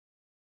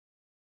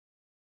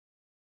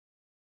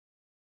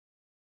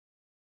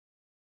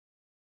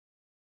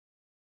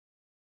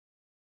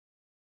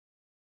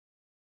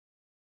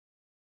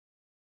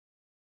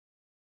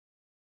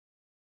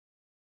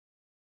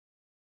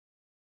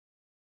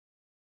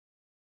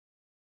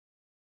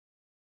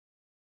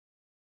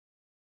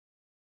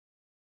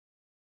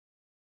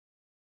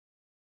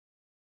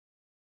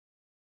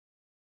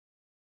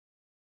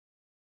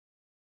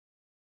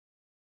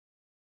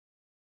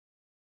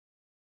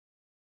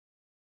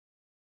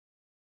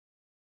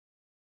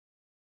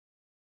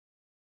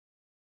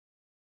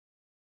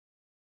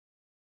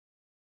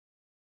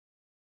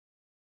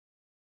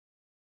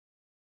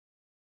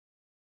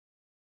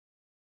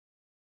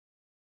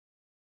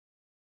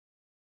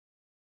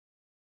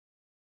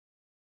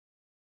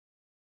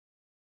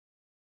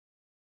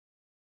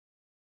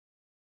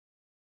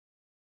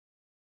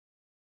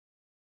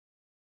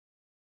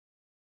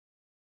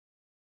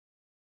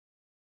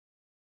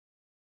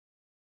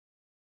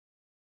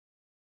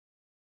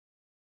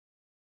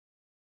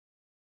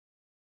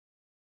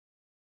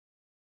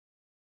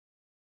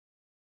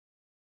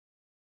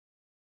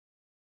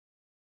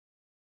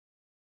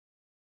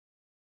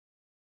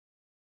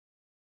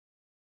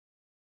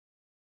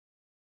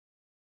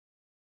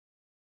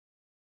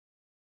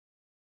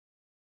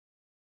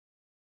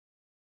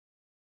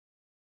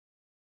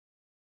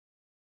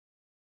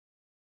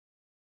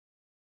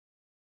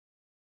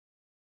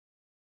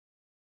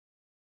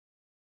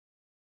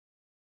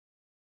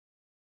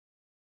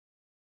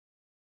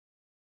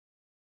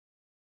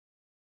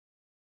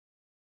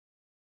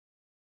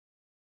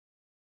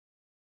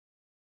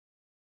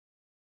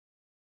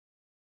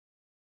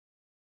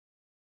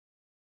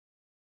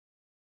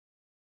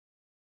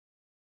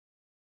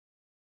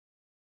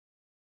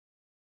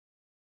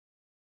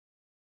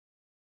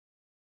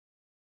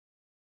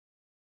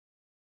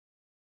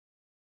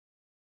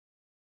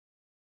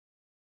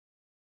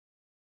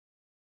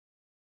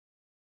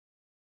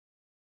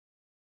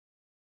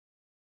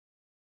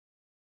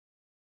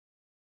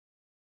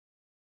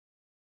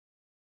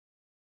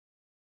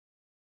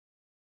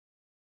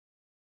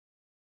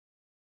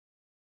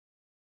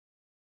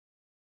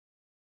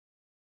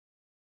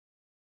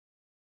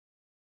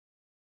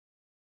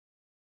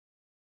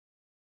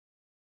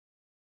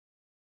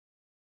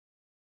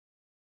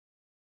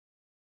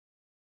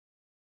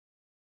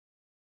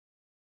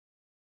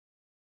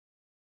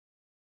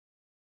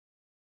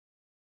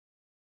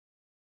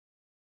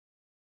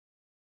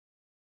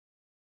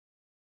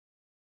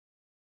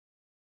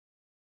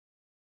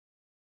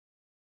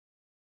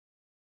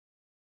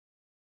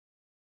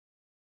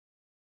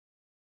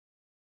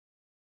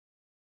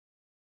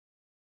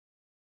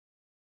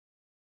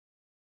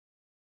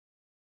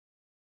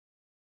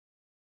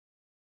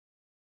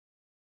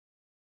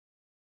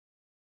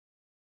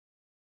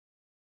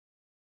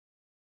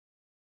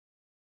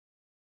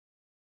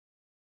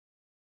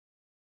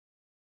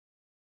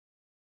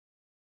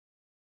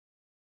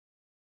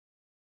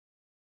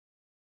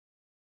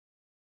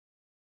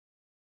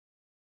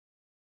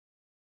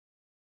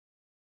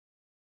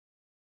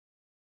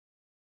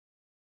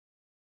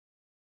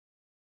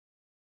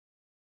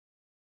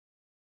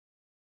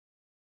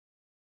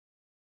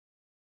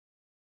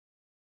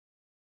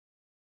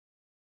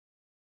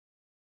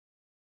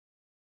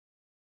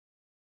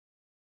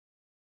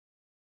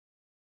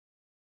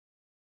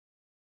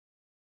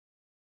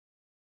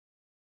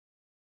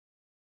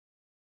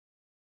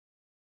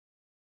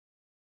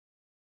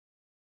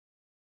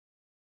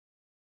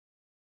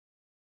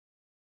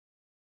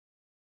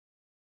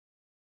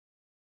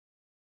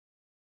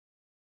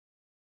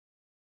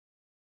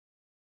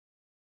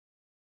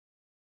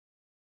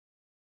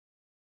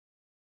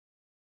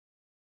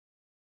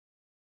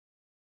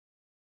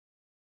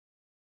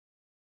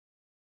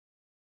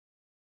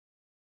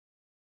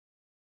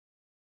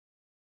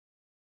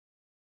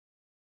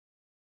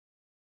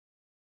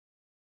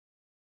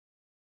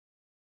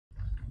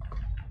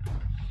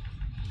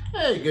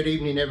Hey, good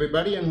evening,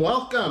 everybody, and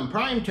welcome.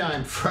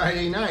 Primetime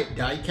Friday night,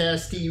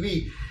 Diecast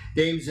TV.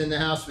 Dave's in the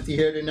house with you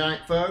here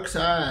tonight, folks.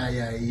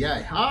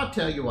 I'll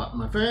tell you what,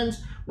 my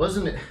friends, was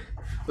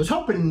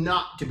hoping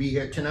not to be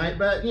here tonight,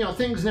 but, you know,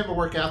 things never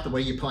work out the way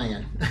you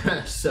plan.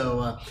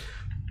 So,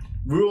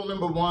 rule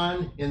number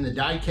one in the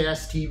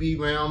Diecast TV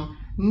realm,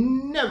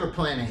 never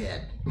plan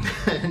ahead.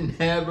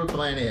 Never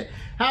plan ahead.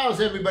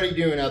 How's everybody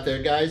doing out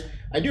there, guys?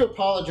 I do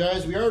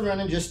apologize. We are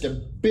running just a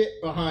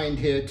bit behind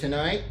here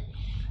tonight.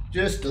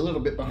 Just a little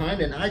bit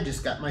behind, and I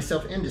just got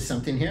myself into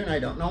something here, and I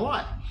don't know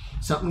what.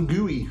 Something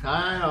gooey.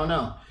 I don't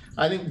know.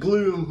 I think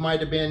glue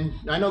might have been,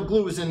 I know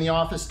glue was in the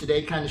office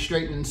today kind of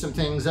straightening some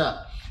things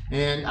up.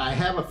 And I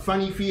have a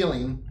funny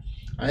feeling,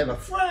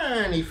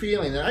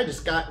 that I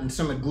just got in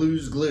some of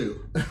glue's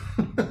glue.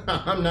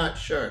 I'm not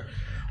sure.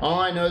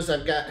 All I know is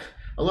I've got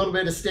a little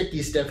bit of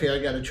sticky stuff here. I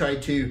got to try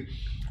to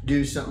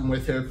do something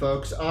with her,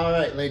 folks. All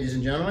right, ladies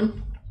and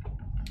gentlemen.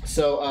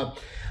 So,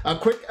 a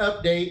quick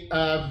update,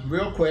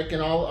 real quick,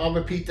 and I'll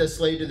repeat this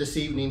later this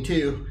evening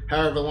too,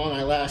 however long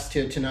I last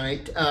here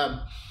tonight.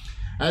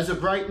 As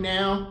of right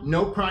now,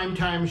 no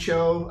primetime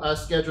show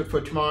scheduled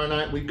for tomorrow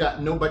night. We've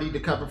got nobody to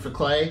cover for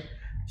Clay.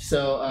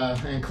 So,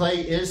 and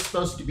Clay is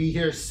supposed to be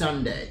here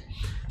Sunday.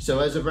 So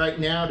as of right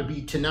now, to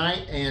be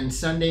tonight and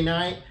Sunday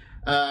night,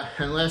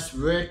 unless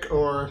Rick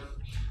or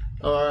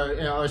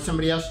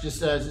somebody else just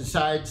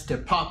decides to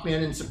pop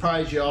in and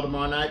surprise you all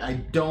tomorrow night, I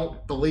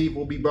don't believe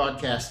we'll be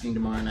broadcasting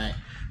tomorrow night.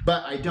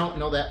 But I don't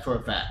know that for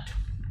a fact.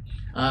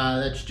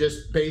 That's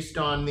just based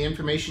on the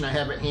information I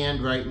have at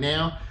hand right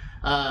now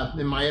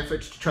in my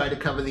efforts to try to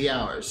cover the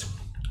hours.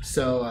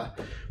 So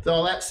with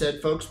all that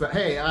said, folks, but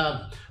hey,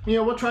 you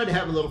know, we'll try to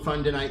have a little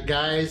fun tonight,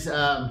 guys.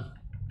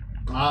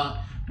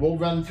 We'll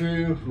run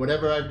through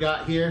whatever I've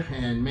got here,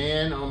 and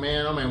man, oh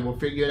man, we'll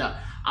figure it out.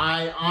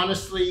 I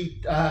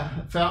honestly,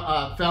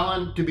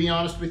 Fallon, to be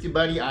honest with you,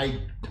 buddy,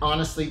 I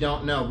honestly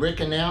don't know.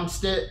 Rick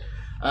announced it.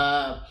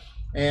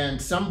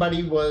 And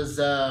somebody was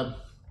like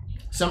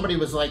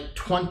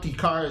 20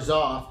 cars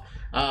off.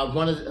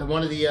 One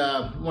of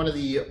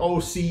the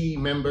OC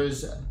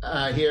members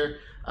here.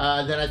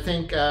 Then I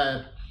think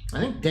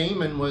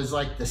Damon was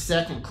like the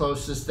second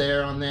closest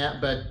there on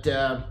that. But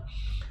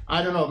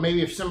I don't know.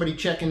 Maybe if somebody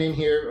checking in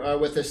here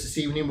with us this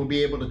evening will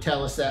be able to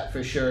tell us that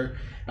for sure.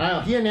 I don't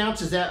know. He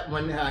announces that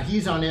when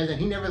he's on air, then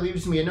he never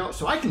leaves me a note,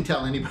 so I can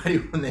tell anybody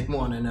when they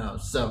want to know.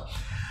 So.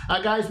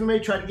 Guys, we may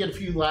try to get a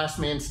few last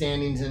man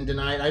standings in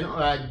tonight.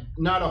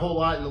 Not a whole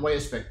lot in the way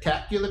of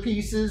spectacular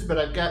pieces, but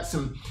I've got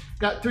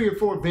 3 or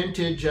 4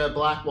 vintage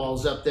black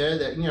walls up there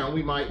that, you know,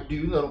 we might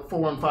do little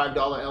 $4 and $5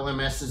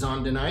 LMSs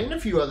on tonight and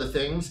a few other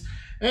things.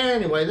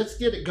 Anyway, let's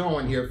get it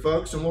going here,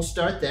 folks, and we'll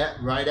start that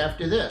right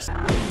after this.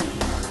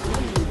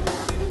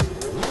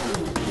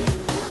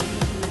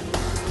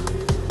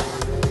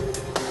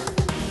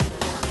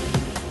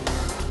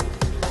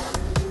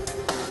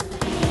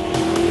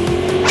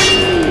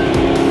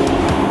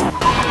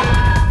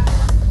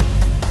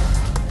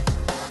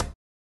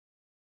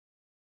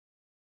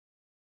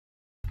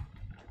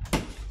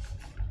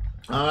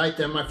 All right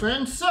then, my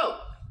friends. So,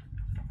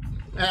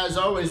 as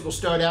always, we'll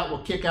start out,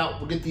 we'll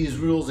get these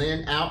rules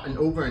in, out, and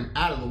over and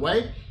out of the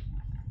way.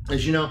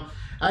 As you know,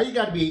 you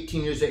got to be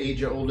 18 years of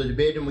age or older to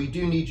bid, and we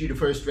do need you to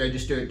first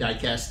register at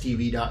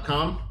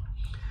diecasttv.com.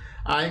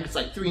 I think it's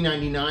like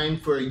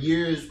 $3.99 for a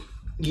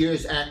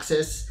year's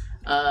access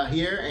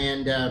here,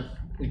 and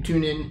we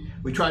tune in.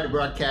 We try to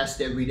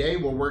broadcast every day.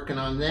 We're working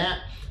on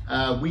that.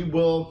 We're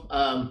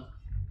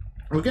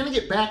going to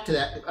get back to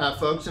that,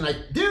 folks, and I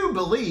do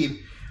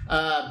believe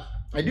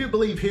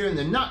here in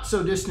the not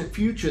so distant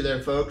future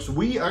there, folks,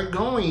 we are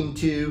going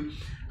to,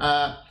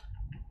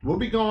 we'll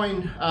be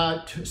going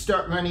to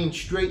start running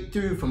straight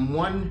through from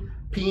 1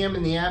 p.m.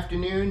 in the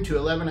afternoon to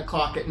 11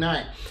 o'clock at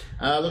night.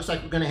 Looks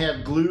like we're going to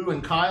have Glue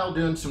and Kyle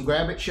doing some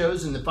grab-it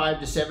shows in the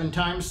 5 to 7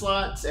 time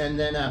slots, and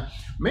then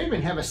may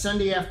even have a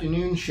Sunday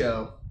afternoon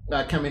show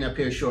coming up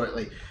here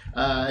shortly.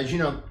 As you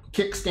know,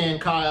 Kickstand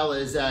Kyle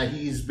is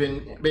he's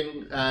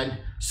been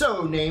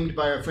so named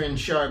by our friend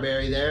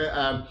Charberry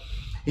there.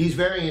 He's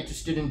very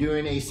interested in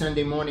doing a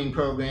Sunday morning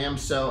program,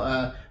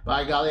 so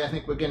by golly, I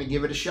think we're going to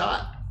give it a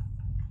shot,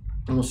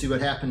 and we'll see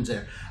what happens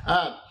there.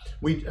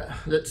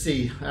 Let's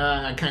see.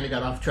 I kind of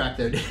got off track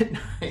there, didn't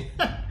I?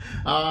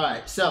 All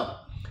right, so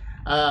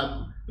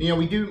you know,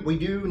 we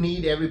do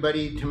need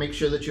everybody to make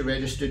sure that you're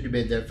registered to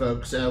bid there,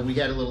 folks. We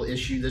had a little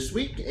issue this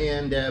week,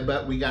 and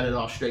but we got it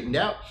all straightened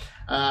out.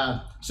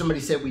 Somebody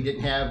said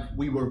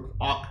we were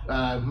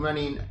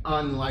running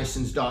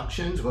unlicensed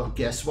auctions. Well,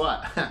 guess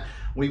what?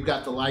 We've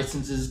got the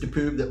licenses to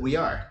prove that we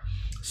are.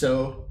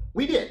 So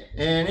we did.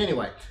 And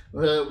anyway,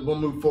 we'll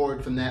move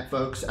forward from that,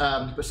 folks.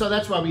 So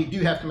that's why we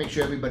do have to make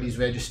sure everybody's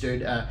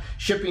registered.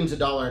 Shipping's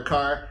 $1 a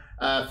car.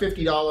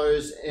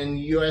 $50 in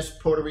U.S.,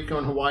 Puerto Rico,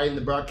 and Hawaii, and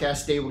the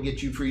broadcast day will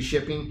get you free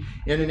shipping.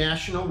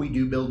 International, we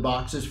do build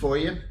boxes for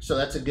you. So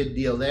that's a good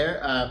deal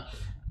there.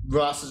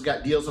 Ross has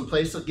got deals in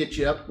place. They'll get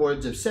you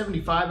upwards of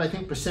 75%, I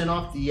think,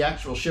 off the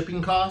actual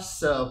shipping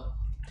costs. So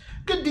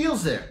good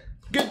deals there.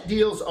 good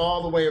deals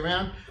all the way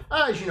around.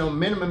 As you know,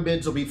 minimum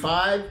bids will be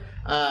 $5.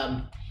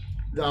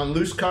 On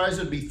loose cars,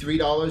 it'd be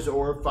 $3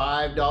 or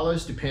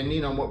 $5,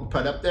 depending on what we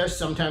put up there.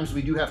 Sometimes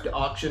we do have to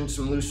auction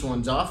some loose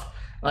ones off,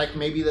 like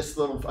maybe this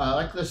little,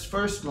 like this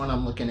first one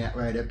I'm looking at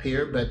right up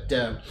here. But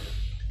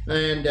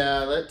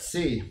let's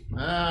see.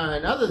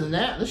 And other than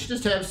that, let's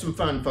just have some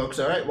fun, folks.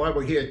 All right, while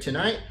we're here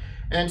tonight.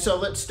 And so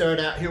let's start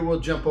out here. We'll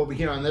jump over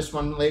here on this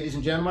one, ladies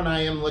and gentlemen.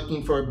 I am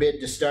looking for a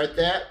bid to start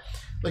that.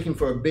 Looking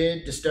for a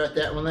bid to start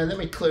that one. Let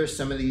me clear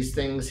some of these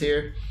things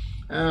here.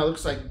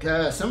 Looks like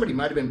somebody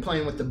might have been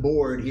playing with the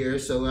board here.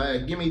 So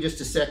give me just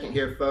a second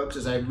here, folks,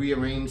 as I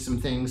rearrange some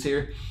things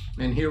here.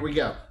 And here we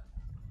go.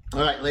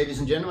 All right, ladies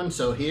and gentlemen.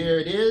 So here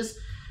it is,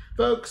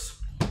 folks.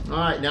 All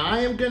right, now I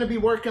am going to be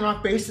working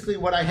off basically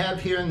what I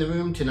have here in the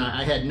room tonight.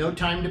 I had no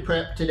time to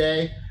prep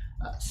today.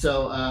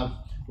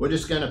 We're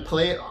just going to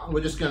play it.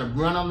 We're just going to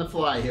run on the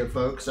fly here,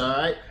 folks. All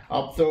right.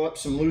 I'll throw up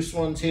some loose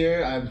ones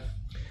here.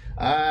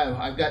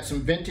 I've got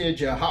some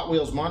vintage Hot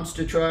Wheels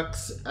monster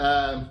trucks.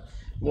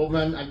 We'll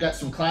run. I've got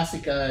some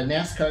classic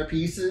NASCAR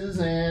pieces,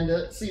 and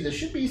let's see. There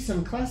should be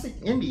some classic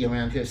Indy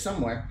around here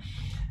somewhere.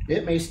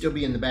 It may still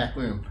be in the back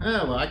room.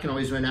 Oh, well, I can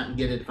always run out and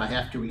get it if I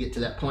have to. We get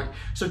to that point.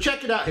 So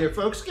check it out here,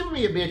 folks. Give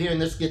me a bid here, and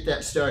let's get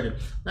that started.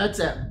 That's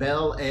that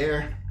Bel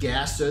Air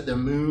Gasser, the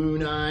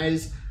Moon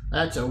Eyes.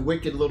 That's a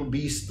wicked little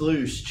beast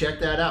loose. Check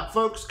that out,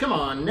 folks. Come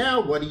on now.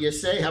 What do you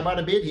say? How about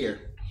a bid here?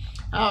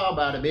 How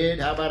about a bid?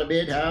 How about a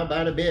bid? How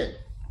about a bid?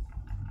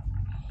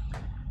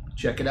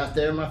 Check it out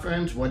there, my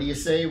friends. What do you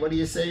say? What do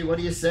you say? What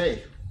do you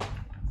say?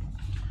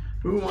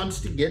 Who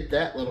wants to get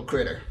that little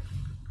critter?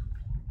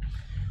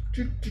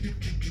 Here,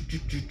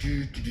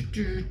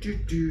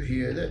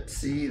 let's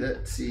see,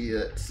 let's see,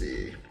 let's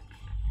see.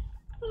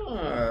 All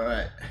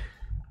right.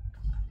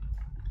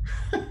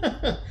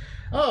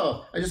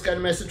 Oh, I just got a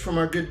message from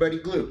our good buddy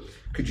Glue.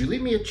 Could you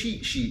leave me a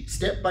cheat sheet,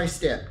 step by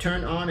step,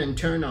 turn on and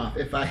turn off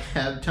if I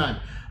have time?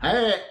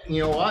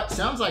 You know what?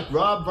 Sounds like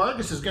Rob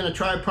Vargas is going to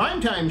try a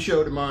primetime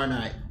show tomorrow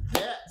night.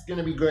 That's going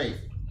to be great.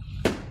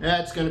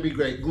 That's going to be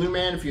great. Glue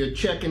Man, if you're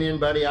checking in,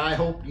 buddy, I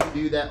hope you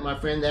do that, my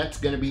friend. That's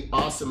going to be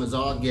awesome as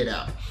all get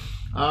out.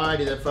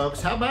 Alrighty there,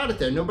 folks. How about it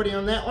there? Nobody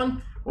on that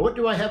one? Well, what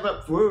do I have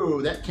up?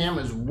 Whoa, that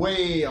camera's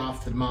way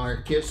off the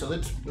mark here, so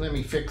let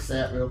me fix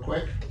that real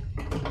quick.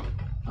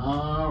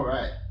 All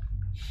right,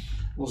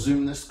 we'll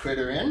zoom this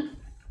critter in,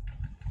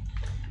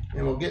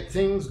 and we'll get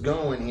things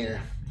going here.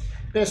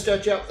 I'm gonna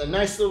start you out with a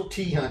nice little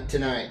tea hunt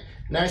tonight.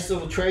 Nice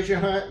little treasure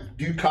hunt,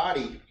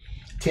 Ducati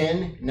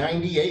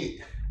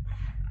 1098.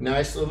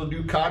 Nice little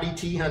Ducati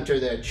tea hunter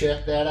there.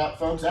 Check that out,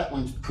 folks. That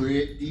one's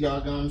pretty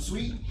doggone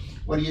sweet.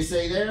 What do you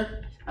say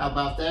there? How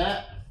about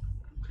that?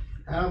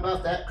 How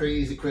about that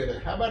crazy critter?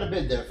 How about a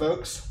bid there,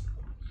 folks?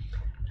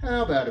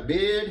 How about a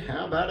bid?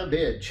 How about a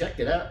bid? Check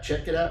it out,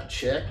 check it out,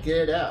 check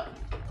it out.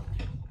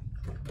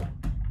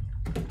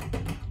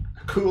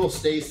 Cool,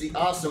 Stacy.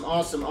 Awesome,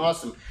 awesome,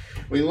 awesome.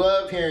 We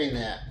love hearing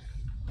that.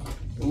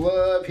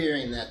 Love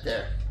hearing that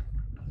there.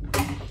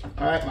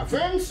 All right, my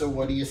friends, so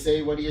what do you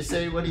say, what do you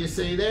say, what do you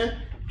say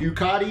there?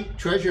 Ducati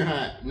treasure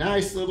hunt.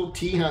 Nice little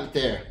tea hunt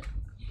there.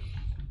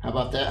 How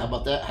about that, how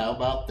about that, how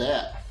about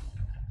that?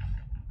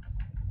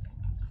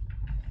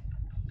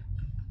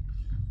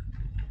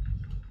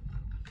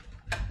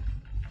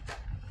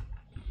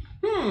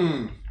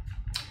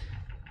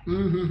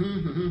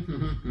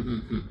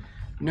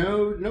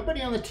 No,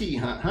 nobody on the tea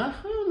hunt, huh?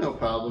 Oh, no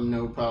problem,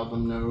 no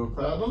problem, no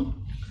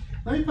problem.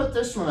 Let me put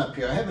this one up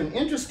here. I have an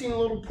interesting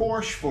little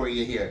Porsche for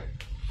you here.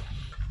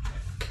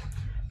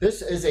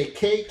 This is a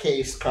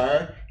K-Case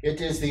car.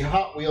 It is the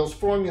Hot Wheels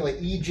Formula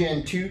E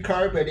Gen 2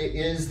 car, but it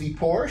is the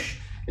Porsche.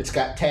 It's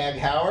got Tag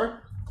Heuer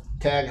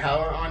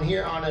on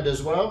here on it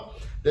as well.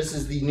 This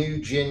is the new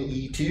Gen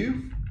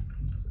E2.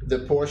 The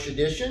Porsche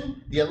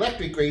edition, the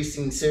electric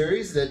racing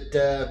series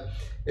that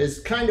is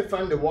kind of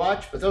fun to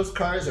watch, but those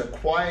cars are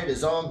quiet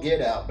as all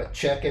get out. But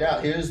check it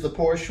out. Here's the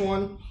Porsche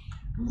one.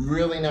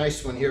 Really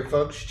nice one here,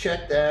 folks.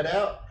 Check that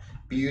out.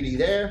 Beauty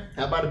there.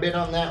 How about a bid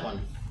on that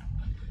one?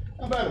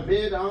 How about a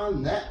bid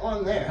on that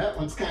one there? That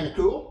one's kind of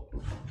cool.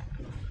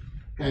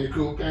 Kind of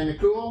cool, kind of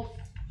cool.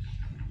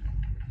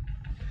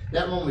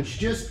 That one was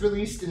just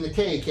released in the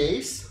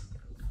K-Case.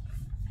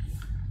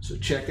 So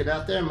check it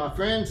out there, my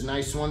friends.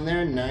 Nice one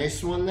there,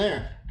 nice one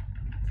there.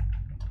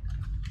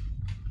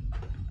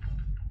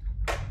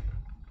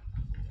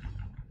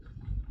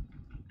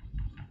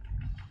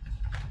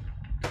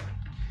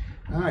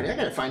 All right, I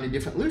gotta find a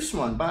different loose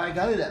one. By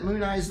golly, that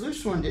Moon Eyes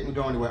loose one didn't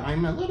go anywhere.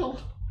 I'm a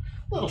little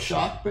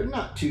shocked, but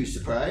not too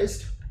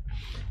surprised.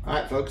 All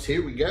right, folks,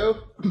 here we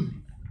go.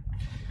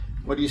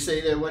 What do you say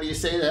there? What do you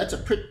say there? That's a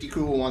pretty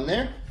cool one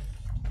there.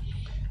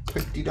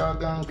 Pretty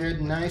doggone good,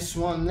 nice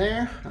one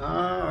there.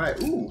 All right,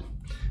 ooh,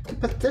 I'll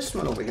put this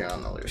one over here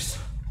on the loose.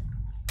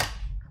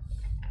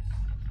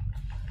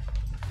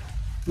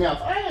 Now,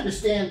 if I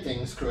understand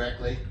things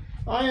correctly,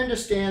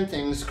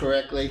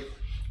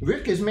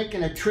 Rick is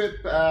making a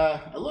trip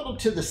a little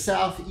to the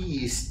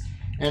southeast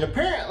and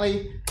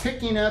apparently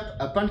picking up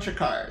a bunch of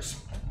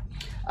cars.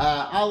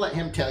 I'll let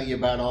him tell you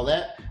about all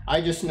that.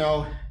 I just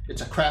know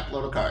It's a crap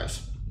load of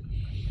cars.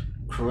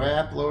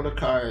 Crap load of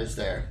cars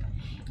there.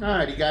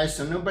 Alrighty guys,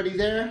 so nobody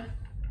there?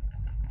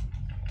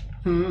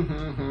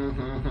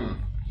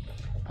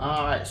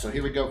 Alright, so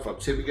here we go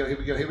folks. Here we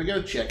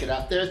go. Check it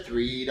out there.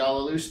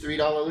 $3 loose,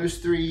 $3 loose,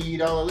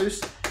 $3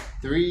 loose,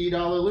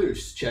 $3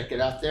 loose. Check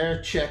it out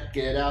there. Check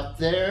it out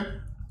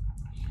there.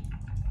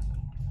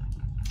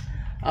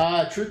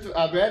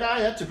 Red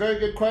Eye, that's a very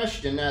good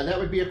question. That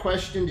would be a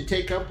question to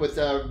take up with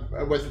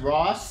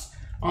Ross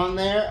on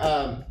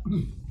there.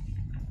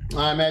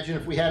 I imagine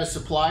if we had a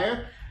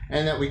supplier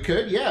and that we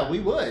could, yeah,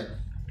 we would.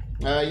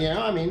 You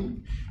know, I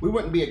mean, we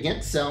wouldn't be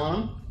against selling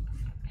them.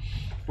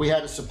 If we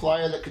had a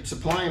supplier that could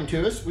supply them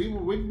to us,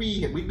 we'd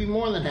be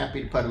more than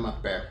happy to put them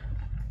up there.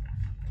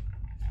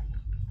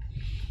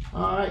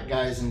 All right,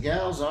 guys and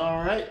gals.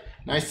 All right,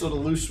 nice little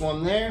loose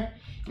one there.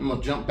 And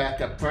we'll jump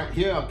back up front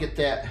here. I'll get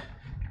that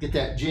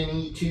Gen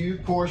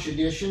E2 Porsche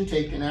edition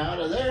taken out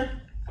of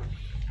there.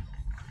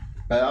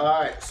 But all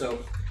right, so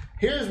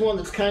here's one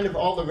that's kind of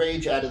all the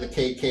rage out of the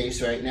K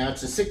case right now.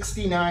 It's a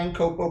 69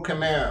 Copo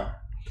Camaro.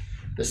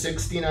 The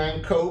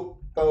 69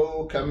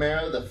 Copo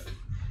Camaro, the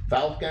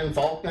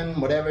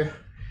Falcon, whatever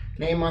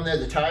name on there,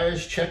 the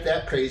tires, check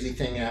that crazy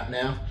thing out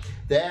now.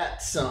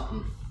 That's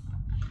something.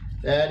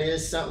 That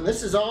is something.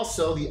 This is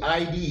also the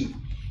ID.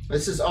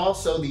 This is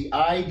also the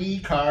ID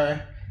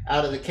car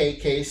out of the K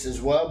case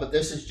as well, but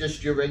this is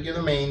just your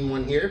regular main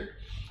one here.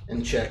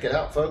 And check it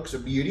out, folks, a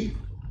beauty.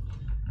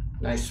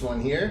 Nice one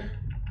here.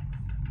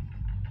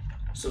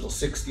 This little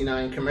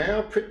 69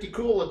 Camaro, pretty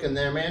cool looking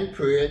there, man.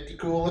 Pretty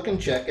cool looking.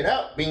 Check it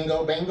out.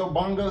 Bingo, bango,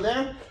 bongo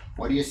there.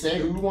 What do you say?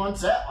 Who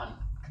wants that one?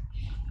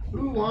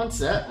 Who wants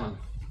that one?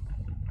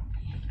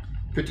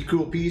 Pretty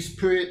cool piece.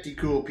 Pretty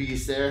cool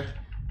piece there.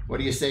 What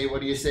do you say? What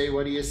do you say?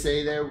 What do you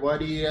say there? What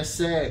do you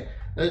say?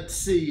 Let's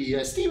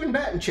see. Stephen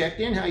Batten checked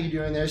in. How you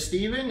doing there,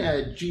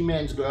 Stephen?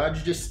 G-Man's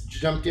Garage just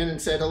jumped in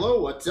and said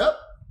hello. What's up?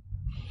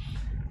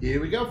 Here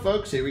we go,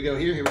 folks. Here we go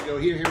here. Here we go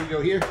here. Here we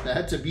go here.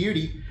 That's a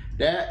beauty.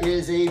 That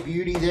is a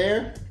beauty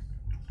there.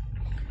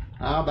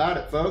 How about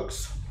it,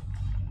 folks?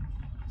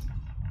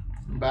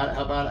 How about it?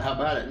 How about it? How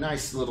about it?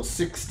 Nice little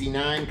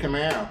 69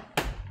 Camaro.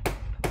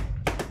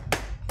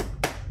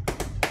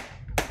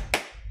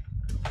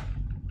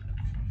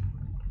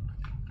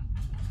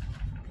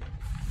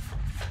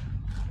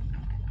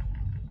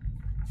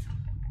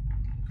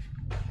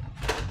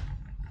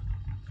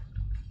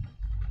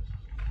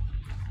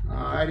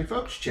 Alrighty,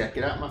 folks, check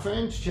it out, my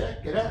friends.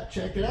 Check it out,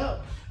 check it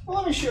out. Well,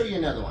 let me show you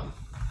another one.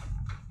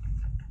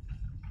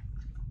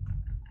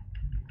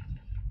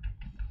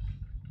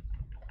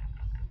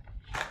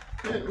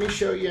 Let me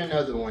show you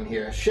another one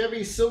here.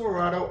 Chevy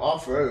Silverado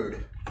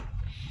Off-Road.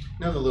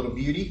 Another little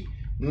beauty.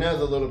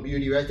 Another little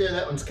beauty right there.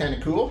 That one's kind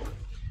of cool.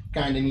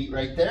 Kind of neat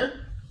right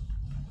there.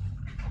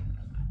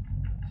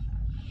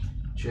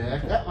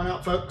 Check that one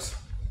out, folks.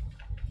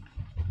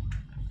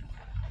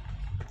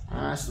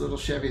 Nice little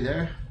Chevy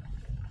there.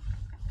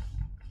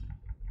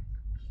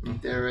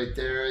 Right there, right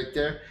there, right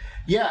there.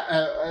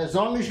 Yeah, as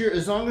long as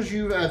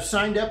you have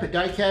signed up at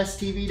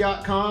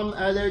diecasttv.com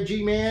there,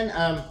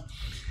 G-Man,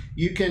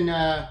 you can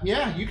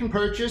you can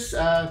purchase.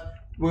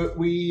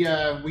 We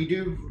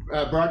do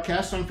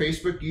broadcast on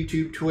Facebook,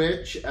 YouTube,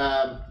 Twitch.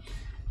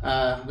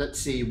 Let's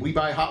see, we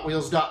buy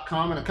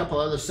HotWheels.com and a couple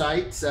other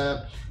sites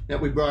that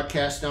we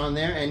broadcast on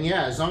there. And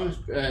yeah, as long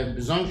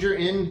as you're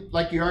in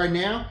like you are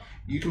now,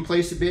 you can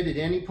place a bid at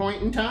any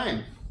point in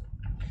time.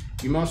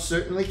 You most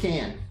certainly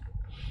can.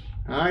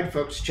 Alright,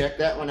 folks, check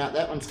that one out.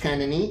 That one's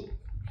kind of neat.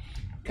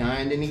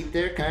 Kind of neat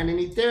there, kind of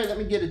neat there. Let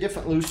me get a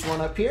different loose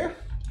one up here.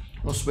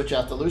 We'll switch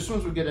out the loose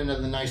ones. We'll get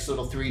another nice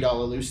little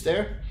 $3 loose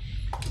there.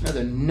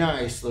 Another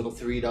nice little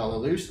 $3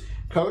 loose.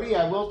 Cody,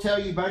 I will tell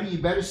you, buddy, you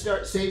better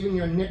start saving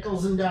your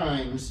nickels and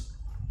dimes.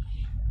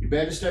 You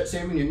better start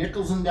saving your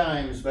nickels and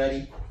dimes,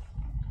 buddy.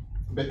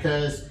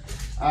 Because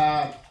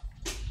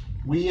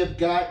we have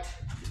got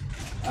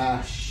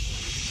a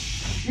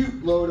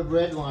shoot load of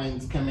red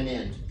lines coming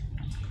in.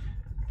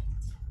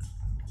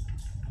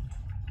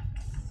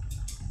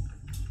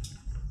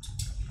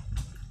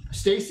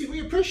 Stacy, we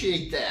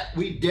appreciate that.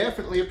 We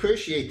definitely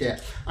appreciate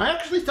that. I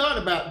actually thought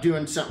about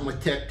doing something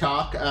with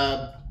TikTok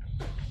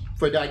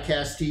for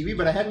Diecast TV,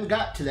 but I hadn't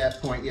got to that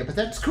point yet. But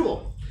that's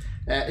cool.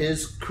 That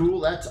is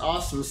cool. That's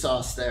awesome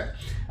sauce there.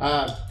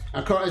 As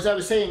I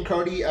was saying,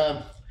 Cody,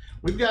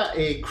 we've got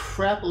a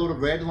crap load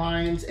of red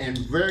lines and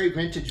very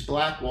vintage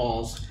black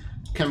walls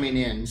coming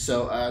in.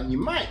 So you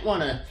might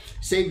want to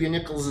save your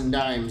nickels and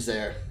dimes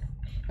there.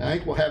 I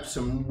think we'll have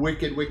some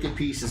wicked, wicked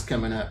pieces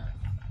coming up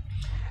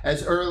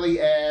as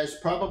early as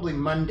probably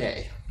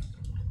Monday.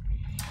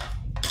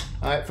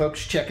 All right,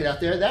 folks, check it out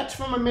there. That's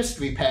from a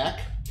mystery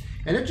pack,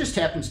 and it just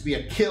happens to be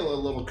a killer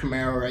little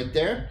Camaro right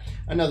there.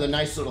 Another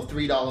nice little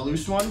 $3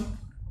 loose one.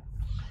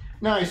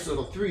 Nice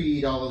little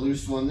 $3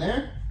 loose one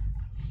there.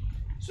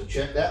 So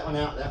check that one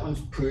out. That one's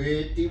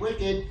pretty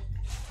wicked.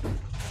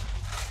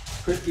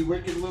 Pretty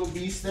wicked little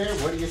beast there.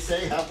 What do you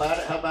say? How about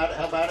it? How about it?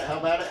 How about it? How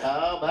about it?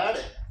 How about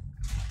it?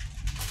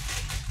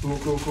 Cool,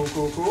 cool, cool,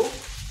 cool, cool.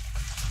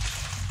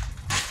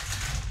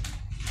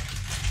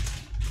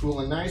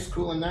 Cool and nice,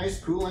 cool and nice,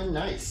 cool and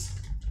nice.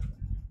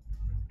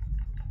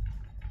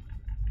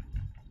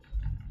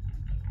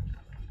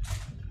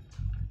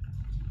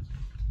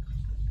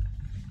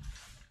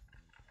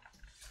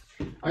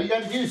 All you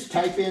got to do is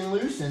type in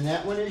loose, and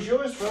that one is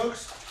yours,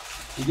 folks.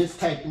 You just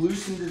type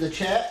loose into the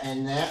chat,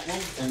 and that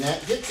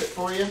gets it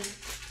for you.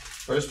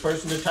 First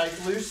person to type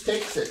loose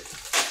takes it.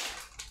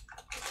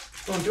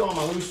 Going through all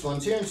my loose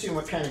ones here and seeing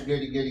what kind of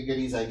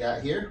goodies I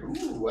got here.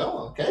 Ooh,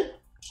 well, okay.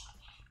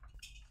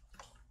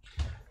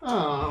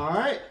 All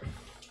right.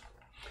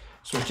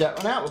 Switch that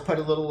one out. We'll put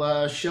a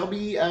little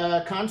Shelby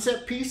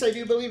concept piece, I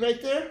do believe, right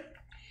there.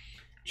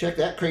 Check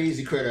that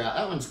crazy critter out.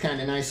 That one's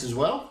kind of nice as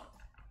well.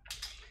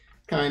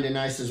 Kind of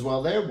nice as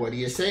well there. What do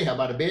you say? How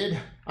about a bid?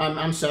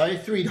 I'm sorry,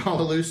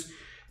 $3 loose.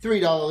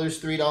 $3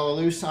 loose, $3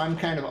 loose. I'm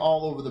kind of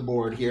all over the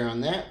board here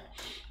on that.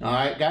 All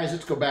right, guys,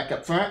 let's go back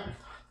up front.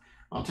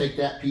 I'll take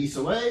that piece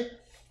away.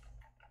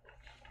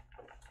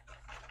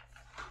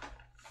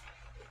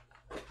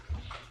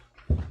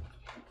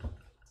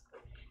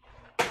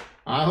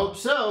 I hope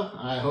so.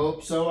 I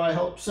hope so. I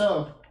hope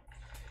so.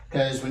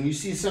 Because when you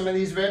see some of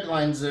these red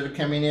lines that are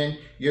coming in,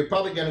 you're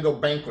probably going to go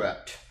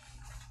bankrupt.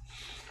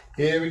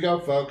 Here we go,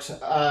 folks.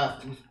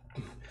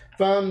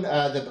 From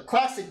the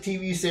classic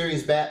TV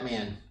series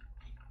Batman.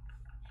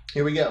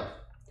 Here we go.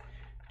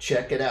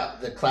 Check it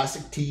out. The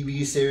classic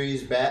TV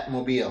series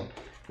Batmobile.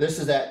 This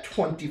is that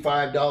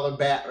 $25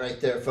 bat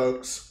right there,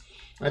 folks.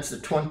 That's the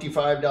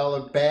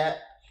 $25 bat.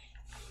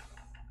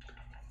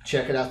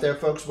 Check it out there,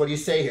 folks. What do you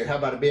say here? How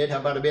about a bid? How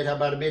about a bid? How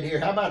about a bid here?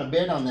 How about a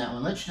bid on that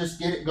one? Let's just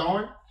get it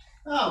going.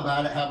 How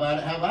about it? How about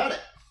it? How about it?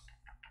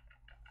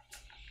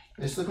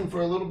 Just looking for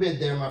a little bid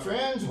there, my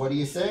friends. What do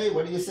you say?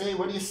 What do you say?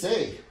 What do you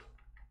say?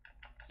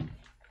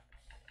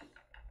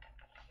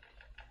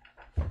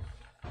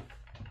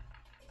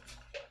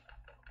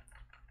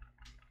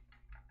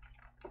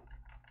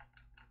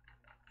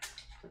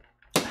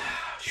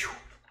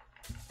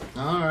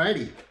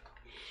 Alrighty.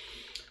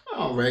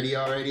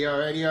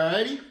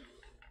 Alrighty.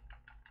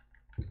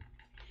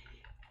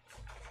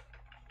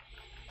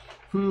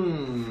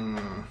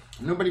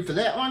 Nobody for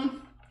that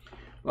one?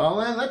 Well,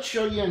 then let's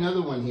show you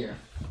another one here.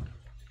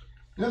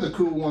 Another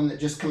cool one that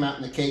just come out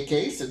in the K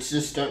case. It's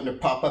just starting to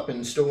pop up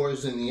in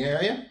stores in the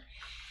area.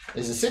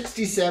 Is a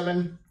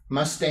 67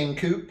 Mustang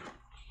Coupe.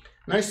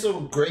 Nice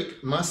little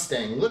great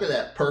Mustang. Look at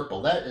that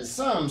purple. That is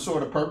some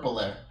sort of purple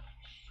there.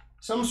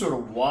 Some sort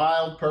of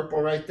wild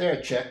purple right there.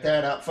 Check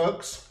that out,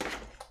 folks.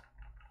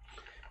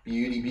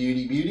 Beauty,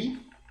 beauty, beauty.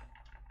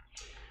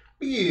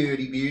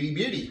 Beauty, beauty,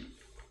 beauty.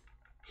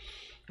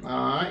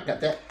 Alright,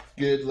 got that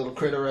good little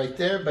critter right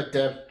there. But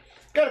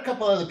got a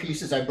couple other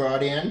pieces I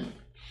brought in.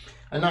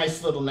 A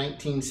nice little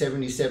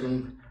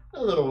 1977,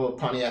 a little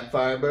Pontiac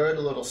Firebird,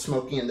 a little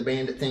Smokey and the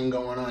Bandit thing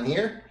going on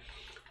here.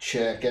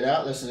 Check it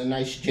out. This is a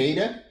nice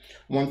Jada.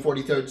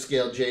 1/43rd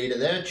scale Jada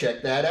there.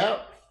 Check that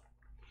out.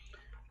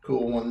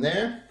 Cool one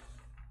there.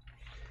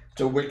 It's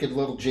a wicked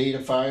little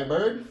Jada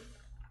Firebird,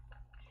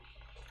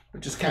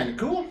 which is kind of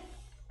cool.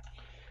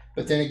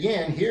 But then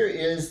again, here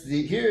is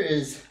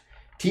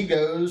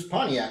Tego's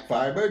Pontiac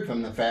Firebird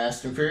from the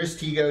Fast and Furious.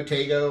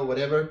 Tego,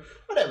 whatever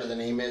the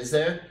name is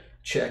there.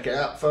 Check it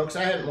out, folks.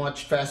 I hadn't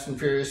watched Fast and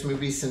Furious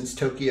movies since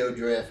Tokyo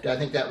Drift. I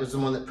think that was the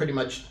one that pretty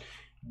much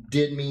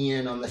did me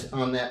in on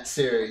that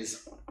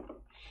series.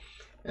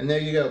 And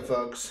there you go,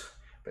 folks.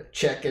 But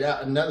check it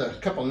out. Another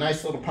couple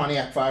nice little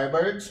Pontiac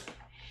Firebirds.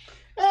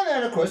 And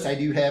then, of course, I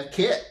do have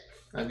Kit.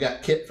 I've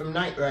got Kit from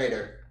Knight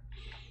Rider.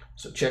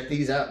 So check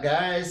these out,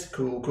 guys.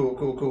 Cool, cool,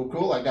 cool, cool,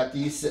 cool. I got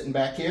these sitting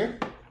back here.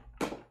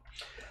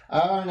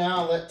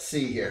 Now, let's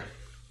see here.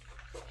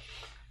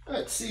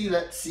 Let's see.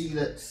 Like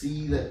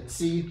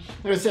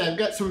I said, I've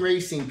got some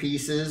racing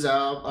pieces.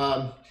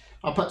 I'll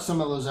put some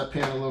of those up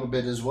here in a little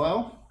bit as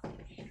well.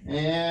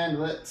 And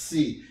let's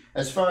see.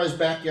 As far as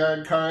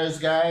backyard cars,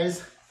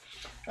 guys,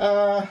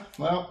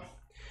 well,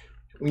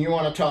 when you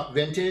want to talk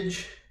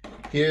vintage,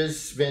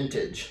 here's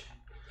vintage.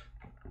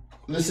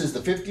 This is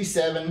the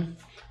 57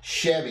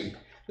 Chevy.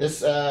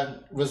 This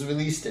was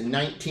released in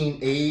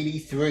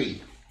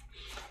 1983.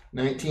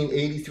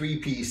 1983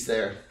 piece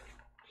there.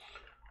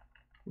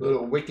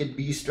 Little wicked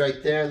beast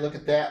right there. Look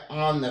at that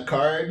on the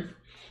card.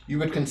 You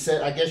would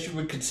consider, I guess you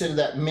would consider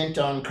that mint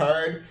on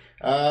card.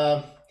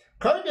 Card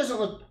doesn't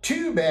look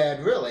too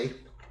bad, really.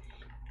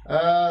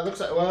 Looks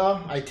like,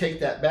 well, I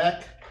take that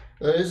back.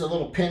 There is a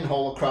little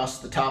pinhole across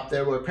the top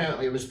there where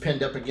apparently it was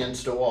pinned up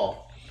against a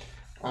wall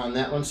on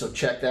that one, so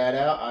check that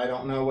out. I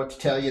don't know what to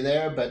tell you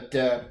there, but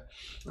I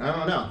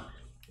don't know.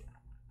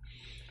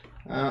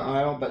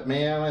 But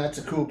man, that's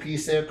a cool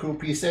piece there, cool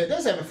piece there. It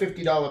does have a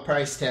 $50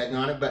 price tag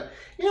on it, but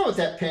you know, with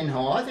that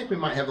pinhole, I think we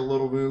might have a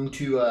little room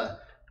to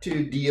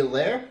deal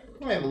there.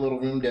 We have a little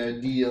room to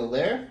deal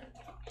there.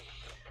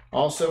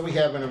 Also, we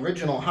have an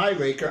original high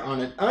raker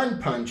on an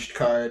unpunched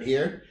card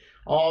here,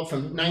 all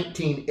from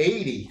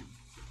 1980.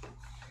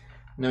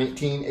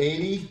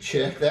 1980,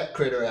 check that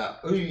critter out.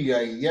 Ooh,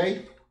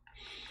 yay.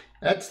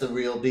 That's the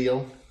real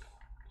deal.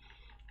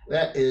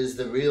 That is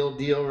the real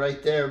deal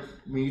right there.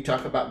 When you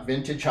talk about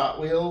vintage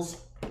Hot Wheels,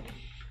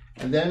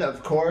 And then,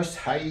 of course,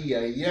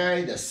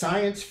 the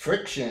Science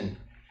Friction.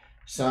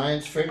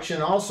 Science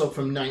Friction, also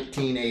from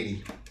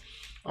 1980.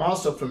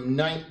 Also from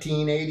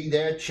 1980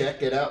 there.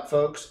 Check it out,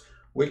 folks.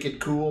 Wicked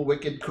cool,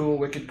 wicked cool,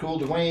 wicked cool.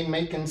 Dwayne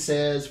Macon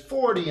says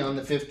 40 on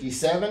the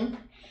 57.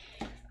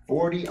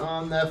 40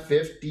 on the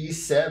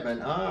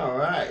 57. All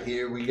right,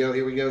 here we go,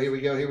 here we go, here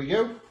we go, here we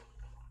go.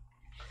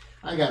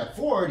 I got a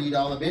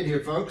 $40 bid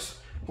here, folks.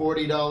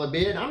 $40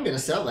 bid. I'm going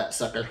to sell that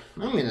sucker.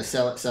 I'm going to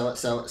sell it, sell it,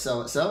 sell it,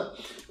 sell it, sell it.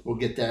 We'll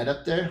get that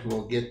up there.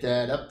 We'll get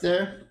that up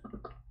there.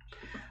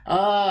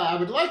 I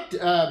would like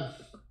to,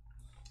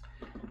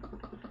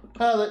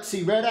 let's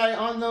see, red eye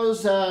on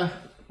those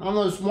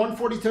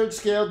 1/43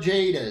 scale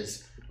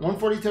Jadas.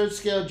 1/43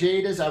 scale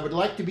Jadas, I would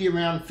like to be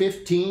around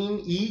 15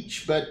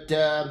 each, but,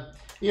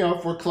 you know,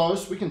 if we're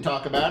close, we can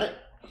talk about it.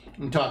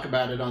 We can talk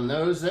about it on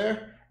those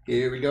there.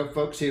 Here we go,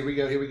 folks. Here we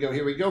go, here we go,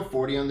 here we go.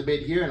 40 on the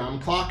bid here, and I'm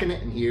clocking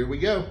it, and here we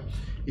go.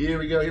 Here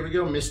we go, here we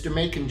go. Mr.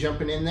 Macon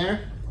jumping in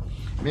there.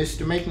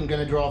 Mr. Macon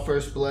going to draw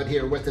first blood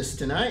here with us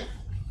tonight.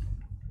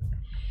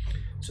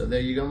 So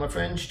there you go, my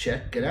friends.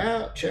 Check it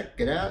out, check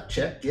it out,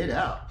 check it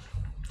out.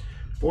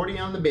 40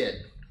 on the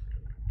bid.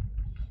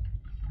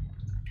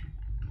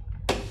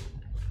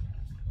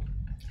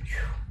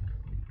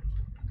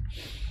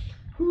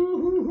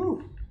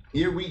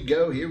 Here we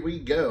go, here we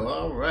go.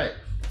 All right.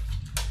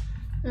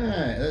 All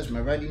right, there's my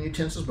writing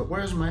utensils, but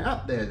where's my,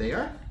 up there they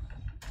are.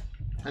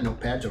 My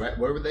notepads are right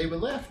where they were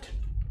left.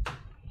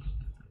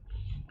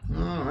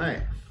 All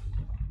right.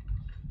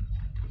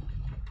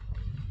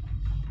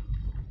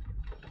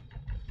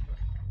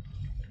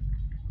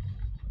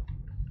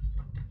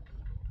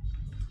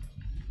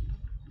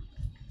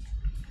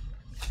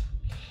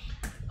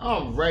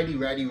 All righty,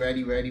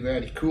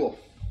 righty. Cool.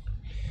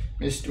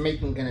 Mr.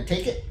 Macon gonna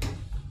take it.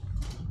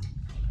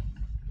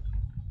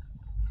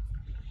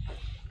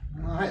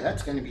 All right,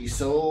 that's going to be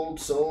sold,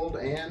 sold,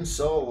 and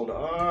sold.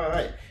 All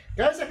right.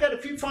 Guys, I got a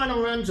few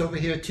final runs over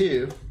here,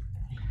 too.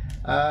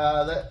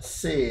 Let's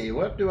see.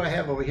 What do I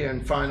have over here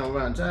in final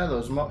runs?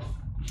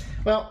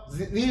 Well,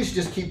 these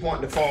just keep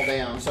wanting to fall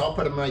down, so I'll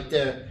put them right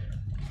there.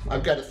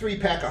 I've got a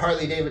 3-pack of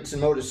Harley-Davidson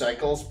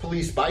motorcycles,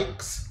 police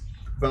bikes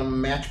from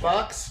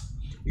Matchbox.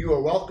 You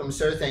are welcome,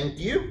 sir. Thank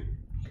you.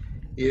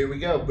 Here we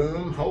go.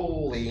 Boom.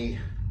 Holy.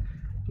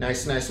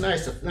 Nice, nice,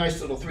 nice. A nice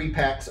little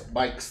 3-packs of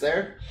bikes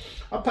there.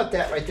 I'll put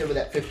that right there where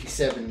that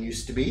 57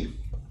 used to be.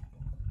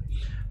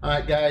 All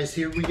right, guys,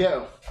 here we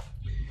go.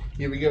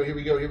 Here we go, here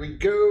we go, here we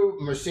go.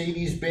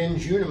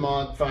 Mercedes-Benz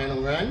Unimog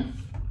final run.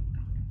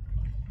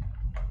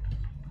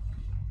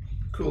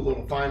 Cool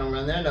little final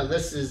run there. Now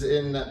this is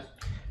in the,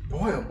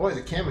 boy, oh boy,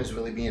 the camera's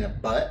really being a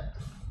butt.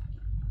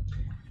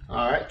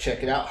 All right,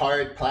 check it out.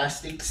 Hard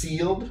plastic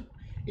sealed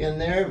in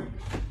there.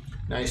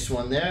 Nice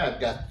one there.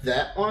 I've got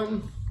that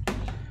one.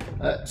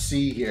 Let's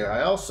see here.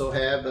 I also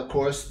have, of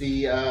course,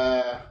 the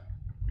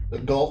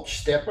Gulch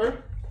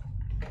Stepper.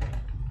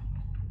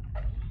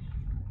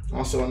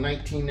 Also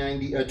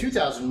a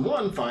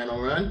 2001 final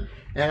run.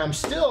 And I'm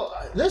still,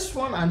 this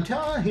one, I'm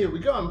telling you, here we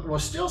go. We're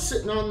still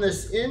sitting on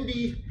this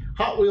Indy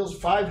Hot Wheels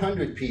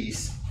 500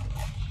 piece.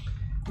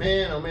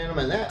 Man, oh man, oh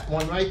man, that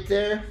one right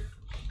there,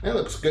 that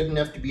looks good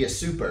enough to be a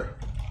super.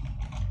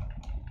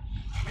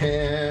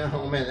 Yeah,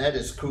 oh man, that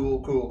is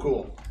cool, cool,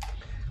 cool.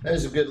 That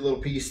is a good little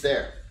piece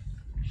there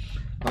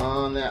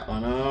on that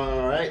one.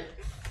 All right.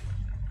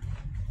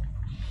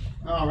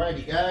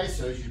 Alrighty, guys,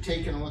 so as you're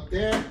taking a look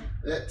there,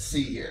 let's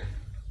see here.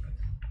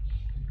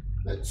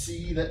 Let's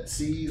see,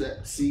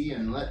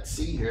 and let's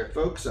see here,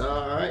 folks.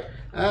 All right,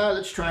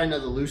 let's try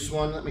another loose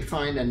one. Let me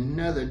find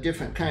another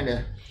different kind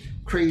of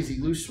crazy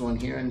loose one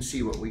here and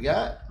see what we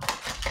got.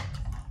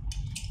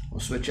 We'll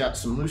switch out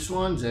some loose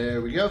ones.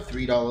 There we go.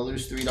 $3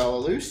 loose,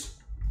 $3 loose.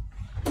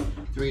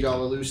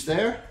 $3 loose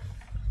there.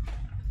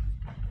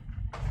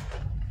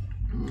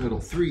 Little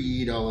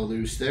 $3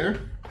 loose there.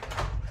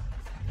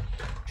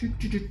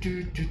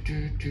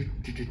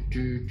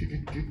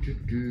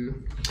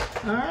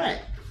 All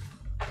right.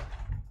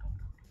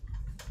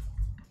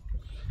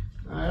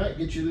 All right,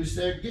 get your loose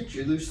there, get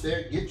your loose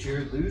there, get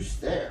your loose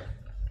there.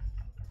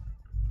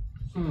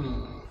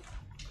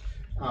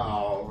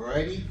 All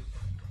righty.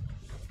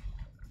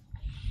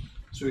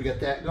 So we got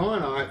that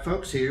going. All right,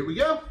 folks, here we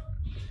go.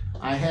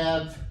 I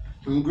have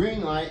from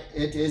Greenlight,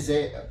 it is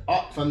a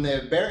from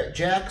the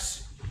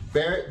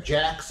Barrett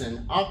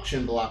Jackson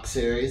auction block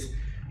series.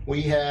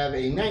 We have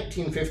a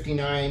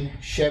 1959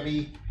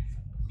 Chevy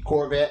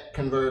Corvette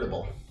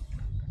convertible.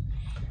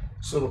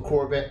 This little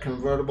Corvette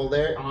convertible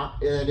there.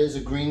 It is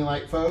a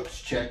Greenlight,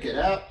 folks. Check it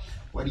out.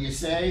 What do you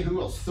say? Who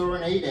will throw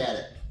an 8 at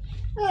it?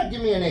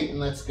 Give me an 8 and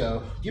let's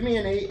go. Give me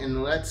an 8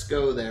 and let's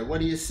go there. What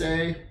do you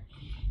say?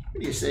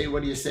 What do you say?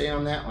 What do you say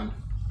on that one?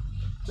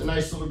 It's a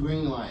nice little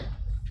Greenlight.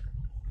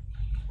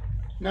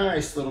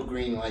 Nice little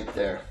Greenlight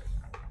there.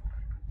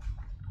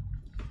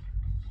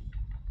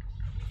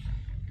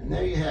 And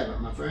there you have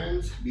it, my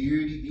friends.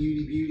 Beauty,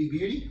 beauty, beauty,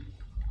 beauty.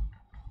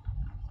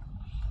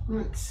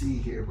 Let's see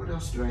here. What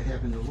else do I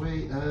have in the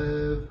way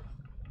of?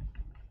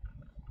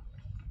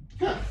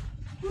 Huh.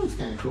 That's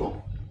kind of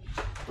cool.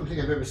 don't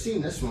think I've ever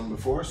seen this one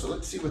before, so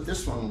let's see what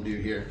this one will do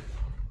here.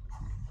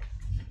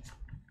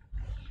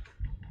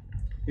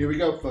 Here we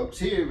go, folks.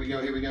 Here we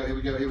go, here we go, here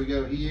we go, here we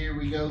go, here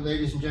we go,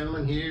 ladies and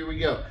gentlemen, here we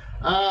go.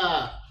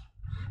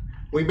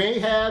 We may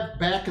have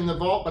back in the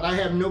vault, but I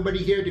have nobody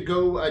here to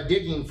go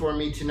digging for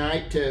me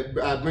tonight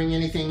to bring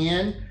anything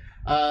in.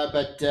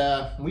 But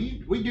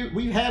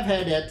we have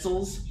had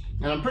Etzels,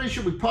 and I'm pretty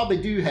sure we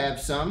probably do have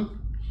some.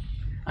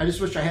 I just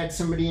wish I had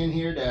somebody in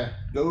here to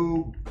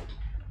go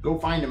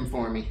find them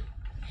for me.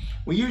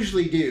 We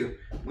usually do,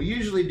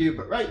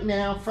 but right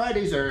now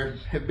Fridays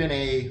have been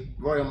a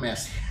royal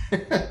mess.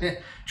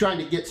 Trying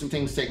to get some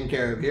things taken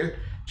care of here.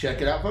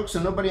 Check it out, folks.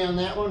 So nobody on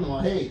that one. Well,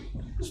 hey,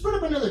 let's put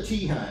up another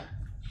tea hunt.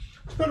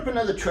 Let's put up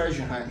another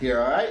treasure hunt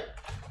here, all right?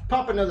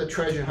 Pop another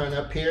treasure hunt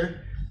up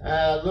here.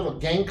 Little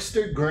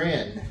gangster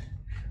grin.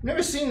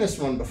 Never seen this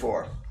one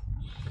before.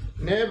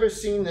 Never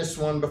seen this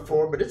one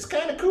before, but it's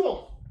kind of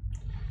cool.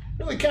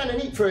 Really kind of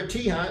neat for a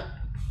tea hunt.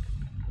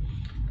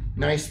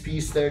 Nice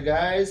piece there,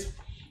 guys.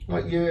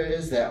 What year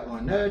is that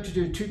one?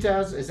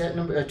 2000. Is that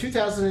number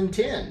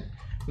 2010?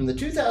 From the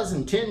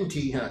 2010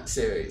 tea hunt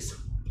series.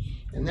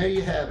 And there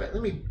you have it.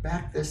 Let me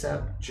back this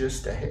up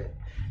just a hair.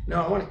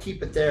 No, I want to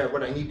keep it there.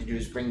 What I need to do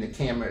is bring the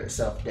camera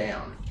itself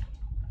down.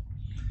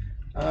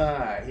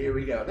 Alright, here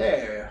we go.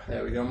 There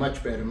we go.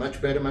 Much better, much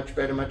better, much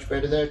better, much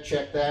better there.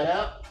 Check that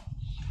out.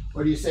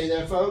 What do you say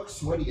there,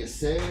 folks? What do you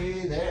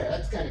say there?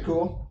 That's kind of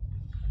cool.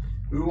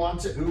 Who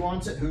wants it? Who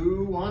wants it?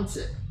 Who wants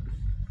it?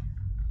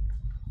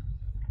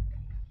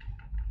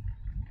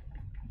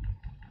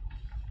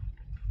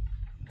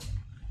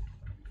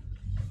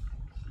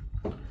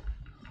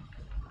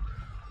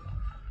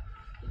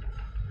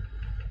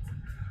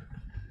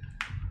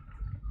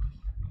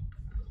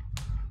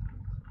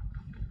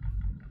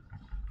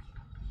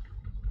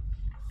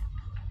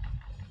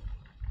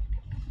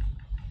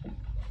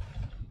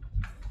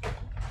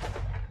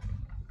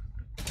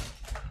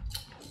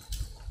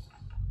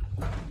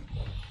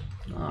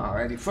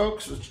 Alrighty,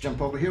 folks, let's jump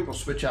over here. We'll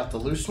switch out the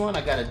loose one.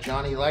 I got a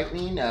Johnny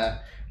Lightning,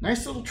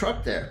 nice little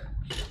truck there.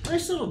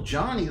 Nice little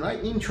Johnny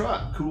Lightning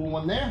truck. Cool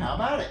one there. How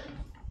about it?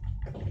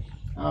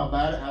 How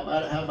about it? How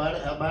about it? How about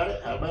it? How about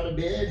it? How about a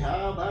bid?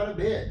 How about a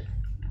bid?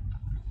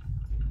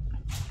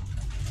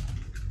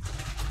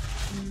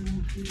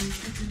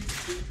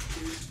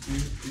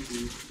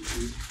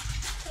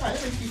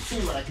 Alright, let me keep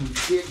seeing what I can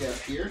dig up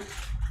here.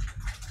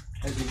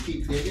 As we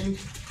keep digging.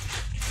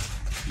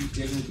 Keep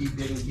digging, keep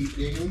digging, keep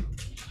digging.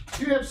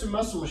 I do have some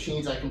muscle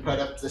machines I can put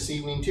up this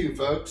evening too,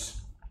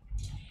 folks.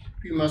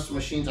 A few muscle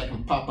machines I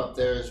can pop up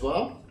there as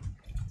well.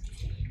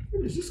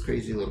 What is this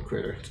crazy little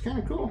critter? It's kind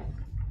of cool.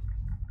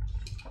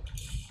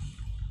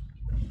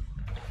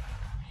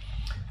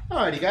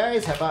 Alrighty,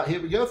 guys, how about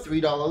here we go?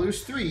 $3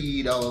 loose,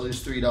 $3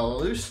 loose, $3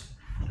 loose.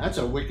 That's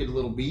a wicked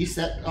little beast.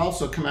 That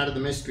also come out of the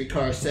mystery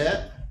car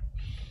set.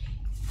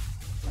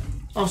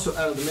 Also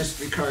out of the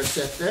mystery car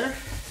set there.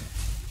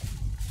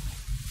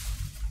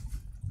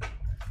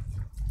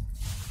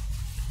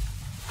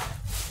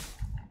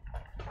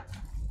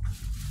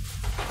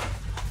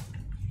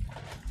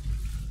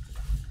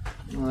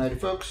 Alrighty,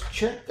 folks,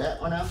 check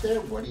that one out there.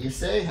 What do you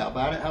say? How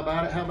about it? How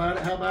about it? How about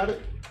it? How about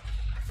it?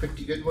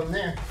 Pretty good one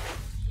there.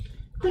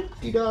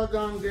 Pretty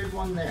doggone good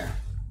one there.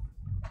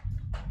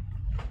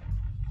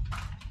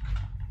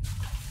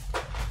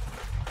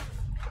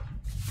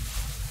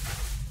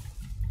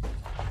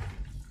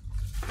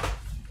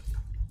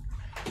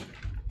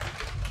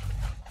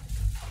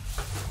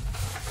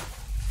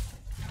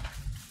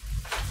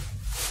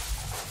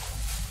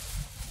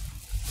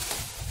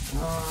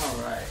 All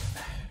right.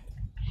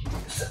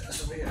 Set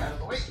this over here out of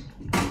the way.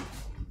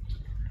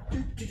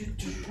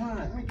 All right,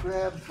 let me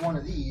grab one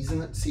of these and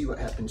let's see what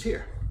happens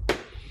here.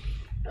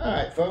 All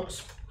right,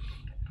 folks.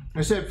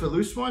 I said for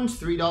loose ones,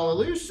 $3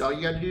 loose. All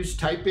you got to do is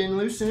type in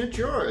loose and it's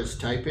yours.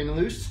 Type in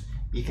loose.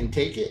 You can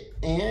take it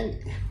and,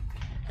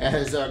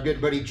 as our good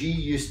buddy G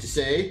used to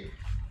say,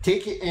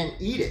 take it and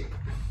eat it.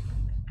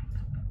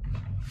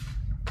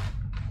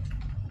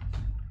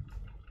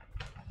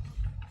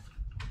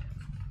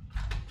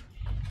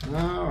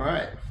 All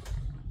right.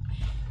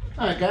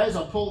 All right, guys.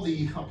 I'll pull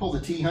the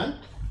tea hunt.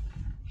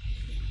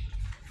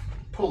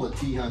 Pull the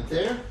tea hunt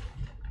there.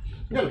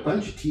 We got a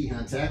bunch of tea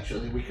hunts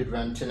actually we could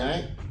run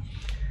tonight.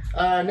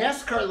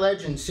 NASCAR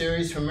Legends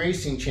Series from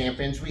Racing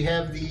Champions. We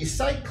have the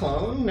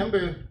Cyclone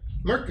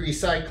Mercury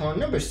Cyclone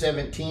number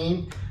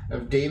 17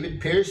 of David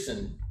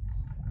Pearson.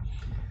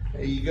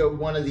 There you go.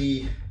 One of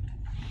the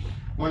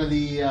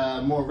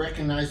more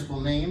recognizable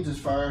names as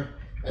far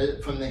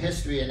as from the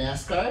history of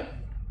NASCAR.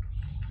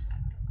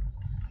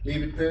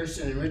 David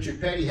Pearson and Richard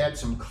Petty had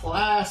some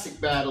classic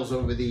battles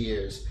over the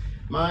years.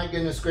 My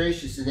goodness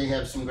gracious, did they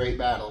have some great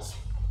battles.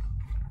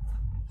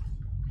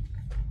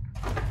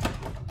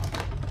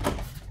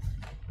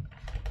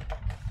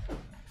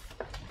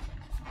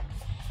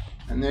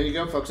 And there you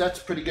go, folks. That's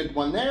a pretty good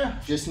one there.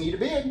 Just need a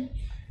bid.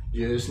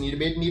 Just need a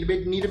bid, need a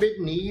bid, need a bid,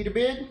 need a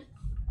bid.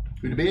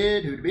 Who to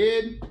bid, who to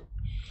bid?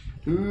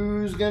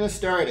 Who's gonna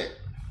start it?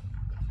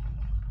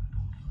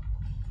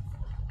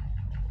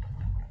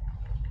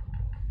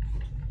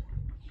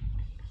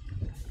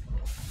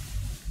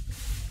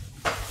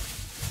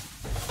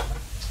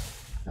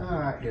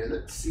 got here?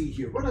 Let's see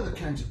here. What other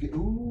kinds of...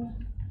 Ooh.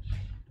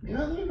 You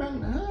know,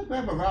 let's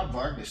grab a Rob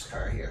Vargas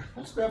car here.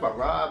 Let's grab a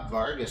Rob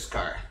Vargas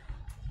car.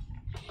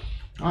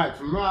 All right,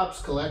 from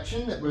Rob's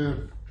collection that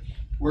we're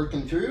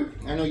working through.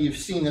 I know you've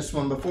seen this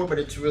one before, but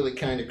it's really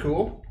kind of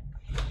cool.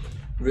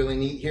 Really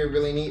neat here,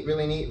 really neat,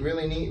 really neat,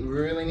 really neat,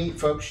 really neat,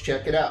 folks.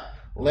 Check it out.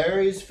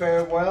 Larry's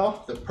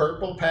Farewell, the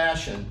Purple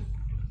Passion.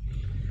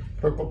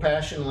 Purple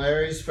Passion,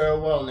 Larry's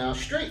Farewell. Now,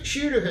 Straight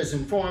Shooter has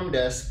informed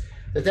us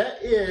that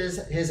that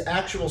is his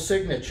actual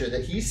signature,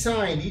 that he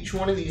signed each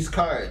one of these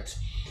cards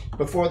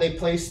before they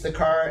placed the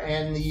car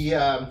and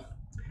the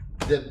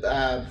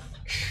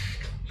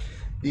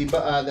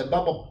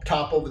bubble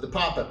top over the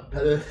pop-up.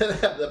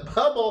 The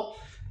bubble,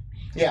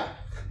 yeah,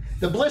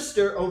 the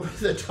blister over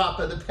the top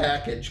of the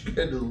package.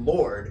 Good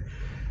Lord.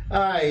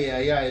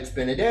 Yeah, it's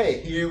been a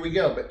day. Here we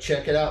go, but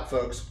check it out,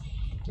 folks.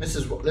 This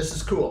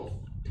is cool.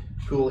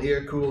 Cool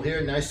here, cool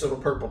here. Nice little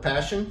Purple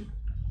Passion.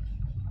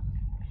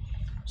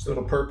 This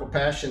little Purple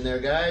Passion there,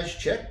 guys.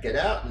 Check it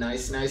out.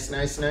 Nice, nice,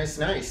 nice, nice,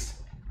 nice.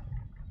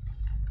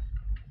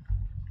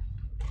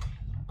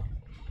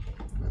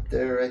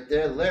 Right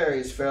there,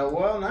 Larry's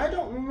Farewell. And I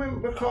don't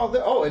recall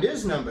the... Oh, it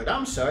is numbered.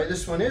 I'm sorry,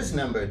 this one is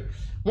numbered.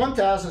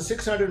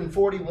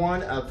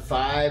 1,641 of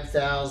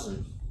 5,000.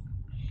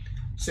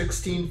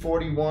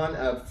 1641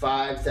 of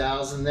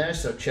 5,000 there,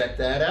 so check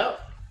that out.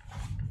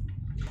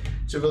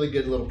 It's a really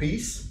good little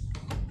piece.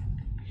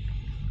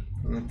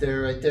 Right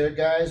there,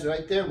 guys,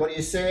 right there. What do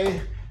you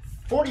say?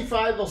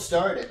 45 will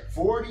start it.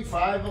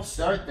 45 will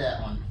start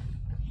that one.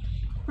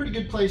 Pretty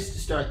good place to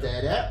start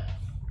that at.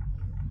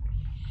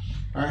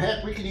 Or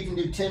heck, we could even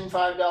do 10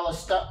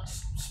 $5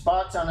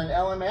 spots on an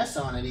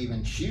LMS on it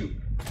even. Shoot.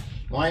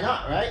 Why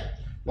not, right?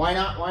 Why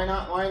not, why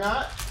not, why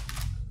not?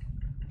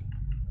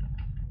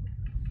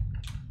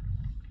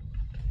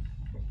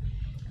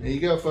 There you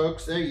go,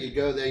 folks. There you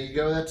go, there you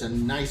go. That's a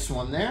nice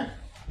one there.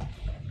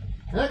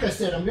 Like I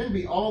said, I'm going to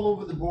be all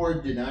over the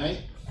board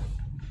tonight.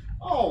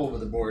 All over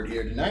the board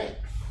here tonight.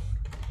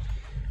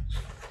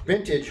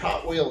 Vintage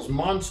Hot Wheels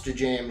Monster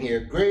Jam here.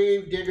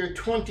 Gravedigger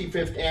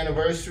 25th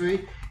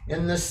anniversary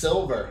in the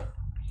silver.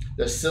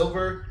 The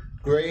silver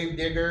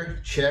Gravedigger.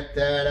 Check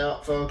that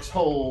out, folks.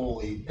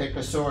 Holy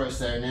Picosaurus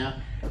there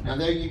now. Now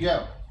there you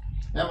go.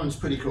 That one's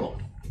pretty cool.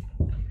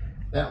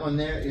 That one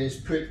there is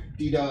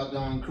pretty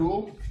doggone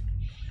cool.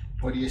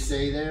 What do you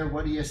say there?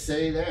 What do you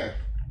say there?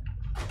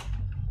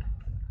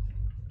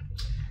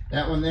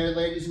 That one there,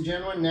 ladies and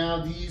gentlemen.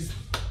 Now these,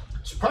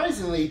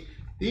 surprisingly,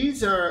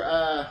 these are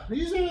a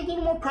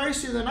little more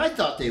pricey than I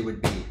thought they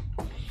would be.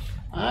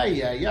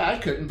 Yeah, I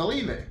couldn't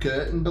believe it.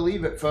 Couldn't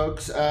believe it,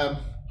 folks.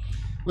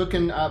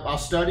 Looking up, I'll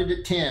start it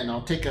at 10.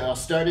 I'll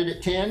start it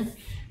at 10.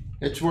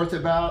 It's worth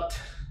about,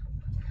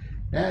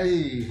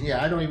 yeah,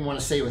 I don't even want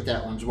to say what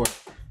that one's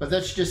worth. But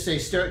let's just say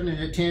starting it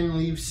at 10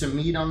 leaves some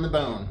meat on the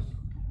bone.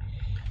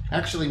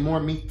 Actually, more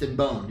meat than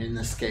bone in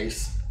this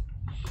case.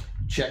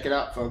 Check it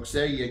out, folks.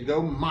 There you go.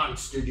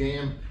 Monster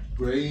Jam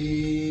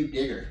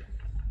Gravedigger.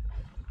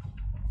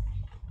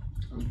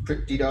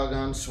 Pretty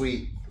doggone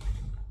sweet.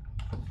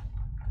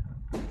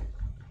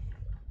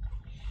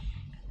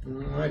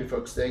 Alrighty,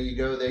 folks. There you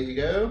go. There you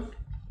go.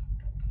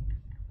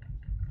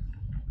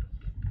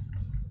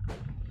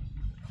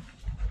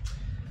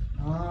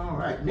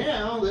 Alright,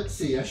 now let's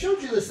see. I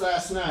showed you this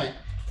last night.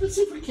 Let's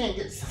see if we can't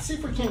get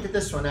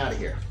this one out of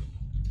here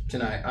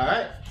tonight.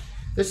 Alright.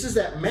 This is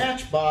that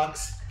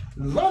Matchbox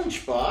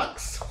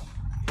lunchbox.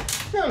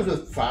 Comes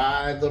with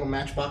 5 little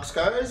Matchbox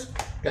cars.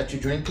 Got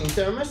your drinking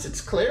thermos.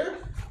 It's clear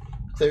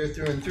through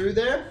and through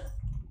there.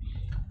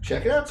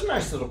 Check it out. It's a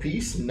nice little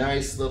piece.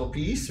 Nice little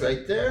piece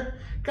right there.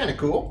 Kind of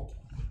cool.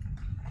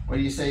 What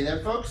do you say there,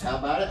 folks? How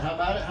about it? How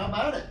about it? How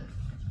about it?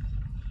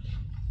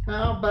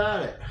 How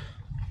about it?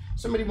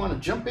 Somebody want to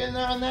jump in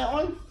there on that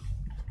one?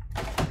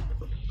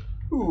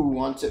 Who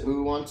wants it?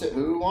 Who wants it?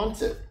 Who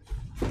wants it?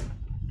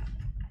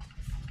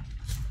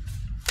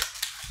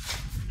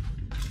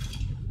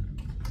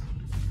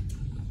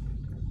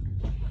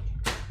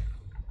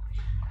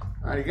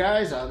 Alright,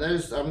 guys, I'm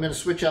going to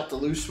switch out the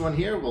loose one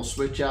here. We'll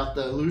switch out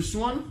the loose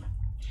one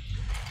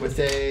with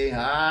a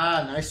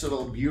nice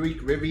little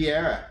Buick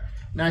Riviera.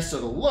 Nice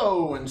little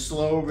low and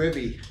slow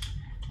Rivy.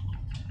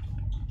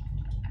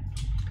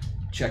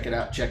 Check it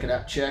out, check it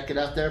out, check it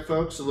out there,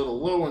 folks. A little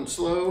low and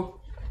slow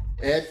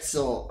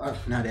Edsel,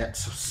 not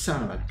Edsel,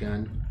 son of a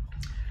gun.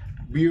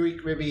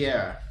 Buick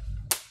Riviera.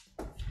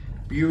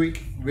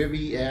 Buick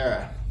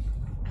Riviera.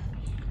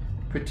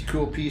 Pretty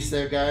cool piece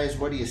there, guys.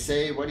 What do you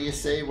say? What do you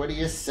say? What do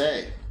you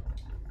say?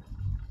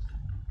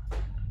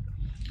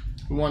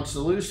 Who wants the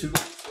loose? Who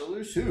wants the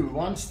loose? Who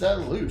wants the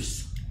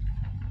loose?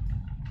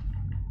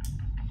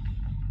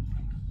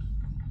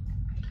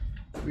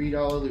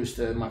 $3 loose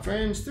there, my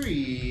friends.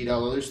 $3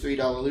 loose,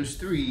 $3 loose,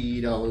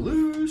 $3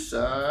 loose.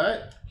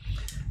 Alright.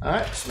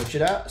 Alright, switch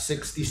it out.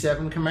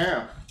 67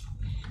 Camaro.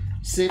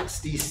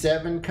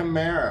 67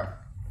 Camaro.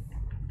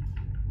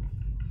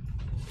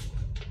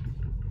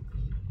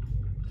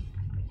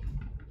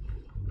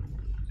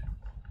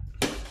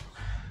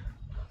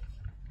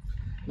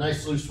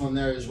 Nice loose one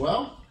there as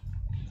well.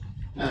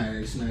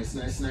 Nice, nice,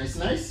 nice, nice,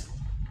 nice.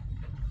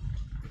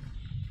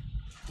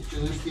 Get you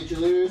loose, get you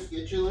loose,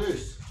 get you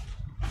loose.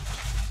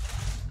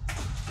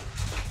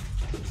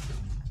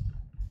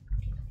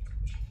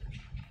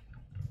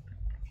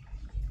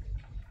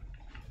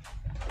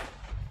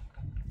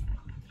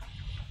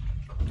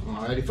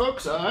 Alrighty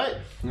folks, alright.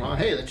 Well,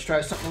 hey, let's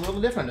try something a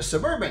little different. A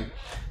Suburban.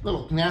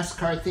 Little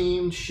NASCAR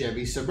themed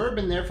Chevy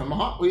Suburban there from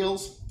Hot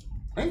Wheels.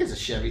 I think it's a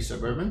Chevy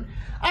Suburban.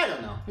 I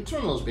don't know. It's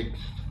one of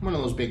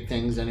those big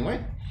things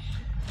anyway.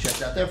 Check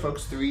it out there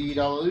folks. $3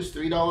 loose,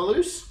 $3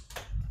 loose.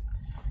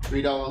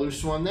 $3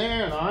 loose one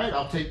there, and alright,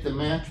 I'll take the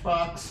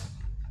Matchbox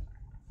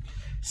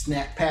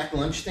snack pack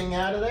lunch thing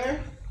out of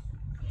there.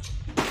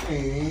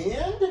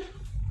 And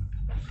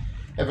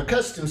have a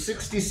custom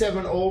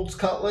 67 Olds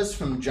Cutlass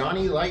from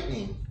Johnny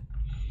Lightning.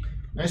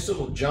 Nice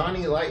little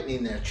Johnny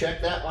Lightning there.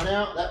 Check that one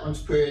out. That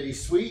one's pretty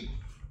sweet.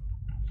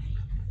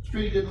 It's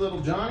pretty good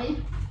little Johnny.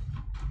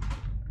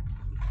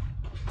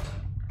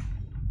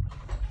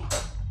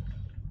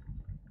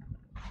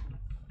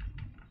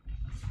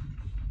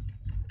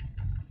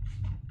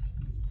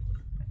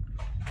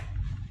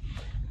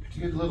 Pretty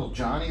good little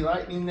Johnny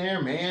Lightning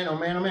there. Man, oh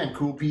man, oh man.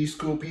 Cool piece,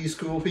 cool piece,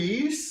 cool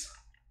piece.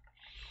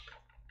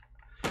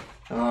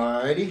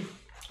 Alrighty.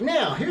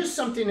 Now, here's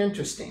something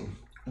interesting.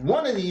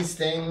 One of these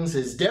things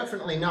is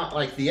definitely not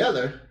like the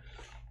other.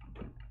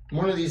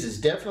 One of these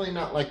is definitely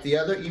not like the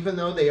other, even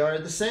though they are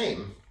the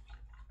same.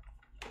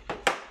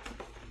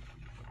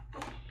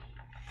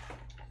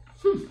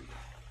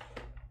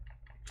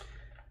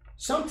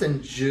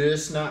 Something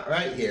just not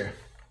right here.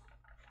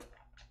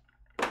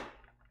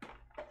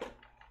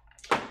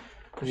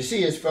 What you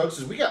see is, folks,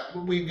 is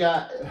we've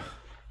got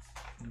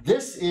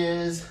this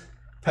is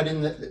put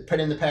in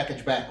the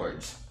package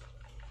backwards.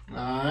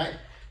 All right.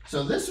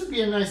 So this would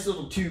be a nice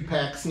little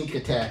 2-pack sneak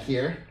attack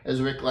here,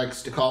 as Rick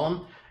likes to call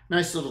them.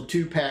 Nice little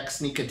 2-pack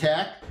sneak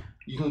attack.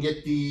 You can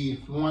get the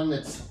one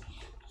that's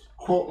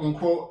quote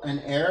unquote an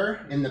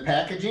error in the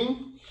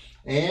packaging,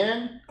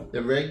 and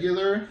the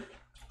regular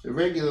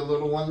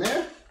little one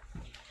there.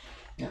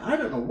 Now I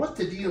don't know what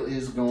the deal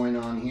is going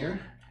on here.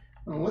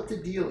 I don't know what the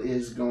deal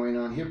is going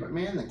on here, but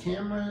man, the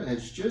camera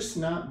has just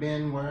not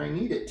been where I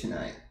need it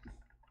tonight.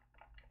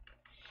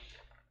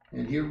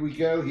 And here we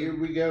go, here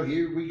we go,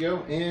 here we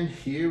go, and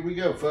here we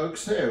go,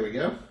 folks. There we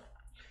go.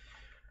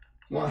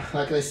 Well,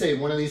 like I say,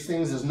 one of these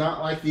things is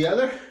not like the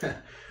other.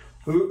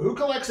 Who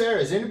collects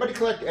errors? Anybody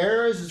collect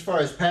errors as far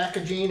as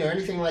packaging or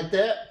anything like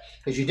that?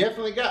 Because you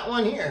definitely got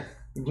one here.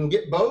 You can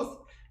get both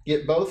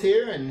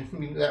here,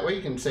 and that way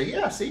you can say,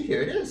 yeah, see,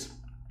 here it is.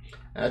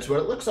 That's what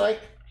it looks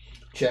like.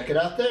 Check it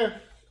out there.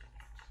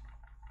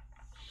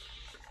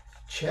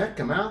 Check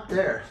them out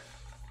there.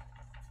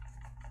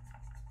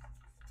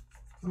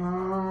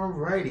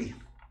 Alrighty.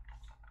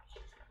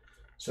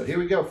 So here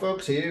we go,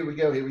 folks. Here we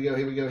go, here we go,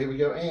 here we go, here we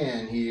go,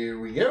 and here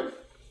we go.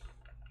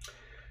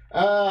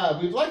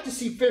 We'd like to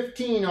see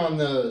 15 on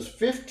those.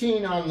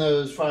 15 on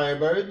those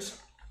Firebirds.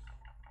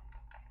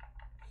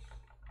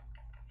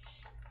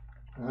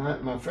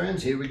 Alright, my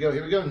friends, here we go,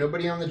 here we go.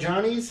 Nobody on the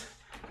Johnnies.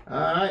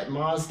 Alright,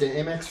 Mazda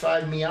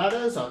MX-5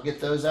 Miatas. I'll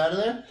get those out of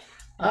there.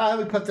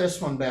 We put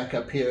this one back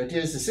up here. It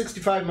is the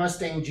 65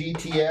 Mustang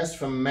GTS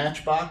from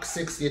Matchbox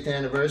 60th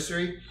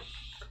anniversary.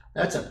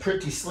 That's a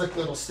pretty slick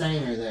little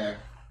stainer there.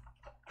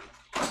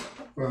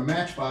 For a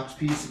Matchbox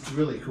piece, it's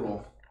really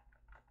cool.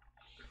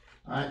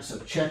 Alright, so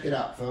check it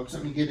out, folks.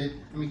 Let me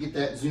get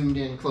that zoomed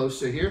in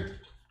closer here.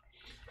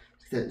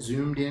 Get that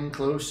zoomed in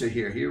closer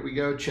here. Here we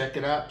go. Check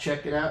it out,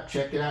 check it out,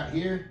 check it out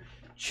here.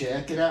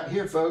 Check it out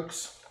here,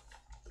 folks.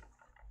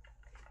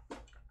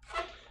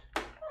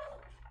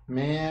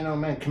 Man, oh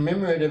man,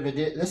 commemorative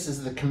edition. This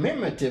is the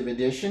commemorative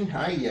edition.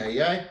 Ay,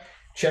 ay, ay.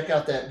 Check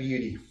out that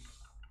beauty.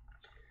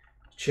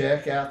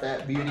 Check out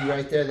that beauty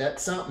right there.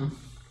 That's something.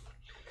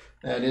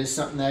 That is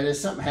something. That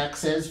is something. Hack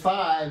says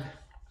 5.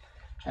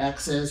 Hack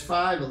says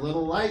 5. A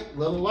little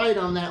light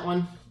on that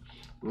one.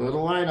 A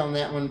little light on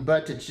that one,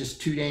 but it's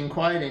just too dang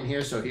quiet in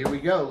here. So here we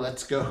go.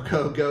 Let's go,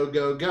 go, go,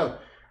 go, go.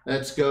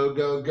 Let's go,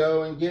 go,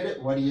 go and get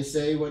it. What do you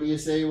say? What do you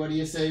say? What do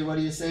you say? What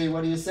do you say?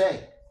 What do you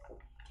say?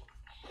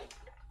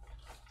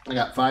 I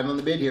got 5 on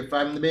the bid here.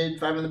 5 on the bid.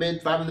 5 on the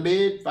bid. 5 on the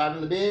bid. 5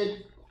 on the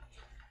bid.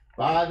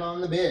 5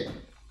 on the bid.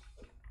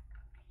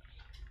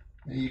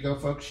 There you go,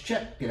 folks.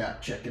 Check it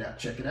out. Check it out.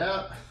 Check it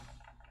out.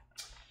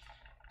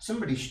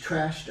 Somebody's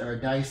trashed our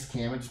dice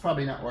cam. It's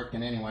probably not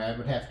working anyway. I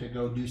would have to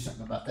go do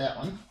something about that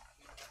one.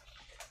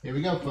 Here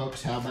we go,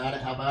 folks. How about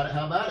it? How about it?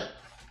 How about it?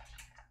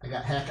 I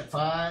got Hack at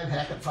 5.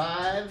 Hack at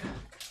 5.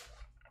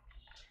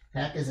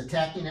 Hack is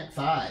attacking at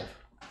 5.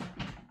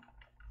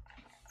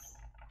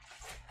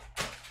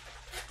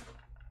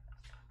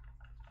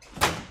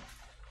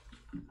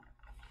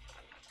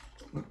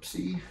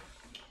 Whoopsie.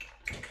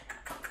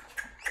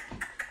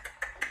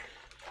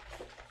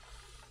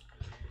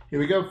 Here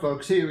we go,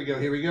 folks. Here we go.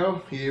 Here we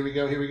go. Here we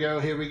go. Here we go.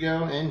 Here we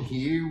go. And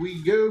here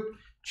we go.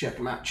 Check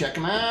them out. Check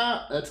them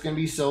out. That's going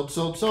to be sold,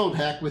 sold, sold.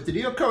 Hack with the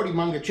deal. Cody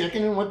Munger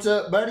checking in. What's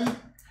up, buddy?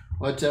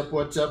 What's up?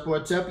 What's up?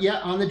 What's up? Yeah,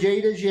 on the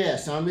Jadas.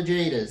 Yes, on the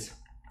Jadas.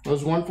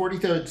 Those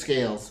 1/43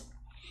 scales.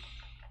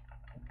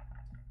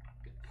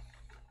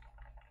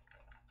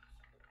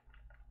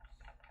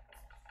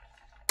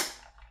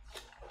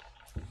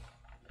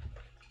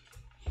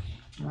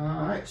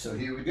 All right, so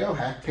here we go.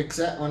 Hack picks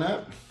that one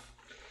up.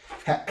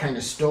 Hack kind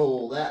of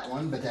stole that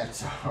one, but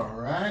that's all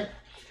right.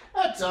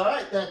 That's all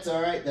right. That's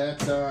all right.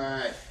 That's all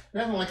right.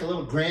 Nothing like a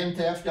little Grand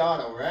Theft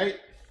Auto, right?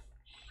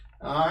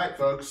 All right,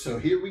 folks. So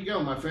here we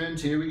go, my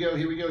friends. Here we go.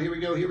 Here we go. Here we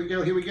go. Here we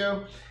go. Here we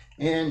go.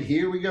 And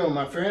here we go,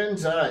 my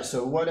friends. All right.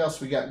 So what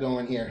else we got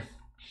going here?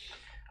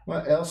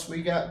 What else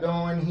we got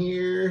going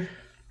here?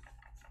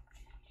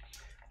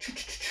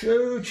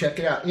 Check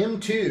it out.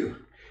 M2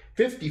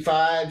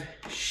 55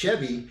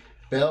 Chevy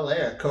Bel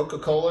Air.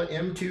 Coca-Cola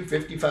M2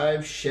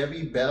 55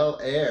 Chevy Bel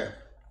Air.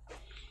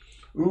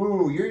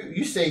 Ooh,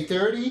 you say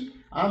 30?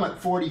 I'm at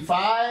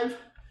 45.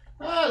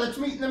 Ah, let's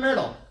meet in the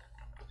middle.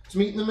 Let's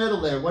meet in the middle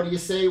there. What do you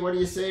say? What do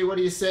you say? What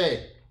do you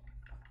say?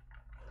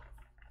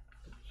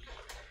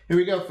 Here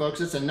we go, folks.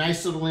 It's a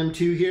nice little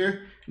M2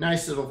 here.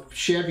 Nice little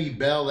Chevy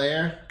Bel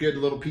Air. Good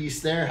little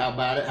piece there. How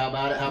about it? How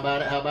about it? How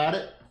about it? How about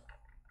it?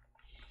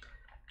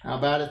 How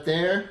about it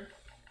there?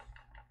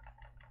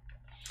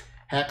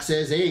 Hack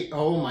says 8.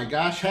 Oh my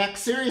gosh, Hack,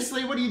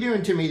 seriously? What are you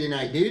doing to me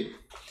tonight, dude?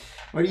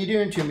 What are you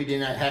doing to me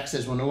tonight? Hack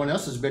says, well, no one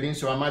else is bidding,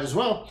 so I might as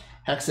well.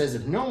 Hack says,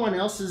 if no one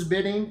else is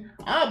bidding,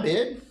 I'll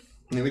bid.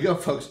 Here we go,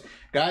 folks.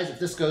 Guys, if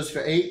this goes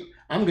for 8,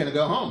 I'm going to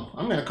go home.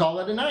 I'm going to call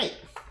it a night.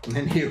 And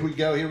then here we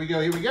go, here we go,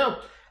 here we go.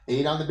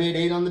 8 on the bid,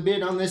 8 on the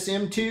bid on this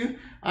M2.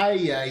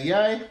 Ay, ay,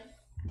 ay.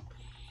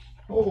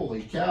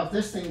 Holy cow, if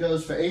this thing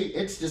goes for 8,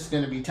 it's just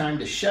going to be time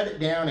to shut it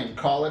down and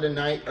call it a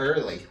night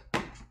early.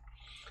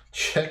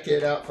 Check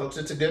it out, folks.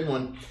 It's a good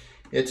one.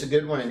 It's a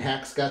good one, and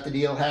Hack's got the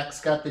deal. Hack's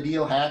got the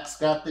deal. Hack's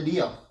got the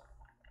deal.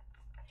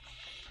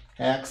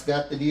 Hack's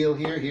got the deal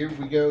here. Here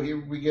we go. Here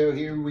we go.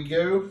 Here we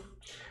go.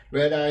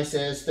 Red Eye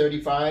says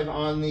 35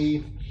 on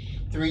the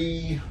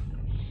 3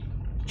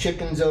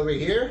 chickens over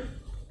here.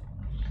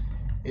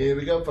 Here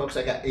we go, folks.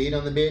 I got 8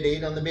 on the bid,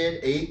 8 on the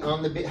bid, 8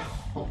 on the bid.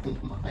 Oh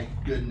my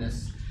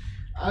goodness.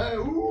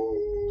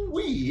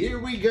 Here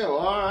we go.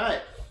 All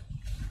right.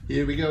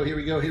 Here we go, here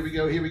we go, here we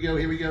go, here we go,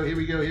 here we go, here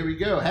we go, here we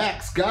go.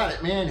 Hack's got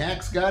it, man.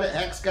 Hack's got it,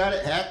 Hack's got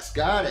it, Hack's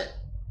got it.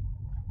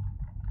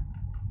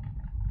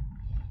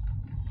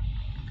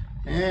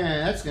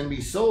 And that's going to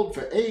be sold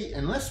for 8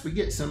 unless we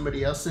get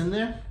somebody else in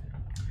there.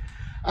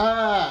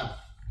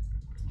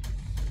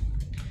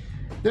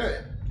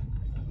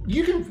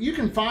 You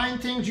can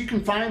find things, you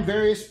can find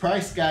various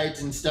price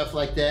guides and stuff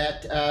like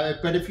that.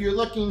 But if you're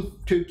looking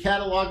to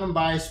catalog them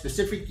by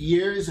specific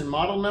years and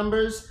model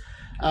numbers,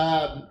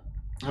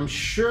 I'm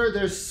sure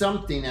there's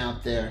something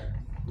out there.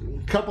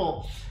 A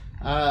couple,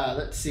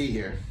 let's see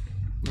here.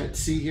 Let's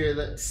see here,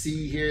 let's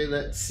see here,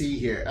 let's see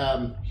here.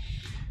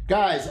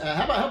 Guys,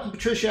 how about helping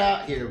Patricia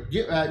out here?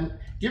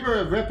 Give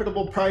her a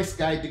reputable price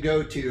guide to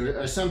go to,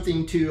 or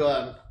something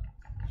to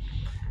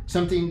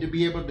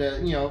be able to,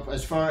 you know,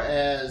 as far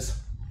as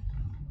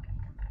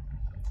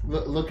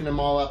looking them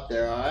all up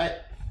there, all right?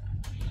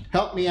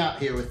 Help me out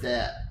here with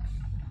that.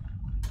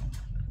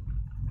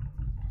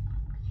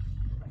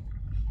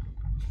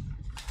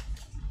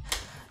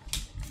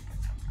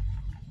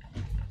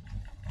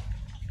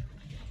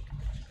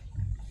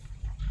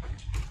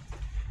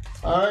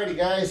 Alrighty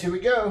guys, here we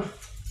go.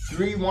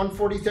 3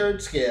 1/43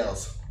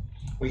 scales.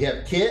 We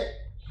have Kit,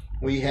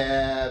 we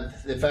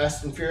have the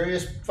Fast and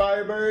Furious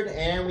Firebird,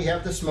 and we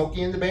have the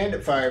Smokey and the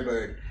Bandit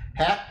Firebird.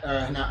 Hack,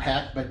 or not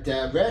Hack, but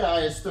Red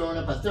Eye is throwing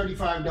up a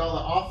 $35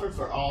 offer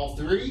for all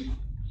 3.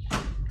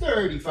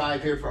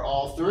 35 here for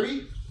all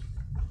 3.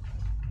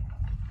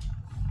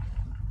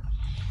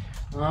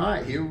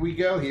 Alright, here we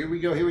go, here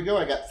we go, here we go.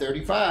 I got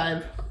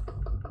 35.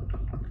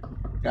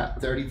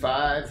 Got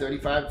 35,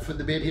 35 for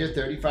the bid here,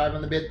 35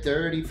 on the bid,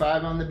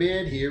 35 on the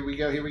bid. Here we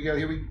go, here we go,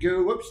 here we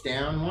go. Whoops,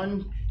 down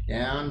 1,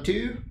 down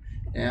 2,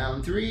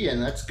 down 3,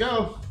 and let's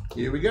go.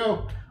 Here we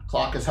go.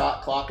 Clock is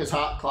hot, clock is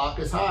hot, clock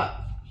is hot.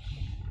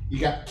 You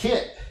got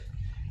Kit,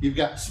 you've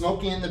got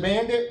Smokey and the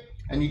Bandit,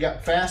 and you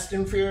got Fast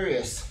and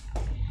Furious.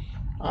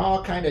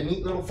 All kind of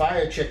neat little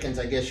fire chickens,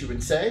 I guess you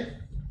would say.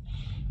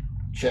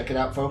 Check it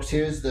out, folks.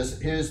 Here's the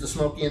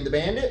Smokey and the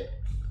Bandit.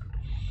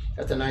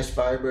 Got the nice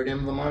Firebird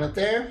emblem on it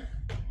there.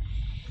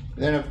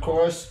 Then, of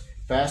course,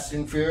 Fast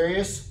and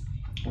Furious,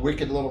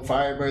 wicked little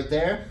Firebird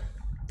there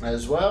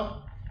as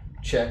well.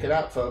 Check it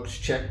out, folks.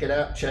 Check it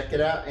out,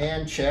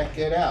 and check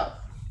it out.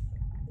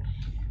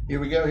 Here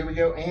we go,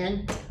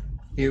 and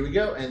here we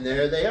go, and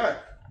there they are.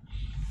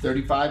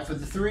 35 for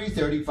the 3,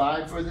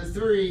 35 for the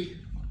 3.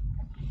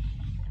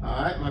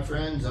 All right, my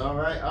friends. All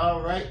right,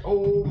 all right.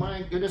 Oh,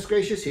 my goodness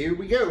gracious. Here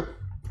we go.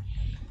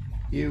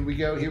 Here we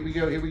go, here we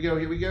go, here we go,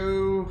 here we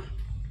go.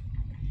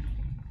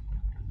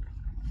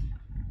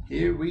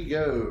 Here we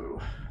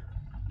go.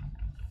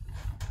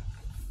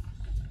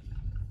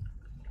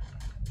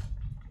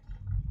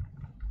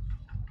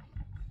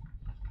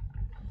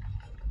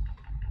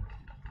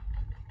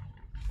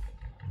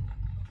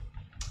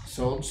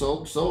 Sold,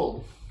 sold,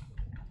 sold.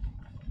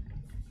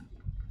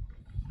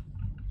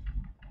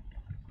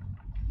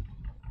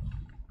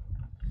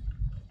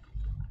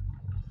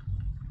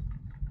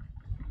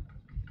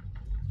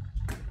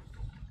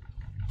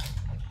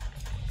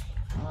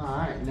 All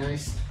right,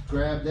 nice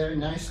grab there,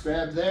 nice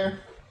grab there.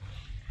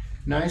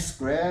 Nice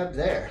grab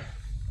there.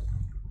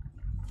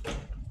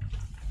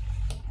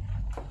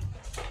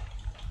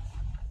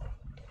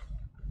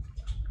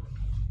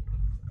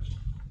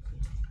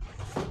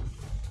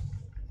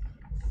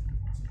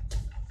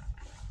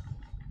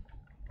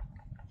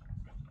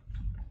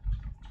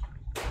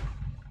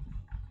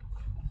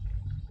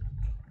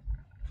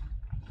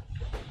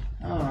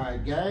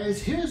 Alright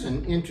guys, here's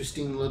an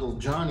interesting little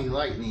Johnny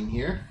Lightning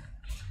here.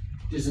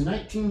 It is a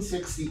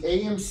 1960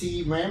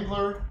 AMC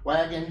Rambler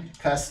Wagon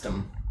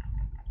Custom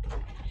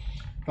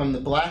from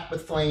the Black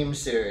with Flame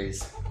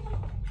series.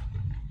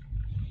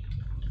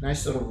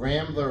 Nice little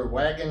Rambler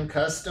Wagon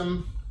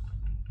Custom.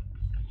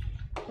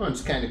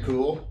 One's kind of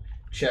cool.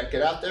 Check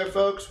it out there,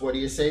 folks. What do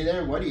you say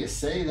there? What do you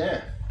say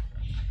there?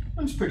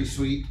 One's pretty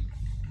sweet.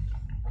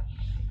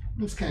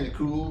 One's kind of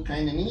cool,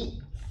 kind of neat.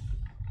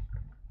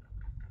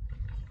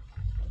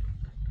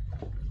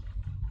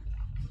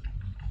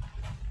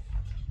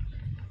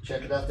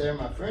 Check it out there,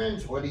 my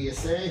friends. What do you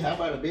say? How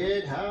about a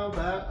bid? How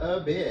about a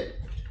bid?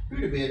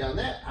 Who'd a bid on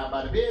that? How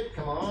about a bid?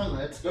 Come on,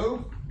 let's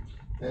go.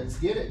 Let's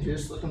get it.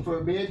 Just looking for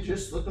a bid.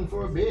 Just looking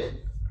for a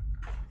bid.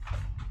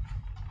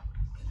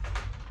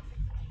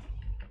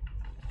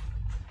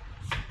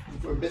 Looking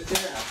for a bid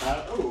there. How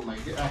about, oh my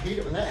God, I hate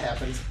it when that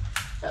happens.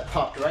 That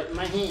popped right in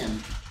my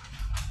hand.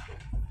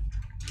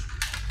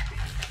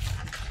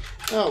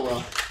 Oh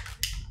well.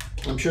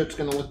 I'm sure it's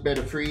going to look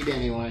better freed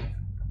anyway.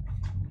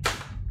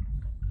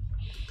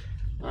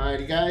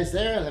 Alrighty guys,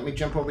 there, let me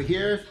jump over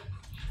here.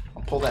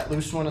 I'll pull that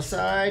loose one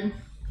aside.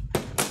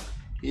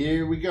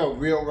 Here we go,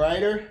 Real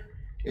Rider.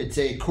 It's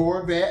a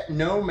Corvette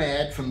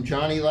Nomad from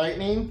Johnny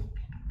Lightning.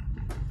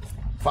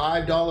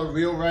 $5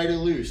 Real Rider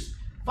loose.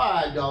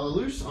 $5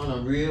 loose on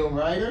a Real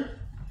Rider.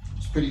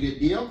 It's a pretty good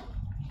deal.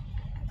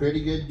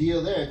 Pretty good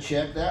deal there,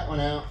 check that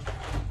one out.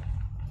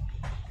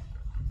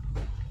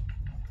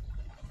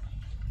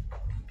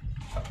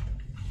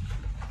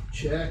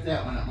 Check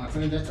that one out, my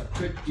friend. That's a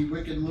pretty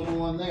wicked little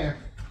one there.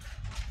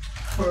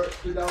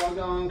 Pretty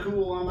doggone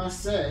cool, I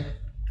must say.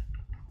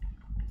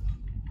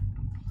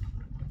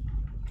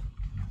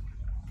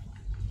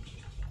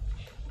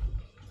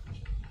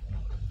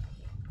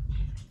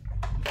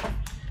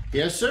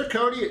 Yes, sir,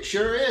 Cody, it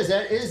sure is.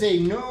 That is a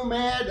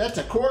Nomad. That's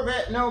a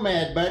Corvette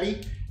Nomad,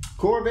 buddy.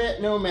 Corvette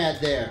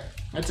Nomad there.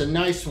 That's a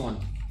nice one.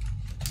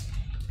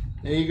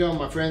 There you go,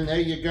 my friend.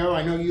 There you go.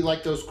 I know you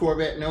like those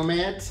Corvette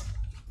Nomads.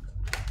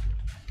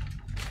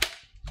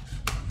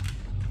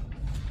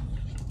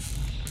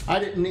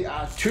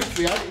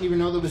 Truthfully, I didn't even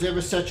know there was ever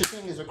such a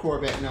thing as a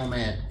Corvette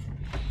Nomad.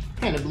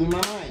 Kind of blew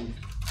my mind.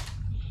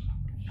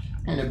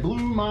 And it blew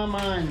my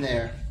mind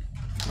there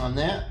on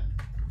that.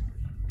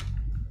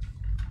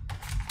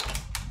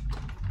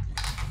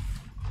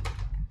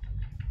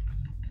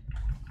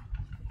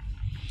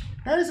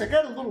 Guys, I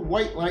got a little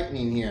white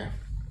lightning here.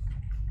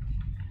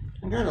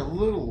 I got a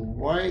little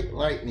white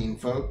lightning,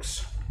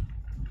 folks.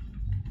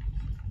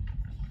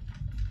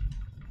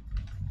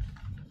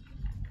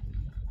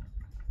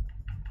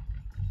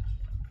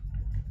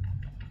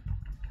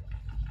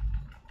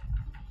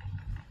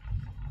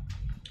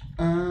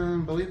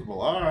 Unbelievable.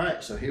 All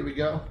right, so here we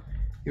go.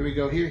 Here we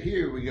go here.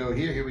 Here we go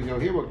here. Here we go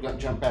here. We're going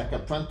to jump back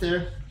up front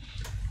there.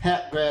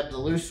 Hat grab the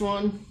loose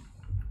one.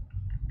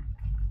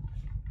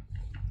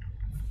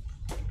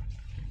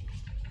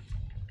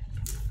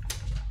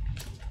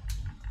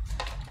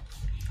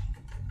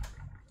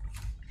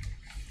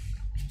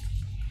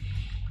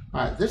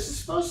 All right, this is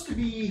supposed to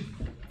be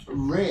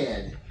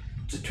red.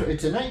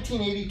 It's a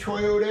 1980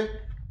 Toyota.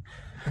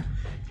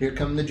 Here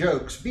come the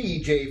jokes.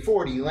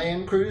 BJ40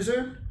 Land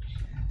Cruiser.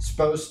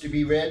 Supposed to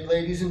be red,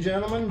 ladies and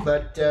gentlemen,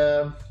 but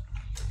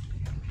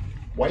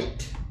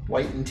white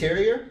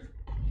interior.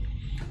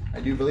 I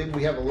do believe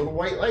we have a little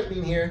white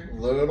lightning here.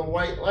 Little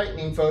white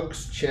lightning,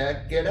 folks.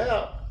 Check it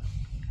out.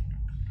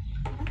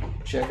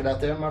 Check it out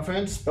there, my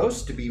friends.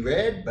 Supposed to be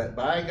red, but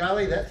by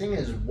golly, that thing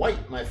is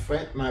white, my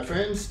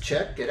friends.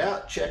 Check it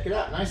out. Check it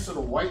out. Nice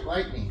little white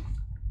lightning.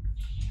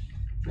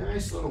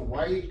 Nice little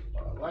white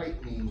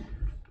lightning.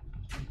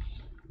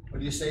 What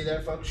do you say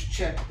there, folks?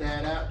 Check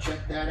that out,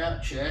 check that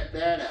out, check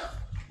that out.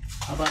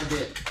 How about a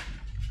bid?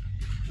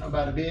 How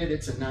about a bid?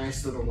 It's a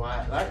nice little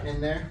white lightning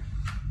there.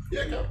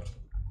 There you go.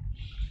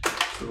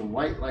 Little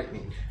white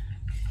lightning.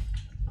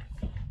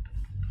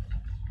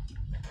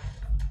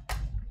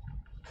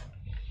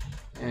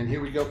 And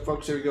here we go,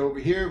 folks. Here we go over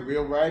here.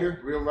 Real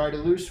Rider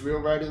loose,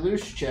 Real Rider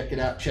loose. Check it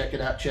out, check it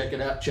out, check it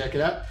out, check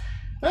it out.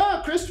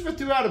 Oh, Christopher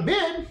threw out a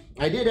bid.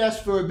 I did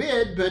ask for a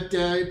bid, but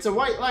it's a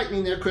white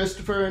lightning there,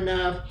 Christopher, and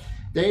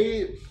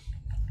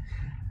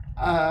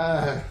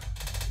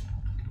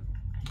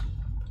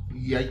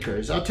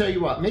yikers. I'll tell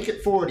you what, make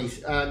it 40.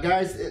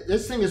 Guys,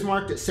 this thing is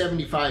marked at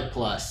 75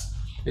 plus.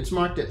 It's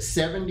marked at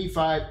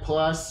 75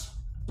 plus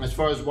as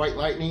far as white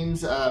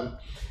lightnings.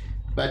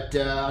 But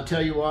I'll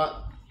tell you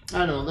what,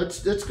 I don't know,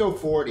 let's go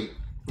 40.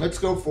 Let's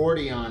go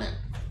 40 on it.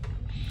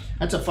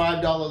 That's a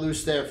 $5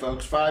 loose there,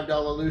 folks.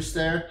 $5 loose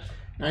there.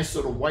 Nice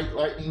little white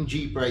lightning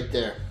Jeep right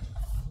there.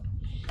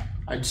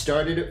 I'd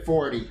start it at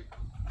 40.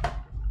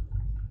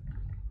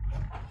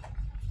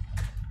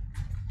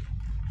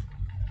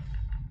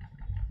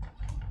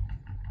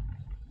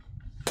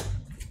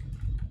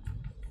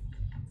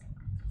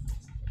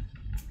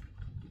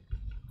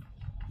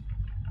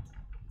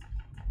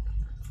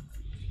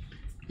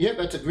 Yep,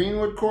 that's a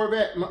Greenwood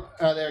Corvette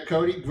there,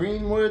 Cody.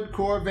 Greenwood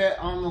Corvette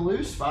on the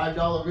loose.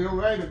 $5 real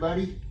rider,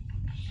 buddy.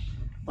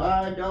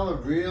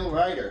 $5 real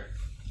rider.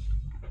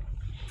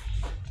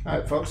 All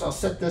right, folks, I'll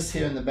set this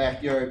here in the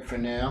backyard for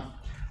now.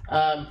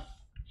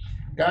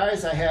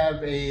 Guys, I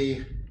have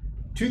a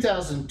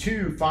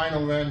 2002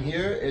 final run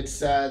here. It's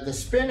the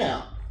spin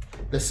out,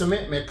 the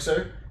cement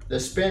mixer, the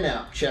spin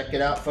out. Check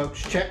it out,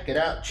 folks. Check it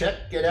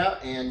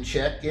out, and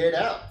check it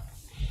out.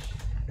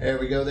 There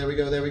we go, there we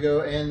go, there we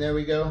go, and there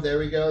we go, there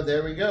we go,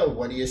 there we go.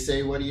 What do you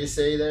say? What do you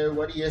say there?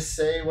 What do you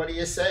say? What do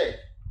you say?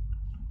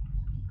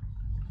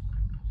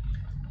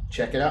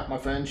 Check it out, my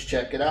friends.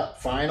 Check it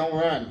out. Final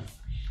run.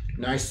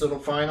 Nice little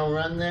final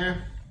run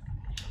there.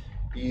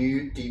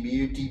 Beauty,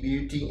 beauty,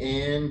 beauty,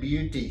 and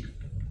beauty.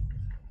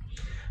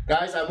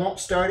 Guys, I won't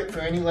start it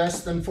for any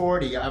less than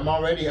 40. I've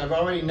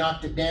already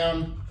knocked it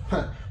down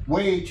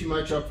way too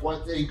much off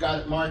what they got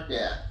it marked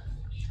at.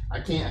 I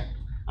can't.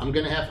 I'm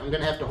gonna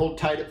have to hold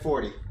tight at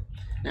 40.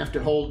 I have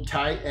to hold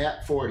tight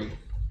at 40.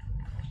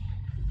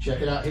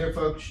 Check it out here,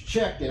 folks.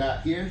 Check it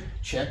out here.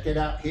 Check it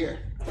out here.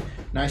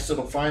 Nice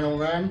little final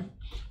run.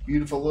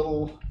 Beautiful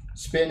little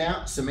spin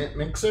out cement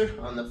mixer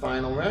on the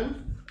final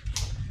run.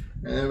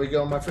 And there we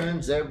go, my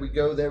friends. There we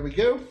go. There we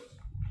go.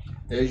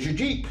 There's your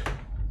Jeep.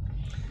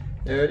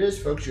 There it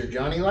is, folks. Your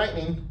Johnny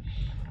Lightning.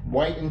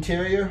 White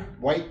interior,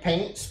 white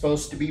paint.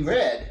 Supposed to be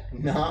red.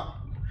 Not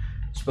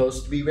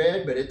supposed to be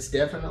red, but it's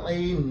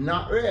definitely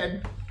not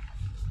red.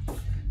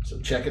 So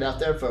check it out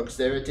there, folks.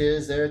 There it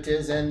is, there it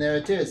is, and there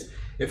it is.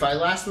 If I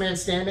last man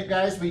stand it,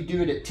 guys, we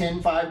do it at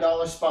 10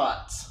 $5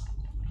 spots.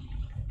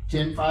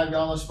 10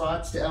 $5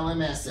 spots to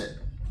LMS it.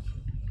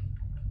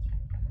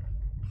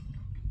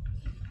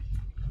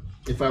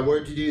 If I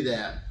were to do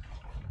that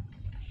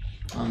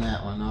on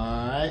that one,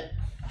 all right.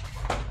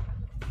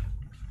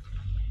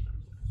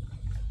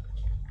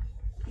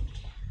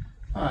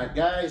 All right,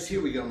 guys,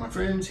 here we go, my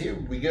friends. Here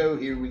we go,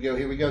 here we go,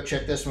 here we go.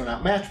 Check this one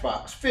out.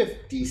 Matchbox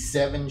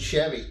 57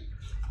 Chevy.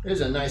 There's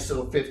a nice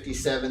little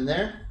 57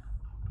 there.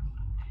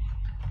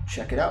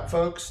 Check it out,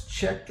 folks.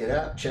 Check it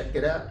out, check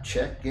it out,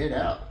 check it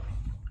out.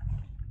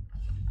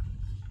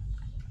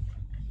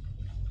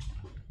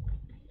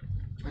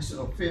 Nice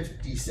little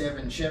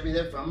 57 Chevy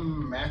there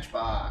from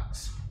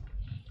Matchbox.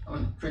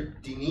 Oh,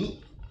 pretty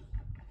neat.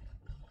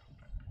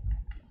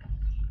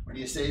 What do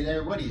you say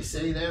there? What do you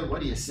say there?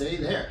 What do you say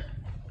there?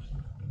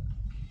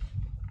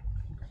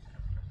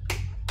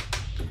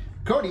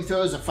 Cody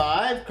throws a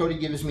 5. Cody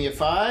gives me a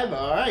 5.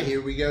 All right,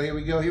 here we go, here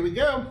we go, here we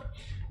go.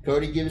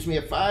 Cody gives me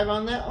a 5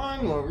 on that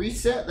one. We'll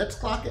reset. Let's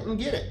clock it and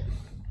get it.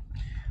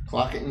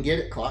 Clock it and get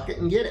it, clock it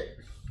and get it.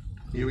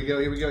 Here we go,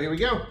 here we go, here we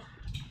go.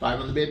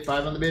 5 on the bid,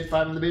 5 on the bid,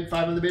 5 on the bid,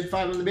 5 on the bid,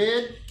 5 on the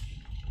bid.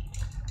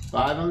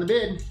 5 on the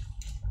bid.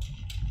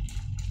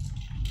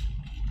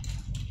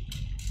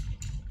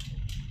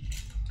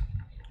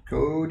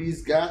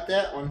 Cody's got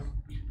that one.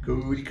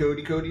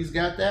 Cody's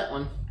got that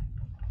one.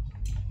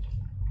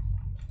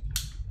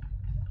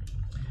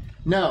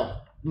 No,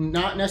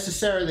 not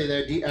necessarily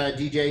there,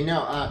 DJ.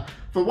 No,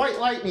 for White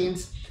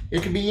Lightnings,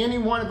 it can be any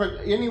one of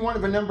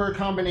a number of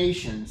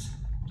combinations.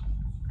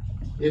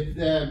 If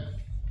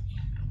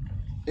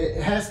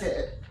it has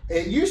to,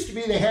 it used to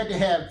be they had to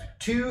have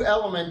 2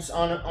 elements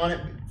on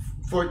it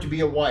for it to be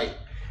a white,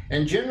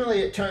 and generally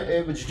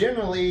it was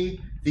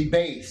generally the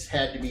base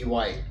had to be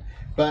white.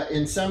 But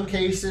in some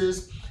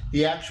cases,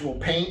 the actual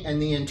paint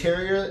and the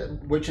interior,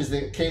 which is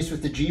the case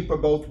with the Jeep, are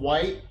both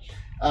white.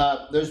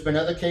 There's been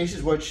other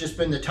cases where it's just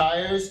been the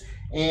tires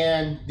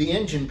and the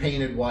engine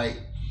painted white.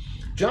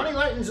 Johnny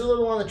Lightning's a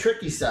little on the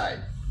tricky side.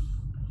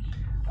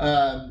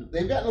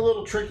 They've gotten a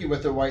little tricky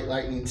with their White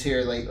Lightnings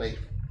here lately.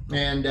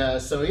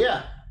 And so,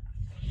 yeah.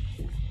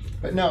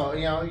 But no,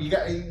 you know, you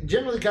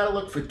generally got to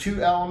look for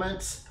 2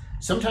 elements.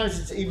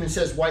 Sometimes it even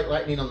says White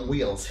Lightning on the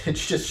wheels.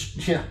 It's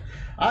just, yeah,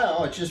 I don't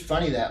know, it's just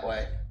funny that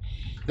way.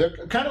 They're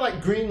kind of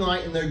like green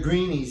light and they're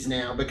greenies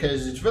now,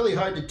 because it's really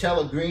hard to tell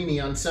a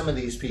greenie on some of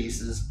these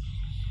pieces.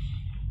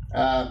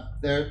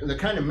 They're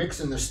kind of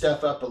mixing their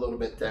stuff up a little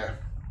bit there.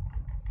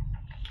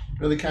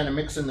 Really kind of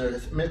mixing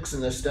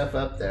their stuff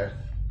up there.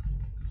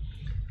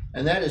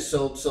 And that is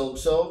sold, sold,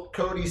 sold.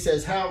 Cody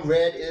says, how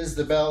red is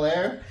the Bel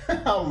Air?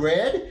 How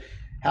red?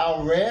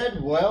 How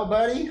red? Well,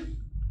 buddy,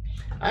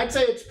 I'd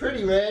say it's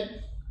pretty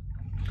red.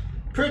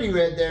 Pretty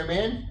red there,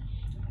 man.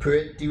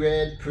 Pretty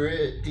red,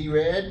 pretty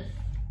red.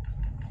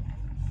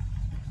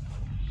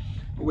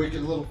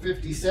 Wicked little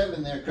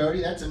 57 there,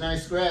 Cody. That's a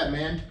nice grab,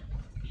 man.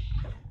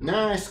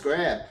 Nice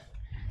grab.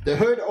 The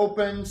hood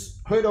opens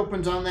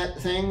on that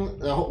thing.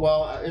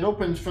 Well, it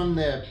opens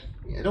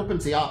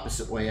the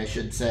opposite way, I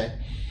should say.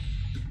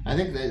 I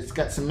think that it's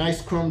got some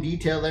nice chrome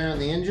detail there on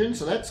the engine,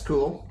 so that's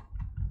cool.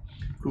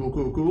 Cool,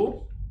 cool,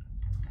 cool.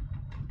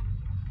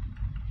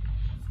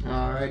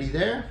 Alrighty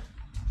there.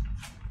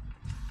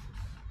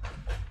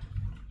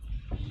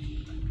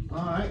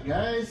 Alright,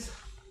 guys.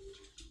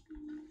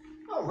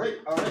 Alright.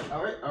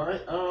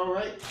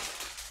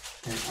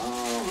 And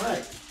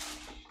alright.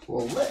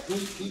 Well, let me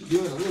keep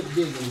doing a little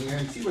digging here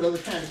and see what other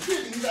kind of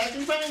goodies I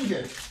can find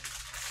here.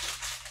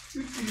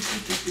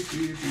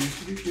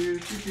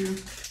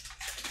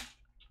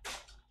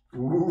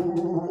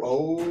 Ooh,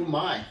 oh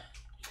my.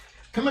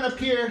 Coming up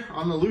here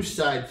on the loose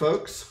side,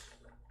 folks.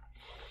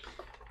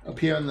 Up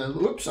here on the,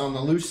 on the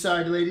loose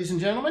side, ladies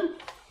and gentlemen.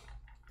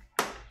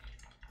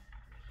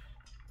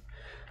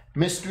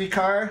 Mystery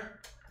car.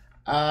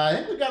 I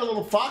think we got a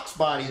little fox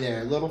body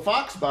there. Little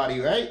fox body,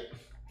 right?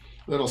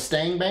 Little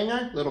stang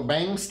banger, little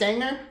bang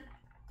stanger.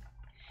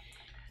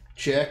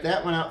 Check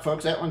that one out,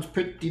 folks. That one's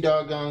pretty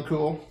doggone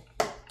cool.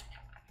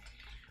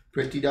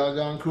 Pretty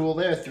doggone cool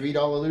there.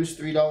 $3 loose,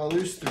 $3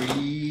 loose,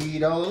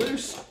 $3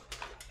 loose.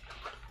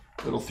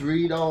 Little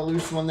 $3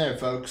 loose one there,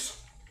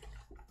 folks.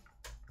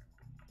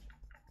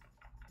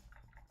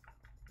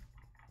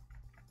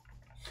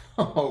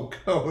 Oh,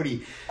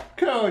 Cody,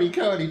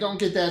 don't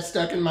get that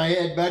stuck in my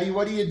head, buddy.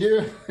 What are you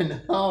doing?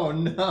 Oh,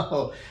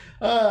 no.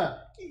 Oh,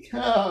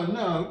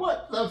 no.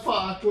 What the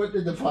fuck? What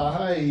did the fuck?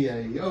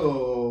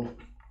 Oh.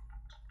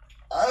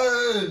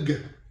 Ugh.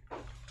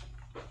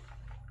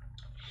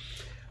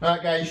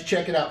 Alright, guys,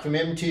 check it out from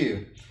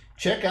M2.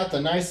 Check out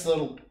the nice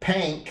little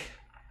Pank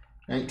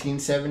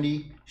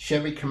 1970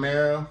 Chevy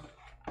Camaro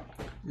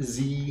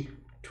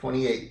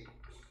Z28.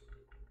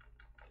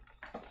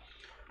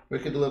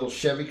 Wicked little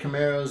Chevy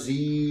Camaro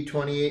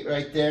Z28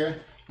 right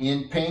there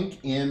in pink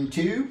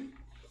M2.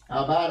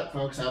 How about it,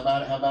 folks? How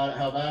about it? How about it?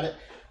 How about it?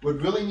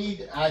 Would really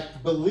need, I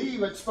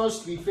believe it's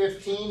supposed to be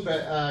 15,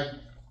 but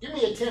give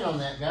me a 10 on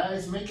that,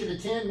 guys. Make it a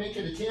 10, make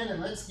it a 10,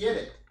 and let's get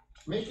it.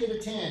 Make it a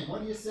 10.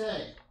 What do you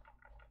say?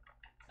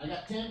 I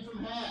got 10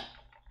 from Hack.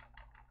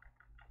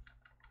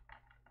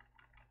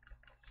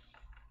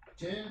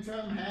 10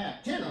 from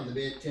Hack. 10 on the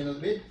bid, 10 on the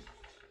bid.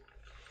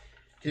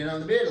 10 on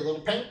the bid, a little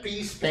pink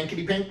piece.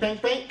 Pankity pink,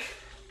 pink, pink.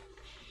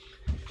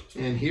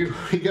 And here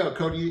we go.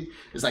 Cody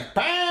is like,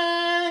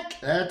 pank!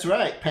 That's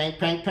right. Pank,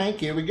 pank, pank.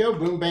 Here we go.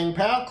 Boom, bang,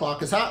 pow.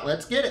 Clock is hot.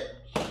 Let's get it.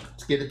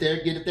 Let's get it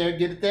there, get it there,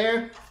 get it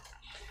there.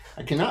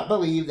 I cannot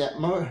believe that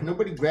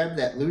nobody grabbed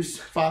that loose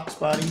fox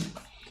body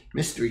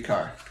mystery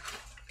car.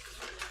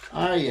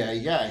 Ay,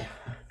 ay, ay.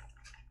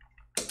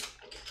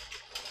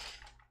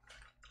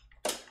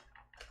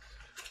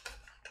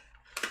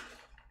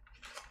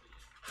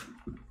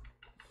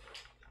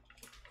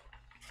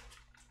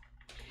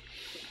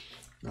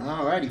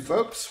 Alrighty,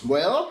 folks.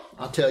 Well,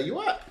 I'll tell you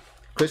what.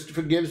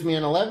 Christopher gives me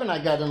an 11.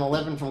 I got an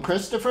 11 from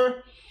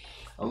Christopher.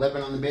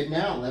 11 on the bid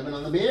now. 11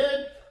 on the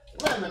bid.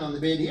 11 on the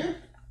bid here.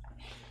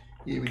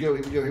 Here we go,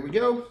 here we go, here we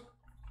go.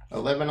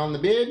 11 on the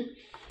bid.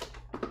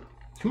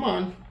 Come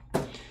on.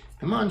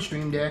 Come on,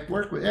 Stream Deck.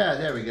 Work with, yeah,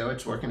 there we go.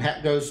 It's working.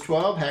 Hack goes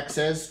 12. Hack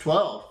says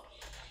 12.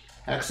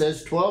 Hack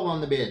says 12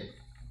 on the bid.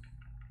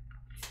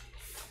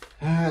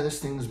 This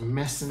thing's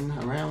messing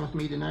around with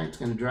me tonight. It's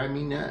going to drive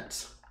me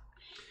nuts.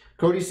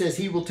 Cody says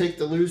he will take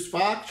the loose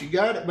fox. You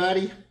got it,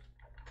 buddy.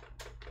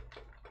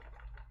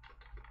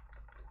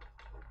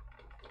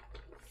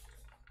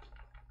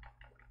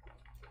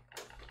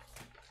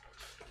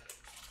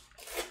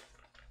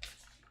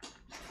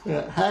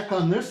 Hack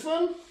on this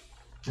one.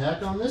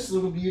 Hack on this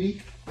little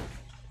beauty.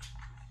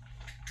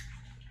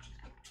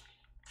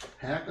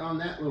 Hack on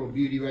that little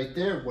beauty right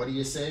there. What do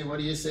you say? What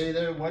do you say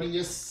there? What do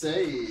you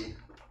say?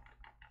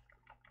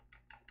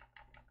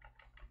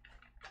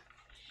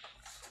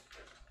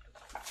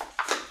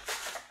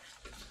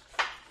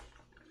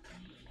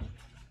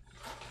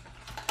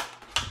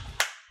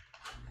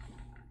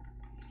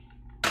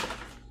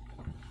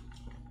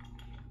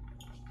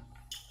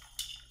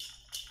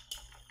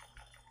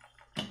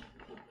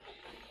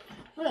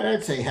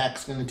 I'd say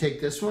Hack's going to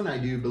take this one, I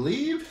do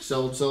believe.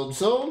 Sold, sold,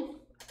 sold.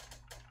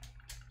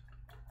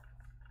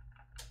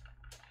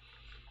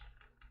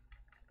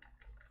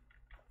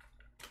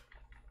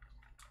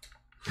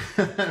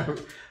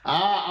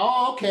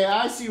 Oh, okay,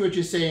 I see what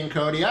you're saying,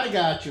 Cody. I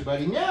got you,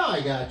 buddy. Now I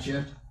got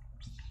you.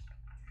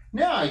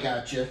 Now I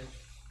got you.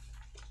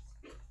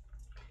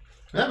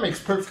 That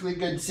makes perfectly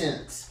good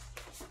sense.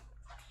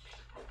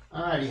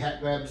 Alrighty,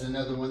 Hack grabs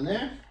another one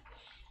there.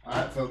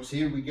 Alright, folks,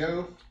 here we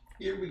go.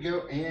 Here we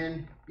go,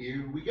 and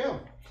here we go.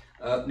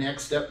 Up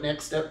next, up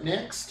next, up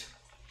next.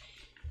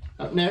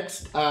 Up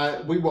next,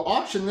 we will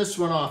auction this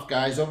one off,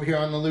 guys, over here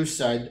on the loose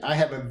side. I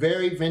have a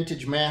very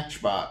vintage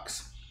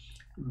Matchbox.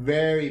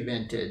 Very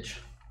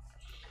vintage.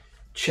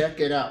 Check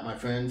it out, my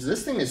friends.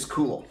 This thing is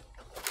cool.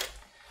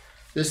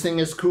 This thing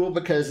is cool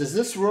because as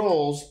this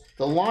rolls,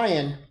 the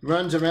lion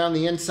runs around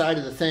the inside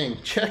of the thing.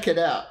 Check it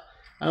out.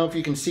 I don't know if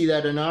you can see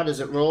that or not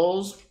as it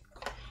rolls,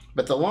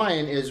 but the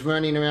lion is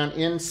running around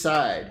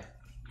inside.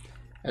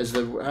 As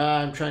the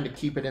I'm trying to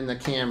keep it in the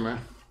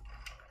camera,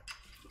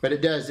 but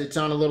it does. It's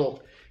on a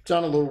little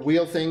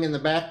wheel thing in the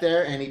back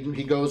there, and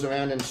he goes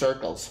around in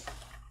circles.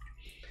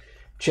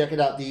 Check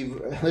it out.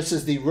 This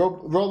is the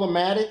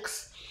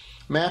Rollomatics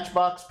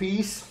Matchbox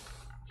piece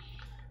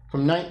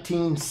from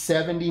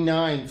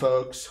 1979,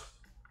 folks.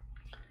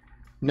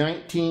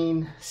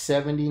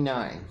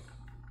 1979.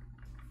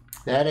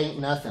 That ain't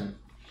nothing.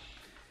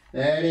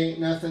 That ain't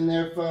nothing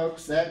there,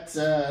 folks. That's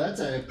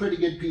a pretty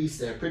good piece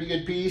there. Pretty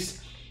good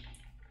piece.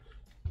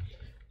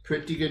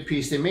 Pretty good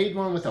piece. They made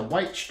one with a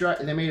white stripe.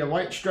 They made a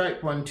white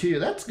stripe one too.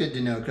 That's good to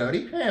know,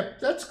 Cody. Yeah,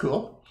 that's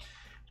cool.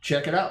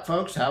 Check it out,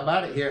 folks. How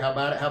about it here? How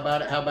about it? How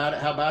about it? How about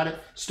it? How about it?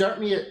 Start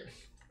me at...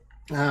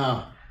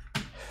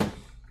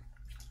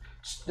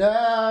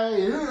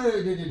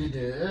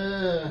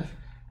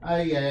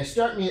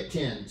 start me at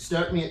 10.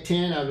 Start me at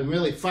 10. I've been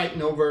really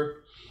fighting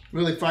over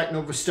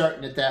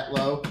starting at that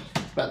low.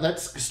 But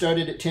let's start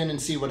it at 10 and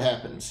see what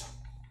happens.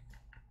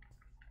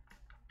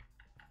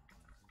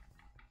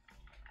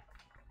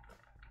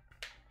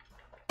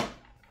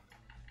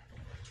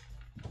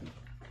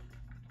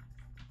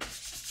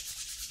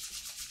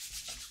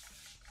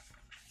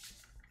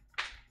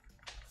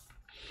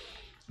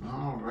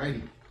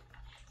 Alrighty.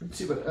 Let's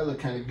see what other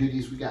kind of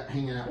goodies we got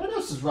hanging out. What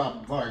else has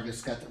Rob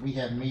Vargas got that we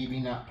have maybe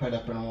not put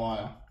up in a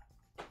while?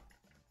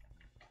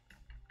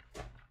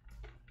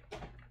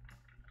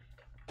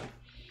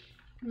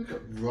 Look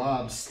at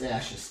Rob's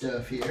stash of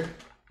stuff here.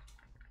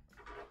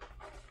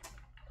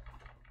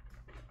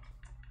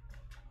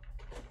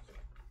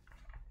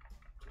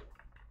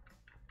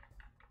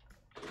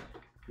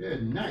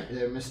 Good night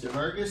there, Mr.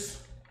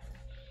 Vargas.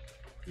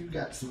 You've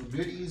got some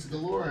goodies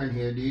galore in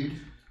here, dude.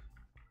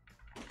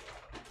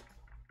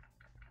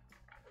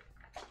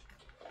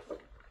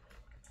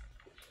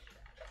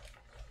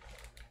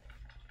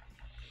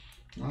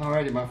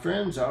 Alrighty, my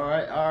friends.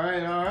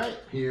 Alright.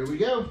 Here we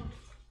go.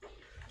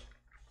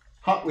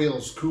 Hot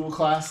Wheels Cool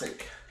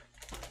Classic.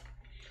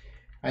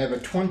 I have a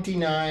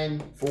 29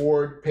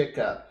 Ford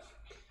pickup.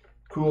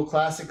 Cool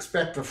Classic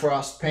Spectra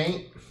Frost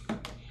paint.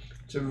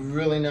 It's a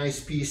really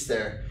nice piece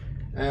there.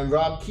 And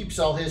Rob keeps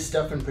all his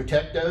stuff in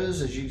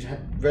Protectos, as you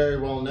very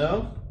well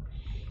know.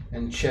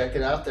 And check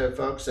it out there,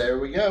 folks. There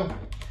we go.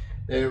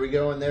 There we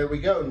go, and there we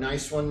go.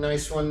 Nice one,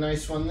 nice one,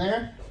 nice one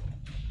there.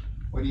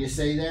 What do you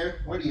say there?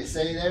 What do you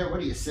say there?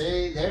 What do you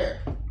say there?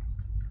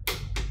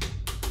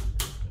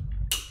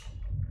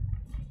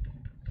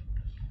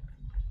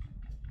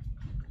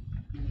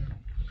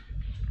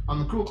 On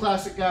the Cool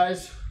Classic,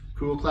 guys.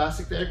 Cool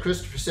Classic there.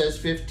 Christopher says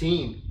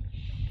 15.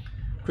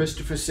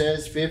 Christopher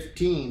says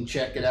 15.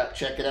 Check it out,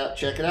 check it out,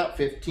 check it out.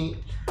 15.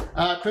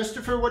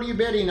 Christopher, what are you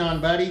betting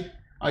on, buddy?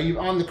 Are you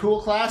on the Cool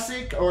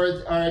Classic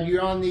or are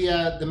you on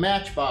the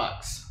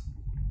Matchbox?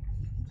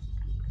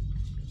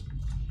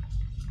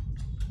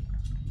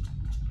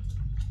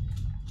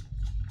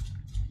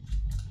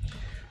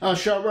 Oh,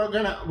 sure,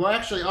 we're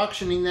actually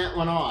auctioning that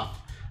one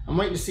off. I'm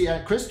waiting to see.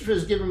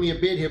 Christopher's giving me a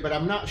bid here, but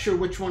I'm not sure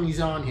which one he's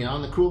on here.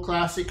 On the Cool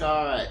Classic,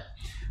 all right.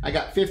 I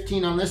got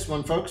 15 on this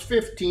one, folks.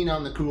 15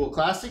 on the Cool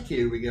Classic.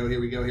 Here we go, here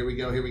we go, here we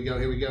go, here we go,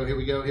 here we go, here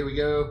we go, here we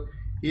go.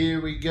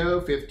 Here we go,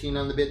 15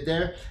 on the bid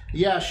there.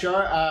 Yeah,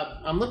 sure,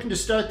 I'm looking to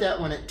start that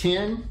one at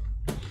 10.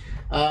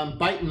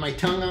 Biting my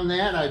tongue on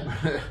that,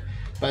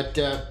 but it's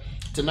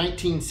a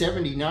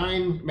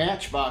 1979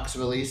 Matchbox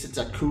release. It's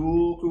a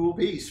cool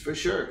piece for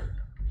sure.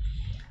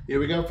 Here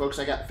we go, folks.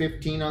 I got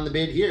 15 on the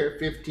bid here.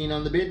 15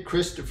 on the bid.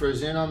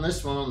 Christopher's in on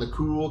this one on the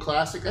Cool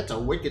Classic. That's a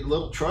wicked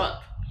little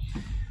truck.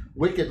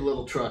 Wicked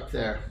little truck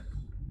there.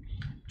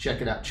 Check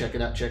it out, check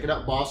it out, check it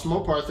out. Boss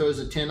Mopar throws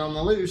a 10 on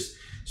the loose.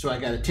 So I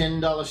got a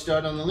 $10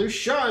 start on the loose.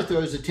 Shar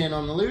throws a 10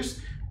 on the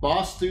loose.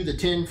 Boss threw the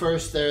 10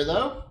 first there,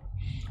 though.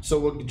 So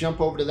we'll jump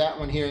over to that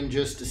one here in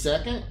just a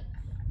second.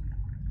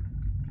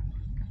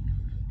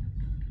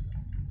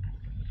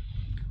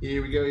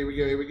 Here we go, here we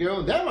go, here we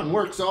go. That one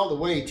works all the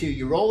way, too.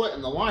 You roll it,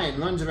 and the lion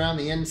runs around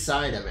the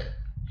inside of it.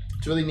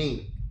 It's really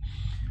neat.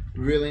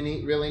 Really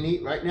neat, really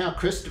neat. Right now,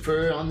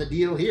 Christopher on the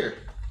deal here.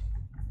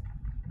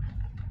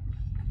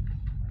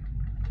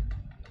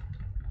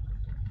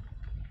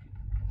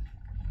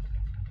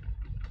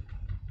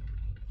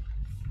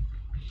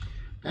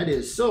 That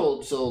is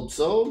sold, sold,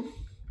 sold.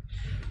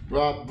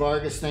 Rob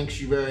Vargas, thanks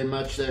you very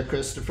much there,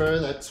 Christopher.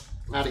 That's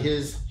out of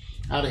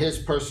his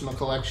personal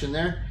collection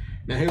there.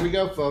 Now here we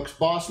go, folks.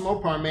 Boss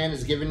Mopar Man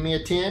is giving me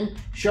a 10.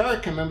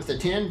 Shark come in with a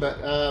 10,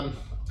 but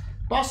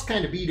Boss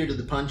kind of beat her to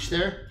the punch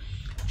there.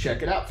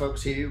 Check it out,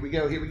 folks. Here we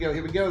go, here we go,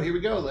 here we go, here we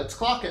go. Let's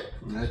clock it.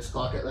 Let's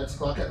clock it, let's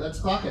clock it, let's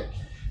clock it.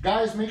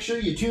 Guys, make sure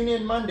you tune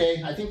in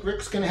Monday. I think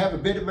Rick's going to have a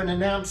bit of an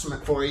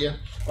announcement for you,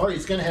 or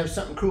he's going to have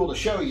something cool to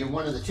show you,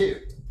 one of the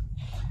two.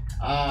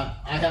 I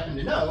happen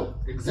to know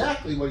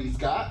exactly what he's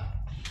got,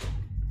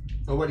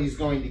 or what he's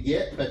going to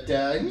get, but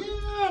yeah,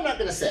 I'm not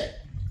going to say.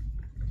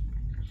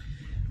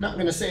 Not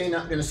going to say,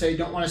 not going to say.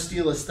 Don't want to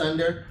steal his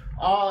thunder.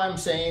 All I'm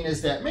saying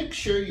is that make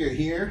sure you're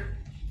here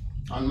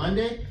on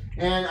Monday.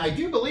 And I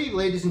do believe,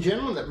 ladies and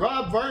gentlemen, that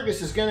Rob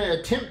Vargas is going to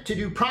attempt to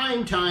do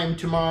prime time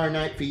tomorrow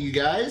night for you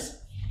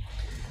guys.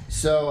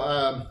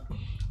 So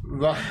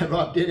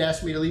Rob did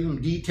ask me to leave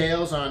him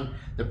details on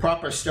the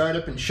proper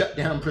startup and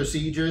shutdown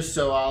procedures.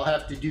 So I'll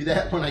have to do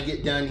that when I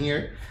get done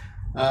here.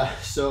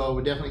 So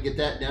we'll definitely get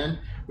that done.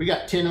 We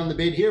got 10 on the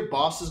bid here.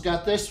 Boss has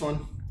got this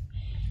one.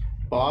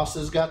 Boss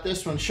has got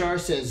this one. Shar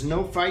says,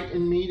 no fight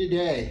in me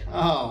today.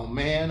 Oh,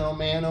 man, oh,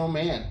 man, oh,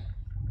 man.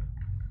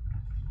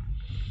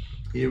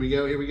 Here we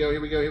go, here we go,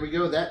 here we go, here we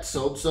go. That's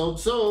sold,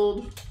 sold,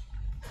 sold.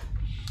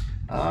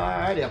 All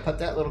righty, I'll put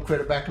that little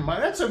critter back in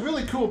my... That's a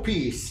really cool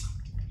piece.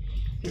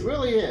 It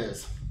really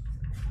is.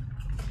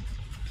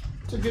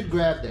 It's a good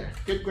grab there.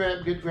 Good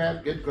grab, good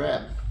grab, good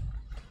grab.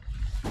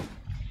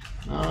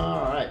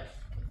 All right.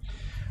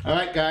 All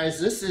right, guys,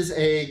 this is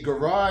a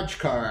garage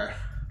car.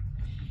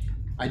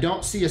 I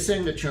don't see a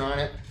signature on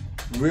it.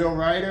 Real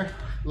Rider.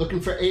 Looking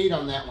for 8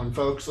 on that one,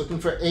 folks. Looking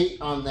for 8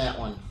 on that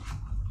one.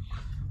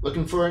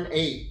 Looking for an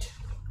 8.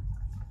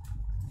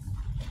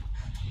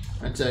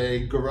 That's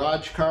a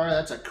garage car.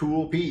 That's a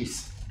cool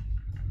piece.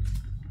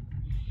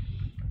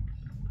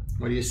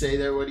 What do you say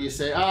there? What do you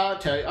say? Oh, I'll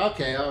tell you.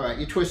 Okay, all right.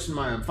 You're twisting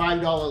my arm.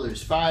 $5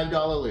 loose.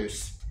 $5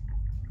 loose.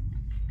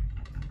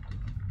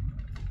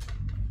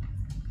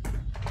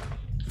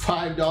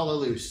 $5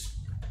 loose.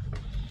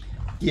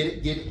 Get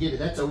it, get it, get it.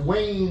 That's a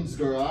Wayne's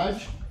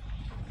Garage.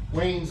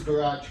 Wayne's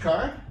Garage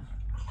car.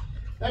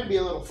 That'd be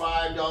a little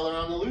 $5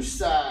 on the loose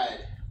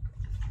side.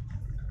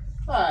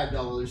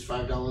 $5 loose,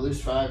 $5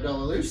 loose,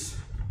 $5 loose.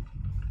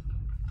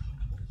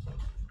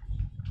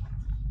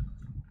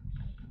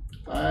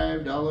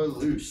 $5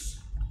 loose.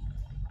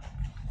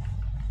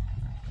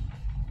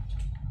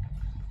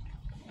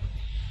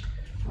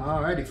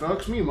 Alrighty,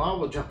 folks. Meanwhile,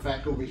 we'll jump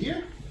back over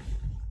here.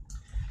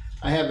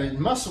 I have a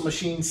Muscle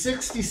Machine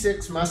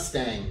 66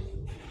 Mustang.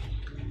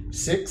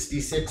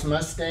 66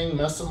 Mustang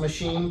Muscle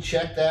Machine.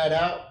 Check that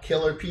out.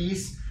 Killer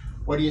piece.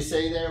 What do you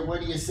say there?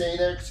 What do you say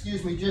there?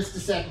 Excuse me just a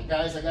second,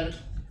 guys. I gotta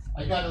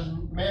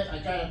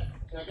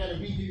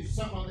redo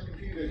something on the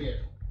computer here.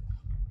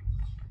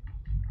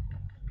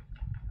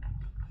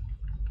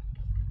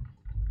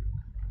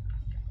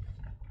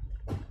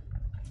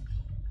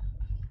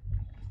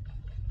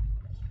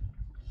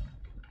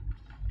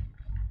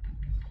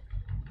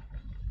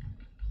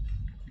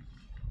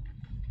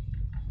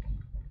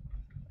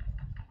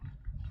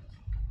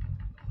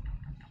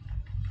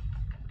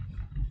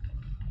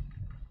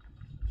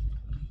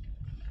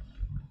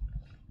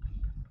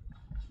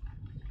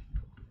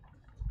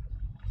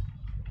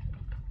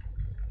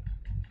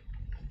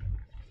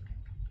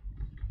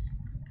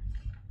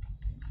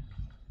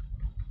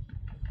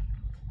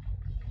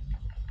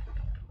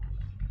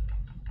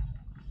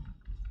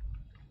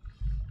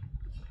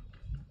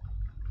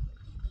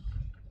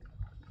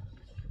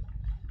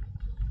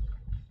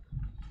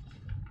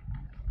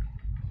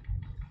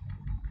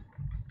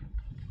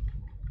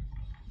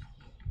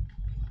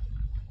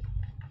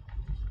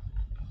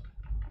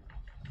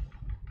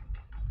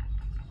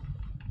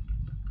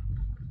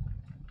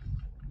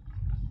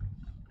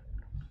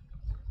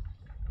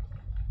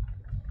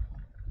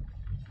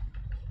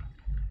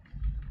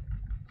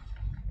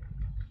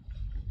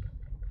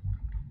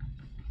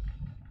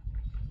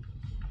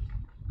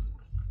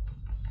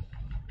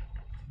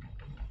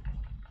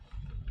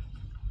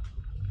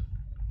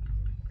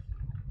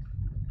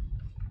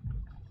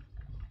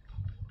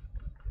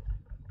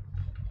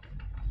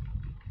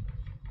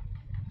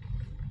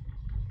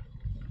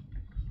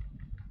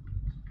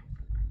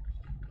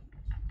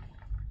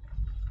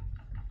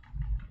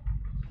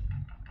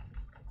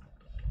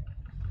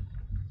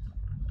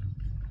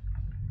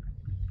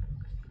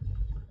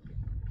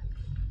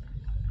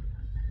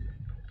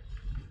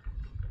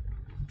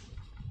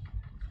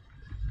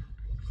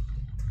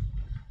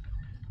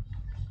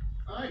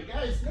 Alright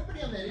guys,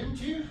 nobody on that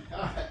M2.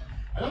 I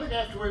don't think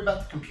I have to worry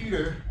about the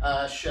computer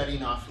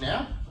shutting off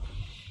now.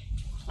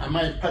 I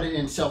might put it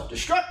in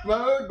self-destruct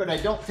mode, but I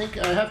don't think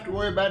I have to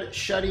worry about it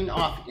shutting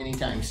off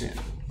anytime soon.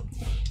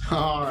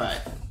 Alright.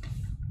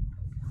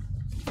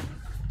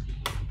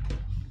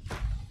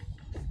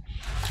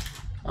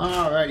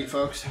 Alrighty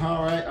folks,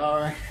 alright,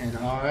 and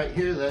alright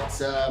here, let's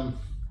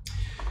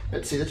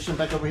see, let's jump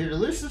back over here to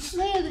loose. Let's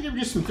give you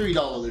just some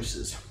 $3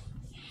 looses.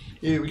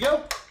 Here we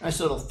go. Nice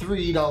little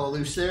 $3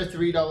 loose there.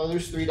 $3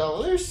 loose, $3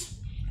 loose.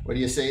 What do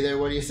you say there?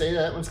 What do you say?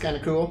 That one's kind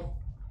of cool.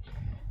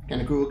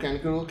 Kind of cool, kind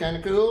of cool, kind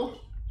of cool.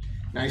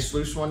 Nice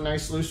loose one,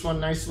 nice loose one,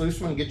 nice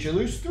loose one. Get you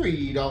loose.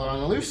 $3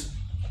 on the loose.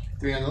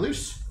 3 on the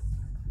loose.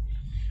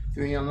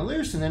 3 on the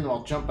loose. And then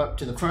we'll jump up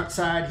to the front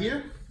side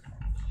here.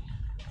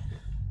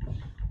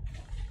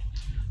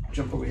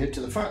 Jump over here to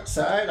the front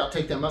side. I'll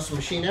take that Muscle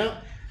Machine out.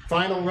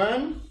 Final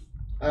run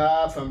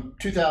from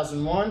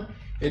 2001.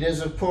 It is,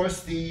 of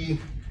course,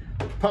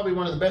 probably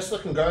one of the best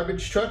looking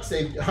garbage trucks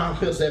Hot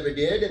Wheels ever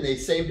did, and they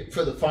saved it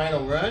for the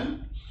final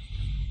run.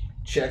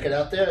 Check it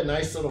out there, a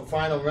nice little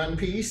final run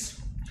piece.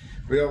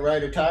 Real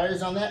Rider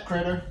tires on that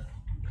critter.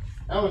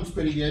 That one's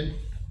pretty good.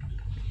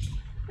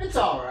 It's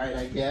alright,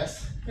 I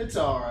guess. It's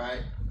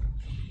alright.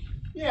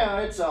 Yeah,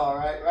 it's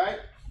alright, right?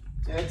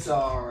 It's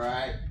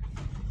alright.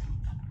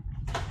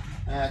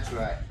 That's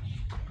right.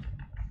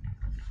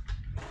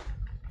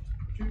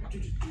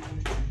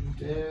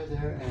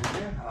 There, and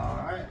there.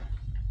 Alright.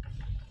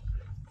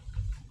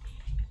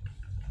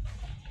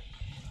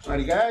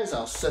 Alrighty guys,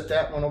 I'll set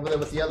that one over there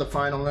with the other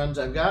final runs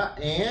I've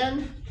got.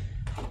 And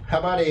how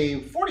about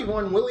a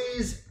 41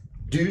 Willys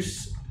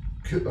Deuce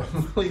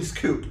Willys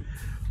Coupe?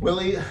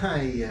 Holy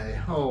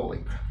crap.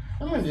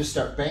 I'm going to just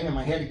start banging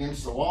my head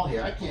against the wall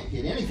here. I can't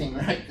get anything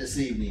right this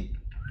evening.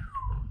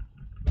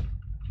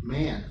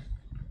 Man.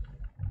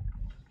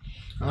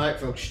 Alright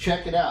folks,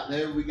 check it out.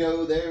 There we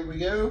go, there we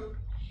go.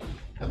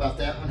 How about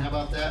that one? How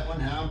about that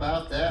one? How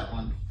about that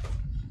one?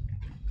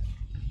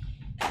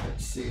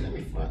 see.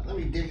 Let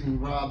me dig in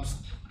Rob's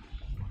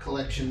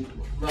collection,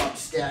 Rob's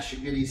stash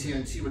of goodies here,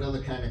 and see what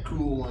other kind of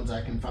cool ones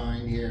I can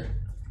find here.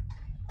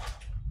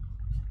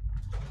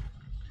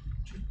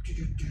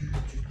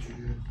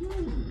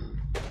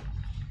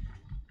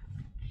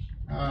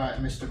 All right,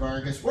 Mr.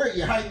 Vargas, where are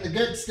you hiding the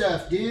good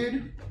stuff,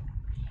 dude?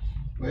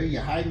 Where are you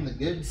hiding the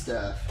good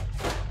stuff?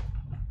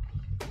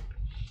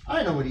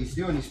 I know what he's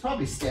doing. He's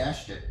probably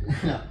stashed it.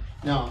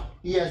 No,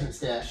 he hasn't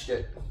stashed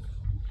it.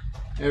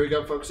 There we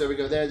go, folks. There we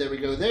go there. There we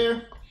go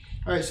there.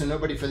 All right, so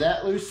nobody for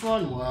that loose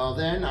one. Well,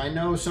 then I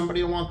know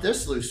somebody will want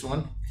this loose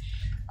one.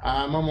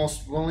 I'm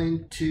almost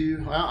willing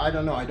to, well, I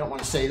don't know. I don't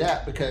want to say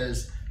that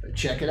because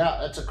check it out.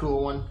 That's a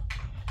cool one.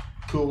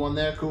 Cool one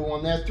there, cool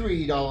one there.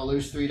 $3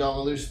 loose,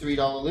 $3 loose,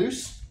 $3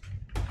 loose.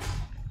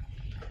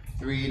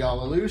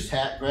 $3 loose.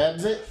 Hat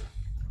grabs it.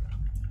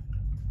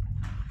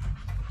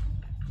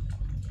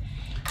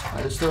 All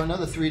right, let's throw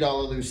another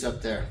 $3 loose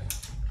up there.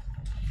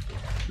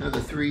 Another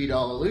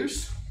 $3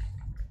 loose.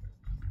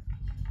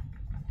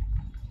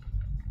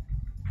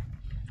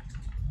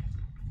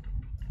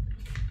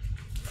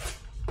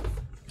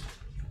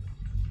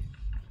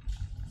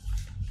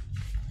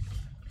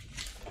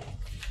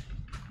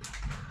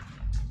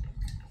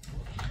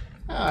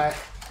 All right,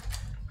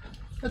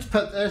 let's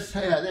put this,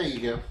 yeah, there you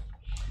go.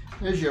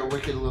 There's your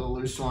wicked little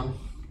loose one.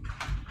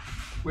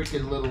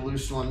 Wicked little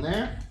loose one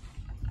there.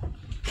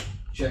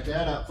 Check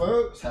that out,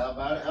 folks. How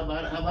about it, how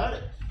about it, how about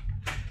it?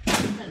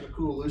 Kind of a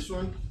cool loose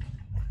one.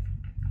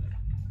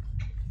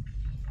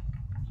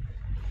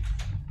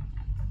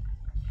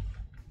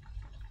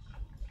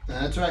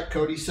 That's right,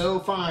 Cody, so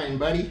fine,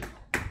 buddy.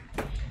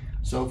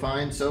 So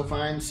fine, so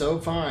fine, so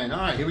fine.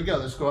 All right, here we go.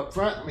 Let's go up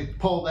front. Let me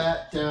pull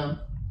that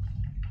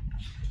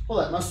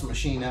muscle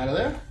machine out of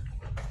there.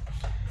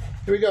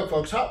 Here we go,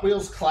 folks. Hot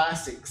Wheels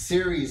Classic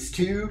Series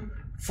 2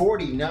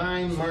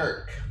 49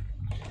 Merc.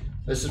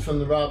 This is from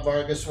the Rob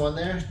Vargas one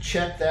there.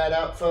 Check that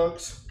out,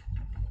 folks.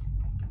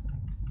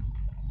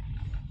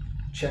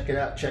 Check it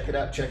out, check it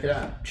out, check it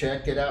out.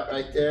 Check it out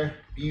right there.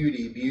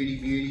 Beauty, beauty,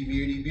 beauty,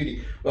 beauty,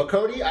 beauty. Well,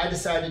 Cody, I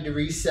decided to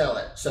resell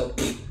it. So,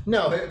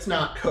 no, it's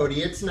not,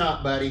 Cody. It's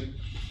not, buddy.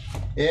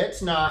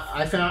 It's not.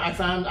 I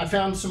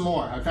found some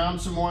more. I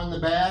found some more in the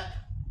back.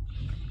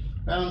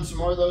 Found some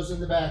more of those in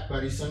the back,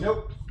 buddy. So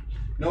nope,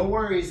 no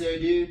worries there,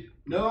 dude.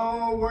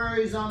 No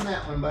worries on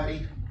that one,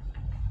 buddy.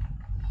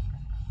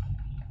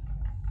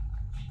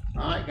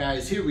 All right,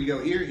 guys, here we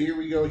go here. Here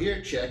we go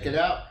here. Check it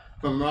out.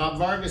 From Rob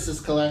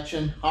Vargas's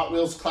collection, Hot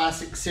Wheels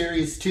Classic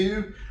Series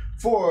 2,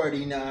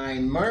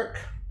 49 Merc.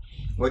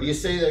 What do you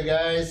say there,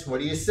 guys?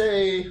 What do you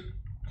say?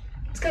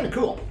 It's kind of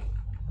cool.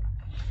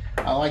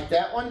 I like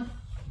that one.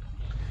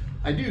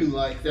 I do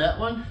like that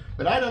one,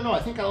 but I don't know.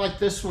 I think I like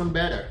this one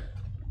better.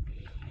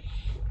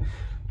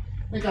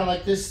 I think I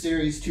like this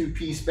Series 2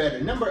 piece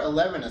better. Number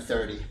 11 of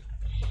 30.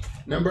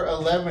 Number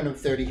 11 of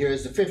 30 here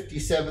is the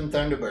 57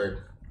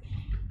 Thunderbird.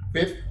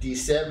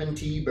 57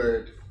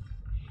 T-Bird.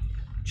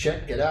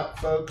 Check it out,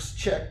 folks.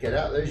 Check it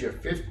out. There's your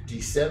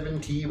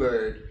 57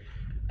 T-Bird.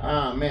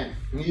 Ah, man.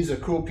 These are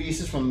cool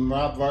pieces from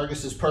Rob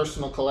Vargas's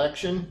personal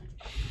collection.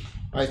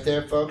 Right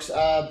there, folks.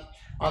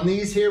 On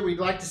these here, we'd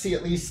like to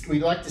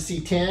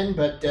see 10,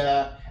 but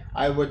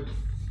I would...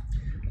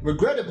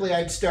 Regrettably,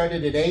 I'd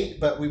started at 8,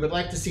 but we would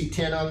like to see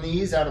 10 on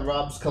these out of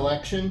Rob's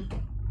collection.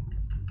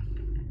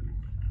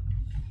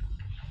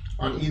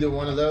 On either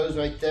one of those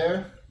right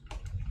there.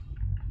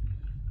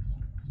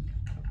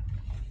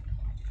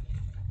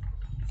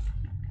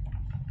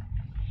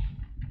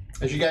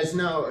 As you guys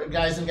know,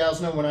 guys and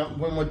gals know,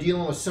 when we're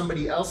dealing with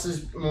somebody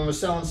else's, when we're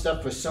selling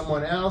stuff for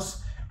someone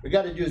else, we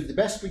got to do the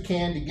best we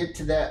can to get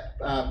to that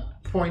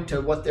point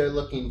of what they're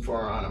looking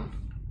for on them.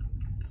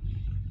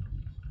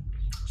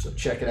 So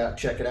check it out,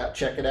 check it out,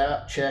 check it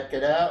out, check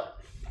it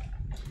out.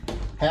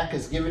 Hack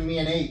has given me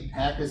an 8.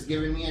 Hack has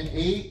given me an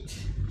 8.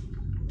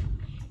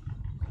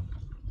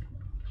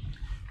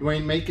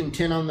 Dwayne making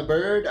 10 on the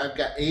bird. I've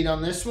got 8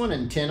 on this one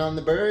and 10 on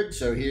the bird.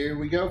 So here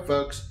we go,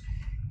 folks.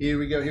 Here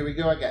we go, here we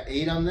go. I got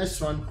 8 on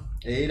this one.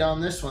 8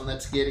 on this one.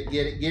 Let's get it,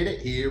 get it, get it.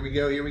 Here we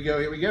go, here we go,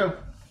 here we go.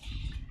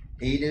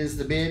 8 is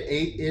the bid,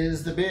 8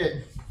 is the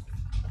bid.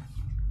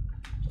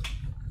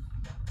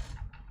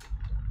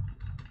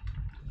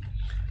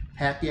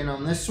 Hack in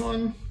on this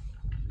one.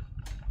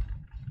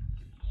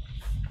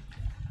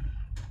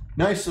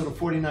 Nice little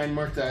 49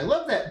 Merc there. I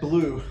love that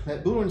blue.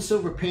 That blue and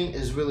silver paint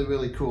is really,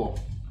 really cool.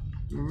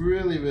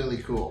 Really, really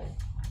cool.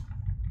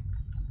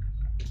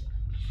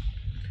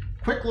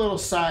 Quick little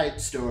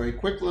side story.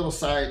 Quick little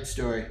side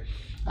story.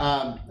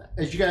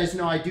 As you guys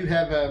know, I do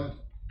have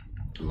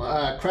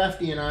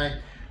Crafty and I.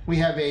 We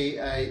have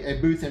a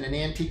booth in an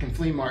antique and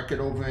flea market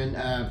over in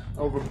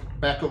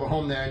back over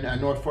home there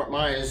in North Fort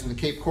Myers in the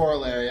Cape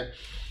Coral area.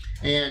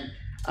 And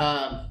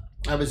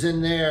I was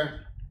in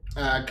there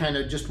kind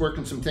of just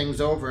working some things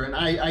over, and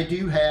I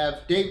do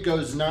have, Dave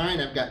goes 9,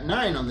 I've got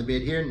 9 on the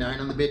bid here, 9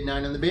 on the bid,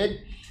 9 on the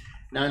bid,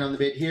 9 on the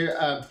bid here.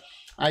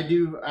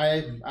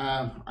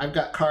 I've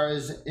got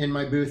cars in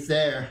my booth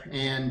there,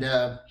 and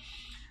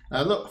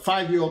a little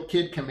 5-year-old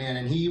kid come in,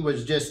 and he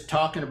was just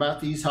talking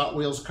about these Hot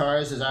Wheels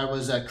cars as I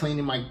was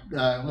cleaning my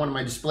one of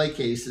my display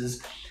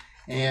cases,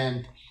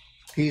 and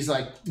he's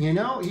like, you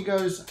know, he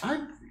goes,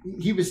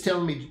 he was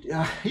telling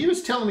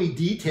me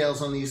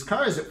details on these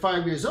cars at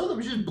 5 years old. It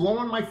was just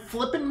blowing my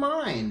flipping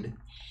mind.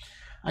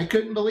 I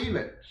couldn't believe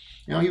it.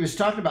 You know, he was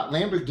talking about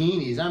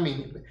Lamborghinis. I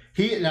mean,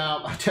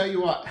 now I'll tell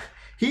you what,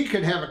 he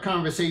could have a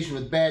conversation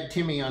with Bad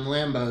Timmy on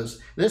Lambos.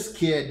 This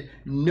kid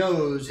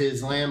knows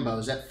his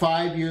Lambos. At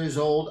 5 years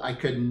old, I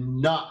could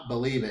not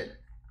believe it.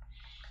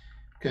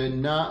 Could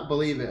not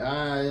believe it.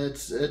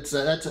 That's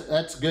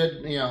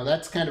good. You know,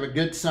 that's kind of a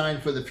good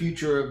sign for the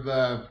future of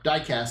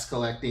diecast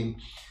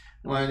collecting.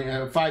 When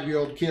a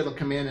 5-year-old kid will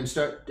come in and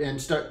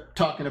start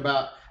talking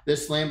about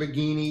this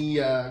Lamborghini,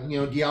 you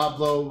know,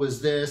 Diablo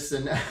was this,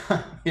 and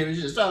it was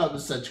just, oh, it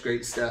was such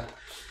great stuff.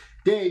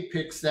 Dave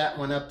picks that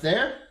one up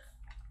there.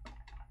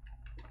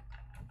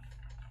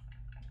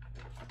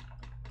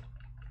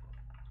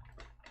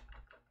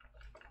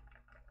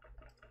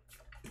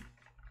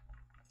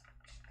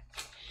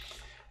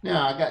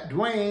 Now I got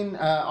Dwayne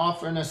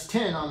offering us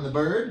 10 on the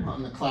bird,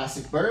 on the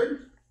classic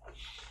bird.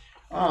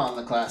 On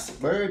the classic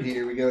bird,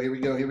 here we go, here we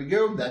go, here we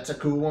go. That's a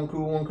cool one,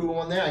 cool one, cool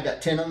one there. I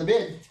got 10 on the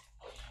bid.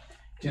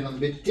 10 on the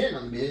bid, 10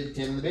 on the bid,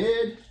 10 on the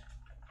bid.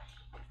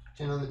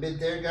 10 on the bid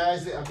there,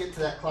 guys. I'll get to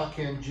that clock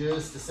here in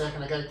just a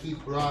second. I got to keep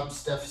Rob's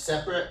stuff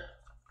separate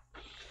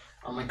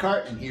on my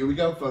cart. And here we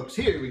go, folks.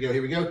 Here we go,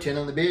 here we go. 10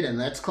 on the bid, and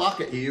let's clock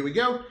it. Here we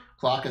go.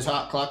 Clock is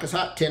hot, clock is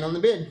hot. 10 on the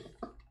bid.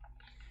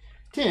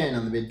 10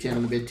 on the bid, 10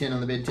 on the bid, 10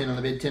 on the bid, 10 on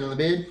the bid, 10 on the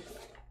bid.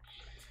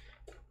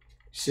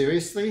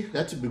 Seriously?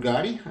 That's a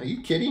Bugatti? Are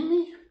you kidding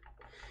me?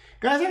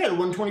 Guys, I got a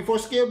 124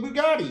 scale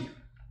Bugatti.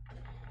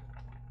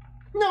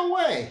 No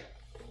way.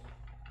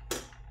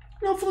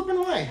 No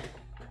flipping way.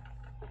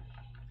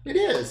 It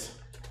is.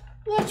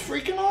 That's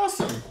freaking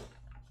awesome.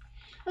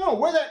 Oh,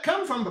 where'd that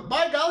come from? But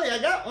by golly, I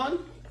got one.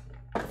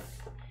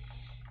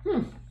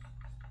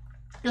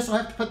 Guess I'll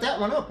have to put that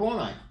one up,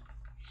 won't I?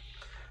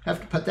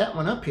 Have to put that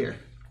one up here.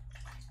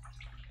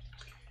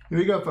 Here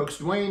we go, folks.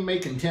 Dwayne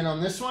making 10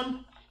 on this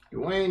one.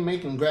 Dwayne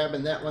making,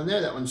 grabbing that one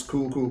there. That one's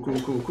cool, cool, cool,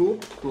 cool, cool.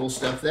 Cool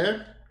stuff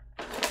there.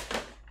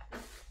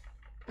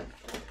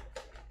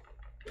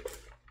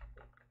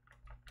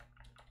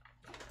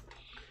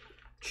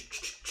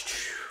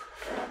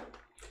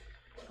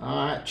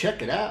 All right,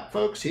 check it out,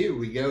 folks. Here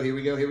we go, here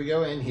we go, here we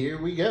go, and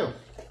here we go.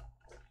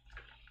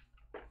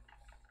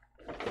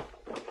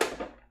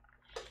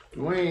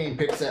 Dwayne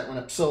picks that one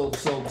up. Sold,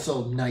 sold,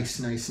 sold. Nice,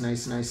 nice,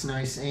 nice, nice,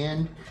 nice,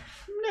 and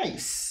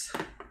nice.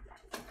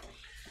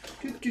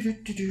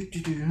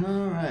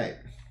 All right.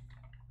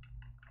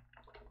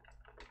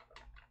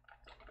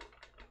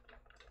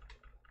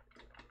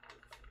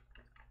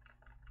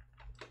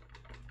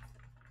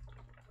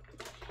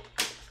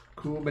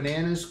 Cool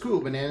bananas, cool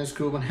bananas,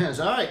 cool bananas.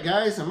 All right,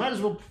 guys, I might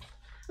as well,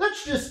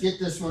 let's just get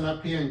this one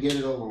up here and get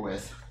it over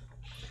with.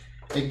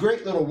 A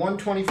great little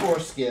 124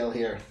 scale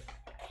here.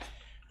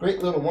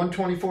 Great little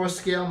 124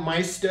 scale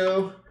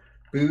Maisto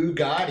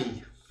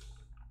Bugatti.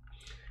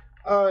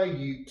 Are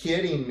you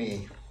kidding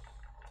me?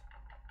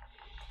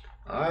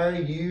 Are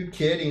you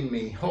kidding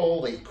me?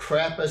 Holy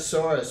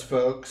craposaurus,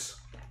 folks.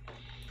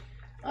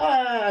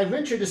 I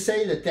venture to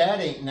say that that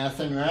ain't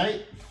nothing,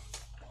 right?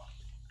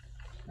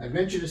 I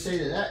venture to say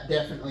that that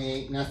definitely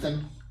ain't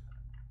nothing.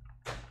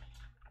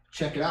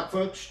 Check it out,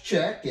 folks.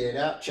 Check it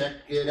out, check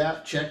it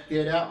out, check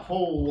it out.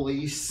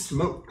 Holy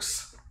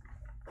smokes.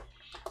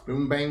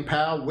 Boom, bang,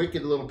 pow.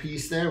 Wicked little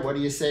piece there. What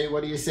do you say?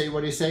 What do you say?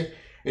 What do you say?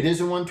 It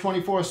is a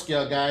 124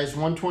 scale, guys.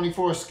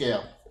 124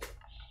 scale.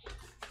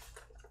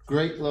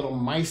 Great little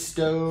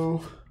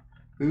Maisto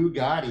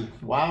Bugatti.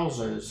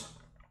 Wowzers.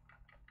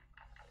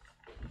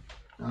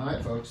 All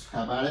right, folks.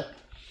 How about it?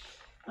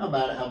 How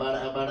about it? How about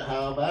it? How about it?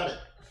 How about it?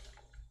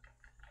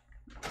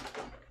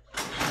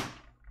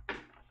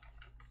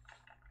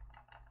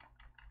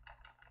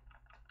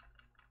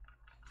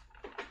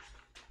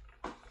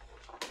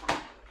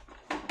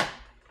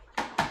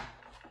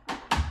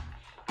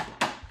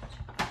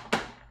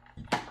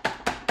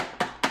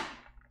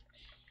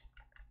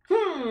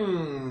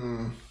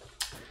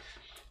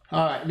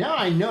 All right, now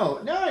I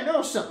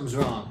know something's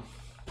wrong.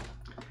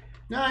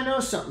 Now I know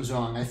something's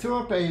wrong. I threw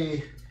up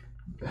a,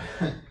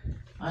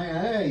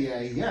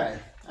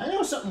 I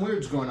know something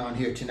weird's going on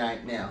here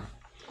tonight now.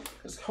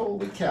 Because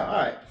holy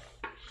cow,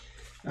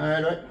 all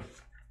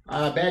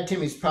right. Bad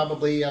Timmy's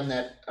probably on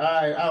that,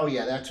 oh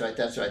yeah, that's right.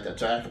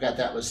 I forgot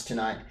that was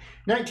tonight.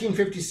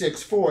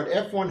 1956 Ford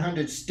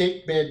F100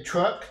 stake bed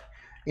truck,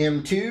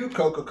 M2,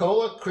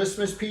 Coca-Cola,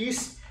 Christmas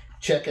piece.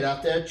 Check it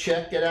out there,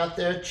 check it out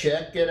there,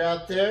 check it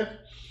out there.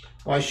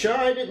 Why, sure,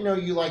 I didn't know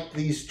you liked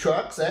these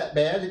trucks that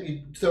bad that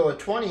you'd throw a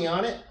 20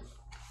 on it.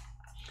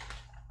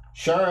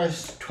 Sure,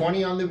 it's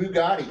 20 on the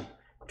Bugatti.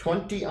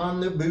 20 on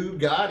the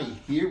Bugatti.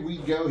 Here we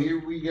go,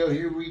 here we go,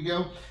 here we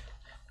go.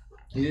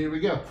 Here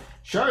we go.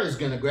 Char is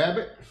going to grab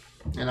it,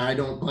 and I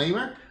don't blame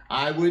her.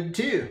 I would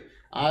too.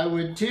 I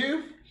would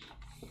too.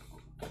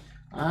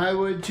 I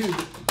would too.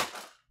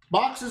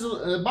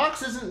 The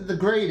box isn't the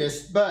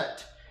greatest,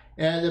 but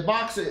And the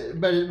box,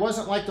 but it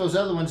wasn't like those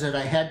other ones that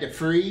I had to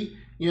free,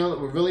 you know, that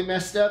were really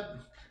messed up.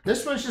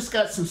 This one's just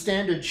got some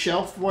standard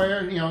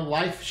shelfware, you know,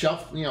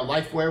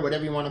 lifeware,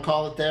 whatever you want to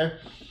call it there.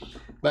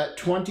 But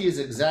 20 is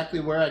exactly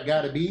where I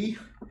gotta be.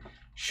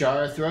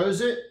 Shar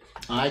throws it,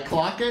 I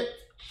clock it,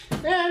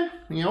 and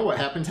you know what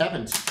happens,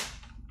 happens.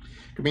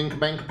 Kabing,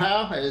 kabang,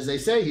 kapow, as they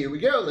say, here we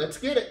go, let's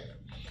get it.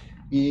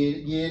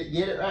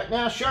 Get it right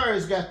now.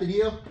 Shara's got the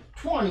deal.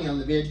 20 on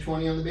the bid,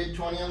 20 on the bid,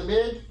 20 on the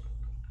bid.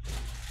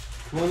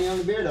 20 on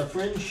the bid, our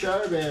friend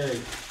Sharberry.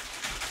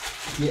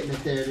 Getting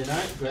it there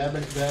tonight,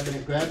 grabbing it, grabbing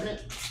it, grabbing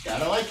it.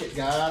 Gotta like it,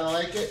 gotta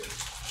like it.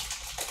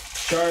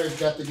 Shara's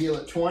got the deal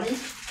at 20.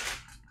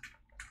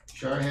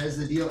 Shar has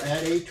the deal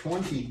at a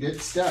 20.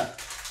 Good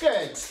stuff.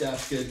 Good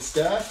stuff, good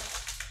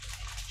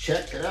stuff.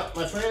 Check it out,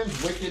 my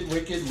friends. Wicked,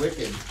 wicked,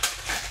 wicked.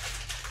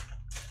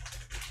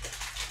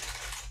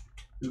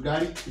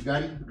 Bugatti,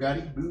 Bugatti,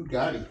 Bugatti,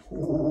 Bugatti.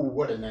 Ooh,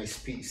 what a nice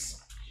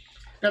piece.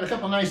 Got a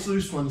couple nice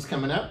loose ones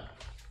coming up.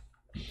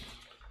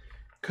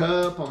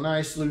 Couple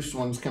nice loose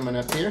ones coming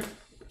up here.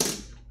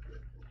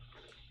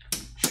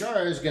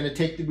 Shar is going to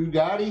take the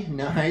Bugatti.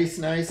 Nice,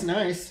 nice,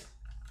 nice.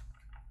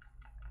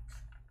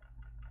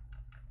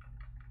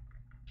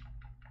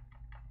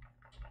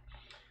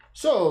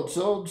 Sold,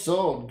 sold,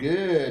 sold.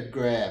 Good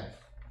grab.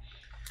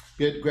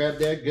 Good grab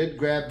there, good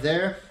grab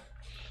there.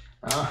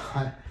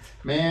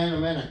 Man, oh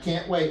man, I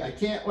can't wait. I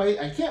can't wait.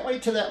 I can't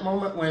wait till that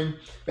moment when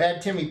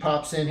Bad Timmy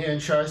pops in here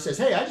and Shar says,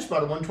 hey, I just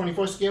bought a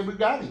 124 scale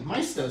Bugatti.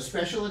 Maestro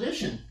special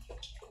edition.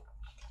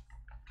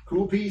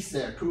 Cool piece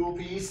there. Cool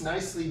piece.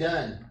 Nicely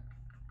done.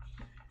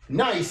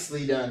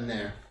 Nicely done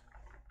there.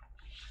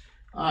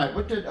 All right,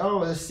 what did, oh,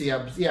 let's see.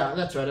 Yeah,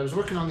 that's right. I was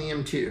working on the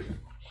M2.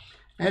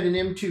 I had an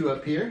M2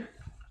 up here.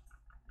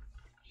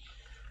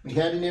 We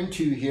had an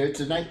M2 here. It's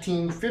a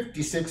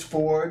 1956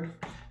 Ford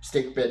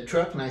stake bed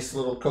truck. Nice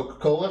little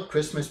Coca-Cola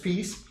Christmas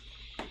piece.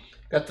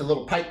 Got the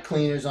little pipe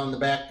cleaners on the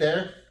back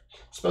there.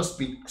 Supposed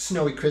to be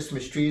snowy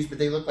Christmas trees, but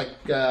they look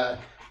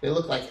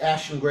like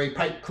ash and gray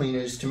pipe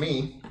cleaners to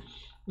me.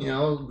 You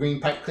know,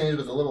 green pipe cleaners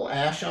with a little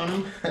ash on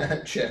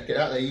them. Check it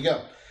out. There you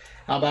go.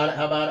 How about it?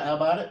 How about it? How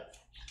about it?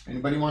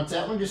 Anybody wants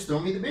that one? Just throw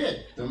me the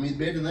bid. Throw me the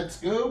bid and let's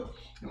go.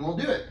 And we'll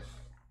do it.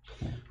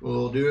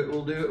 We'll do it.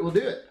 We'll do it. We'll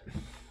do it.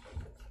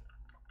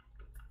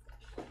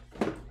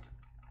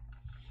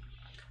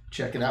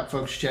 Check it out,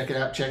 folks. Check it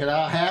out. Check it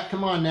out. Hack,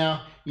 come on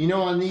now. You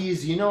know on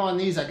these,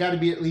 I got to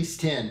be at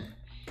least 10.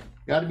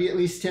 Got to be at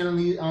least 10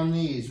 on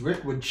these.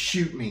 Rick would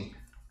shoot me.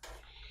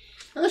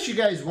 Unless you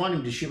guys want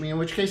him to shoot me, in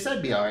which case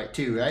that'd be all right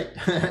too, right?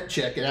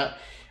 Check it out.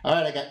 All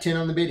right, I got 10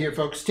 on the bid here,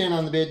 folks. 10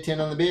 on the bid, 10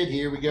 on the bid.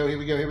 Here we go, here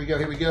we go, here we go,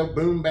 here we go.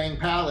 Boom, bang,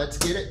 pow. Let's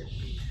get it.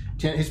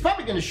 10. He's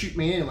probably going to shoot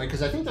me anyway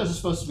because I think those are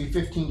supposed to be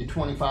 15 to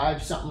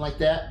 25, something like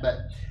that. But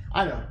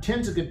I don't know.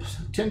 10's a good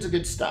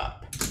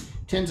stop.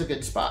 10's a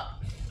good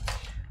spot.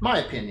 My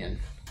opinion.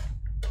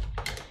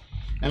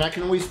 And I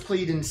can always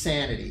plead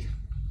insanity.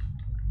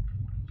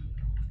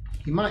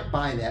 He might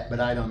buy that, but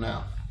I don't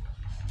know.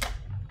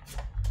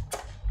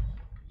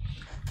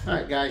 All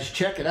right, guys,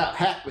 check it out.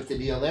 Hack with the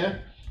deal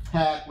there.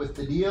 Hack with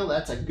the deal.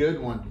 That's a good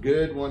one.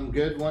 Good one,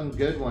 good one,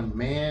 good one.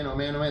 Man, oh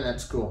man, oh man,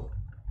 that's cool.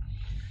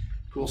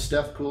 Cool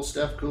stuff, cool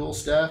stuff, cool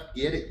stuff.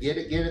 Get it, get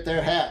it, get it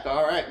there, Hack.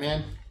 All right,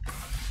 man.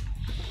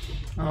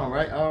 All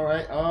right, all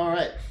right, all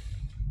right.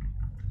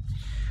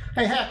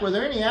 Hey, Hack, were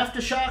there any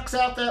aftershocks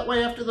out that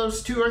way after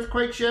those 2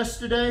 earthquakes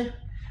yesterday?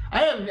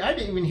 I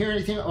didn't even hear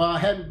anything. Well, I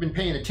hadn't been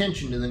paying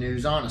attention to the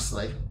news,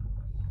 honestly.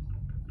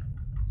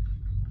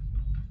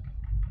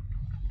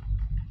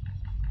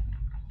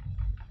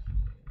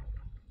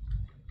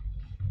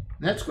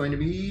 That's going to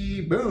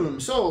be,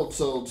 boom, sold,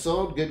 sold,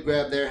 sold. Good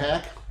grab there,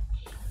 Hack.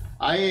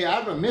 I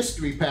have a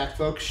mystery pack,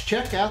 folks.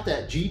 Check out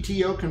that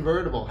GTO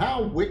convertible.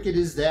 How wicked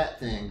is that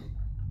thing?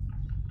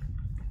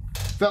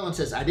 Felon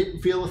says, I didn't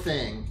feel a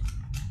thing.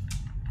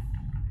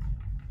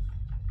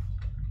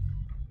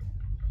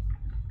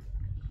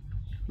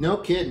 No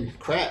kidding.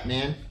 Crap,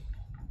 man.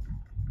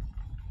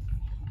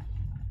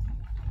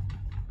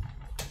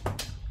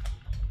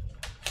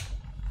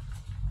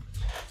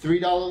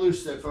 $3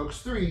 loose there,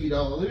 folks.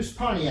 $3 loose.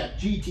 Pontiac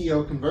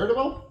GTO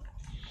convertible.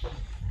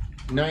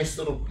 Nice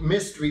little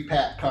mystery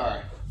pack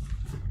car.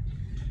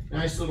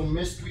 Nice little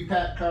mystery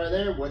pack car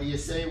there. What do you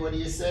say? What do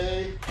you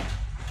say?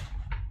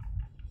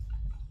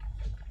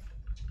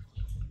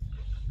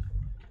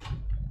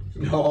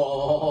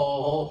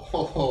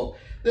 Oh,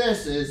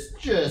 this is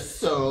just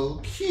so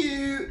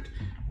cute.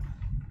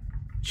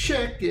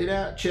 Check it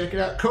out. Check it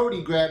out.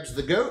 Cody grabs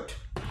the goat.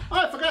 Oh,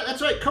 I forgot.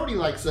 That's right. Cody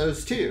likes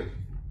those too.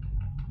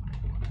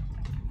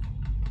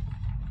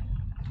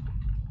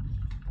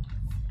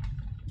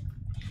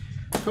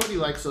 Cody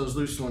likes those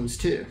loose ones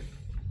too.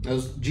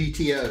 Those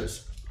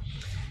GTOs.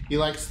 He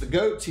likes the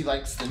goats. He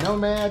likes the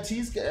Nomads.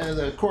 He's got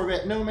the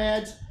Corvette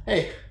Nomads.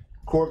 Hey,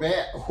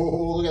 Corvette.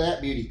 Oh, look at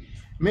that beauty.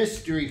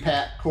 Mystery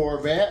Pack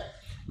Corvette.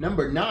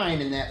 Number 9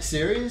 in that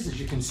series. As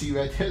you can see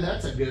right there,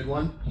 that's a good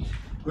one.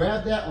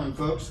 Grab that one,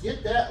 folks.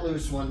 Get that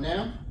loose one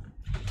now.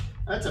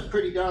 That's a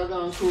pretty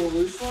doggone cool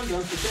loose one, don't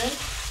you think?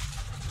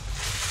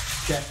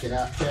 Check it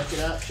out, check it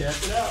out, check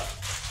it out.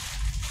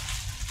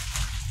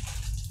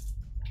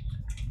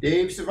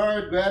 Dave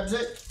Savard grabs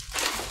it.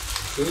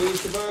 Dave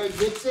Savard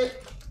gets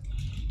it.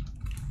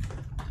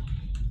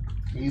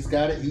 He's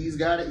got it, he's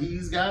got it,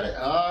 he's got it.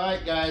 All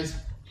right, guys.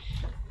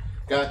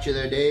 Got you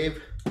there,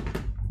 Dave.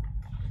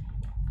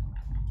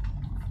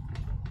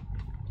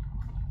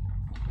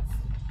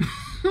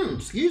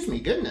 Excuse me,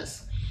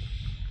 goodness.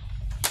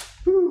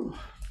 Whew.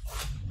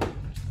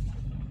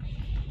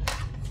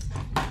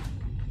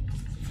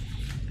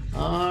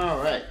 All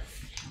right.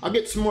 I'll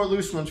get some more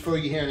loose ones for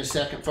you here in a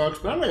second, folks,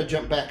 but I'm going to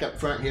jump back up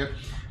front here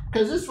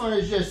because this one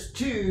is just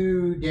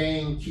too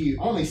dang cute.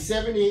 Only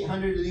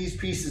 7,800 of these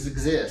pieces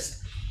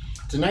exist.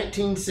 It's a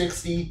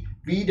 1960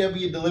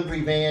 VW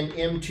delivery van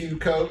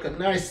M2 Coke, a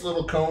nice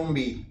little cone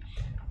beat.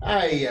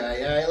 Aye,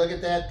 aye, aye, look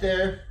at that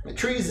there. The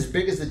tree's as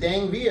big as the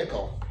dang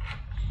vehicle.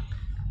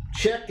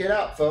 Check it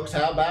out, folks.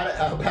 How about it?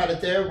 How about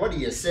it there? What do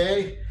you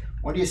say?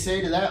 What do you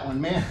say to that one,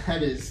 man?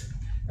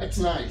 That's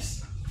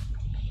nice.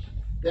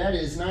 That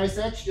is nice.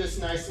 That's just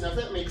nice enough.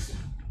 That makes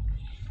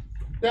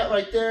that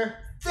right there.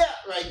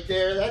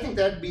 I think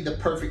that'd be the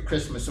perfect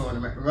Christmas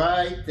ornament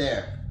right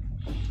there.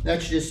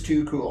 That's just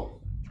too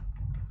cool.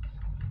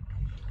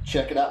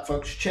 Check it out,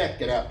 folks.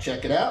 Check it out.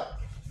 Check it out.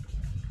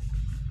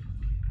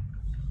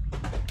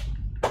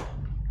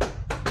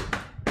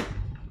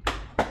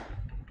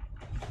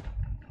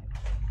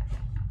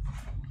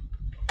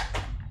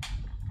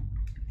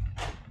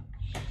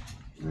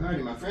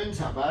 Alrighty, my friends,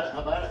 how about it? How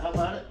about it? How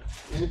about it?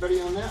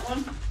 Anybody on that one?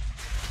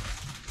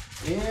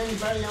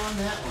 Anybody on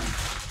that one?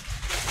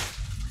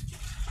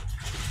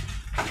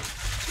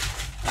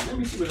 Let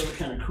me see what other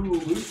kind of cool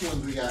loose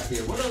ones we got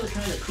here. What other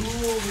kind of cool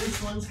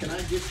loose ones can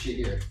I get you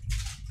here?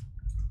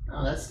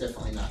 Oh, that's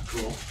definitely not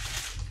cool.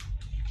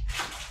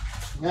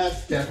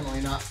 That's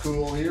definitely not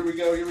cool. Here we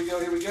go, here we go,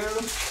 here we go.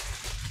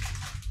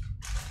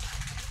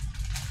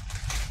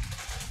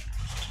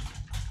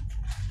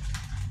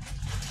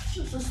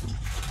 What's this one?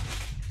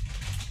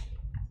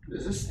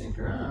 There's a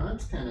stinker. Oh,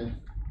 that's kind of...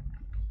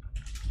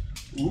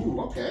 Ooh,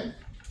 okay.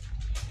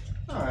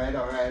 All right,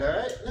 all right, all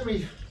right. Let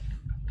me...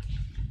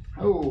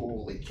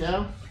 Holy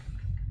cow.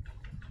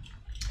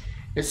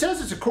 It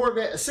says it's a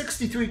Corvette, a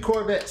 63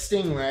 Corvette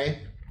Stingray.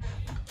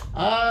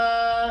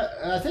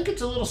 I think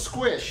it's a little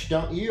squished,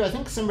 don't you? I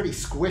think somebody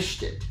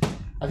squished it.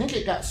 I think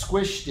it got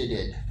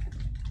squished-ed.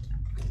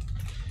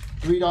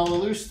 $3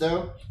 loose,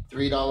 though.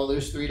 $3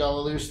 loose,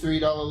 $3 loose,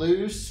 $3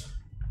 loose.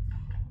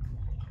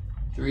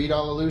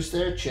 $3 loose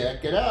there.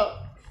 Check it out.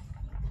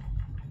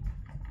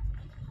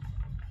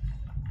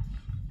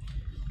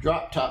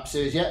 Drop top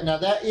series. Yeah, now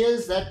that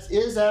is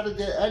out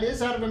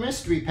of a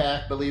mystery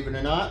pack, believe it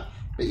or not.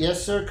 But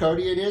yes, sir,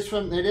 Cody, it is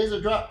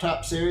a drop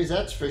top series,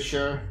 that's for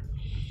sure.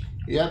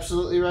 You're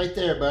absolutely right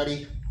there,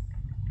 buddy.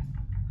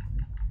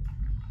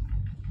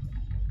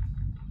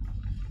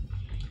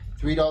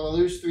 $3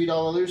 loose,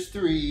 $3 loose,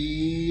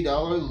 $3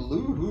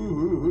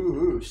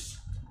 loose.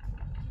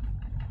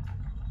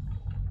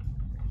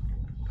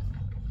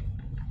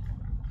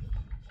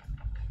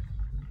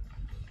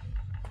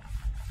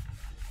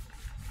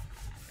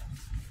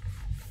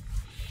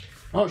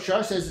 Oh,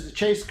 Shar says it's a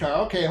chase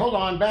car. Okay, hold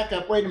on, back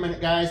up. Wait a minute,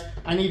 guys.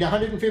 I need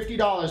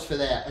 $150 for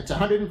that. It's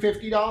 $150?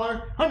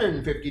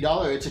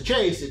 $150. It's a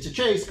chase. It's a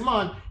chase. Come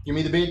on. Give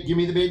me the bid. Give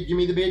me the bid. Give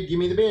me the bid. Give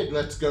me the bid.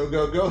 Let's go,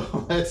 go,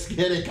 go. Let's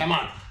get it. Come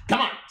on.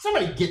 Come on.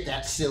 Somebody get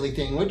that silly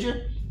thing, would you?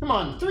 Come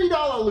on.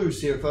 $3 loose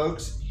here,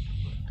 folks.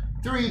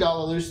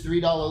 $3 loose.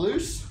 $3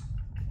 loose.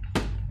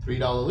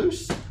 $3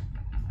 loose.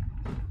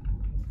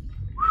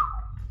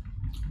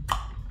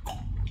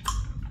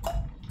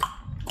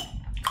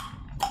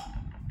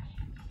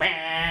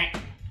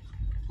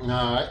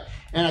 All right,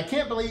 and I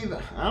can't believe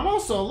I'm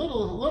also a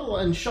little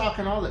in shock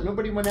and all that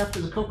nobody went after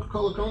the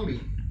Coca-Cola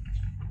Combi.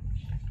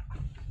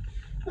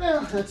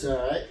 Well, that's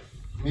all right.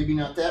 Maybe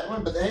not that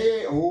one, but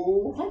hey,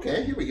 oh,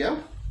 okay, here we go.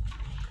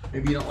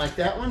 Maybe you don't like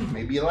that one.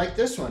 Maybe you like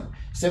this one.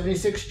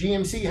 76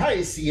 GMC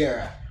High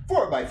Sierra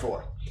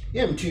 4x4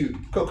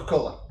 M2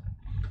 Coca-Cola.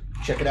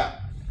 Check it out.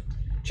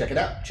 Check it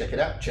out. Check it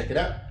out. Check it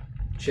out.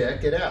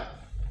 Check it out.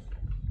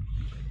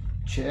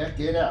 Check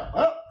it out.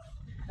 Well,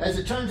 as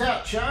it turns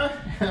out, Sean,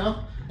 you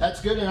know,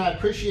 that's good, and I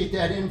appreciate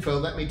that info,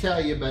 let me tell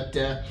you, but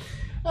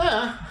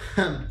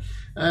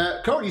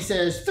Cody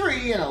says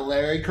 3 and a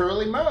Larry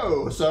Curly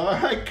Moe. So, all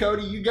right,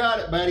 Cody, you got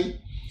it, buddy.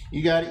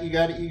 You got it, you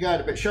got it, you got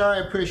it. But sure, I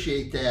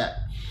appreciate that.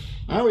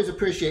 I always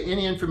appreciate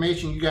any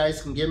information you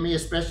guys can give me,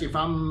 especially if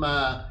I'm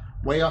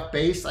way off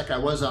base like I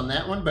was on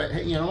that one. But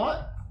hey, you know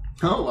what?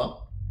 Oh,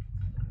 well.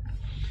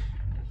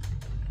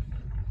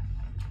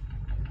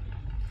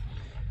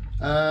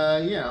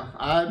 You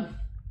know,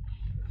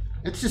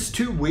 it's just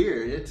too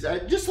weird.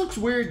 It just looks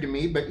weird to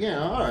me, but you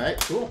know, all right,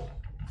 cool.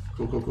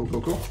 Cool, cool, cool,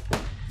 cool, cool.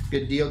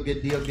 Good deal,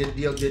 good deal, good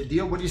deal, good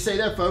deal. What do you say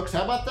there, folks?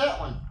 How about that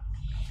one?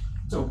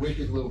 It's a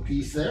wicked little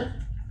piece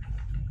there.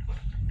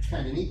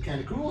 Kind of neat,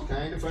 kind of cool,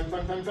 kind of fun,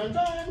 fun, fun, fun,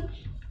 fun.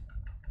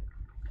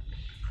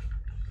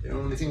 The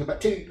only thing about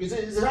tickets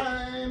is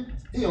I'm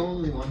the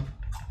only one.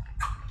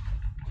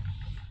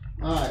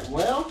 All right,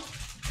 well,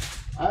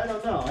 I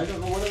don't know. I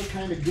don't know what other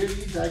kind of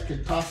goodies I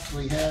could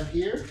possibly have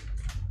here.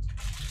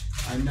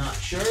 I'm not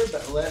sure,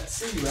 but let's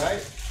see,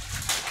 right?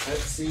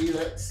 Let's see,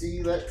 let's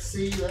see, let's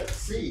see, let's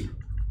see.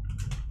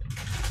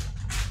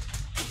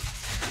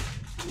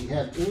 Do we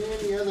have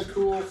any other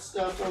cool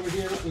stuff over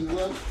here? Let me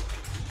look.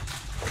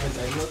 As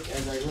I look,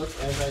 as I look,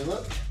 as I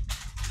look.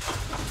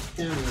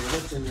 Tell me,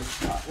 what's in this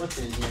spot? What's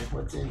in here?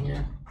 What's in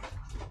here?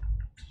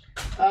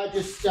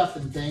 Just stuff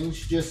and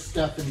things. Just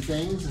stuff and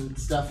things and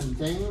stuff and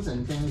things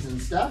and things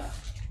and stuff.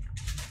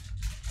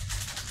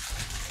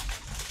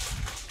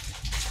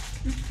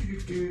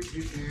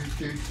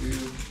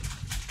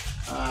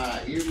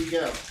 Here we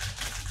go.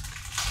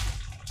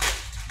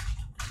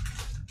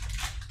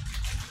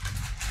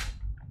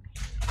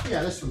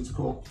 Yeah, this one's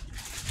cool.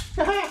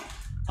 There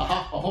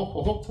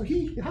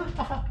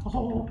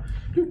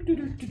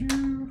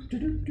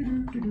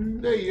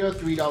you go,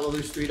 $3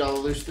 loose,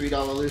 $3 loose,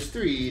 $3 loose,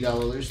 $3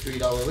 loose,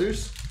 $3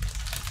 loose,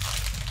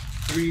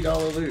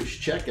 $3 loose.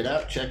 Check it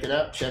out, check it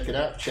out, check it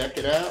out, check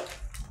it out.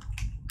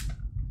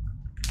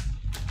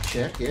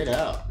 Check it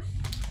out.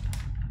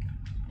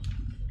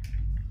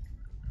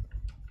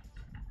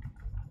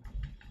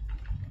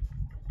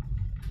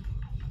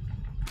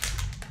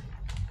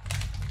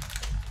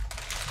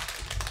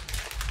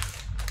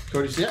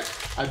 Cody said,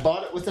 I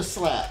bought it with a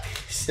slap.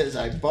 He says,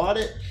 I bought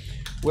it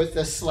with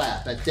a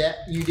slap. At that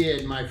you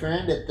did, my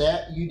friend. At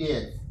that you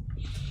did.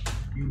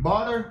 You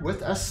bought her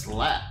with a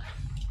slap.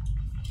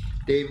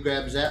 Dave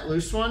grabs that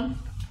loose one.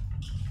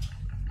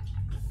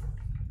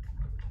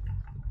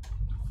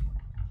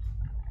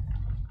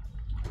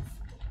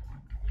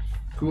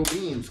 Cool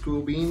beans,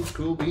 cool beans,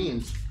 cool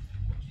beans.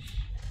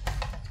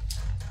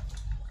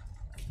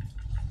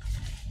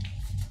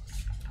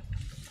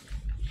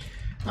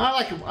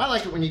 I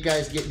like it when you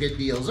guys get good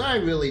deals. I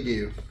really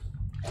do.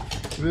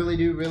 Really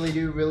do, really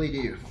do, really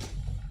do.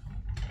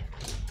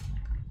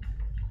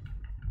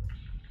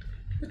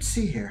 Let's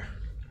see here.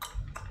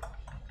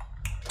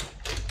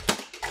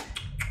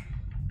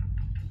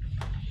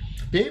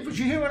 Dave, was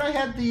you here when I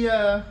had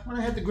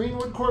the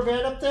Greenwood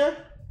Corvette up there?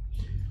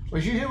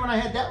 Was you here when I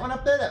had that one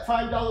up there, that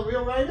 $5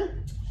 Real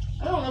Rider?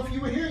 I don't know if you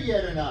were here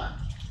yet or not.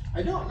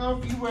 I don't know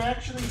if you were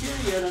actually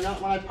here yet or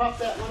not when I popped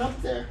that one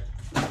up there.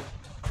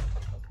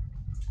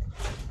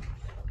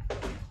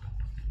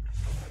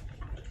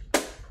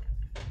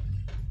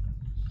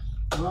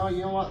 Well,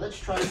 you know what? Let's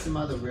try some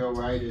other Real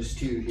Riders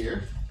too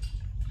here.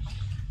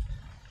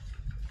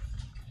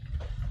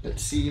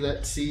 Let's see,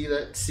 let's see,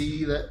 let's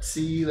see, let's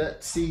see,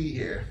 let's see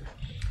here.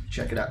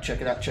 Check it out,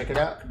 check it out, check it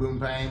out. Boom,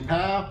 bang,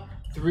 pow.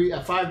 A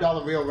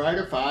 $5 Real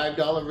Rider,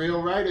 $5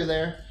 Real Rider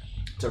there.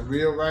 It's a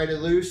Real Rider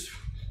loose.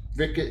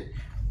 Wicked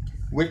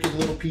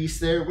little piece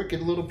there,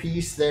 wicked little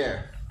piece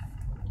there.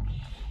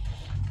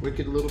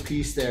 Wicked little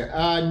piece there.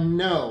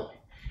 No,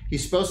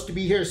 he's supposed to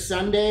be here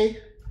Sunday,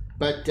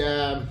 but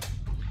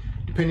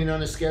depending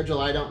on his schedule,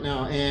 I don't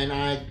know. And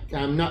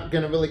I'm not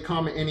going to really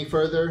comment any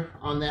further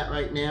on that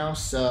right now.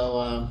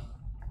 So,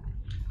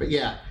 but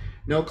yeah,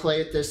 no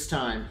clay at this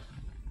time.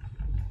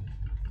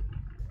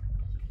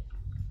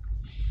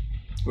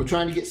 We're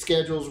trying to get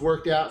schedules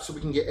worked out so we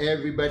can get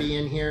everybody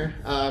in here.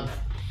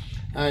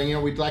 You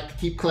know, we'd like to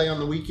keep Clay on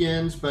the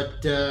weekends,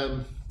 but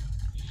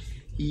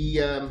he,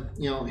 you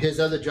know, his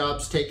other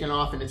job's taken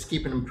off and it's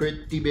keeping him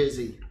pretty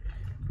busy.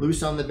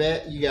 Loose on the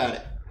vet, you got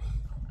it.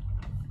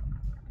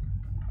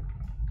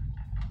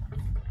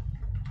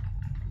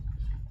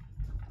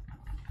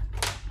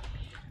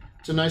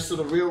 It's a nice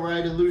little Real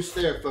Rider loose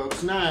there,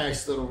 folks.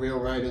 Nice little Real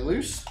Rider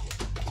loose.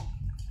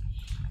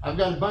 I've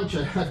got a bunch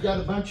of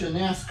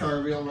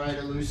NASCAR Real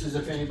Rider looses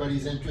if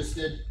anybody's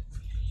interested.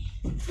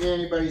 If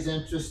anybody's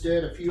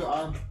interested, a few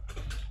I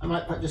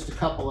might put just a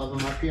couple of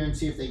them up here and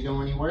see if they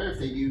go anywhere. If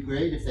they do,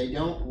 great. If they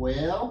don't,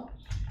 well,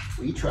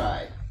 we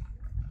tried.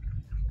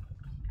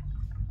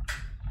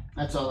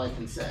 That's all I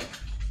can say.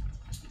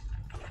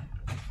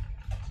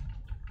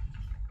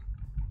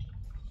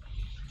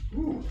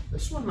 Ooh,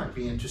 this one might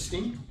be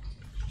interesting.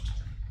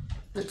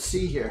 Let's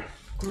see here.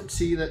 Let's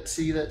see, let's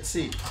see, let's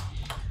see.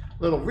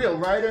 Little Real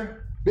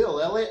Rider,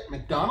 Bill Elliott,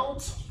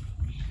 McDonald's.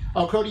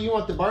 Oh, Cody, you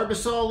want the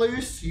Barbasol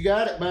loose? You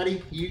got it,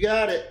 buddy. You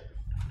got it.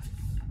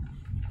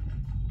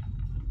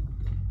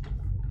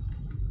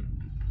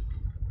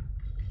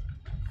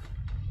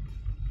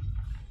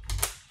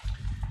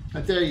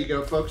 But there you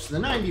go, folks. The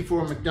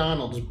 94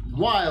 McDonald's.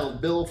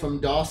 Wild Bill from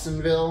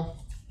Dawsonville.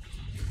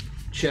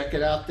 Check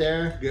it out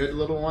there. Good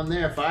little one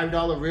there.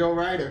 $5 Real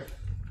Rider.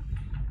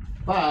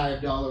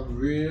 $5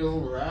 Real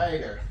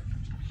Rider.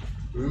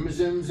 Boom,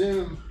 zoom,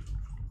 zoom.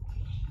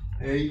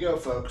 There you go,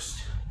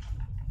 folks.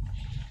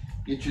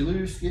 Get your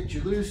loose, get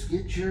your loose,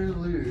 get your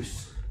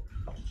loose.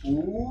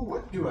 Ooh,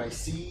 what do I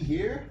see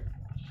here?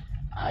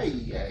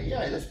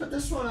 Aye, let's put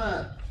this one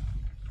up.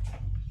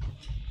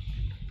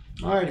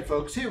 Alrighty,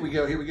 folks, here we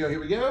go, here we go, here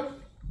we go.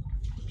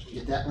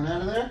 Get that one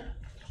out of there.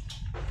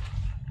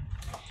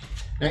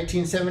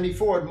 1970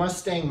 Ford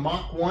Mustang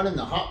Mach 1 in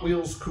the Hot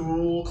Wheels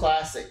Cool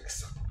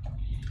Classics.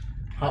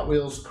 Hot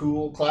Wheels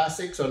Cool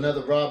Classics, so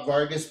another Rob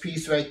Vargas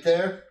piece right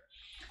there.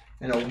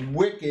 and a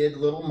wicked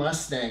little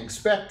Mustang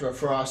Spectra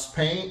Frost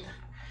paint.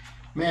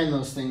 Man,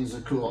 those things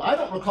are cool. I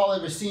don't recall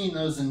ever seeing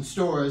those in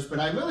stores, but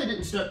I really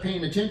didn't start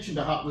paying attention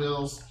to Hot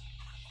Wheels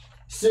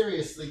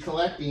seriously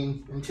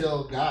collecting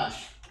until,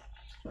 gosh,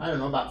 I don't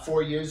know, about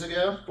 4 years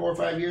ago, 4 or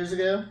 5 years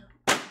ago.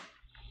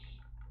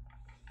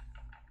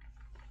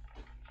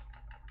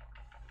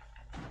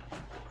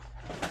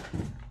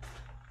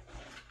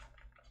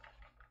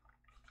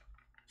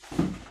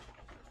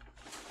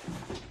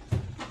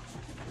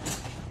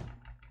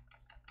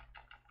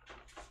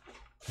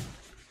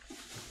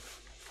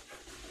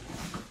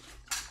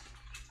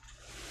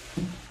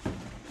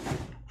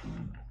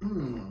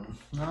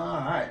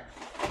 All right.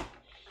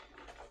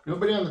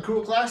 Nobody on the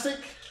Cool Classic?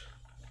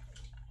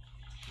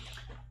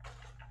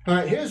 All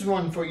right, here's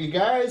one for you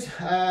guys.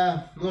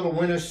 Little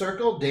winner's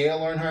circle, Dale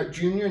Earnhardt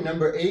Jr.,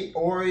 number 8,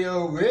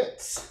 Oreo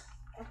Ritz.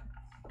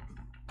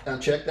 Now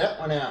check that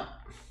one out.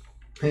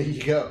 There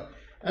you go.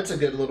 That's a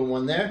good little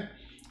one there.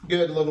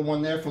 Good little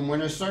one there from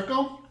winner's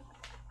circle.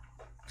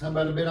 How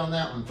about a bid on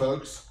that one,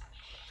 folks?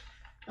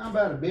 How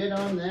about a bid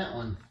on that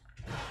one?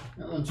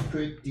 That one's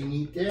pretty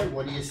neat there.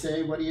 What do you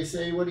say? What do you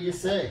say? What do you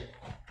say?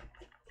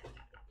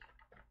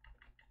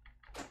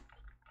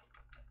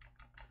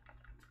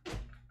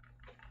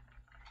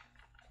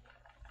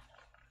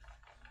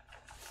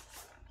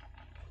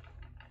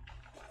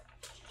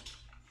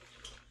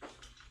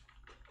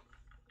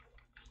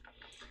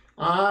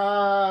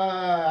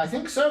 I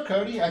think so,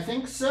 Cody. I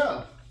think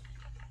so.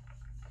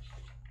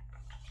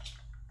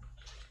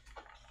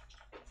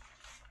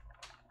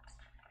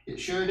 It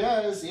sure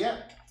does.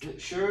 Yep,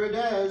 it sure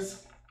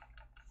does.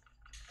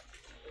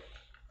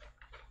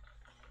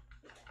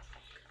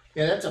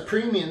 Yeah, that's a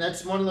premium.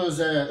 That's one of those.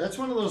 That's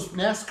one of those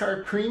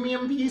NASCAR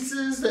premium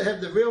pieces that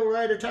have the real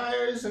rider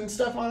tires and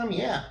stuff on them.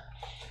 Yeah.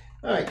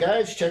 All right,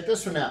 guys, check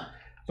this one out.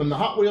 From the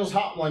Hot Wheels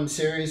Hot One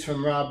series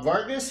from Rob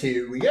Vargas.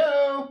 Here we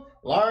go.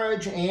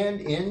 Large and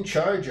in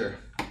Charger.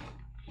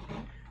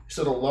 This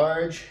little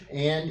large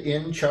and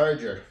in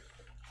Charger.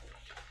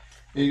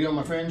 There you go,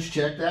 my friends.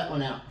 Check that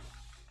one out.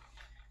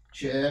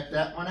 Check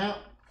that one out.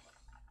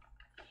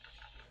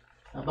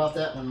 How about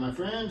that one, my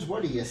friends?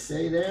 What do you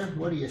say there?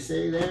 What do you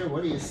say there?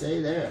 What do you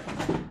say there?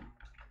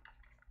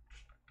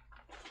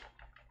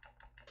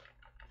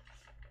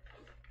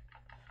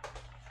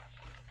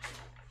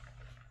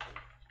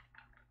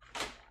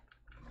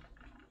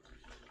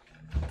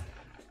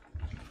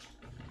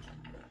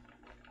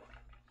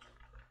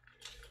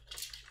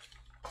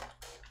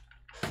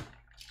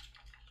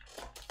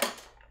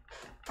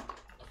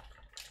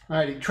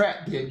 Alrighty,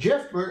 track gear.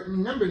 Jeff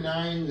Burton, number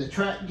 9, the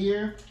track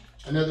gear.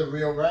 Another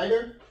real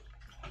rider.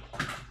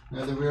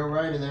 Another real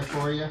rider there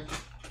for you.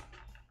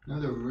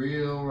 Another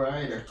real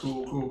rider.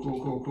 Cool, cool,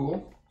 cool, cool,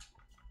 cool.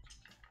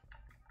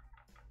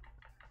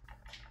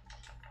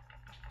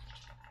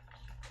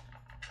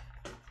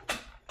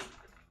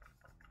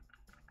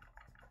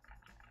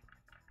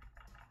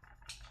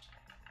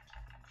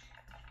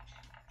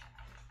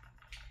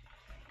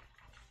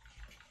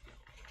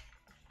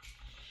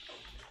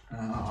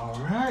 All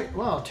right,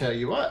 well, I'll tell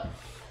you what.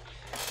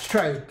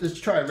 Let's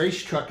try a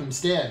race truck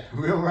instead.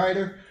 Real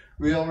rider,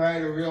 real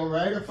rider, real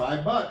rider,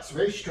 $5.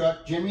 Race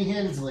truck, Jimmy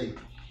Hensley.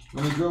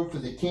 When he drove for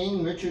the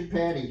King, Richard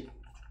Petty.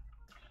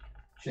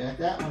 Check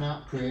that one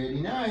out, pretty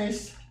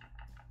nice.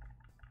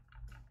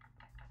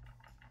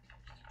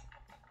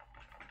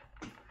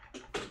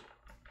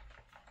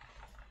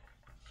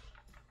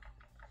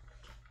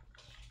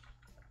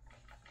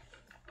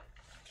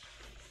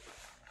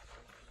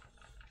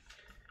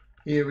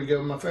 Here we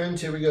go, my friends.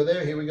 Here we go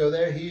there. Here we go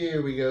there.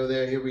 Here we go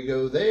there. Here we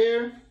go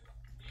there.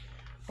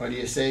 What do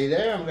you say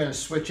there? I'm going to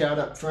switch out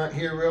up front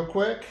here real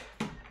quick.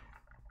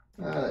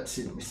 Let's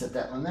see. Let me set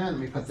that one there. Let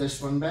me put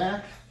this one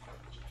back.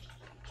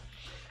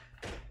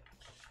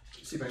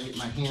 See if I can get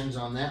my hands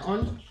on that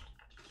one.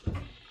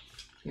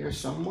 Here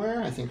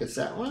somewhere. I think it's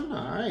that one.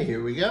 All right.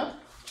 Here we go.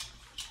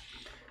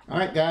 All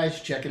right,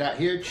 guys. Check it out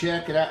here.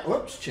 Check it out.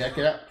 Whoops. Check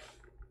it out.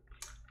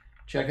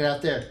 Check it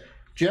out there.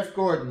 Jeff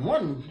Gordon,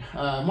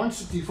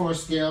 1/64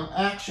 scale,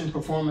 Action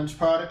Performance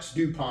Products,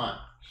 DuPont.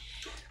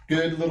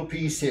 Good little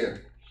piece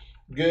here.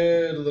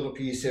 Good little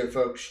piece here,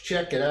 folks.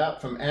 Check it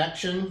out from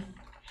Action.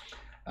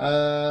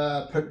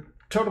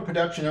 Total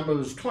production number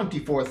was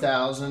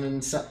 24,000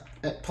 and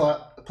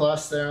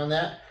plus there on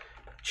that.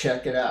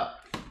 Check it out.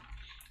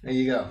 There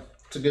you go.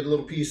 It's a good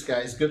little piece,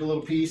 guys. Good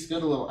little piece.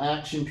 Good little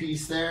action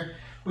piece there.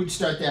 We'd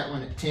start that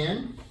one at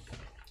 10.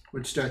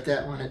 We'd start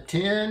that one at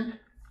 10.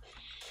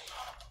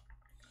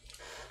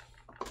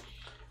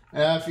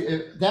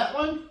 That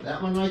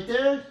one right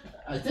there,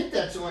 I think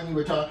that's the one you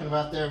were talking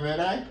about there, Red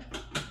Eye.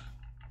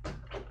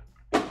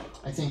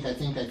 I think.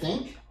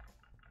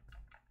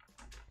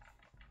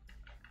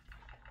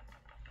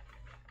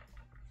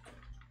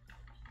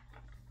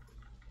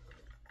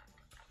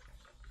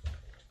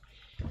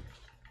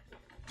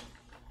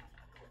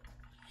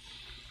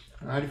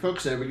 Alrighty,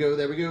 folks, there we go,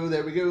 there we go,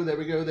 there we go, there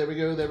we go, there we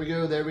go, there we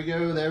go, there we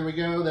go, there we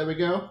go, there we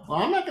go. Well,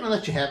 I'm not going to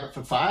let you have it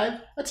for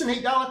 $5. That's an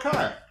 $8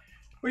 car.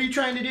 What are you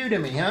trying to do to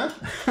me, huh?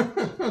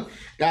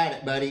 Got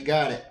it, buddy,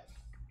 got it.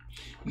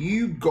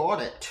 You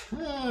got it. All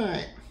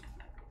right.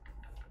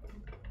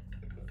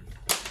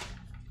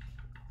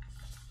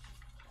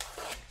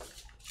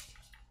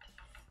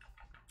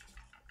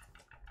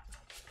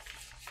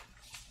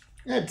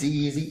 That's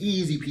easy,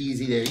 easy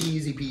peasy there,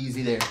 easy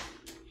peasy there.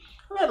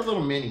 How about a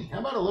little mini? How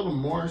about a little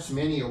Morris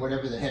Mini or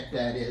whatever the heck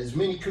that is?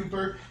 Mini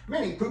Cooper,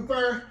 Mini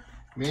Pooper,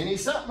 Mini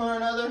something or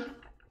another.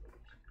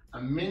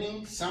 A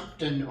mini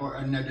something or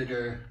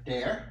another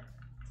there.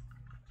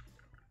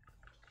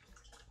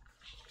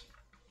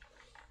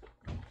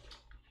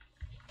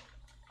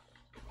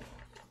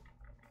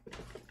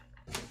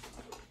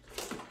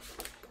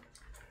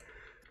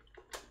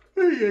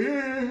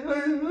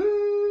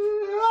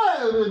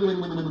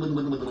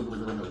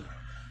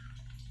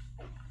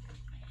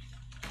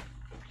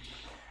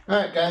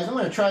 Alright guys, I'm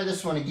going to try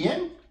this one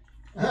again.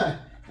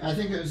 I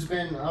think it's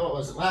been, what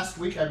was it, last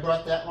week I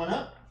brought that one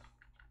up.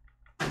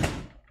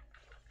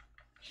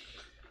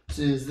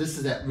 This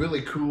is that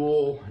really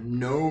cool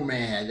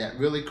Nomad, that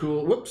really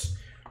cool,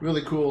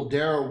 really cool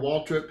Darrell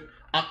Waltrip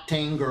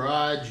Octane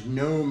Garage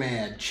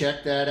Nomad.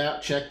 Check that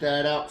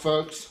out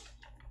folks.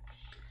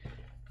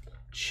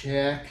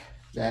 Check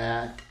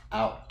that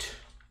out.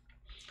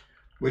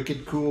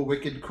 Wicked cool,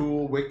 wicked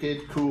cool,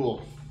 wicked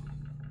cool.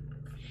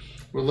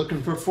 We're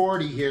looking for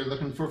 40 here,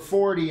 looking for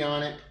 40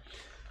 on it.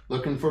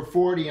 Looking for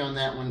 40 on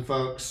that one,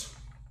 folks.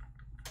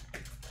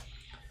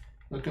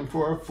 Looking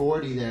for a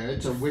 40 there.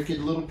 It's a wicked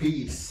little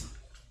piece.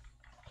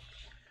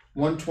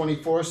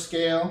 1/24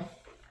 scale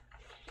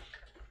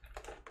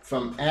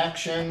from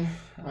Action.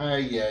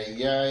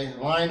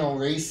 Lionel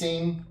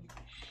Racing.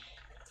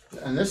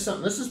 And this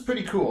is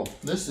pretty cool.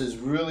 This is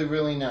really,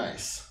 really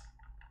nice.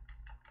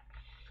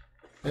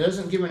 It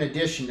doesn't give an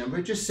edition number.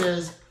 It just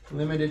says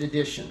limited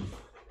edition.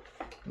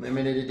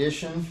 Limited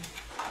edition.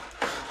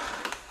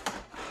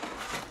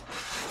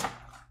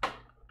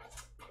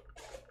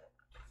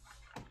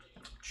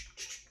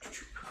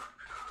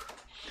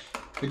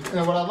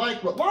 And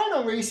what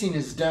Lionel Racing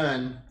has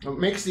done, what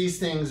makes these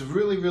things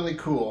really, really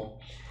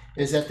cool,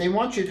 is that they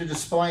want you to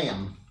display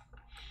them.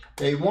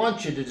 They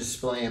want you to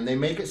display them. They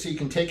make it so you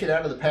can take it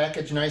out of the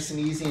package nice and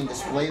easy and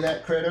display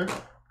that critter.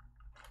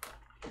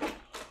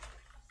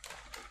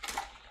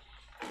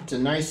 It's a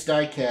nice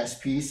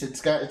die-cast piece.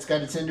 It's got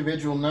its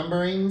individual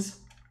numberings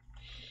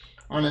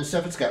on it and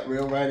stuff. It's got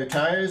Real Rider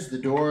tires. The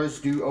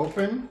doors do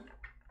open.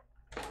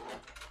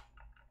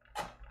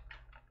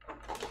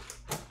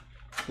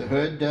 The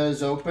hood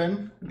does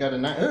open. Got a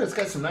nice. Oh, it's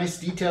got some nice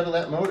detail to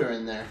that motor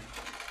in there.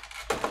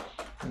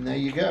 And there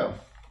you go.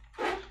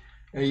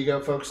 There you go,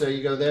 folks. There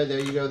you go there. There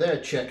you go there.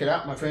 Check it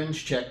out, my friends.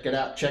 Check it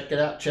out. Check it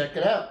out. Check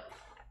it out.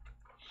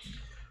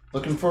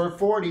 Looking for a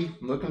 40.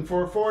 Looking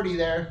for a 40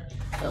 there.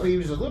 That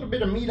leaves a little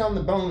bit of meat on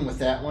the bone with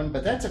that one,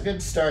 but that's a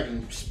good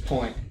starting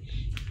point.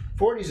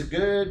 40 is a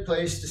good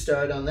place to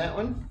start on that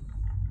one.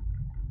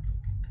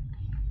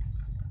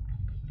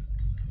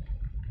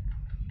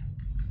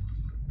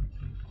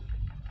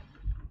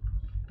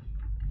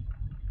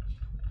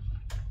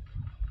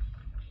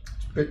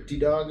 Pretty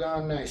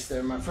doggone nice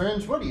there, my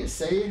friends. What do you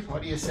say?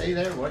 What do you say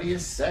there? What do you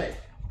say?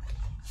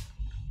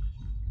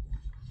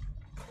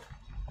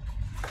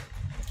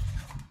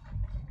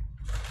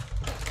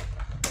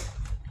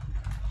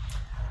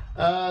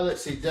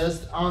 Let's see.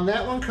 Does on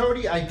that one,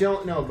 Cody? I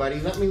don't know, buddy.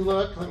 Let me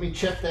look. Let me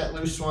check that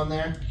loose one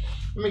there.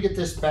 Let me get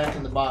this back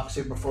in the box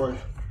here before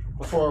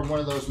one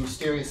of those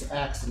mysterious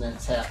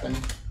accidents happen.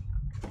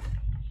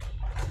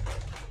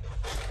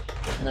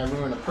 And I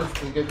ruin a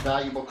perfectly good,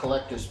 valuable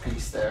collector's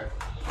piece there.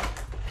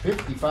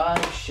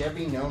 55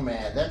 Chevy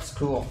Nomad. That's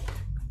cool.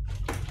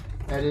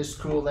 That is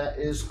cool. That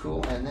is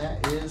cool. And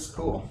that is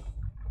cool.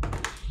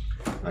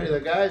 Alrighty there,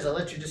 guys. I'll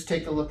let you just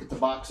take a look at the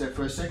box there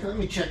for a second. Let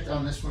me check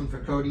on this one for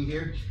Cody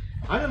here.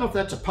 I don't know if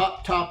that's a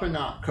pop top or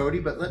not, Cody,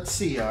 but let's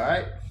see. All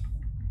right.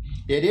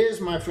 It is,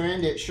 my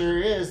friend. It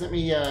sure is. Let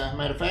me,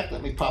 matter of fact,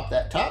 let me pop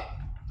that top.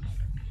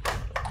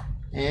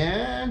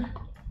 And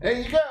there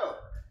you go.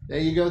 There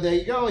you go. There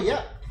you go.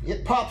 Yep.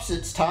 It pops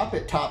its top.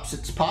 It tops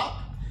its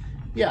pop.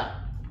 Yeah.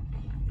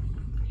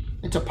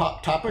 It's a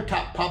pop topper,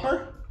 top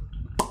popper.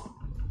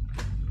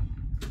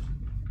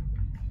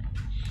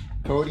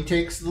 Cody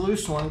takes the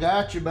loose one.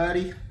 Gotcha,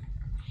 buddy.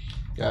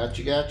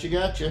 Gotcha, gotcha,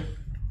 gotcha.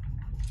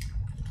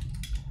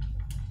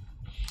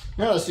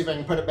 Now let's see if I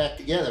can put it back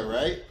together,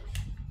 right?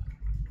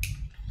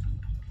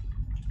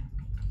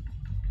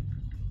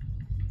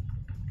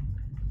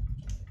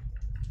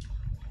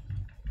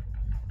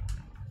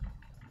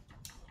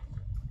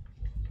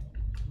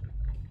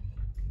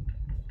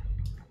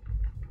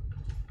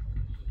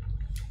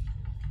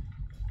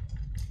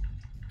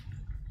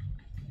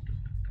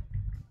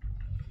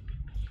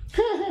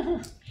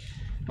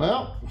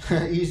 Well,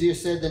 easier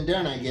said than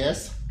done, I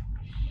guess.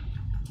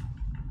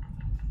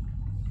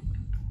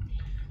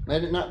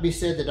 Let it not be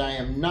said that I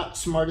am not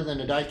smarter than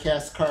a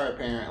die-cast car,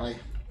 apparently.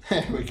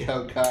 There we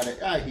go, got it.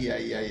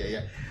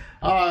 Yeah.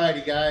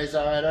 Alrighty, guys.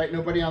 Alright,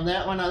 nobody on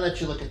that one. I'll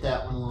let you look at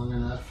that one long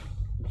enough.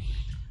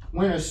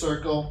 Winner's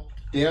Circle,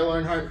 Dale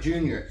Earnhardt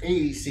Jr.,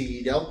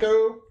 AC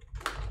Delco,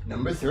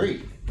 number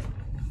 3.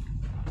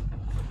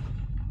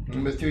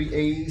 Number 3,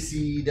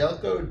 AC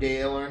Delco,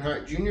 Dale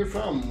Earnhardt Jr.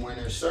 from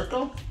Winner's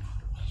Circle.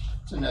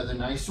 It's another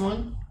nice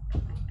one.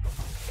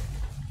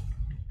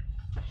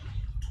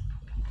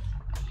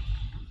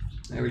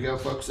 There we go,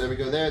 folks. There we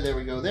go there. There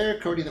we go there.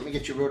 Cody, let me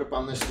get you wrote up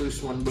on this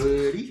loose one,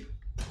 buddy.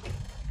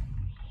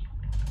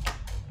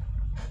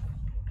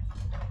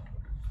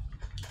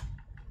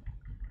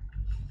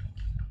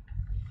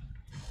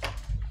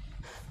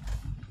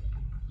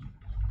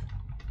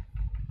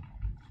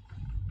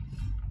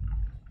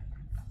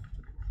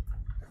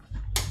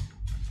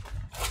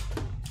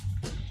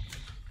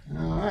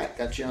 Alright,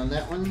 got you on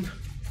that one.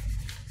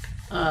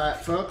 Alright,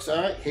 folks.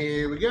 Alright,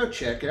 here we go.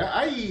 Check it out.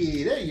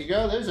 Aye, there you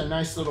go. There's a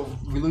nice little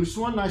loose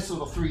one. Nice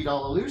little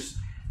 $3 loose.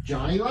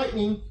 Johnny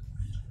Lightning.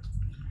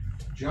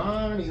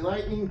 Johnny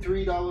Lightning,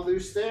 $3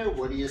 loose there.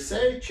 What do you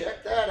say?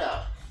 Check that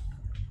out.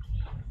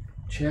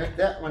 Check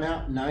that one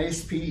out.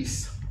 Nice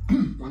piece.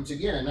 Once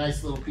again, a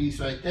nice little piece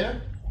right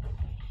there.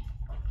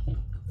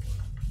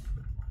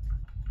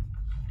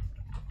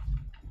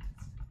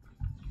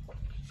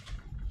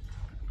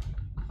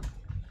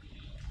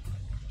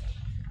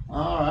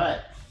 All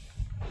right.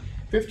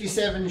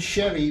 57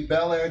 Chevy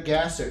Bel Air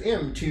Gasser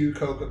M2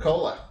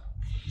 Coca-Cola.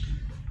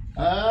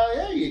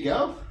 There you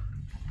go.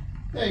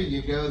 There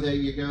you go, there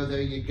you go,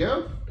 there you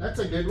go. That's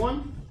a good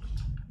one.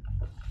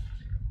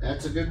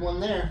 That's a good one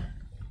there.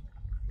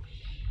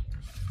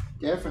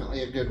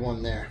 Definitely a good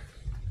one there.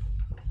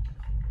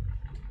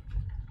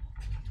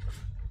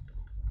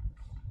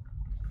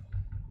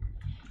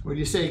 What do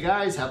you say,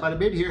 guys? How about a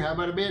bid here? How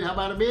about a bid? How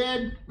about a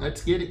bid?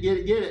 Let's get it, get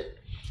it, get it.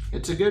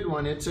 It's a good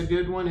one. It's a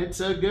good one. It's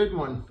a good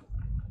one.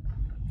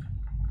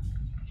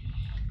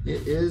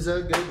 It is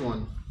a good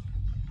one.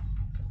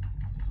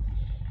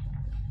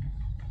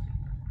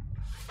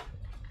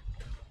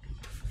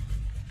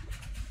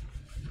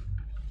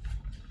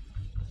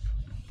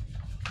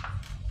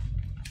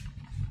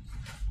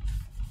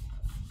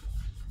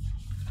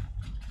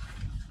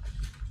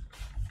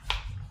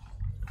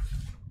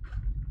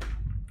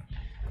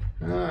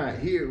 All right,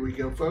 here we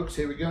go, folks.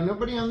 Here we go.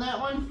 Nobody on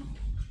that one?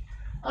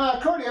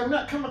 Cody, I've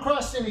not come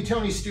across any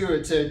Tony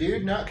Stewart's,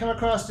 dude. Not come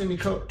across any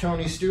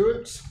Tony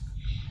Stewart's.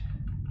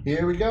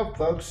 Here we go,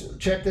 folks.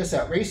 Check this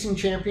out. Racing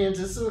Champions.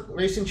 This is a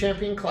Racing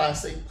Champion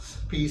Classics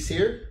piece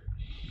here.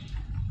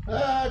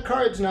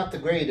 Card's not the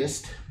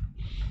greatest.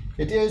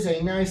 It is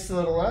a nice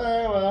little,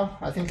 well,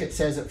 I think it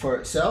says it for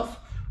itself,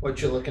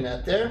 what you're looking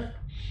at there.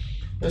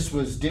 This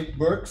was Dick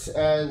Burke's,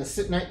 the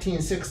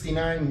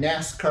 1969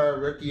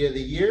 NASCAR Rookie of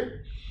the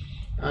Year.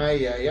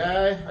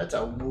 That's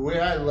a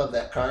weird, I love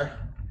that car.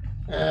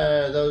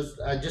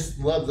 I just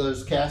love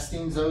those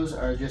castings. Those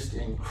are just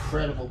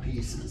incredible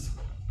pieces.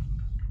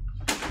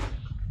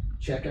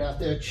 Check it out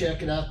there,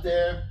 check it out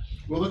there.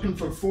 We're looking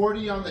for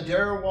 40 on the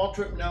Darrell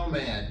Waltrip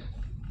Nomad.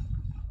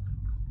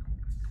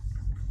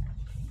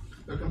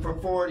 Looking for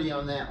 40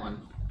 on that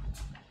one.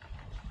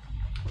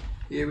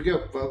 Here we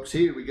go, folks.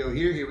 Here we go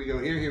here, here we go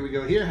here, here we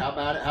go here. How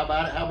about it, how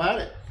about it, how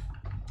about it?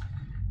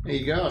 There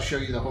you go, I'll show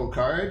you the whole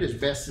card as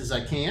best as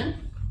I can.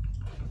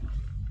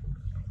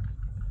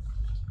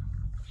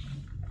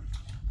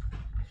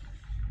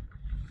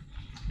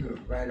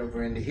 Right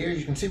over into here.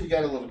 You can see we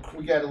got a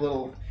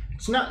little,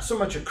 it's not so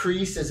much a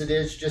crease as it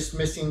is just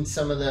missing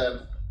some of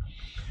the,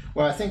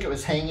 well, I think it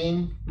was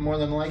hanging more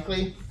than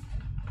likely.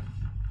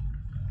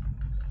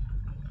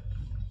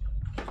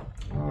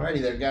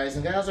 Alrighty there, guys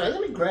and gals. All right,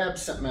 let me grab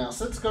something else.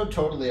 Let's go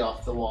totally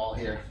off the wall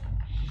here.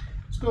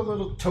 Let's go a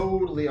little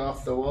totally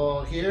off the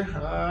wall here.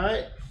 All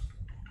right.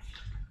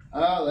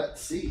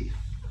 Let's see.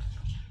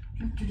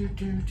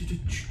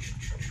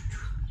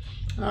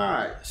 All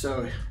right,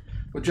 so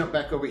we'll jump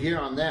back over here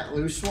on that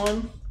loose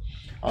one.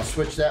 I'll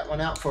switch that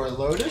one out for a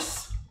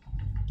Lotus.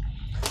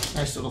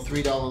 Nice little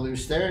 $3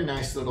 loose there.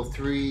 Nice little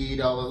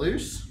 $3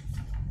 loose.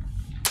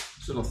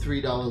 Nice little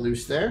 $3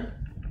 loose there.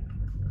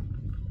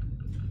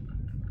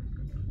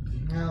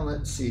 Now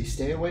let's see.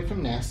 Stay away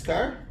from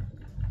NASCAR.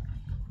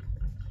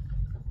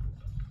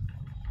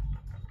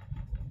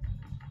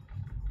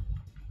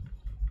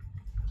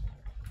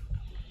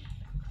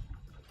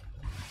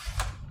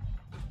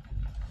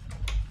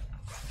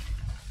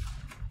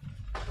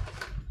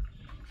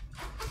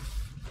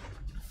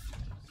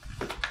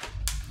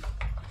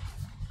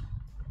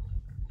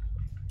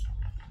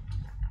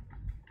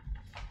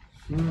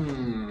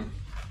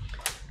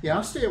 Yeah,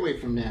 I'll stay away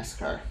from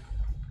NASCAR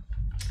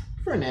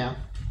for now.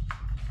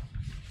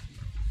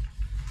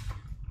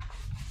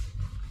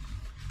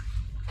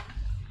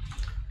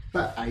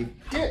 But I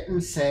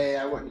didn't say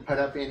I wouldn't put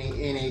up any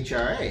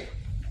NHRA.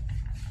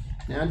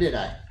 Now did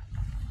I?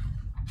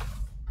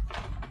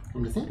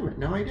 Come to think of it,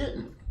 no I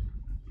didn't.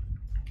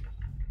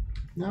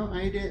 No,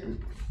 I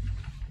didn't.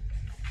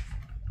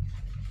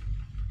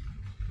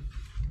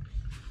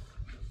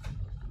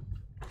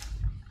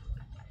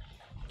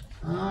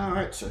 All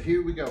right, so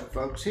here we go,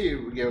 folks.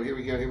 Here we go, here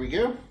we go, here we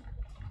go.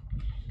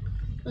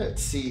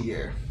 Let's see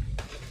here.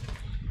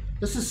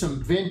 This is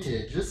some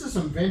vintage. This is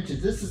some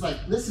vintage. This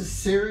is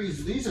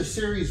series, these are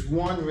series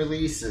 1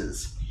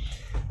 releases.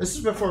 This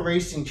is before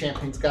Racing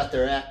Champions got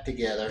their act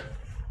together.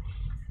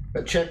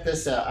 But check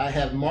this out. I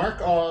have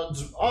Mark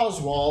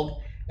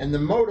Oswald and the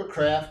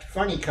Motorcraft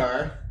Funny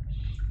Car.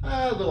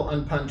 A little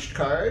unpunched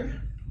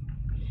card.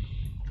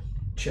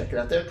 Check it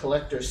out there.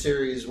 Collector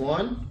Series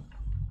 1.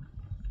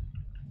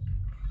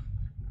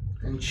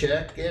 And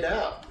check it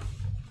out.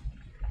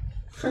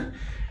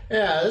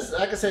 Yeah, this,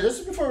 like I said, this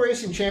is before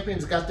Racing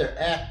Champions got their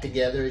act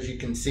together, as you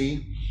can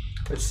see.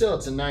 But still,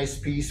 it's a nice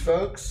piece,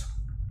 folks.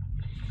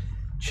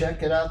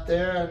 Check it out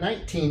there.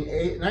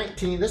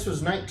 This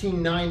was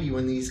 1990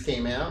 when these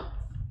came out.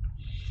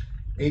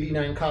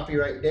 89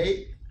 copyright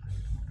date.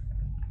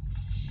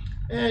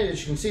 And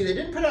as you can see, they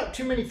didn't put out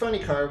too many funny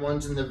car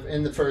ones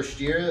in the first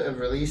year of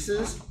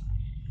releases.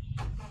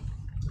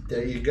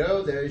 There you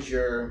go. There's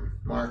your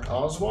Mark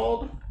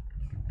Oswald.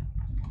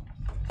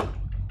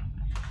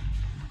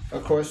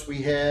 Of course,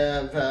 we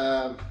have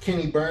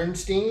Kenny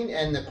Bernstein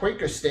and the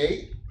Quaker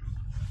State.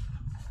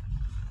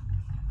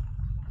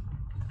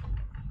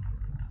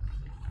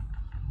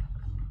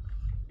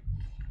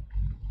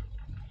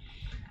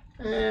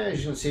 As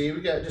you can see,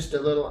 we got just a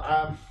little,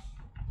 I'm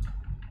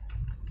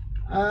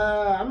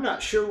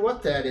not sure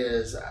what that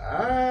is.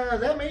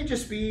 That may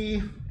just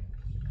be,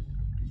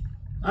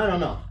 I don't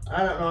know.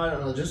 I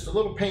don't know. Just a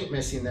little paint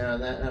missing there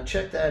on that. Now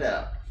check that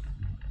out.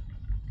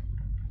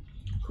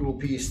 Cool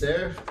piece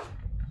there.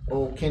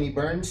 Old Kenny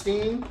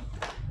Bernstein.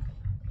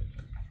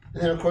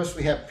 And then of course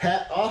we have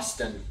Pat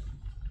Austin.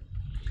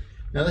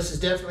 Now this has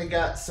definitely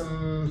got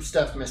some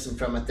stuff missing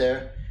from it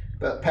there.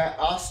 But Pat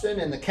Austin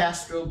and the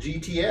Castrol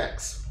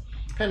GTX.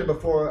 Kind of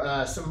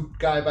before some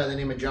guy by the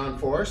name of John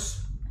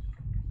Force.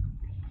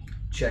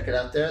 Check it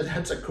out there.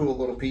 That's a cool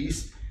little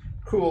piece.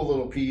 Cool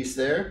little piece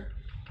there.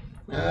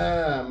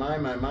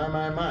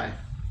 My.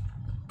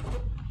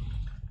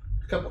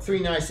 Three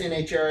nice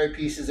NHRA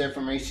pieces there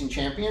from Racing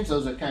Champions.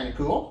 Those are kind of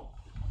cool.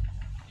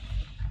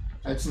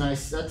 That's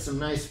nice. That's some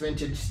nice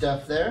vintage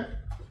stuff there.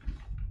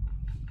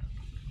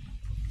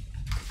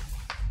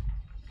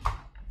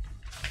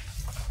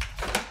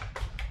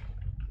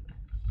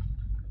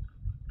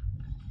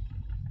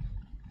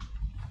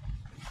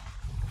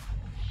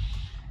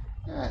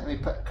 Let me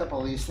put a couple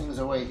of these things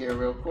away here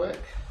real quick.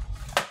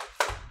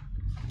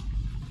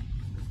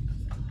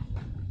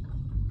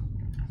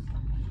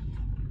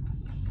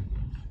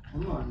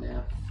 Come on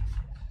now.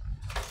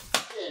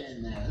 Get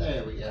in there.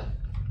 There we go.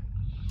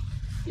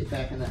 Get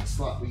back in that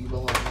slot where you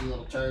belong, you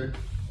little turd.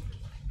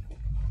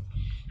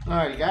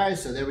 Alrighty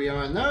guys, so there we are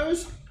on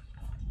those.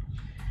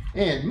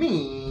 And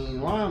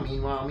meanwhile.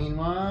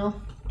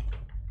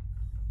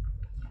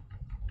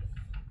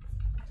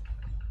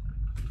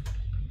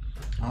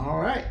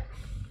 Alright.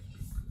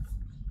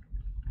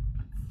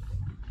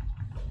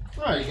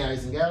 Alright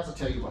guys and gals, I'll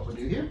tell you what we'll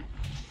do here.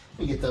 Let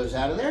me get those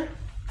out of there.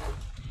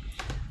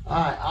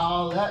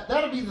 Alright,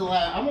 that'll be the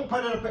last. I won't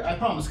put it up. I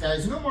promise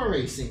guys, no more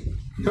racing.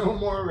 No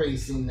more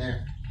racing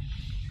there.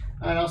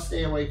 Alright, I'll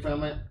stay away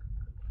from it.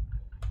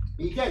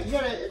 You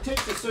gotta, it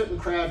takes a certain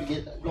crowd to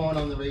get going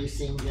on the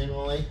racing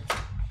generally.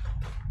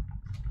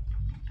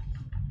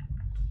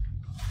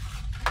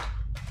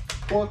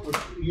 Pork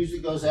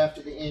usually goes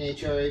after the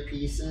NHRA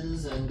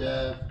pieces, and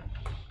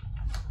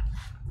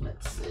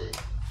let's see.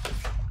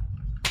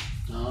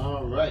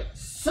 All right,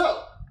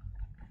 so.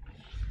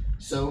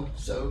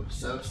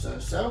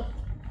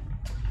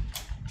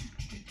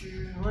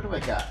 What do I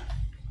got?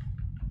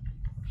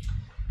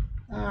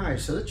 All right,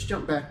 so let's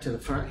jump back to the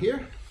front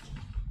here.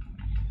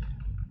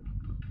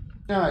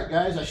 All right,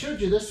 guys, I showed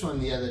you this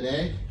one the other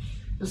day.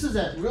 This is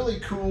that really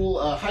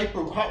cool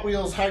Hot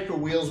Wheels Hyper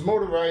Wheels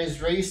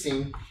motorized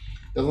racing,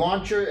 the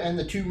launcher and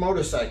the two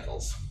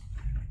motorcycles.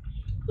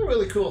 It's a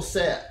really cool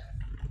set.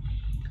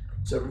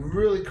 It's a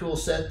really cool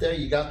set there.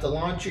 You got the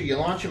launcher, you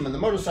launch them, and the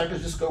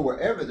motorcycles just go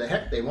wherever the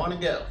heck they want to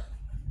go.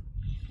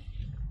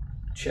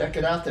 Check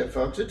it out there,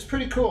 folks. It's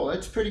pretty cool.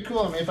 It's pretty cool.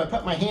 I mean, if I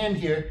put my hand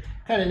here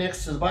kind of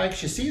next to the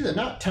bikes, you see they're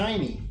not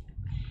tiny.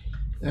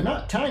 They're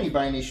not tiny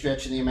by any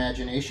stretch of the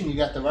imagination. You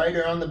got the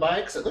rider on the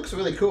bikes. It looks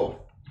really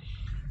cool.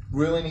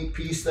 Really neat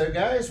piece there,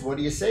 guys. What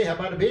do you say? How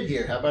about a bid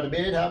here? How about a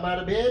bid? How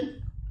about a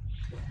bid?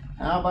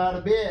 How about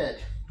a bid?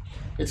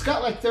 It's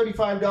got like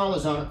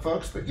 $35 on it,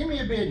 folks, but give me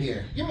a bid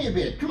here. Give me a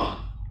bid. Come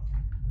on.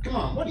 Come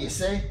on. What do you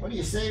say? What do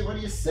you say? What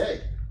do you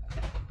say?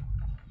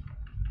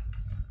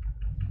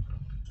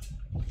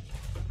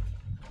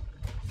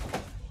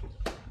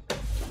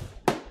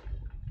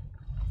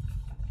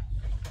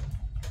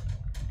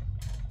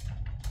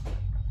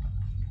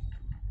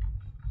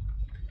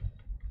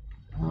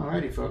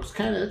 Alrighty, folks.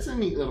 It's a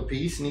neat little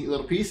piece. Neat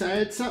little piece. I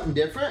had something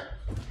different.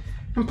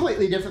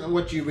 Completely different than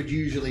what you would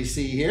usually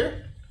see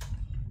here.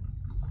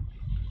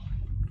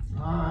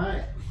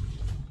 Alright.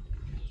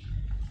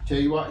 Tell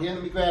you what, here,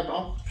 let me grab,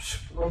 I'll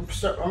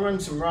run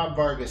some Rob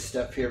Vargas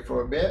stuff here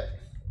for a bit.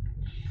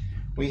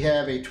 We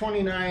have a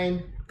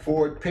 29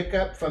 Ford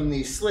pickup from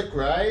the Slick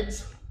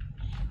Rides,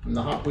 from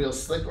the Hot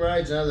Wheels Slick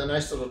Rides. Another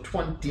nice little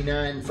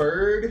 29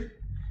 Ford.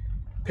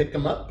 Pick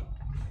them up.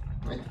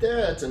 Right there,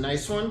 that's a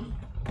nice one.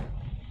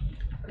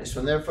 Nice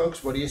one there,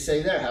 folks. What do you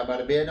say there? How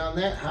about a bid on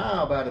that?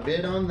 How about a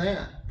bid on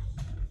that?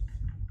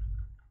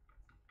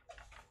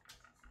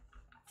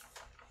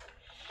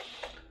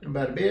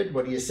 About a bid.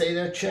 What do you say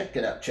there? Check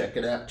it out, check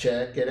it out,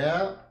 check it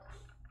out.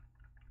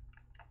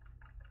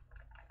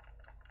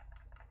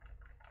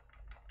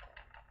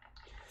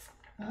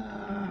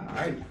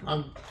 Alright,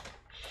 how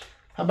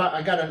about,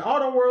 I got an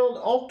Auto World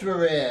Ultra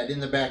Red in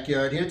the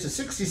backyard here. It's a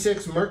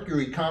 66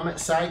 Mercury Comet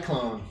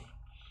Cyclone.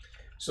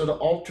 So the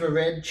Ultra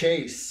Red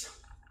Chase.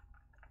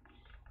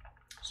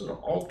 So the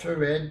Ultra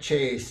Red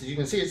Chase. As you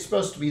can see, it's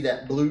supposed to be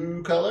that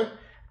blue color,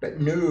 but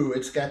no,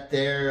 it's got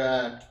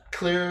their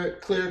clear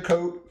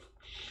coat,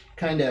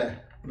 kind of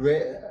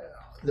red.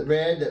 The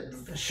red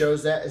that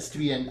shows that is to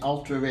be an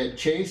Ultra Red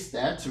Chase.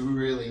 That's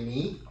really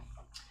neat.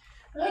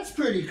 That's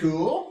pretty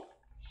cool.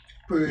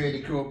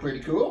 Pretty cool, pretty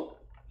cool.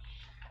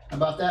 How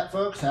about that,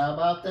 folks? How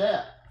about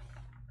that?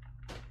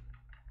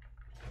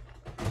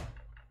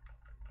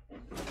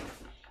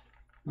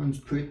 One's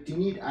pretty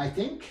neat, I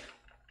think.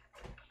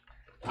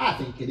 I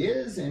think it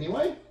is,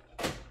 anyway.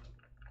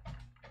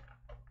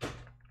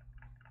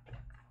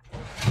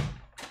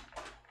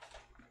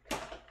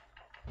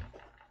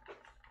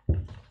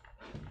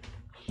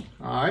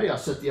 Alrighty, I'll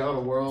set the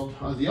Auto World,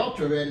 the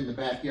Ultra Red in the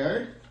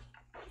backyard.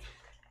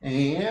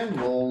 And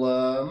we'll,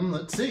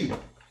 let's see.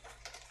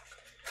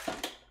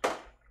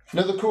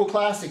 Another cool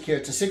classic here.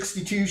 It's a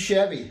 62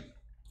 Chevy.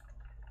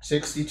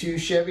 62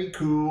 Chevy,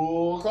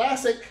 cool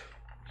classic.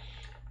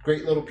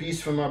 Great little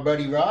piece from our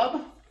buddy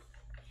Rob.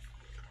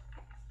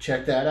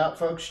 Check that out,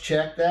 folks.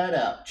 Check that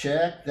out.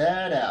 Check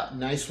that out.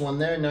 Nice one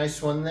there. Nice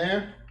one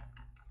there.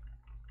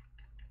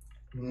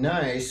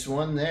 Nice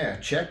one there.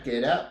 Check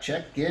it out.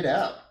 Check it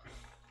out.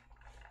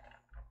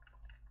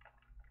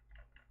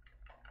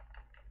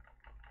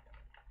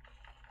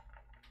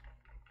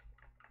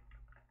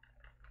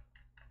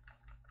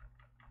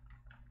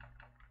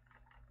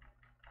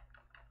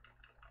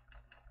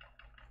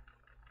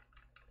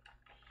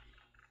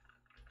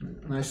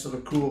 Nice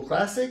little cool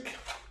classic.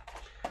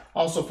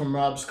 Also from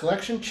Rob's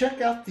collection.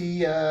 Check out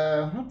the,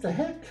 what the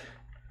heck?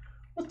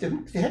 What the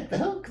heck, the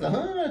hook?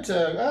 It's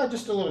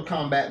just a little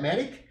combat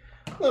medic.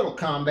 Little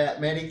combat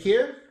medic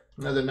here.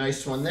 Another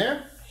nice one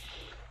there.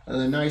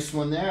 Another nice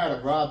one there out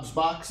of Rob's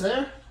box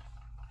there.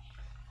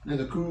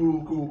 Another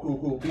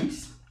cool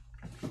piece.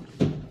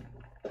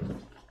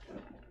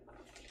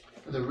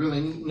 Another really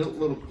neat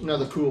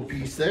another cool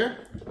piece there.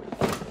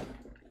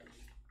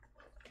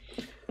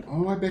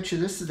 Oh, I bet you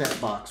this is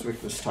that box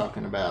Rick was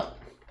talking about.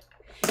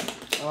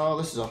 Oh,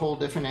 this is a whole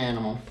different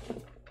animal.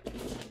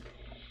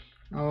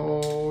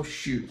 Oh,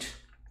 shoot.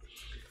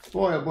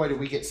 Boy, oh boy, did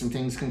we get some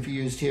things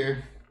confused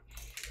here.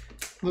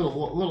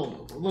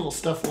 Little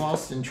stuff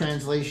lost in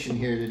translation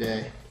here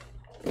today.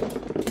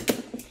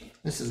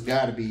 This has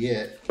got to be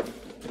it.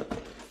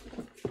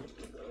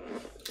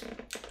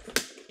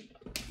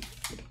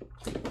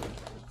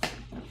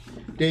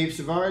 Dave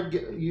Savard,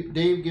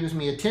 Dave gives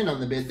me a 10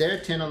 on the bid there.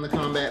 10 on the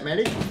Combat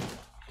Medic.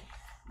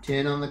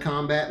 10 on the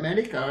Combat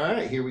Medic. All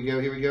right, here we go,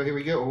 here we go, here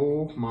we go.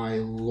 Oh, my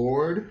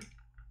Lord.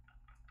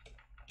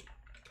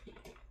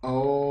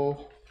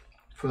 Oh,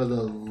 for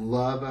the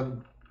love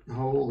of...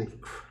 Holy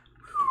crap.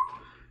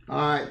 All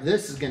right,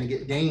 this is going to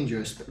get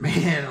dangerous. But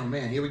man, oh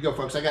man, here we go,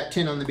 folks. I got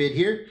 10 on the bid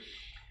here.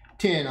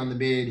 10 on the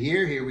bid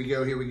here. Here we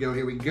go, here we go,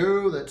 here we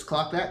go. Let's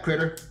clock that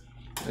critter.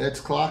 Let's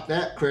clock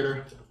that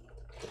critter.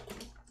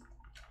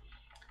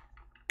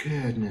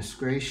 Goodness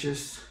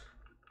gracious.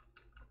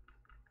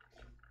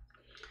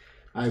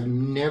 I've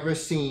never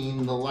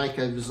seen the like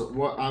of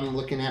what I'm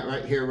looking at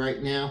right here, right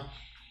now.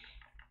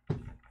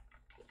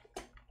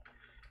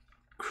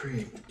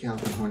 Great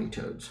Galloping Horny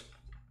Toads.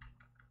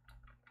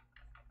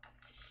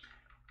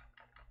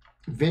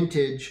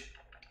 Vintage,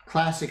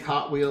 classic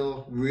Hot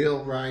Wheel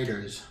real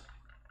riders.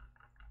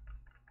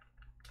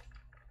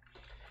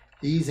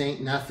 These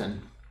ain't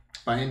nothing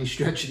by any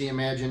stretch of the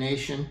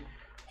imagination.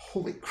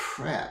 Holy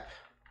crap.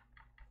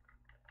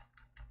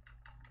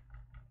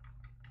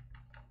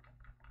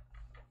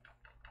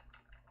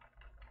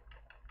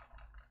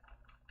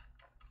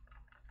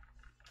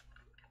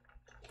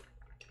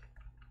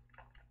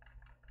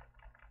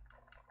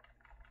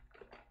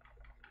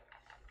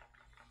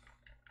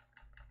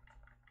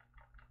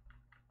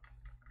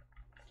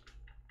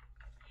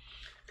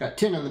 Got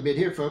 10 on the bid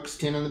here, folks.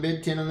 10 on the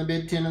bid, 10 on the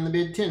bid, 10 on the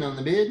bid, 10 on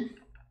the bid.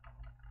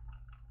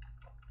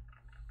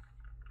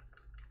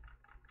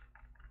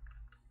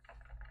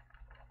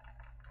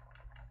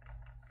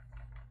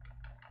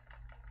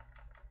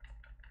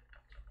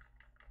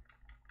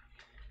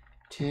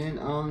 $10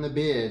 on the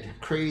bid.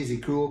 Crazy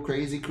cool,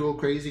 crazy cool,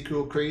 crazy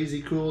cool,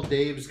 crazy cool.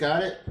 Dave's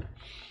got it.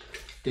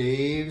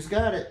 Dave's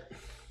got it.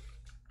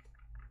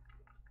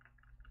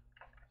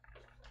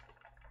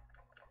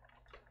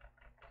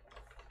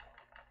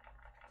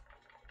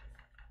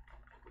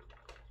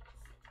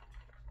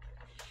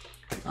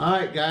 All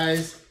right,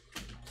 guys,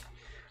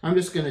 I'm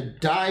just going to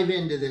dive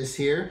into this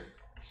here.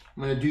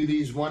 I'm going to do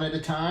these one at a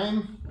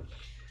time.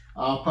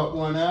 I'll put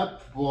one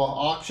up, we'll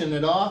auction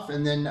it off,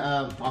 and then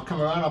I'll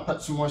come around, I'll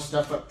put some more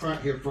stuff up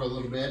front here for a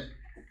little bit.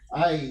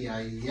 Ay,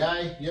 ay,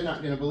 ay, you're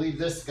not going to believe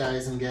this,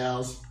 guys and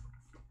gals.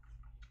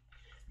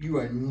 You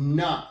are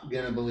not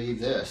going to believe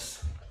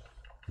this.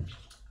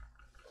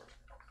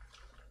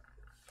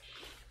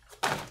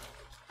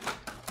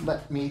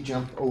 let me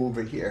jump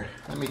over here.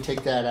 Let me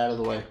take that out of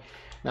the way.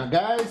 Now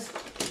guys,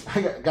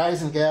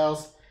 guys and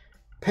gals,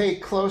 pay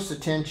close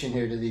attention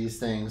here to these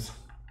things.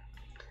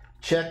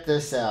 Check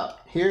this out.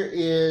 Here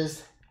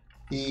is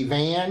the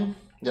van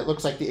that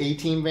looks like the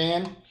A-Team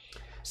van.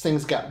 This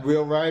thing's got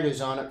real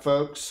riders on it,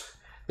 folks.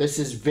 This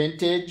is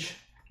vintage.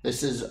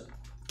 This is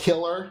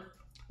killer.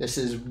 This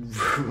is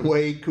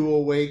way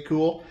cool, way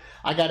cool.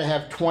 I gotta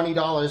have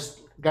 $20,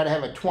 gotta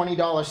have a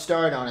 $20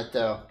 start on it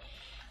though.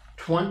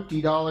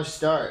 $20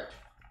 start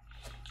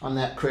on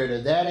that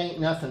critter. That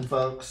ain't nothing,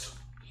 folks.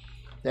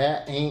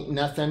 That ain't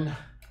nothing.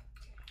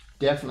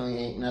 Definitely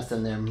ain't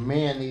nothing there.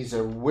 Man, these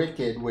are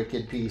wicked,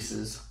 wicked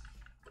pieces.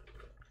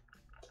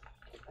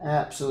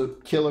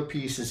 Absolute killer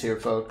pieces here,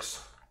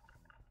 folks.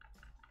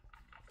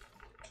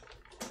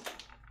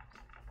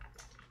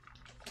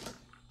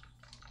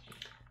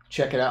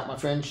 Check it out, my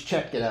friends.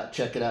 Check it out,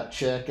 check it out,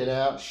 check it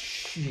out.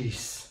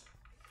 Jeez.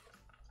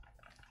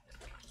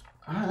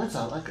 Ah, that's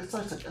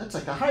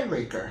like a high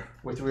raker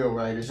with real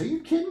riders. Are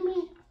you kidding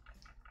me?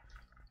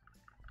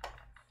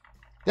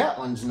 That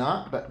one's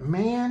not, but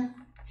man,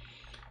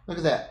 look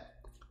at that.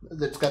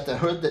 That's got the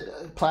hood,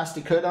 that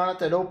plastic hood on it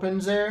that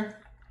opens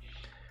there.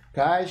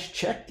 Guys,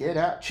 check it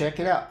out, check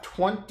it out.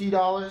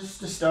 $20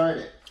 to start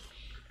it.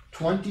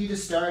 $20 to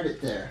start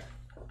it there.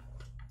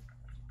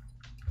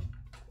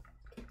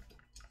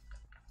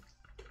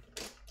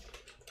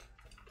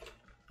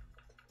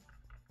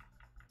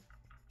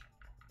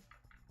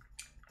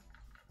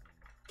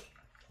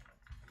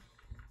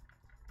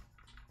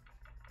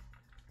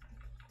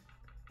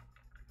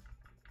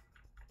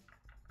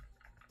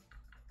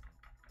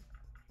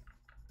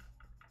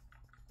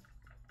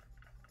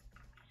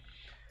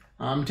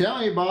 I'm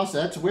telling you, boss,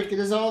 that's wicked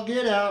as all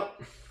get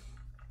out.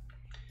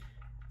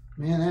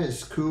 Man, that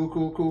is cool,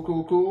 cool, cool,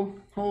 cool, cool.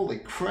 Holy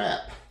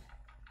crap.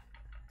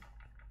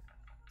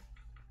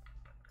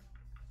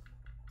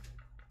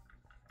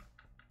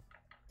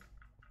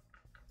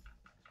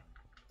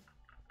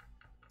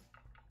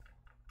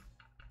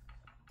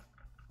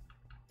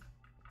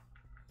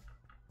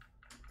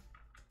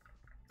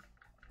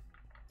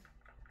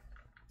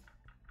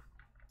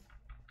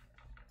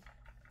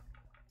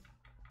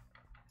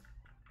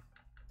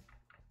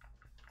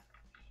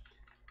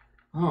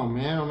 Oh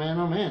man, oh man,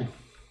 oh man.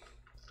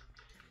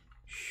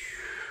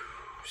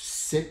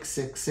 Sick,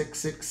 sick, sick,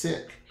 sick,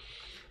 sick.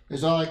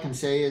 That's all I can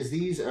say is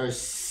these are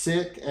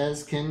sick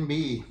as can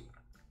be.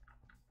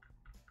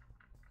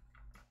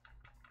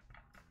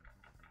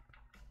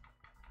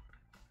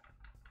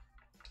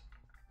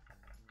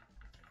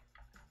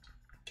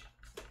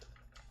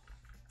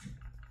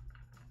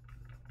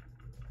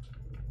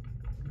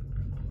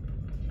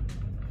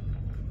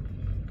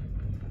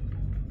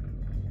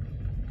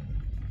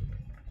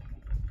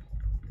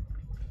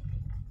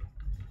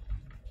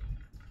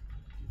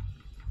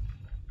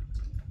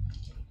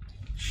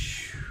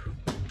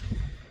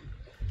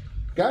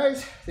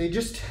 Guys, they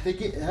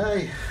get,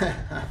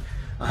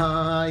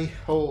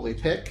 holy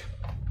pick.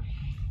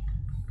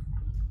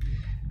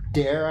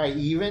 Dare I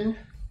even?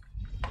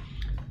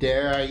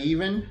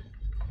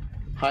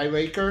 High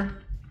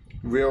raker,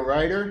 real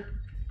rider.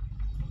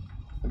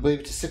 I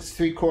believe it's a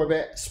 63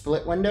 Corvette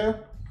split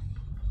window.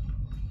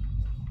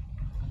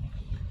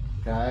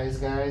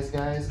 Guys,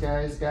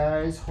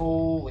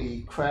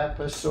 holy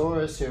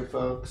craposaurus here,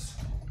 folks.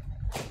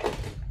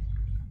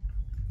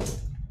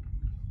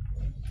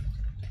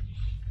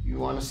 You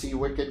want to see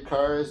wicked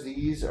cars?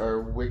 These are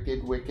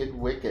wicked, wicked,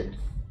 wicked.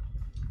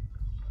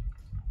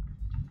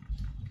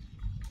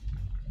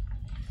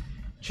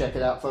 Check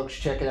it out, folks.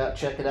 Check it out,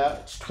 check it out.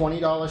 It's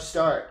 $20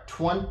 start.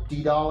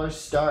 $20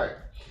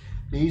 start.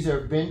 These are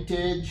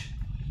vintage.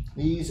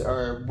 These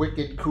are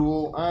wicked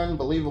cool,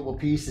 unbelievable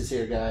pieces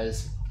here,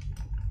 guys.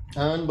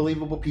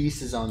 Unbelievable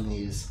pieces on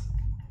these.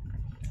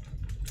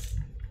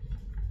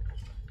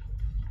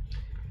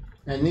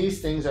 And these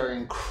things are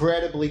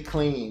incredibly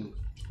clean.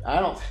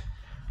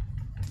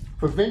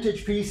 For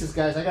vintage pieces,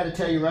 guys, I got to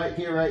tell you right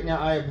here, right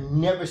now, I have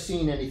never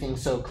seen anything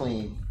so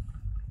clean.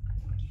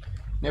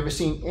 Never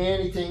seen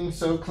anything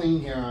so clean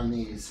here on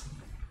these.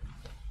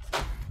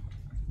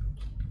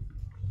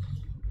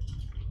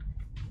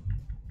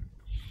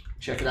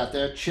 Check it out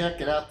there.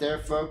 Check it out there,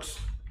 folks.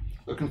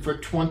 Looking for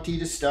 20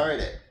 to start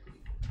it.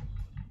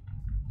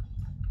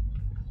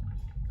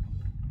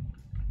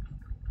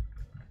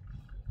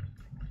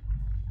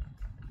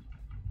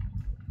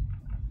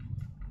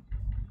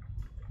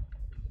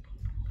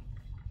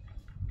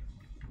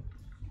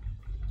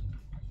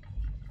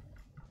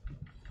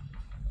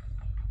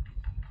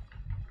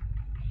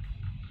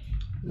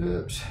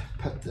 Oops,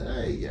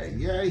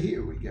 yeah,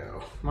 here we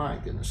go. My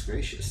goodness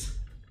gracious.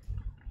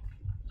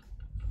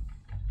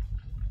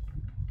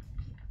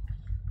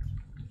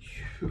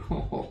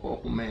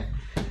 Oh man,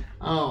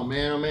 oh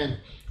man, oh man.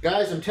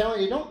 Guys, I'm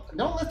telling you,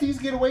 don't let these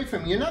get away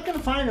from you. You're not gonna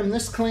find them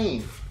this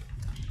clean.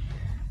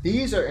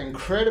 These are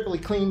incredibly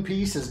clean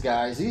pieces,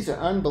 guys. These are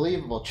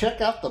unbelievable.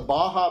 Check out the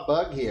Baja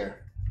Bug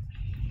here.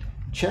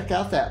 Check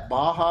out that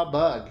Baja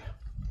Bug.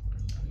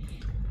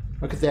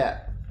 Look at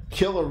that.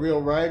 Killer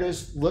Real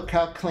Riders. Look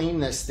how clean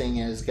this thing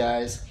is,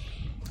 guys.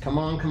 Come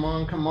on, come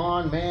on, come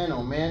on, man,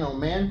 oh man, oh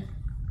man.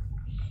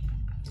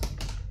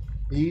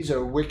 These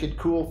are wicked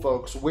cool,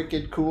 folks.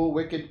 Wicked cool,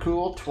 wicked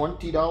cool.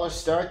 $20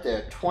 start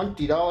there.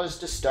 $20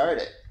 to start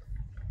it.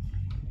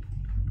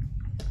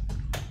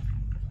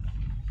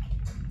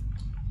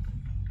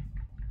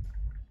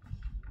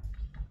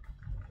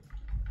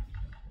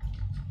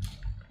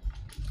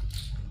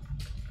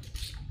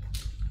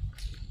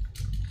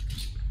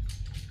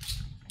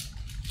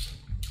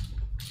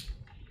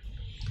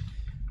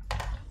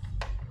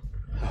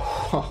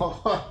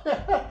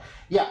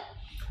 Yeah,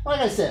 like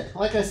I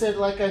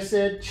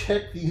said,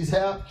 check these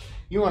out.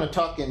 You want to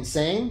talk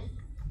insane?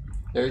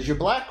 There's your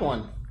black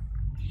one.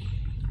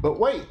 But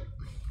wait,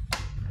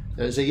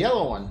 there's a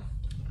yellow one.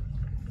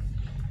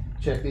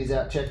 Check these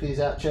out, check these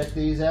out, check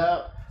these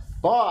out.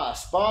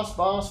 Boss, boss,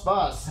 boss,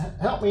 boss.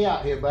 Help me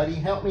out here, buddy.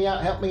 Help me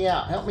out, help me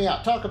out, help me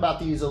out. Talk about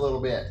these a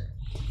little bit.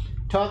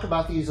 Talk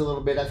about these a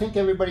little bit. I think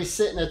everybody's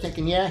sitting there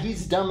thinking, yeah,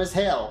 he's dumb as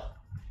hell.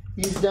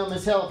 He's dumb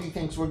as hell if he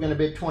thinks we're going to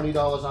bid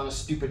 $20 on a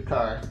stupid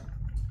car.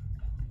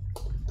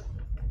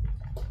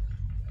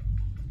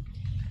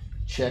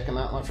 Check them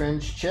out, my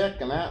friends. Check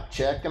them out.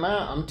 Check them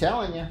out. I'm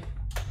telling you.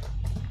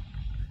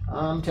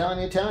 I'm telling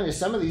you.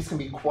 Some of these can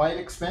be quite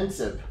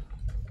expensive.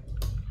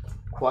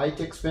 Quite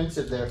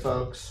expensive there,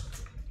 folks.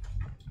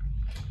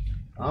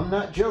 I'm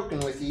not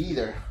joking with you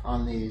either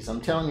on these. I'm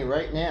telling you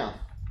right now.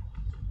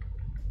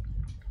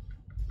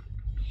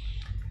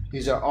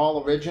 These are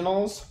all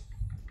originals.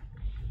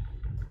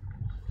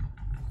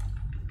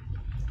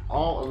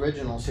 All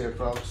originals here,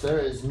 folks. There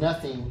is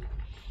nothing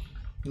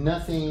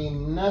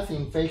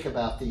fake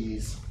about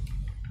these.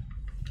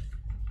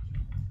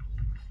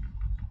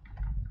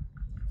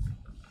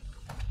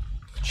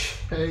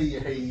 Hey.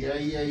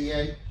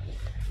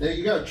 There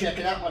you go. Check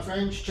it out, my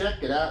friends.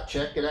 Check it out.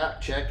 Check it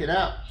out. Check it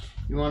out.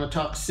 You want to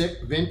talk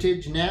sick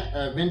vintage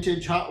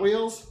vintage Hot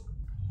Wheels?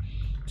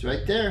 It's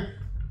right there.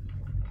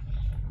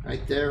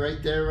 Right there.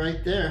 Right there.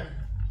 Right there.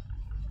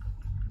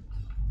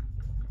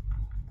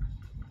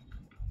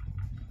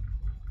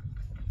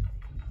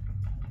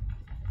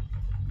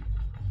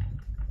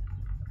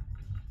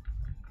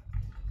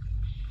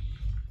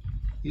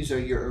 These are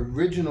your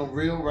original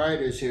Real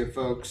Riders here,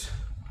 folks.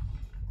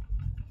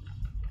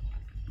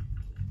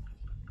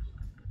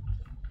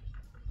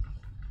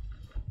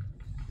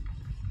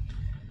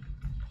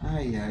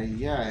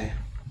 Ay.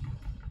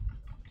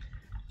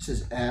 This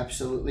is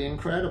absolutely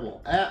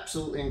incredible.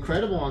 Absolutely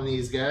incredible on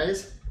these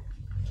guys.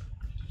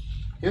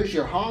 Here's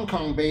your Hong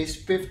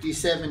Kong-based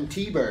 57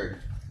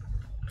 T-Bird.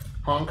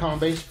 Hong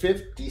Kong-based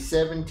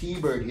 57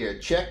 T-Bird here.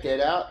 Check it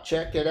out.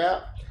 Check it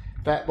out.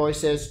 Fat Boy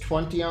says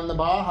 20 on the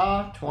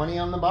Baja, 20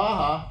 on the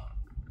Baja.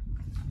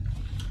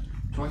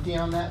 20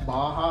 on that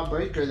Baja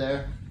breaker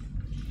there.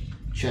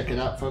 Check it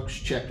out, folks.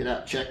 Check it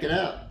out. Check it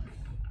out.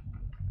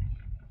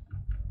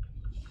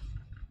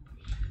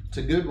 It's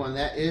a good one.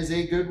 That is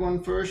a good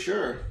one for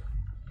sure.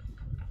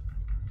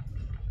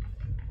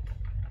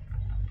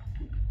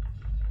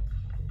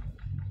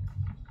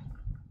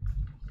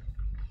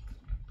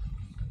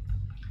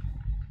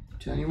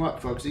 Tell you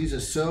what, folks, these are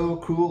so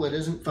cool it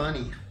isn't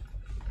funny.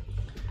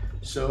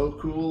 So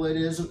cool it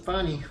isn't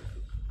funny.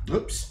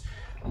 Oops,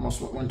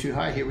 almost went one too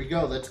high. Here we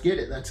go. Let's get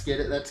it. Let's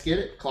get it. Let's get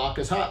it. Clock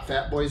is hot.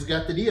 Fat Boy's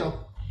got the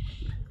deal.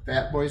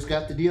 Fat Boy's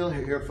got the deal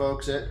here,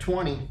 folks, at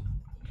 20.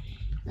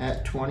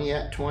 At 20,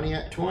 at 20,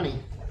 at 20.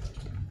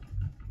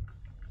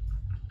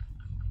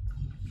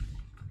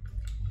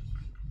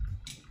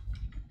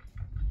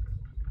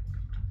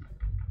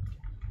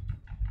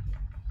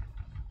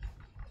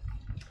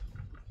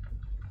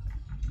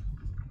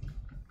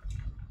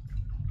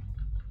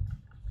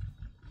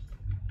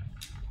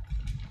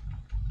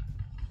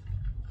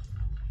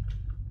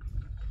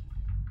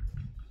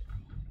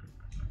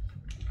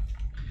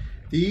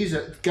 These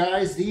are,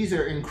 guys, these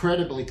are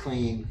incredibly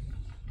clean.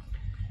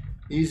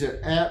 These are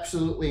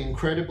absolutely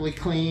incredibly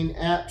clean,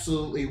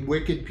 absolutely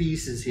wicked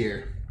pieces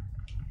here.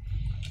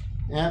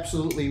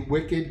 Absolutely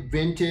wicked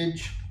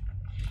vintage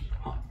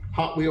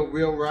Hot Wheel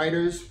Real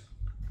Riders.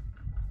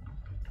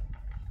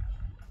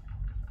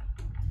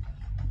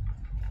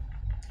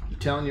 I'm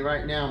telling you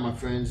right now, my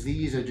friends,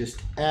 these are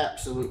just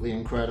absolutely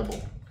incredible.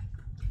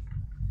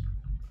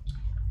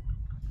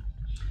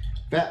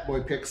 Fat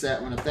Boy picks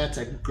that one up. That's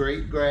a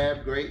great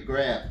grab, great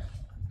grab.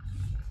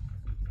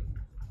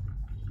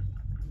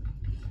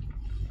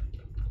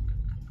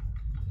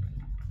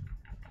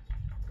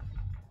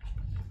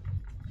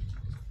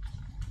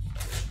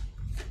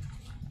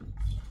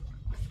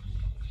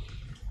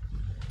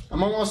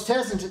 I'm almost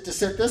hesitant to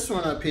set this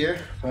one up here,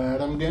 but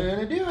I'm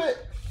gonna do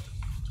it.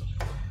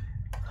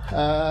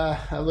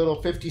 A little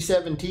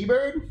 57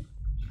 T-Bird,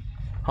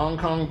 Hong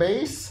Kong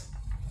base,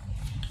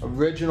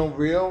 original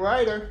Real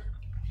Rider.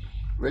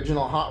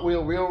 Original Hot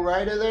Wheel Real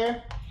Rider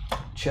there.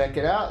 Check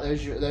it out.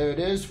 There it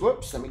is.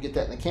 Whoops, let me get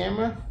that in the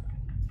camera.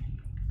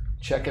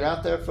 Check it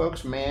out there,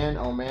 folks. Man,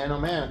 oh man, oh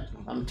man.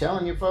 I'm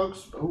telling you,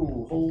 folks.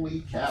 Ooh,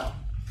 holy cow.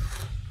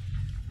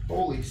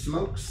 Holy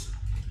smokes.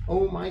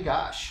 Oh my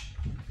gosh.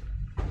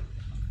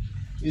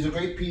 These are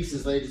great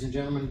pieces, ladies and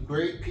gentlemen.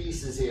 Great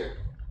pieces here.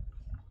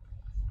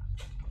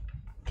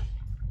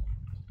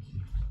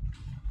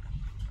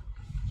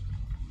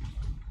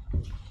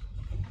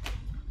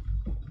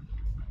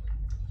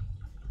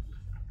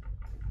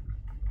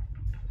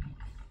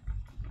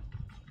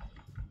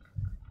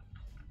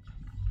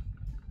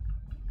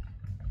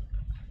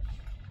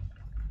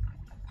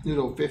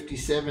 Little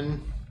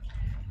 57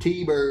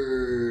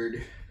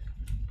 T-Bird.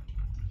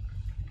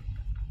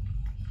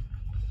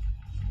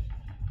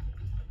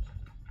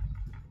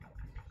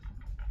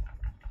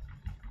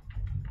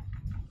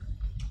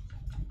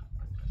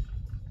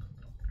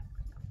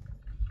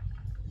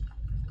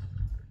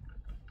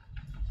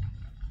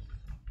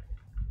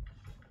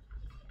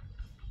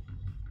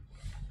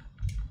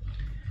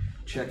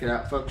 Check it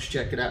out, folks.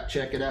 Check it out,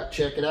 check it out,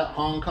 check it out.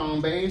 Hong Kong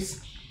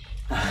base.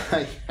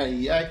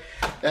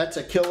 That's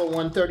a kilo.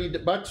 130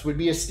 bucks would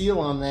be a steal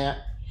on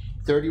that.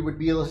 30 would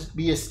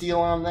be a steal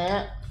on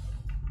that.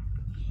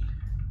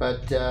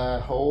 But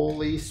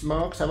holy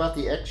smokes, how about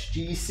the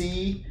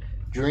XGC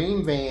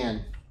Dream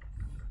Van?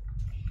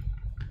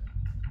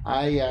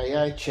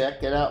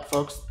 Check it out,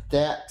 folks.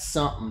 That's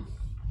something.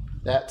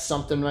 That's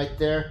something right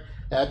there.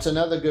 That's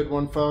another good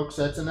one, folks.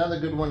 That's another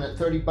good one at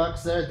 30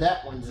 bucks there.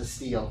 That one's a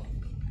steal.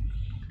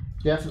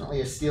 Definitely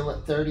a steal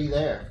at 30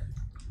 there.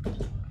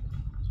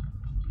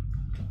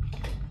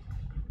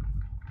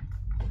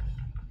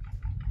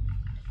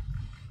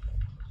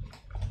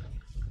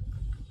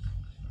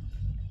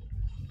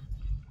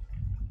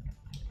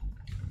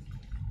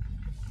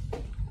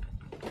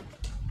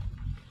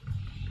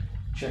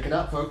 Check it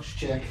out, folks.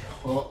 Check.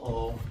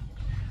 Uh-oh.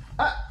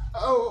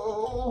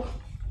 Uh-oh.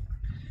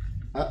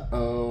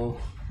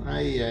 Uh-oh.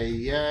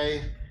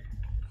 Ay.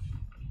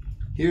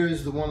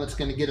 Here's the one that's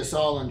going to get us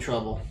all in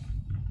trouble.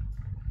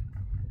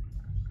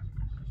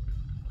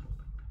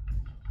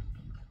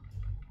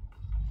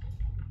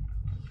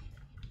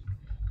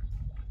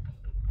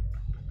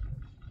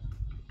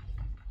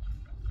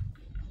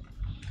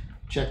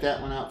 Check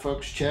that one out,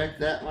 folks. Check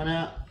that one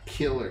out.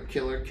 Killer,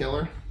 killer,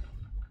 killer.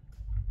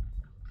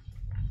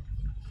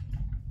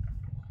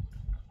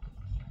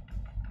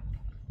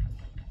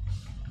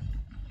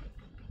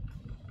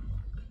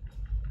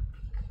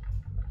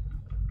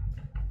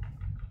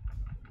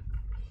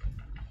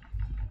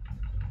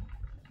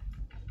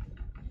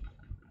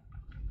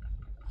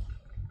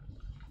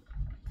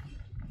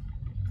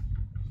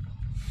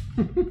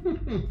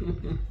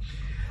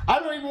 I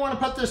don't even want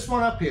to put this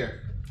one up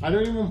here. I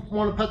don't even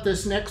want to put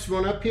this next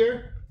one up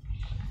here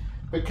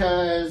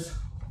because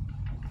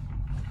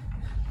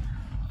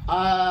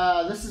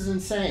this is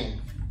insane.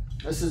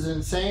 This is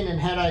insane, and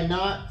had I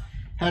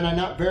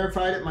not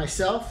verified it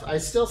myself, I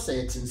still say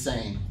it's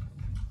insane.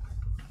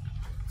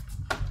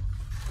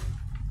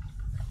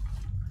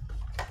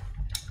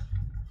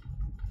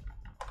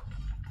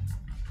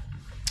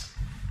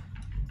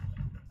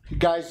 You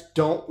guys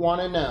don't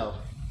want to know.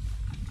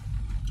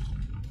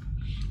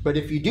 But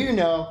if you do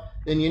know,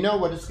 then you know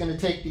what it's going to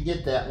take to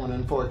get that one,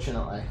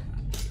 unfortunately.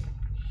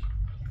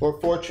 Or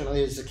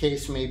fortunately, as the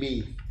case may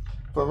be.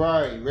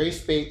 Ferrari,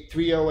 Race Bait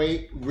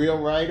 308, Real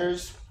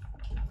Riders.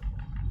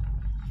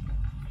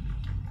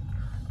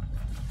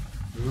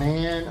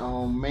 Man,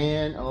 oh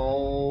man,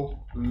 oh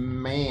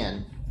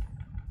man.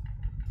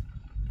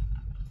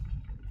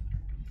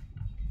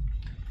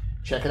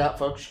 Check it out,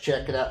 folks.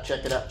 Check it out,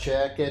 check it out,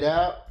 check it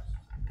out.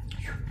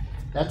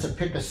 That's a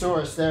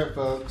Picosaurus there,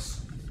 folks.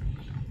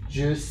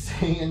 Just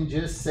saying,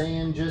 just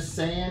saying, just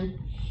saying.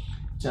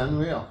 It's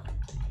unreal.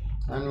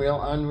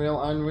 Unreal,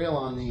 unreal, unreal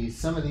on these.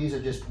 Some of these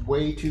are just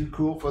way too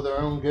cool for their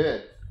own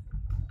good.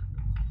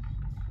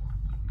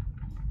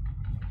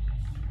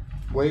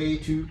 Way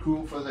too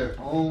cool for their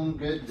own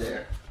good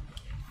there.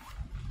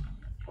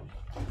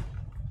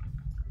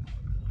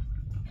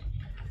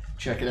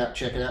 Check it out,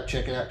 check it out,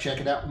 check it out, check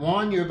it out.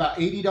 Juan, you're about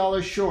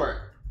 $80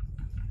 short.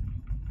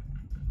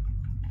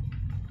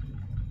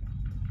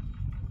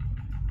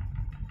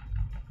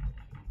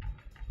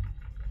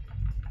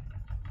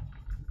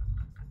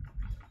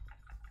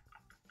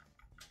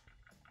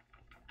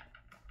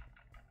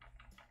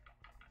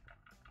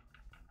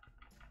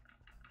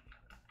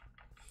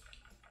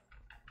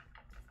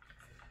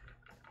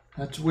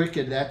 That's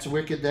wicked, that's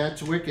wicked,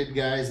 that's wicked,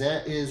 guys.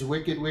 That is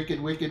wicked,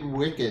 wicked, wicked,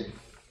 wicked.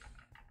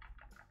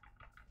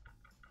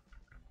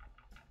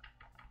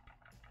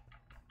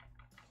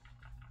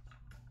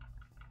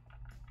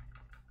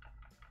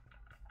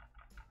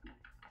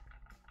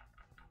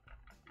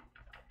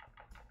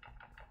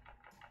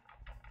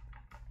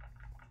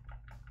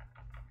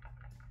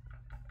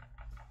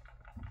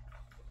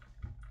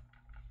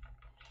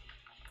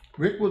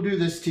 Rick will do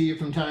this to you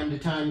from time to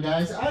time,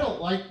 guys. I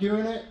don't like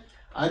doing it.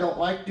 I don't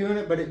like doing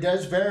it, but it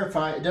does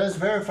verify. It does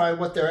verify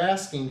what they're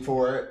asking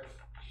for it.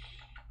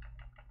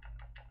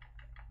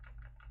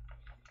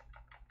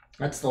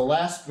 That's the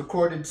last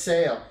recorded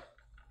sale.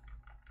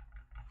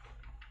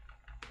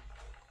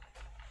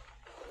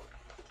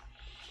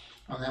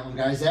 On that one,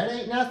 guys. That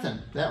ain't nothing.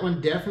 That one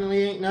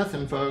definitely ain't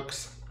nothing,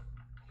 folks.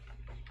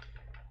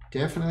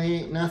 Definitely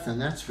ain't nothing,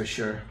 that's for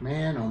sure.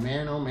 Man, oh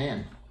man, oh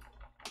man.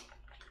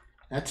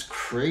 That's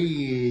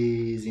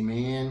crazy,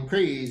 man.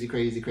 Crazy,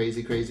 crazy,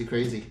 crazy, crazy,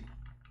 crazy.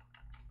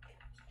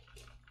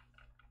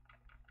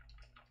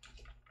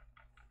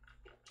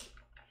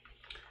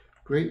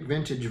 Great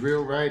vintage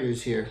real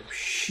riders here.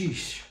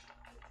 Sheesh.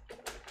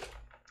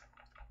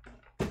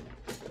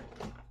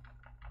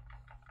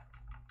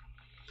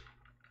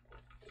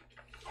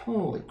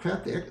 Holy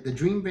crap, the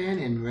Dream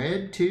Band in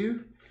red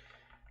too?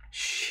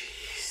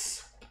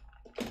 Jeez.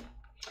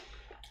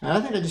 I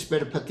think I just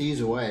better put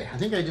these away. I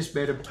think I just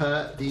better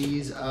put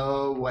these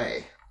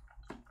away.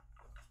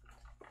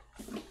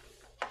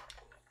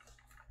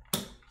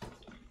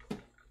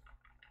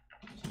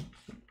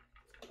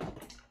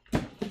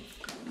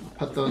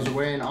 Put those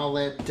away and I'll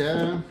let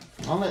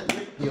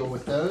Rick deal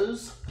with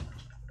those.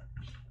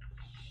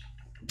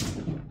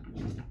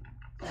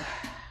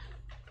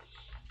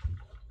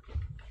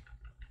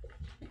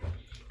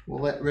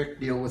 We'll let Rick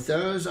deal with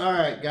those. All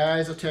right,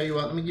 guys, I'll tell you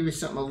what, let me give you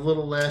something a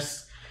little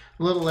less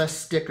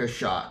sticker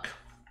shock.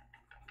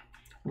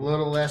 A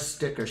little less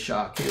sticker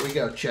shock. Here we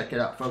go. Check it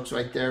out, folks.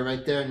 Right there,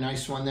 right there.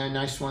 Nice one there,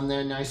 nice one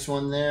there, nice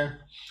one there.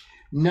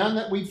 None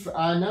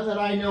that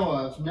I know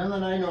of. None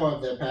that I know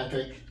of there,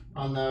 Patrick,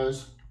 on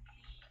those.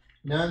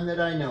 None that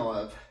I know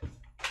of.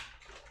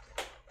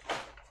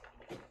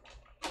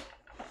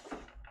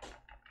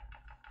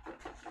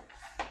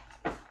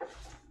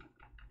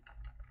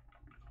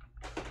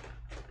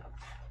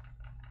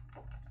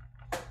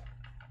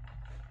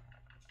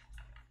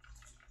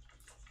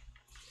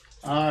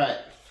 All right,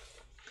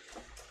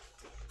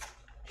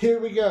 here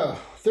we go.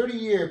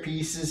 30-year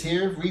pieces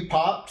here,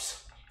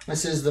 repops.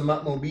 This is the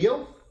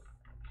Muttmobile.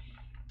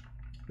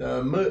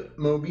 The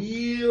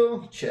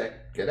Muttmobile, check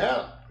it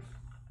out.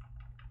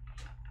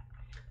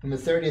 And the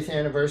 30th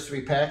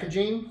anniversary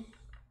packaging.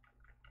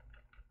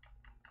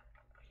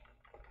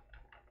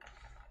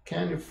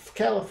 Kind of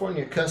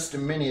California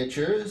custom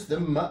miniatures, the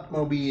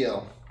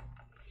Muttmobile.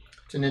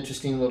 It's an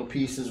interesting little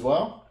piece as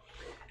well.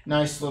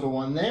 Nice little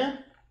one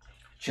there.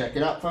 Check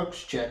it out,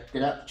 folks. Check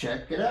it out.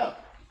 Check it out.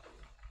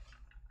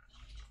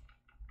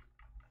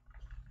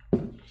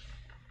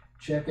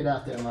 Check it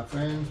out there, my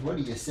friends. What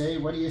do you say?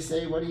 What do you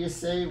say? What do you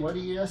say? What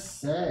do you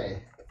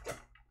say?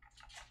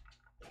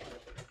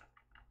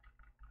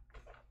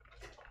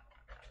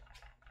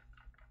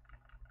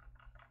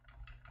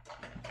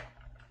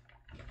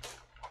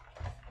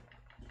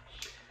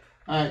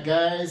 All right,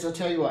 guys. I'll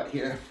tell you what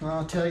here.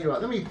 I'll tell you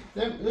what.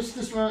 Let's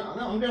just run.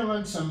 I'm gonna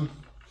run some.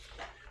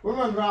 We'll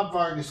run Rob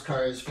Vargas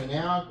cards for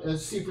now.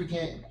 Let's see if we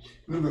can't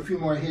move a few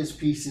more of his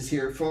pieces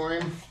here for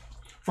him.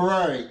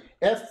 Ferrari,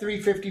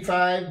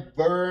 F355,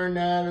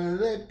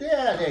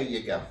 yeah, there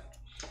you go.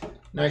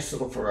 Nice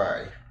little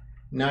Ferrari.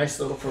 Nice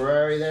little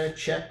Ferrari there.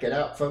 Check it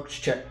out, folks.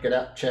 Check it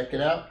out. Check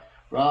it out.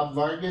 Rob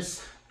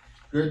Vargas.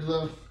 Good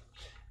little.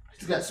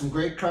 He's got some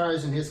great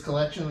cars in his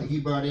collection that he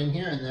brought in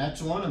here, and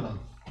that's one of them.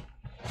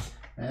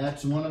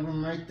 That's one of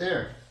them right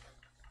there.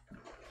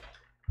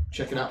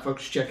 Check it out,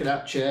 folks. Check it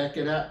out. Check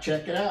it out.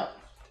 Check it out.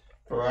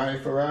 Ferrari,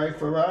 Ferrari,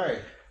 Ferrari.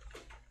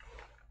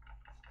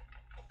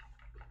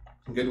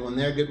 Good one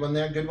there. Good one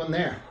there. Good one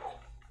there.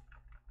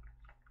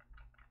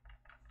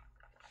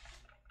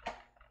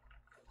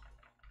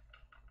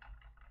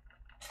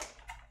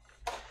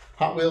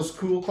 Hot Wheels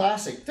Cool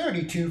Classic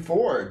 32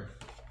 Ford.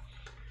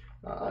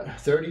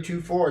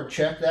 32 Ford.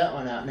 Check that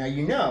one out. Now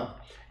you know.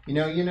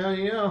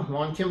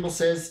 Juan Kimball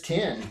says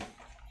 10.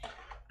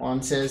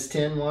 One says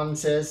 10, one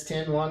says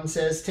 10, one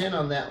says 10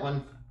 on that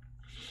one.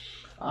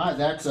 All right,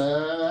 that's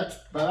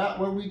about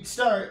where we'd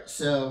start.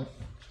 So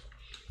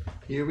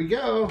here we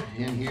go,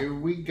 and here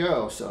we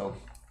go. So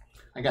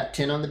I got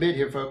 10 on the bid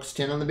here, folks.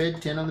 10 on the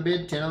bid, 10 on the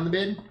bid, 10 on the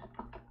bid.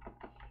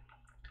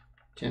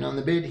 10 on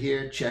the bid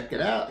here. Check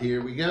it out.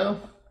 Here we go.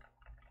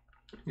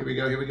 Here we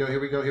go, here we go, here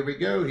we go, here we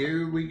go,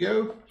 here we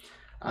go.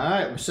 All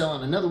right, we're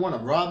selling another one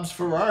of Rob's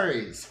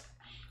Ferraris.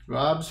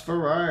 Rob's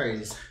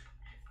Ferraris.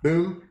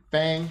 Boom.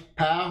 Bang,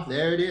 pow,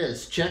 there it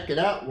is. Check it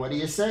out. What do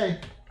you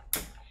say?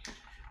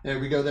 There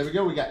we go, there we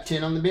go. We got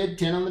 10 on the bid,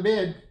 10 on the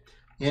bid.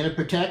 And a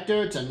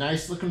protector. It's a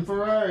nice looking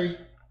Ferrari.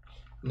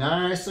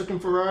 Nice looking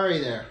Ferrari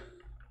there.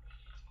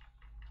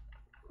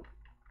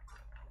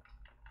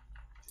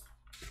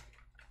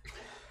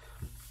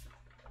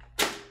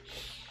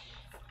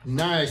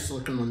 Nice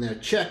looking one there.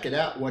 Check it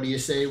out. What do you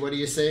say? What do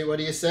you say? What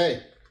do you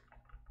say?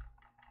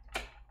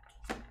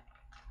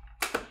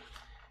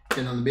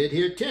 10 on the bid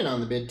here, 10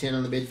 on the bid, 10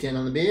 on the bid, 10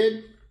 on the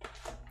bid.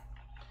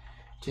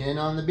 10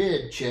 on the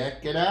bid,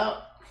 check it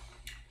out.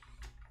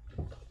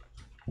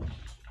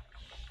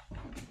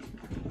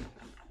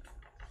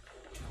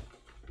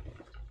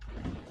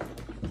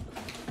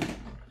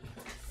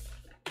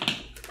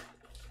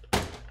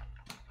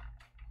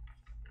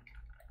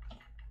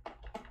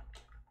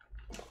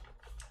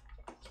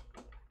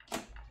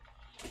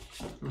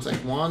 Looks like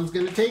Juan's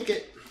gonna take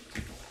it.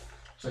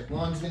 Looks like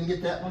Juan's gonna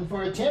get that one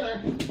for a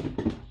tenner.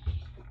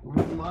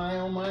 Oh my,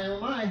 oh my, oh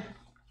my.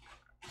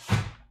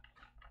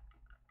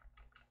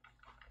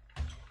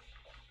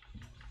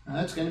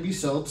 That's going to be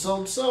sold,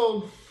 sold,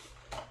 sold.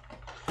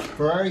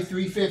 Ferrari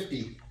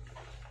 350.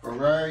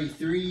 Ferrari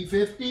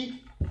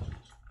 350.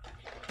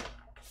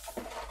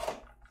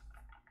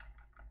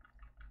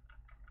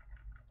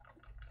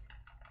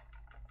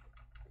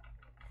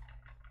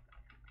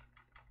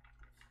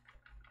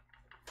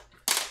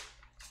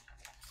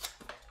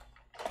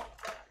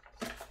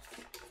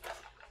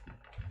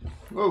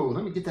 Whoa,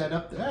 let me get that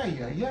up there.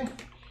 Ay.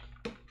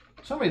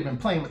 Somebody's been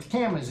playing with the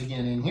cameras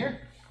again in here.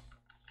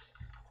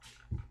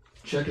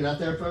 Check it out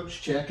there, folks.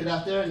 Check it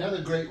out there.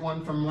 Another great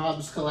one from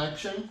Rob's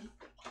collection.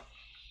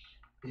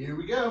 Here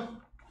we go.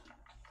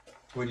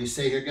 What do you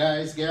say here,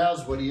 guys,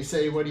 gals? What do you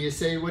say? What do you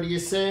say? What do you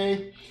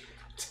say?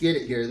 Let's get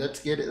it here. Let's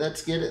get it.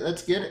 Let's get it.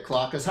 Let's get it.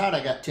 Clock is hot.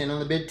 I got 10 on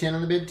the bid, 10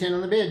 on the bid, 10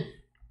 on the bid.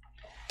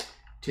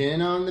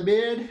 10 on the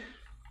bid.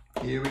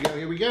 Here we go.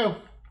 Here we go.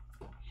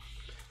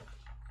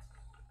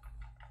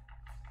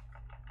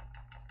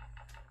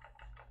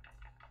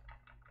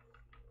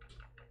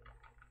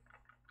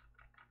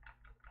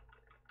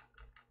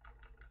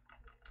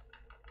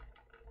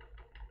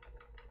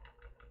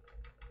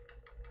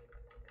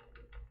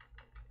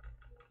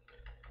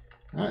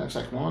 All right, looks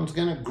like one's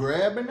gonna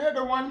grab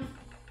another one.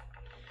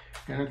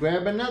 Gonna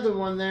grab another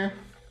one there.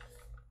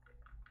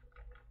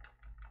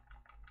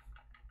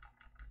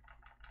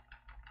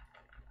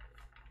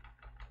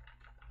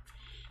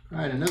 All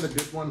right, another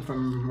good one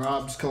from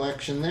Rob's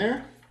collection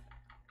there.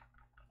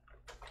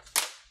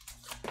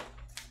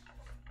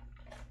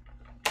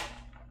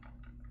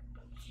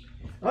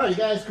 All right, you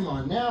guys, come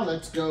on now.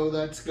 Let's go,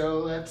 let's go,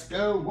 let's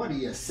go. What do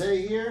you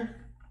say here?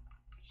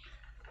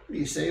 What do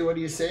you say? What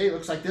do you say?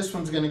 Looks like this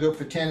one's going to go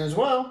for 10 as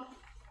well.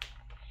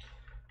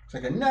 Looks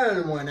like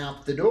another one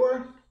out the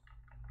door.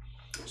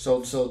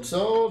 Sold, sold,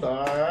 sold.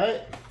 All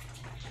right.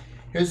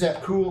 Here's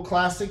that cool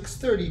Classics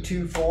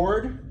 32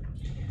 Ford.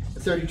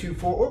 32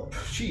 Ford. Oops,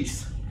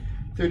 jeez.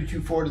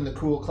 32 Ford in the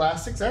cool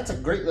Classics. That's a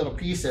great little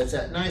piece. That's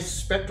that nice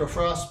Spectral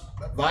Frost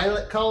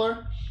violet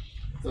color.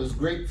 Those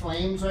great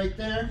flames right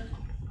there.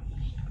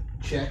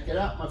 Check it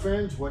out, my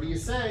friends. What do you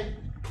say?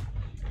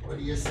 What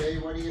do you say?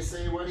 What do you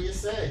say? What do you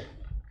say?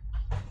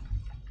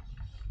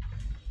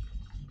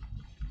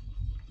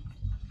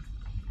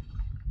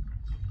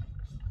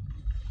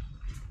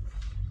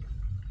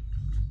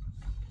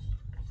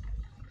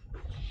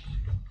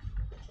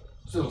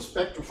 Little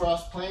Spectral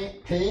Frost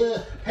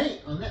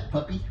paint on that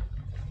puppy.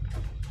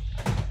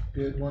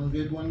 Good one,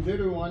 good one,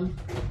 gooder one.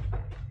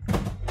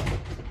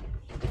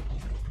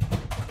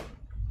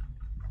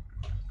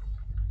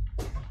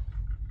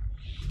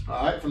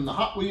 All right, from the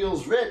Hot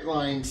Wheels Red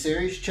Line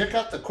series, check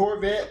out the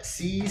Corvette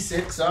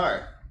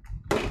C6R.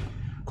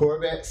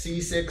 Corvette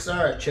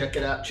C6R. Check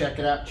it out, check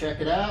it out,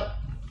 check it out.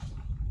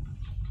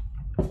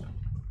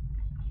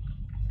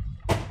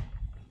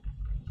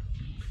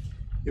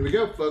 Here we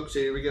go, folks.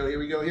 Here we go, here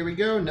we go, here we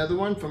go. Another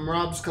one from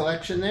Rob's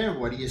collection there.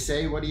 What do you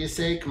say? What do you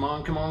say? Come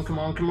on, come on, come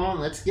on, come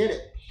on. Let's get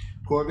it.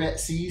 Corvette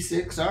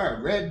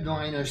C6R, Red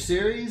Liner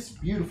series.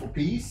 Beautiful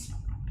piece.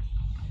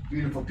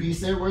 Beautiful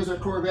piece there. Where's our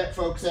Corvette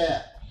folks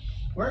at?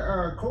 Where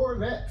are our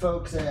Corvette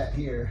folks at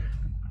here?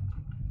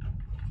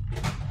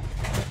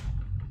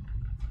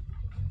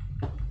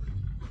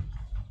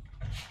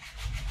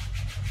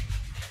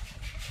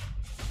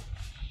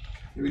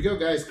 Here we go,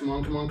 guys. Come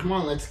on, come on, come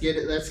on. Let's get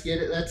it, let's get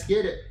it, let's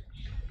get it.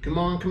 Come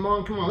on, come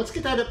on, come on. Let's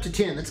get that up to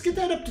 10. Let's get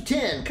that up to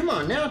 10. Come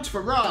on, now it's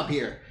for Rob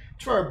here.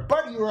 It's for our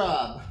buddy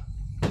Rob.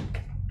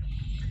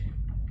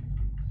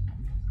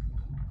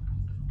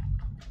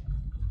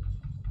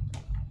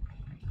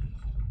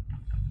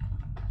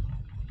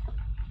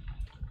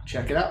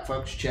 Check it out,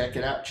 folks. Check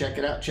it out, check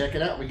it out, check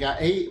it out. We got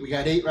 8. We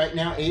got 8 right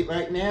now, 8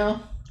 right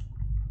now.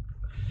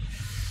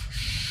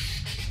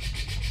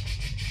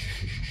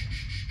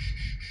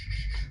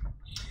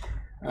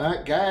 All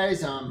right,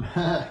 guys, I don't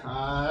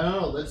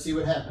know. Let's see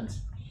what happens.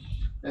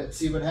 Let's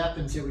see what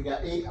happens here. We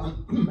got 8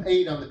 on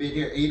the bid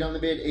here. 8 on the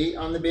bid, 8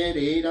 on the bid,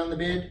 8 on the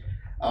bid.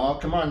 Oh,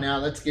 come on now.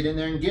 Let's get in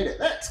there and get it.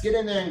 Let's get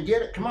in there and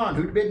get it. Come on.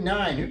 Who'd bid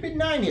 9? Who'd bid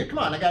 9 here? Come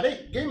on. I got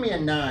 8. Give me a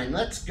 9.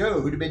 Let's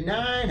go. Who'd bid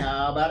 9?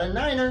 How about a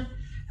 9er?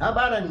 How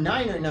about a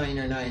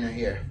 9er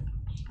here?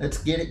 Let's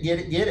get it, get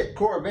it, get it.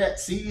 Corvette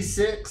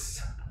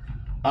C6R.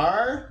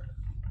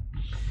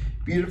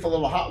 Beautiful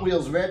little Hot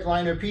Wheels Red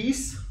Liner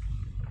piece.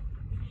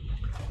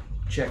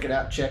 Check it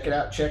out, check it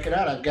out, check it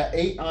out. I've got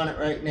 8 on it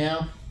right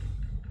now.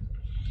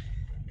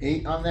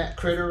 8 on that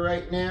critter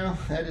right now.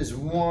 That is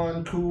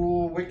one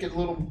cool, wicked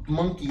little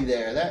monkey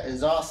there. That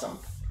is awesome.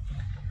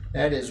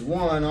 That is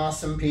one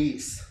awesome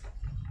piece.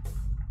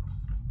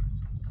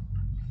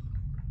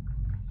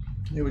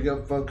 Here we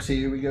go, folks.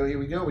 Here we go, here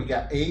we go. We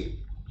got 8.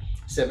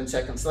 7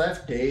 seconds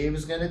left.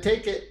 Dave's going to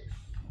take it.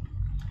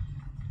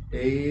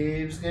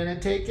 Dave's going to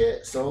take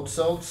it. Sold,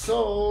 sold,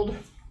 sold.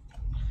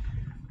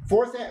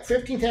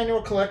 15th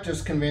Annual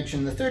Collectors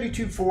Convention, the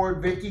 32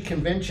 Ford Vicky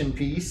Convention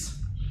piece.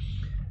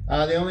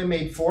 They only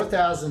made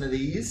 4,000 of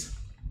these.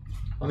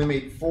 Only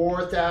made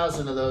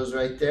 4,000 of those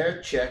right there.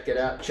 Check it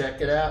out,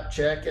 check it out,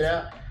 check it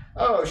out.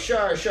 Oh,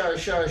 Shar.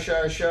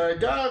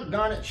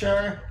 Doggone it,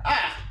 Shar.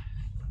 Ah!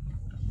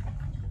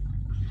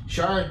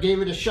 Shar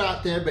gave it a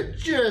shot there, but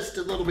just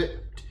a little bit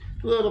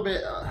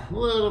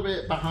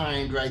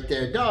behind right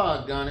there.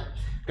 Doggone it.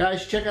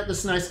 Guys, check out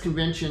this nice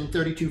convention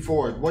 32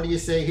 Ford. What do you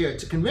say here?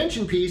 It's a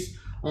convention piece,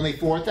 only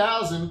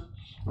 4,000.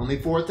 Only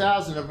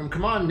 4,000 of them.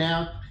 Come on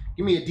now.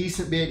 Give me a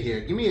decent bid here.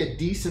 Give me a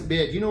decent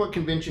bid. You know what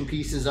convention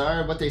pieces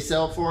are, what they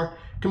sell for?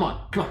 Come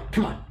on, come on,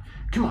 come on,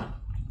 come on.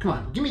 Come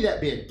on, give me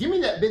that bid. Give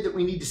me that bid that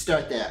we need to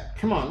start that.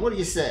 Come on, what do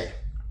you say?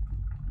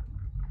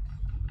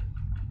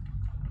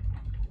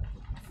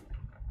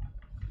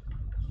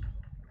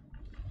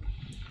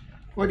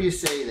 What do you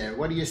say there?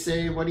 What do you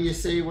say? What do you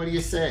say? What do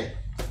you say?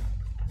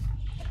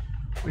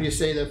 What do you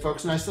say there,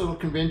 folks? Nice little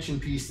convention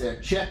piece there.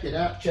 Check it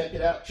out, check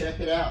it out, check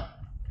it out.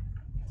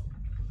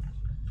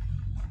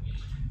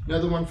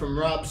 Another one from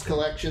Rob's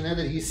collection there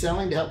that he's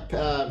selling to help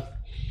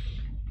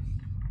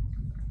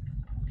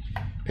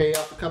pay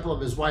off a couple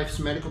of his wife's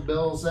medical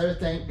bills there.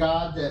 Thank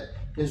God that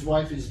his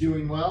wife is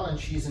doing well and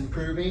she's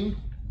improving.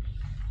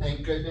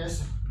 Thank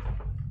goodness.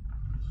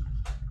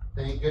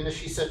 Thank goodness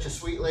she's such a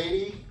sweet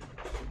lady.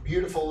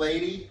 Beautiful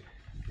lady.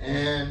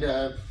 And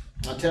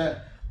I'll tell you,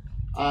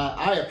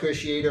 I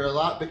appreciate her a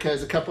lot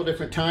because a couple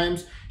different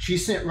times she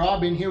sent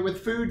Rob in here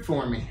with food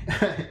for me.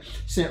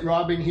 Sent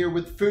Rob in here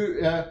with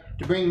food to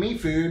bring me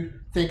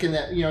food, thinking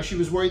that, you know, she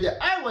was worried that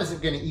I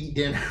wasn't going to eat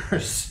dinner.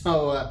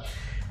 So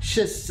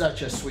she's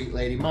such a sweet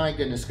lady. My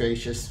goodness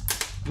gracious,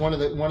 one of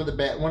the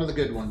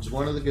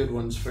good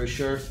ones for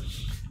sure.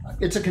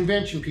 It's a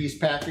convention piece,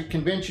 Patrick.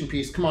 Convention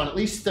piece. Come on, at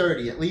least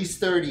 30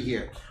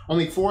 here.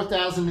 Only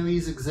 4,000 of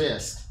these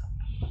exist.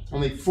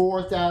 Only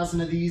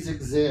 4,000 of these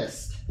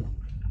exist.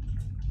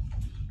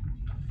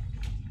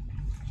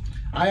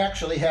 I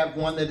actually have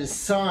one that is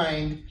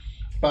signed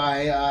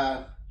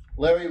by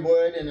Larry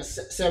Wood and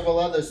several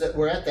others that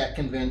were at that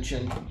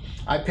convention.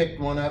 I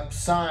picked one up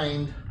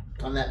signed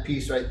on that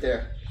piece right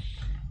there.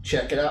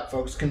 Check it out,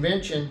 folks.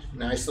 Convention.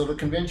 Nice little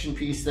convention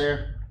piece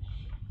there.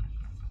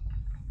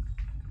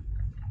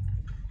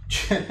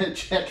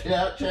 Check it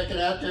out, check it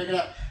out, check it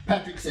out.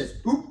 Patrick says,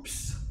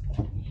 oops.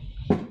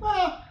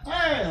 Well,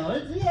 I don't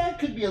know. Yeah, it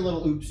could be a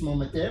little oops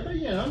moment there, but,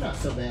 you know, not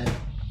so bad.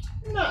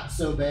 Not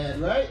so bad,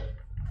 right?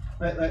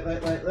 Right.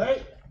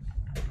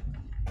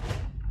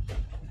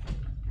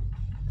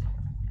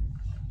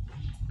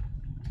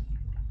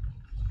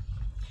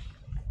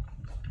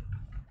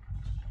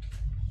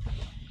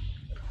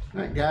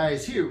 All right,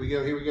 guys, here we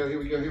go.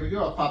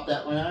 I'll pop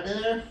that one out of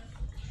there.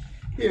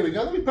 Here we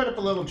go. Let me put up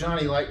a little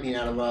Johnny Lightning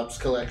out of Rob's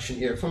collection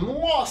here. From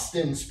Lost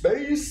in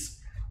Space,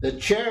 the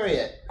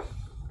Chariot.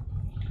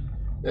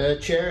 The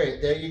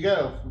Chariot, there you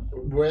go,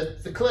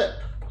 with the clip.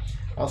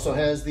 Also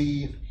has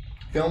the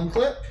film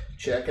clip.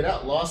 Check it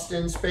out, Lost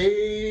in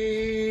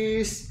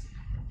Space.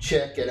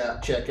 Check it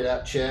out, check it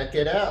out, check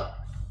it out.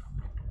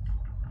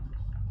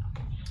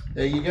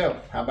 There you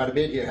go. How about a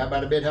bid here? How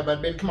about a bid? How about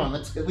a bid? Come on,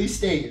 let's at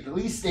least 8. At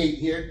least 8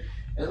 here.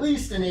 At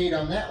least an 8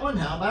 on that one.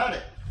 How about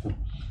it?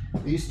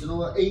 At least a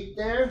little 8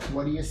 there.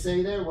 What do you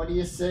say there? What do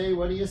you say?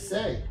 What do you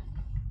say?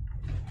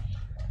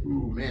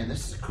 Ooh, man,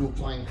 this is a cool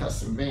flying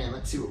custom van.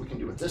 Let's see what we can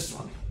do with this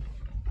one.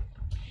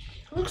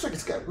 It looks like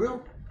it's got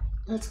real,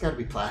 it's got to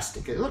be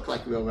plastic. It looked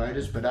like real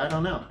riders, but I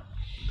don't know.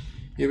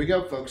 Here we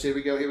go, folks. Here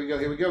we go, here we go,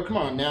 here we go. Come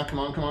on now. Come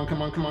on, come on,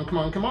 come on, come on, come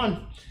on, come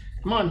on.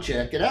 Come on,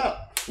 check it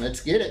out. Let's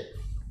get it.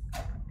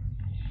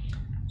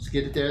 Let's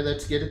get it there.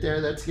 Let's get it there.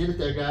 Let's get it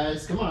there,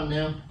 guys. Come on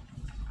now.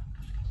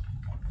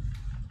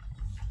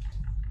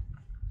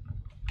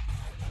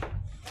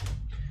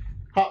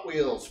 Hot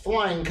Wheels,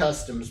 Flying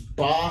Customs,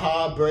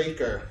 Baja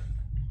Breaker.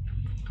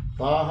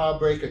 Baja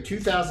Breaker,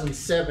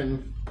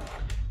 2007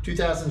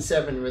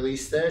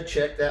 release there.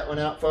 Check that one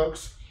out,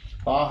 folks.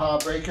 Baja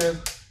Breaker.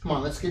 Come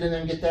on, let's get in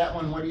there and get that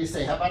one. What do you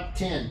say? How about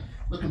 10?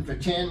 Looking for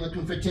 10,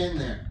 looking for 10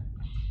 there.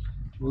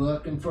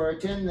 Looking for a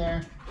 10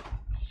 there.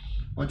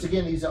 Once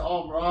again, these are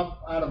all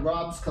out of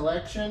Rob's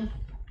collection.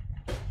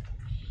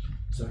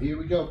 So here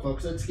we go,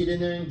 folks. Let's get in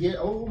there and get,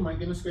 oh my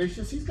goodness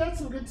gracious, he's got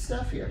some good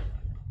stuff here.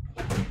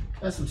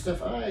 That's some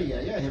stuff I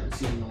haven't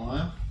seen in a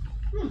while.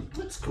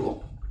 That's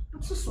cool.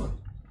 What's this one?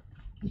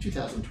 In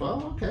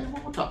 2012? Okay,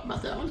 well, we'll talk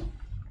about that one.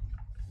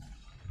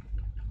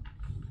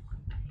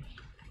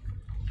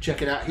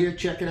 Check it out here,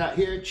 check it out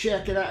here,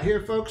 check it out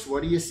here, folks.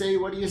 What do you say?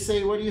 What do you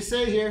say? What do you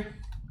say here?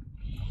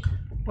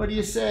 What do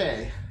you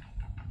say?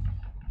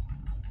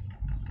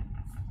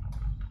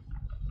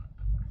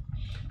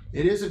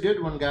 It is a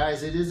good one,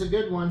 guys. It is a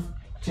good one.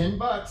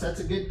 $10, that's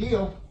a good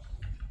deal.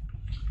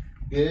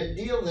 Good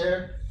deal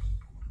there.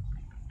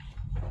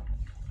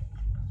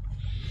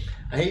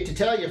 I hate to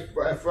tell you,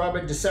 if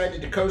Robert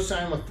decided to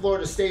co-sign with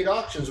Florida State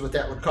Auctions, what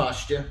that would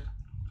cost you.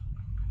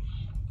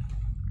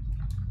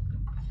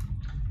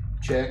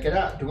 Check it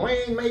out.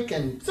 Dwayne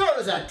Macon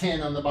throws that 10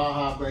 on the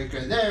Baja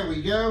Breaker. There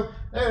we go.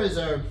 There's,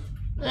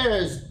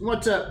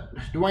 what's up?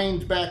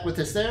 Dwayne's back with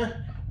us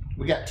there.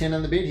 We got 10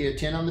 on the bid here.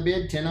 10 on the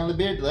bid, 10 on the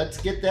bid.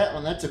 Let's get that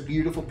one. That's a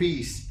beautiful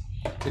piece.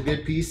 It's a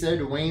good piece there.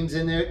 Dwayne's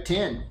in there at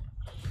 10.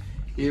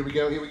 Here we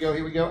go, here we go,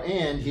 here we go,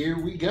 and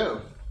here we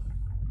go.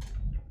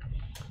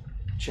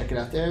 Check it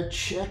out there.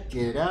 Check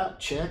it out.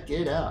 Check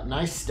it out.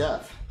 Nice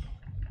stuff.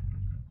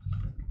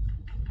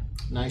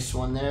 Nice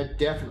one there.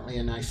 Definitely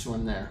a nice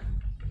one there.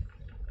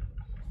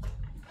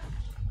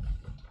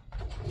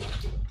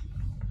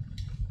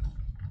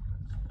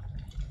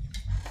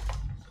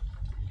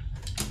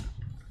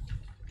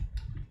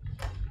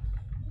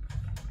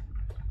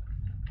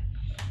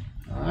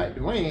 All right,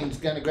 Dwayne's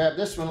gonna grab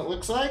this one, it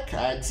looks like.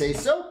 I'd say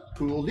so.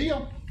 Cool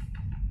deal.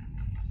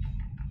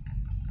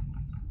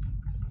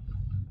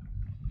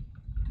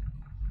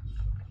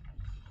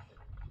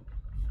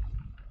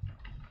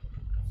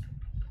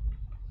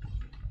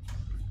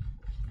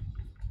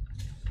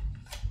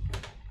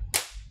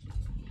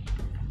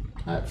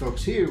 All right,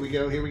 folks, here we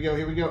go, here we go,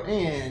 here we go,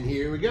 and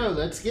here we go.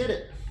 Let's get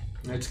it.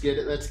 Let's get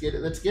it, let's get it,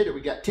 let's get it.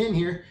 We got 10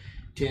 here,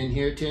 10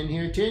 here, 10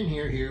 here, 10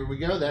 here. Here we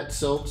go. That's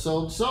sold,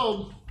 sold,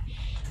 sold.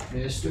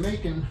 Mr.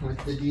 Macon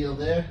with the deal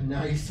there.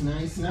 Nice,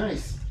 nice,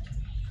 nice.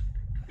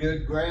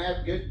 Good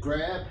grab, good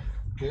grab,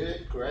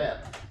 good grab.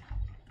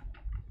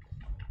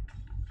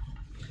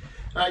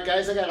 All right,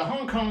 guys, I got a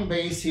Hong Kong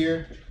base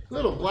here.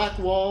 Little black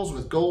walls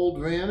with gold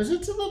rims.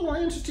 It's a little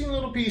interesting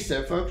little piece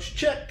there, folks.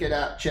 Check it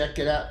out, check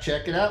it out,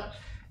 check it out.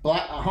 A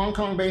Hong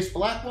Kong base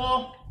black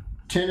wall,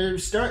 10 to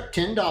start,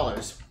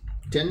 $10.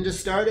 10 to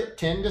start it,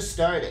 10 to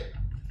start it.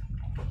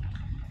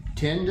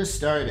 10 to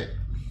start it.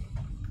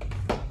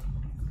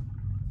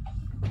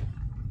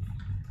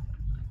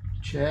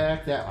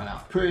 Check that one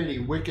out. Pretty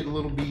wicked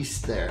little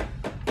beast there.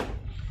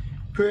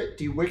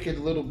 Pretty wicked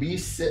little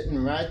beast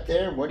sitting right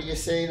there. What do you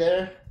say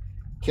there?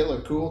 Killer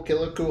cool,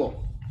 killer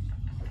cool.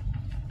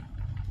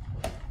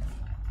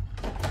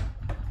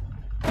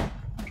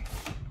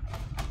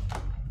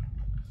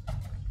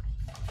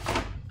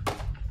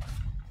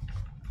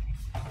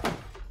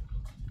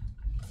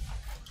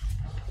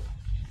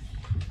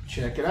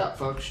 Check it out,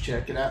 folks.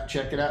 Check it out,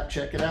 check it out,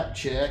 check it out,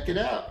 check it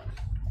out.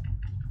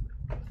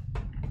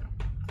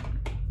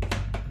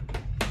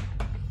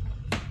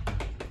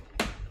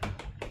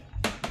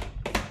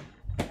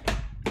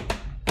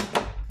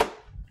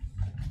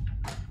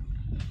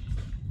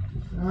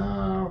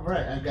 All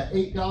right, I've got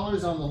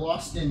 $8 on the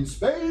Lost in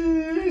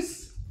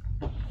Space.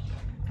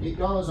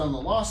 $8 on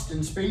the Lost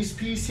in Space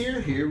piece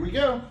here. Here we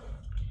go.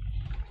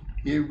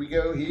 Here we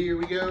go, here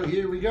we go,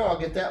 here we go. I'll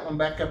get that one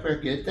back up there.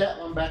 Get that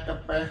one back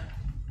up there.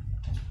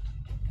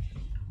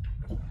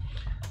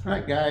 All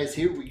right, guys,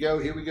 here we go,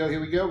 here we go, here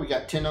we go. We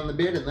got 10 on the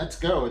bid, and let's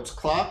go. It's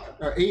clock,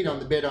 or 8 on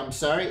the bid, I'm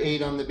sorry,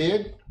 8 on the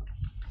bid.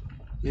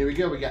 Here we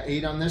go, we got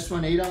 8 on this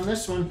one, 8 on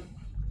this one.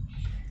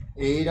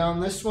 8 on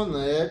this one,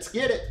 let's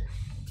get it.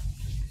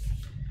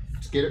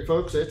 Let's get it,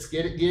 folks, let's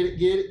get it, get it,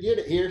 get it, get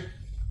it here.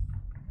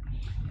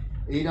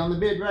 8 on the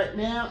bid right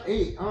now,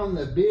 8 on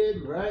the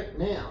bid right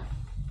now.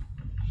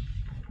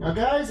 Now,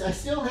 guys, I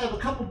still have a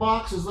couple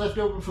boxes left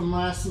over from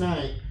last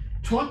night.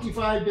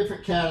 25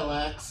 different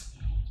Cadillacs.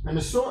 An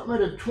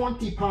assortment of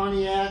 20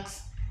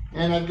 Pontiacs,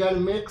 and I've got a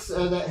mix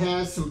that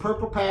has some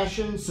Purple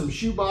Passion, some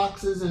shoe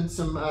boxes, and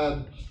some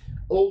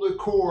older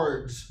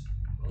Accords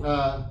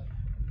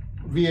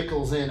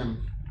vehicles in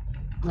them.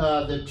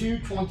 The two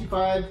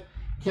 25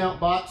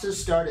 count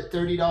boxes start at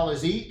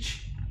 $30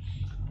 each.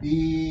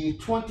 The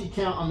 20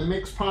 count on the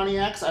mixed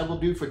Pontiacs I will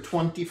do for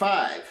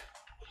 $25.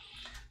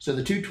 So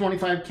the two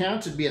 25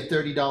 counts would be a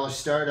 $30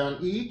 start on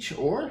each,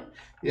 or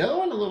the other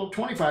one, a little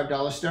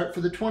 $25 start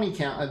for the 20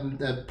 count of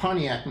the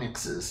Pontiac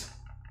mixes.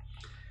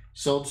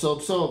 Sold,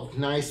 sold, sold.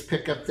 Nice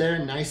pickup there.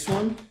 Nice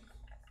one.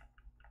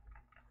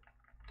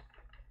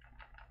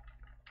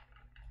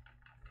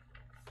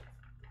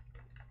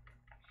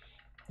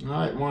 All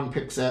right, one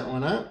picks that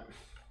one up.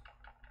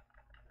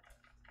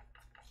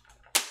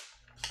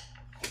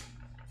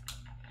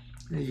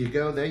 There you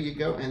go,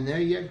 and there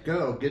you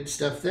go. Good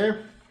stuff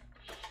there.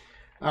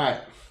 All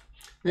right.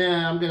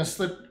 Yeah, I'm gonna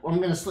slip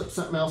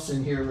something else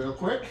in here real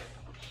quick.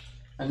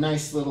 A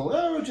nice little,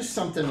 just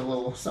something a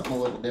little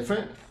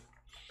different.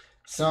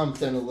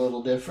 Something a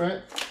little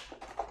different.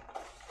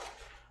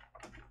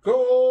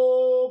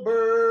 Goldberg.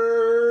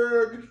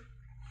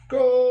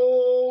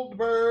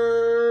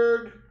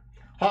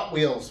 Hot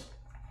Wheels.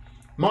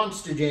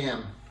 Monster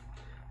Jam.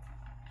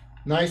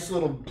 Nice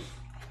little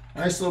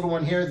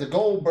one here. The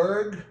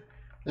Goldberg.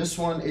 This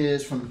one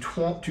is from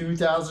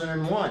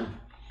 2001.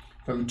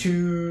 From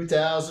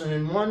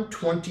 2001,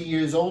 20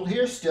 years old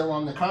here, still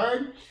on the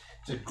card.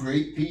 It's a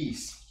great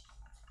piece.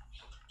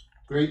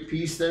 Great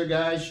piece there,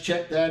 guys.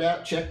 Check that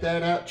out, check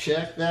that out,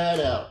 check that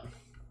out.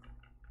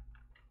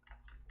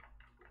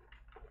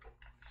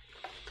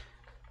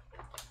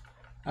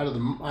 Out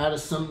of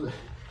some,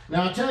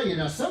 now I'll tell you,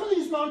 now some of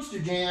these Monster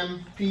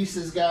Jam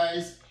pieces,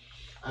 guys,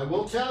 I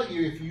will tell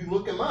you, if you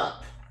look them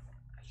up,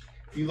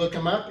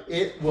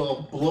 it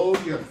will blow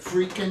your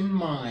freaking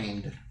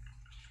mind.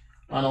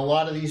 On a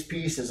lot of these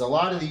pieces. A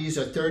lot of these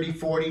are $30,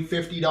 $40,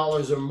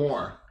 $50 or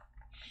more.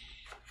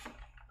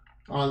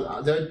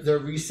 They're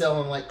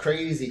reselling like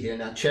crazy here.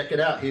 Now check it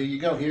out. Here you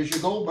go. Here's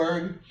your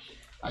Goldberg.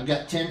 I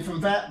got 10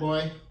 from Fat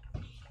Boy.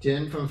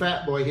 10 from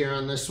Fat Boy here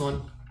on this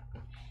one.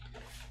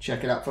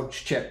 Check it out,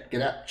 folks. Check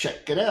it out.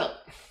 Check it out.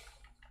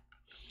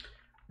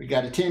 We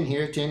got a 10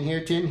 here, 10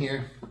 here, 10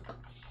 here.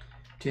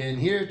 10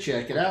 here.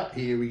 Check it out.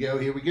 Here we go.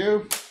 Here we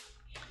go.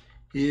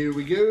 Here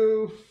we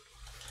go.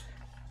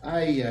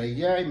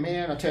 Ay,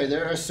 man, I'll tell you,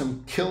 there are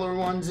some killer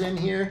ones in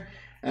here,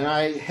 and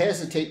I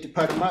hesitate to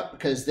put them up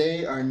because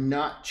they are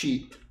not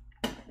cheap.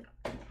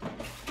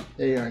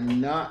 They are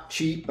not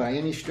cheap by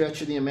any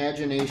stretch of the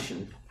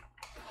imagination.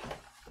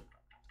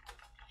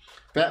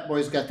 Fat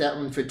Boy's got that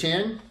one for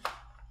 10.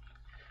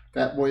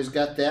 Fat Boy's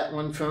got that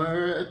one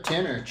for a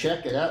tenner.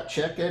 Check it out,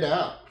 check it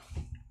out.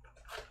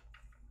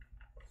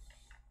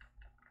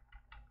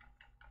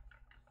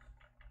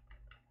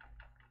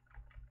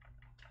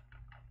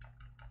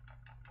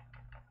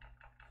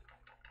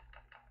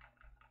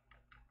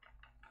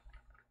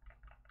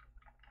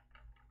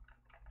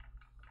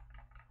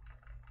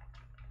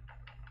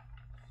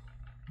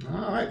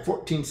 All right,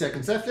 14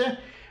 seconds left there.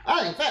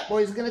 I think Fat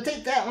Boy's going to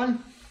take that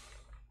one.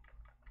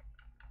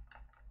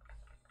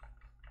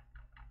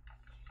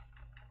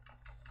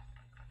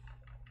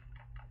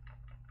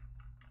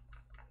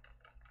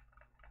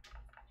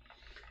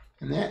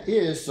 And that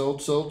is sold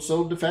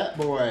to Fat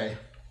Boy.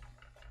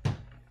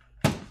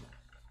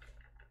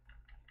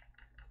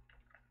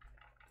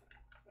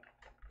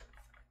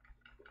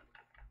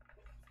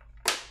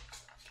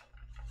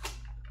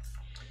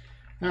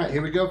 All right,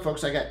 here we go,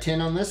 folks. I got 10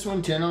 on this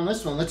one, 10 on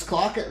this one. Let's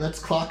clock it, let's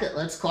clock it,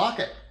 let's clock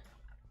it.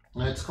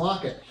 Let's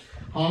clock it.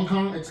 Hong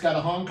Kong, it's got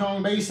a Hong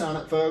Kong base on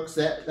it, folks.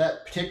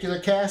 That particular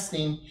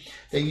casting,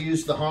 they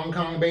used the Hong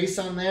Kong base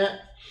on that.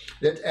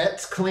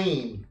 That's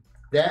clean.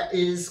 That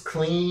is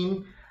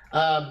clean.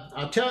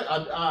 I'll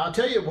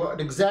tell you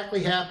what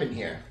exactly happened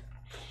here.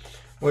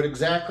 What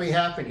exactly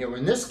happened here.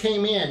 When this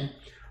came in,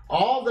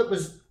 it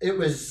was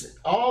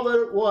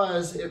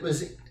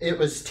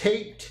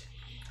taped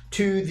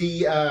to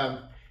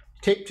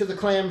the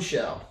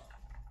clamshell.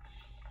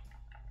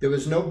 There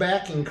was no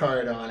backing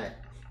card on it.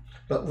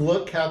 But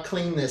look how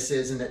clean this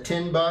is. And at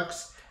 10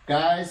 bucks,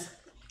 guys,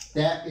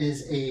 that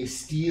is a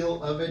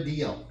steal of a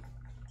deal.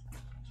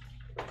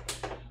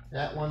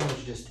 That one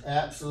was just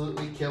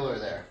absolutely killer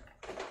there.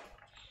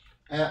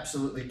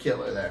 Absolutely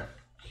killer there.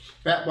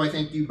 Fat Boy,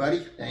 thank you,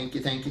 buddy. Thank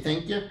you, thank you,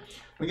 thank you.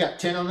 We got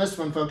 10 on this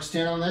one, folks.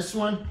 10 on this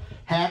one.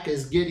 Hack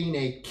is getting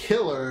a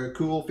killer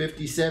cool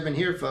 57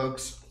 here,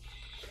 folks.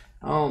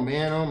 Oh,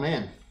 man, oh,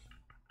 man.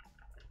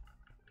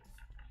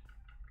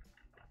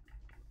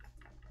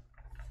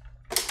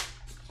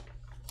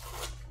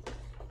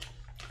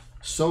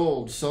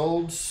 Sold,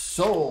 sold,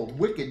 sold.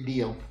 Wicked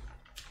deal.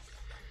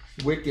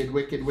 Wicked,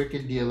 wicked,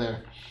 wicked deal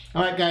there.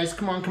 All right, guys,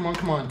 come on, come on,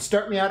 come on.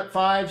 Start me out at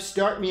 5.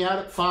 Start me out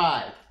at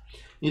 5.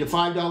 Need a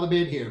 $5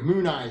 bid here.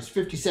 Moon Eyes,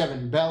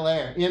 57, Bel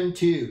Air,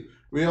 M2.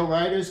 Real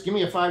Riders, give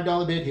me a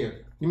 $5 bid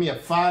here. Give me a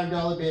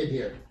 $5 bid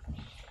here.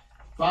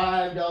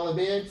 $5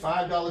 bid,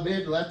 $5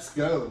 bid, let's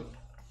go.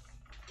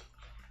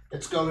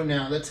 Let's go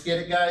now. Let's get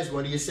it, guys.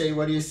 What do you say?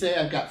 What do you say?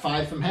 I've got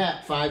 5 from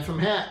Hack, 5 from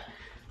Hack.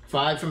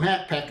 5 from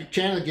Hack. Patrick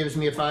Chandler gives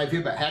me a 5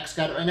 here, but Hack's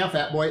got it right now.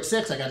 Fat Boy at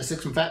 6. I got a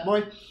 6 from Fat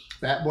Boy.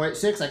 Fat Boy at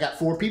 6. I got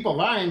 4 people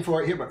vying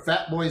for it here, but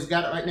Fat Boy's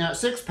got it right now at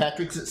 6.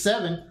 Patrick's at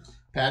 7.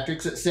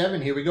 Patrick's at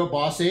 7. Here we go.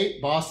 Boss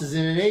 8. Boss is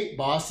in at 8.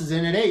 Boss is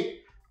in at 8.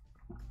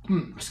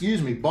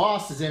 Excuse me.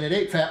 Boss is in at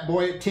 8. Fat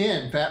Boy at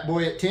 10. Fat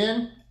Boy at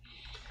 10.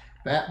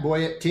 Fat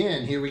Boy at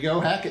 10. Here we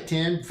go. Hack at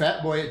 10.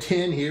 Fat Boy at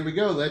 10. Here we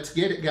go. Let's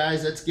get it,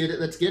 guys. Let's get it.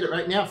 Let's get it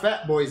right now.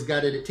 Fat Boy's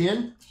got it at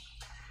 10.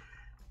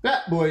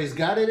 Fat Boy's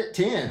got it at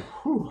 10.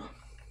 Whew.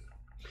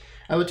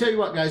 I will tell you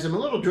what, guys. I'm a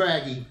little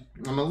draggy.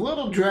 I'm a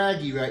little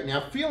draggy right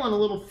now. Feeling a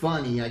little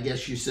funny, I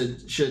guess you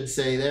should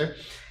say there.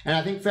 And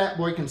I think Fat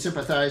Boy can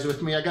sympathize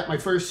with me. I got my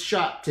first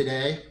shot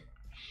today.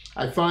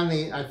 I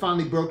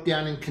finally broke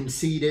down and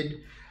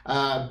conceded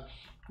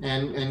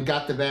and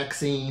got the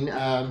vaccine.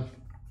 The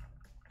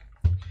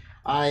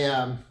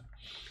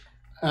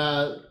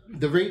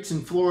rates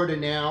in Florida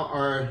now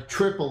are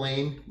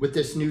tripling with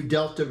this new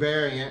Delta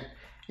variant,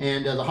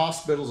 and the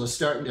hospitals are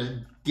starting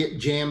to get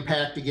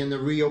jam-packed again. They're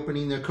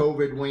reopening their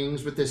COVID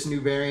wings with this new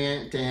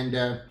variant, and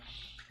I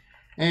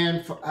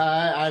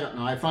don't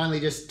know. I finally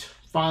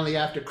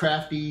after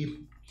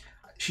Crafty,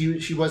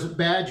 she wasn't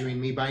badgering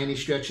me by any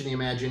stretch of the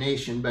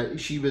imagination, but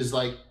she's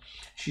like,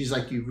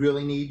 you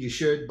really need, you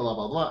should, blah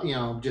blah blah, you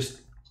know, just.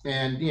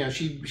 And you know,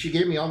 she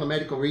gave me all the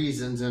medical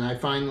reasons, and I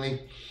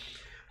finally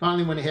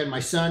went ahead.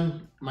 My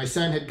son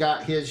had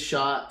got his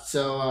shot,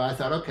 so I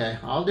thought, okay,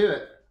 I'll do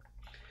it.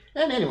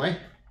 And anyway,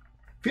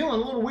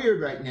 feeling a little weird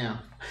right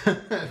now.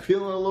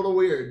 Feeling a little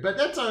weird, but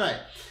that's all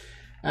right.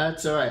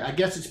 That's all right. I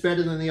guess it's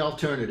better than the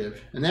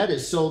alternative, and that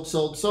is sold,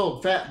 sold,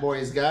 sold. Fat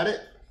Boy's got it.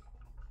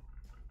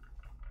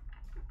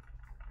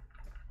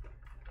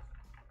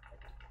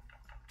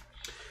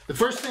 The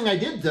first thing I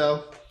did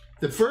though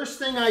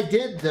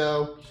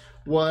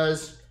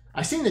was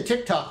I seen the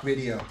TikTok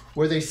video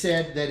where they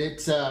said that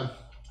it's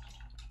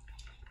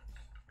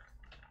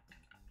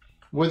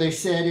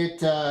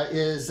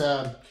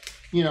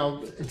you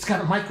know, it's got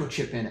a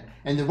microchip in it,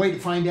 and the way to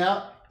find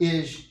out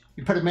is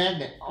you put a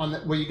magnet on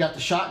where you got the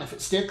shot, and if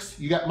it sticks,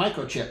 you got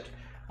microchipped.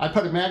 I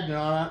put a magnet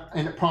on it,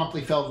 and it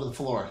promptly fell to the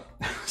floor.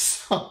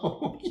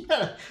 So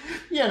yeah,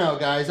 you know,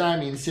 guys, I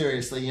mean,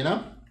 seriously, you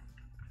know.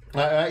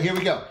 All right, here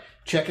we go.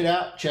 Check it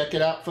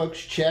out, folks.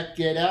 Check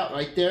it out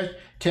right there.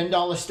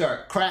 $10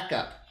 start. Crack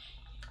Up.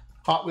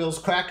 Hot Wheels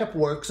Crack Up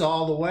works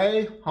all the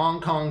way.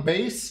 Hong Kong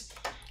base.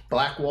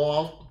 Black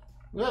wall.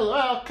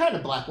 Well, kind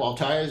of black wall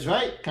tires,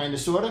 right? Kind of,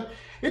 sort of.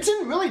 It's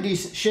in really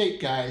decent shape,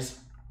 guys.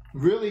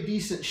 Really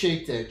decent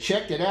shape there.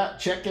 Check it out.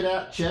 Check it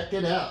out. Check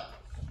it out.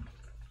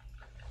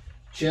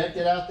 Check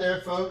it out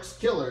there, folks.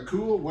 Killer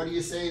cool. What do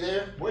you say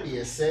there? What do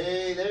you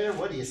say there?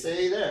 What do you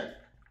say there?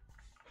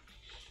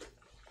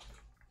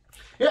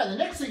 Yeah, the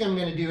next thing I'm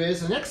going to do,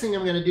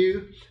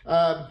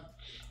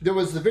 there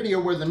was the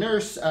video where the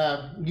nurse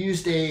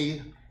used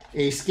a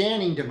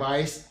scanning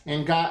device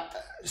and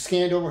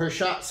scanned over her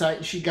shot site,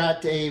 and she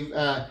got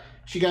a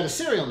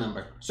serial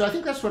number. So I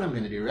think that's what I'm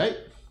going to do, right?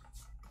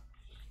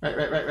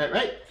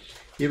 Right.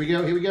 Here we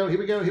go.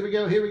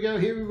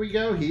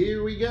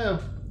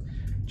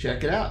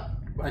 Check it out.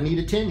 I need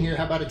a 10 here.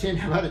 How about a 10?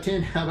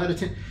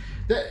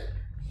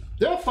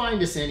 They'll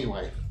find us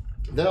anyway.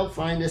 There.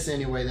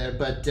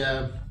 But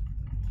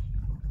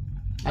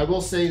I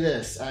will say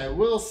this.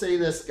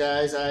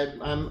 Guys.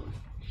 I'm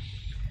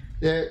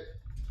there.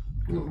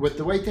 With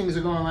the way things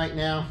are going right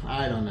now,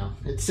 I don't know.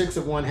 It's 6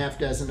 of one, half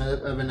dozen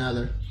of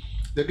another.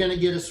 They're going to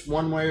get us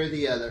one way or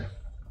the other.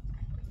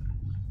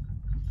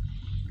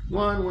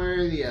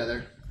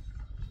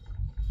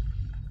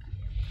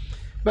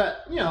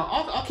 But you know,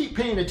 I'll keep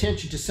paying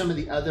attention to some of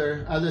the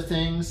other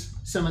things,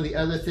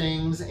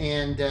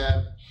 and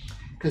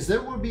because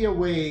there will be a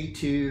way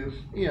to,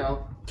 you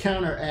know,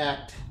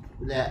 counteract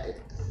that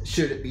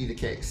should it be the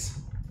case.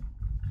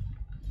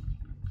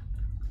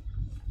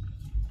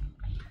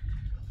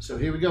 So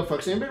here we go,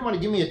 folks. Anybody want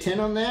to give me a 10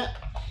 on that?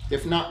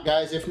 If not,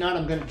 guys,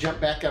 I'm going to jump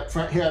back up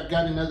front here. I've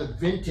got another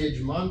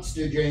vintage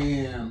Monster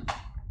Jam.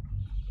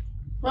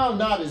 Well,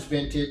 not as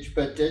vintage,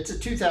 but it's a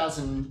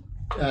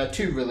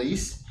 2002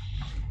 release.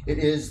 It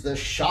is the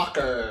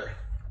Shocker.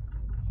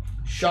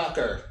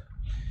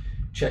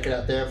 Check it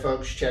out there,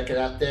 folks. Check it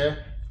out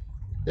there.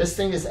 This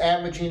thing is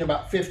averaging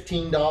about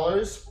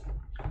 $15.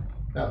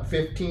 About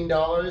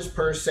 $15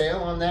 per sale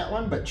on that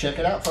one. But check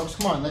it out, folks.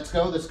 Come on, let's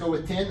go. Let's go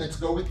with 10. Let's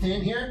go with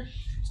 10 here.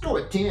 Let's go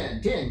with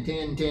 10.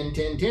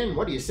 10.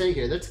 What do you say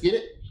here? Let's get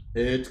it.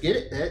 Let's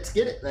get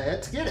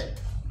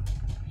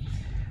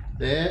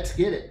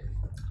it.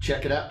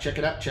 Check it out,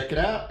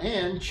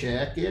 and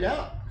check it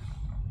out.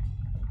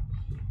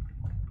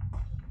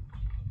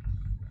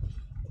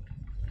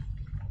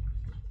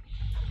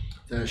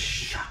 The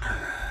Shocker.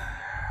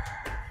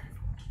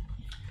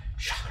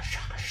 Shocker.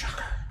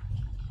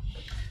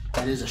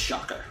 That is a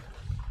shocker.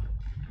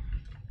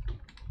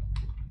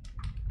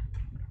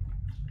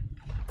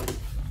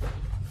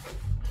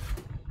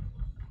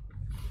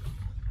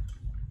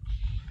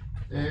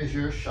 There's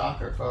your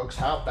shocker, folks.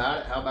 How about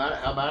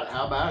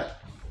it?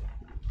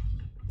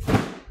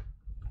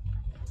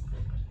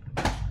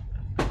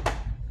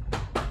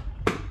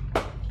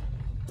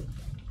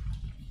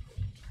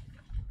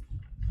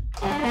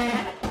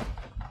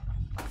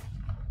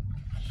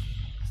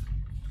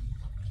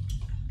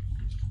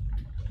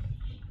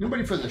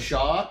 Nobody for the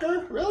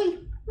shocker? Really?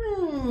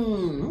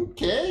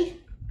 Okay.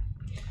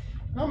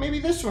 Well, maybe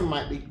this one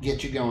might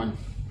get you going.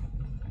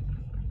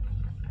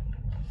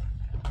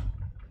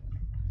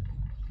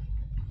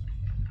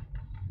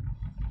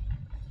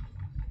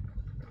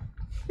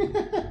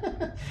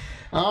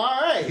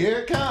 All right, here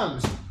it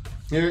comes,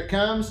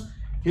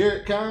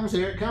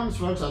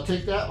 folks. I'll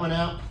take that one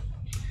out.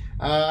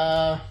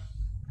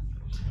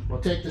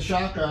 We'll take the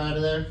shocker out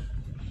of there.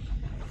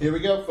 Here we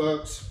go,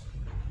 folks.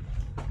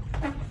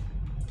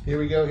 Here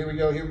we go.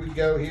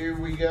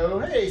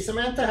 Hey,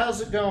 Samantha,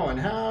 how's it going?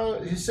 How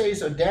you say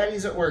so?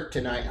 Daddy's at work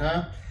tonight,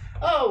 huh?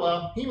 Oh,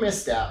 well, he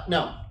missed out.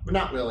 No,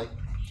 not really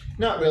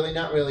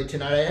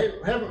tonight. I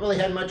haven't really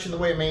had much in the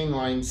way of main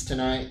lines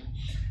tonight.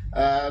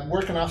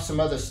 Working off some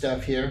other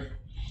stuff here.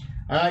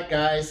 All right,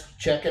 guys,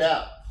 check it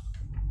out.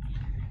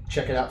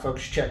 Check it out,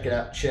 folks. Check it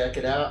out.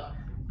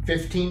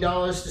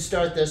 $15 to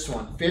start this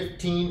one.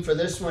 15 for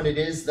this one. It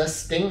is the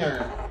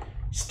Stinger.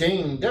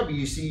 Sting,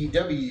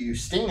 WCW,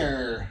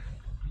 Stinger.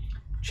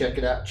 Check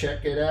it out.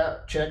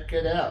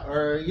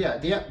 Or yeah,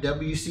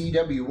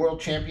 WCW,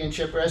 World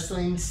Championship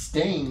Wrestling,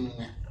 Sting.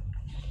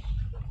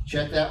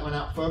 Check that one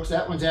out, folks.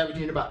 That one's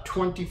averaging about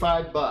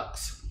 25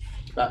 bucks.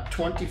 About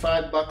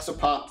 25 bucks a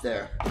pop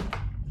there.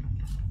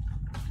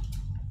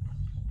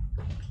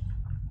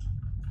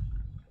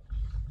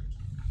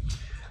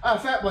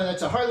 Fat Boy,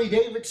 that's a Harley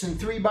Davidson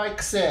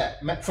 3-bike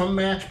set from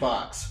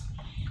Matchbox.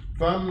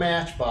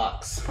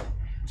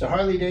 It's a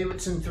Harley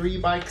Davidson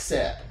 3-bike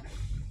set.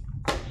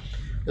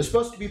 They're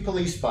supposed to be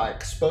police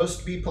bikes.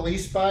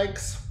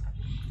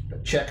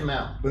 But check them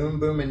out. Boom,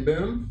 boom, and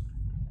boom.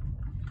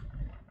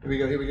 Here we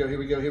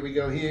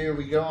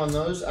go on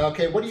those.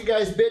 Okay, what are you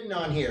guys bidding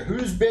on here?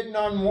 Who's bidding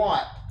on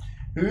what?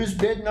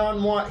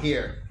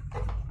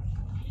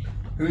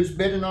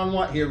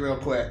 Here real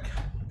quick?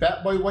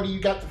 Fat Boy, what do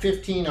you got the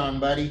 15 on,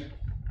 buddy?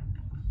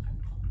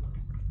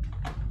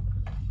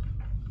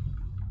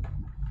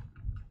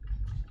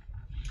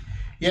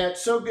 Yeah,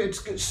 it's so good.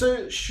 It's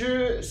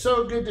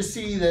so good to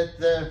see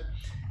that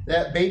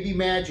that Baby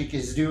Magic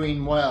is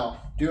doing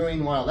well.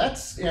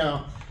 That's, you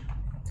know,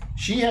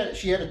 she had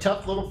a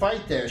tough little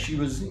fight there. She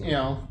was, you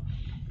know,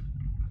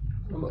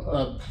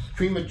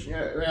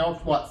 premature, you know,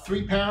 what,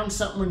 3 pounds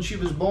something when she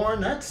was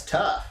born. That's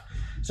tough.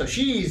 So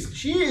she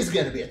is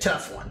going to be a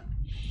tough one.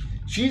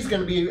 She's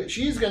going to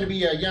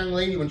be a young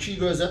lady when she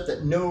grows up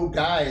that no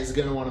guy is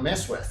going to want to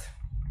mess with.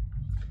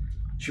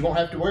 She won't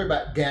have to worry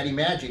about Daddy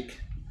Magic.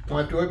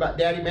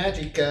 Daddy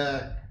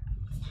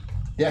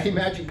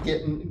Magic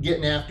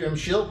getting after him.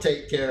 She'll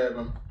take care of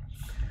him.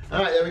 All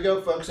right, there we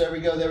go, folks. There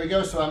we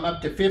go. So I'm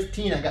up to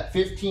 15. I got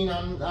 15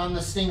 on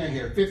the Stinger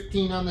here.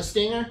 15 on the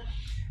Stinger.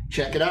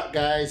 Check it out,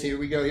 guys. Here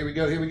we go, here we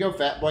go, here we go.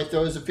 Fat Boy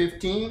throws a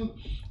 15.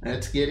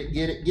 Let's get it,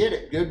 get it, get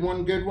it. Good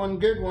one, good one,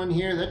 good one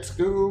here. Let's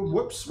go.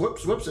 Whoops,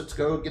 whoops, whoops. Let's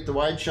go get the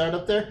wide shot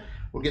up there.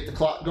 We'll get the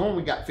clock going.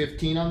 We got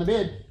 15 on the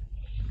bid.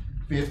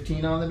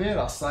 15 on the bid.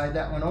 I'll slide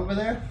that one over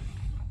there.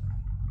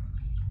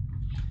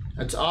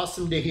 That's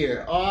awesome to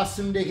hear.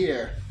 Awesome to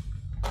hear.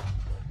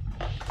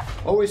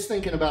 Always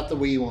thinking about the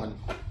wee one.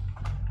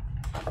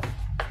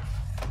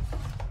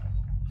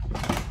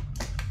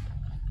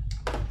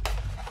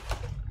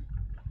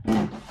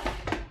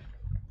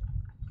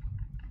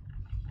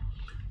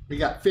 We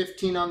got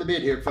 15 on the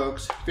bid here,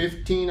 folks.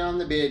 15 on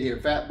the bid here.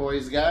 Fat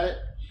Boy's got it.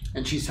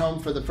 And she's home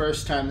for the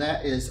first time.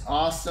 That is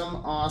awesome,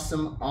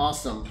 awesome,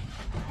 awesome.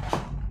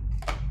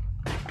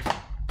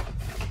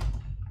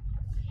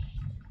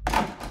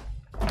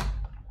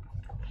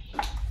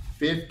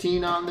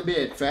 $15 on the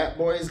bid. Fat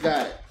Boy's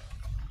got it.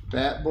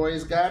 Fat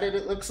Boy's got it,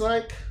 it looks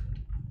like.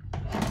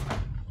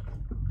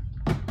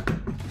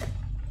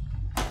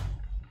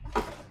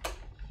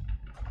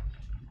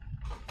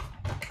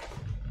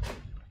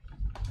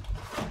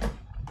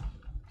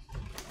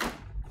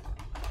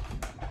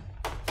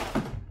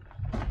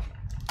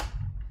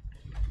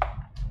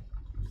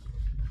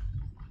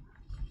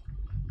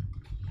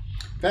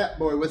 Fat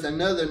Boy with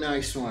another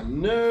nice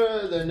one.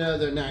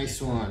 Another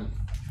nice one.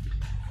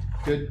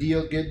 Good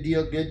deal, good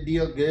deal, good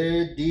deal,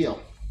 good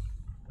deal.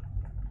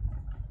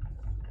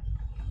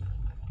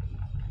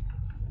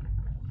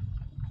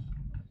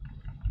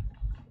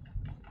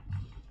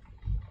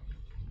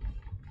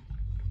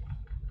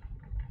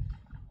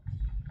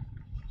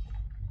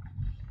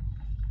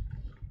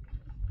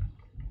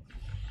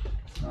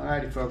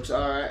 Alrighty, folks.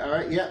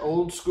 Alright. Yeah,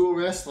 old school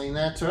wrestling.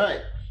 That's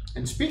right.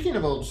 And speaking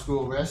of old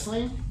school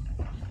wrestling,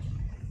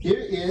 here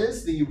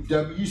is the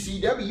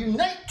WCW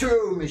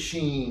Nitro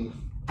Machine.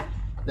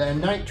 The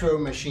Nitro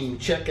Machine.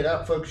 Check it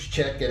out, folks.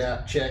 Check it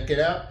out. Check it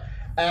out.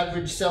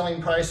 Average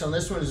selling price on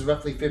this one is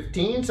roughly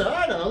 15. So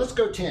I don't know. Let's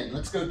go 10.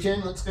 Let's go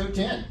 10. Let's go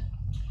 10.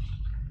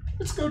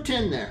 Let's go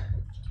 10 there.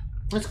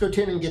 Let's go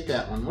 10 and get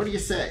that one. What do you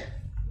say?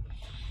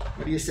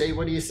 What do you say?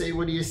 What do you say?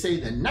 What do you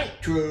say? The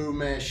Nitro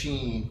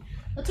Machine.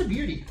 That's a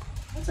beauty.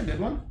 That's a good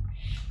one.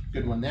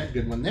 Good one there.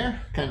 Good one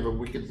there. Kind of a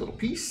wicked little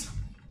piece.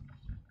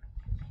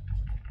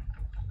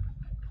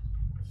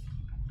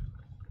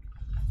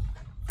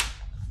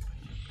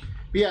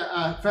 But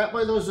yeah, Fat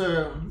Boy, those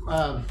are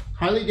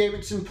Harley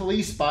Davidson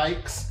police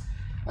bikes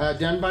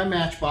done by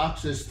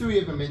Matchbox. There's 3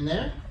 of them in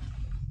there.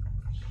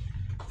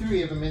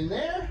 3 of them in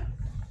there.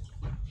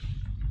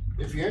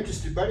 If you're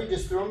interested, buddy,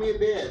 just throw me a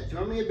bid.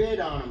 Throw me a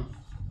bid on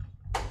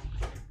them.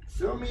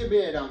 Throw me a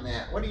bid on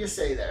that. What do you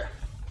say there?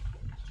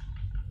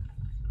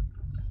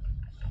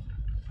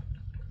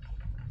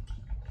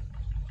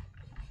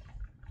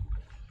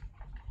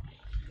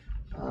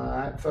 All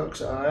right,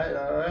 folks. All right,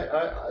 all right,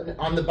 all right.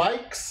 On the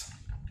bikes.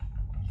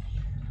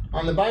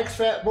 On the bikes,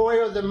 Fat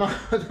Boy, or the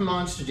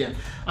Monster Jam?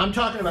 I'm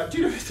talking about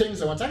 2 different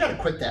things at once. I gotta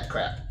quit that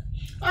crap.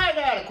 I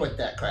gotta quit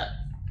that crap.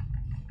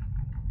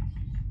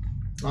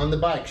 On the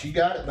bikes, you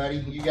got it, buddy.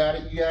 You got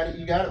it, you got it,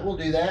 you got it. We'll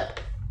do that.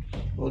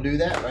 We'll do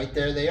that. Right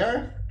there they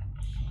are.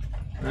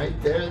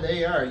 Right there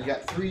they are. You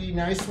got 3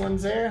 nice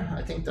ones there.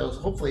 I think those,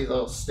 hopefully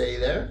they'll stay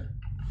there.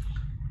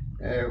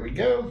 There we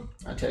go.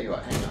 I'll tell you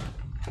what, hang on.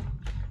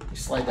 Let me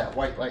slide that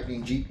White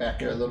Lightning Jeep back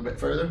there a little bit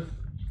further.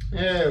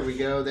 There we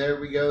go, there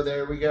we go,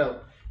 there we go.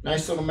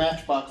 Nice little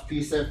Matchbox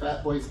piece there.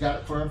 Fat Boy's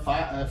got it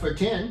for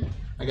 10.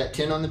 I got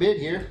 10 on the bid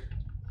here.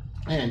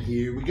 And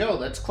here we go.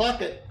 Let's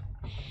clock it.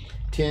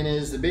 10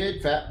 is the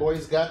bid. Fat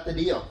Boy's got the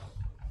deal.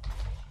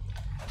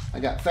 I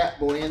got Fat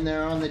Boy in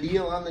there on the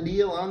deal, on the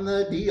deal, on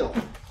the deal.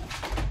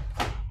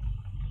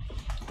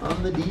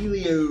 On the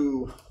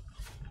dealio.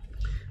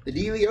 The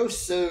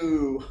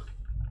dealioso.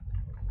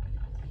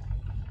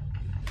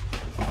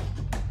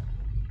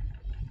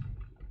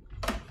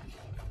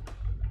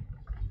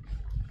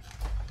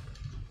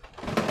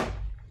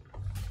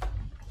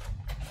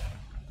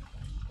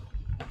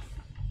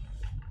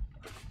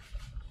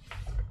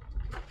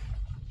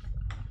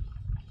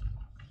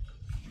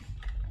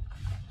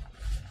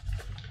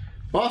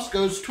 Boss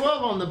goes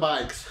 12 on the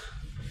bikes.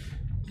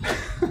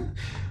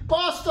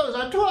 Boss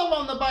goes 12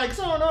 on the bikes.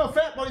 Oh no,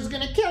 Fat Boy's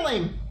gonna kill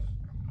him.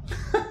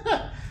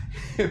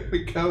 Here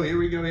we go, here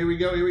we go, here we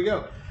go, here we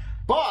go.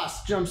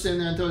 Boss jumps in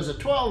there and throws a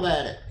 12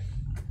 at it.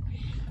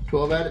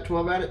 12 at it,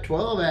 12 at it,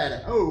 12 at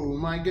it. Oh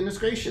my goodness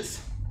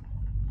gracious.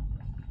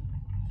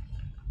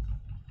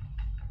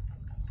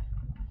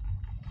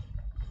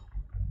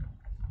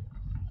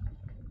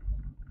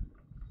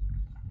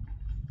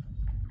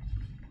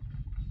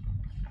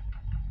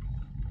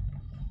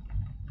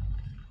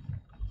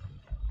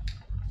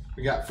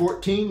 We got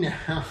 14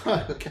 now.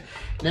 Okay.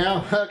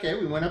 Now, okay,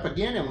 we went up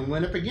again and we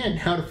went up again.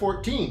 Now to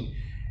 14.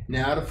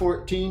 Now to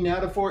 14,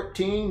 now to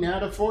 14, now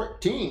to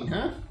 14,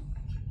 huh?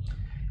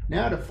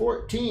 Now to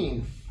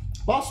 14.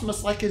 Boss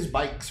must like his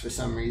bikes for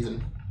some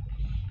reason.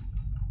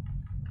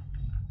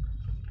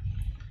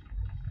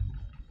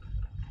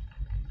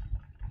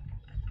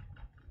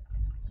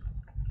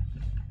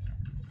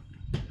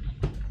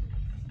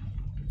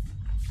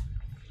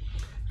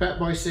 Fat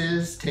Boy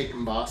says, take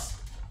 'em, boss.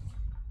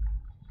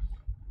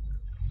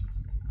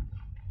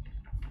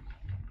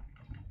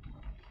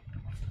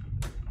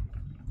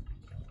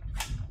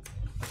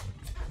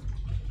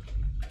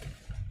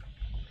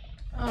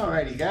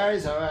 Alrighty,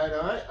 guys.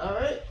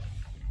 Alright.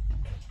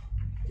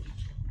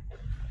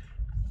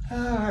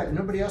 Alright,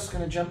 nobody else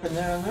gonna jump in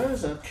there on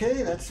those?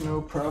 Okay, that's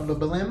no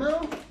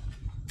problemo.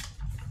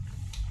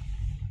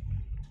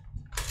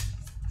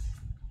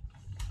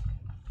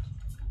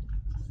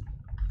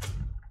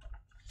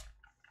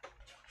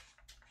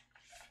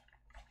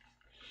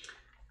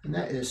 And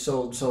that is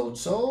sold.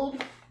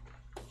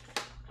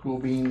 Cool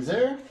beans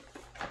there.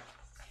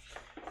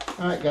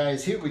 Alright,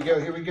 guys, here we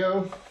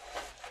go.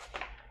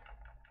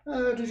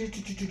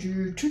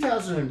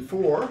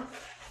 2004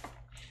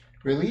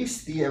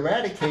 released the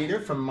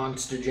Eradicator from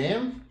Monster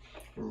Jam.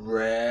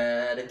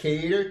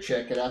 Eradicator,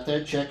 check it out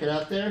there.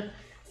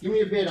 Give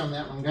me a bid on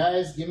that one,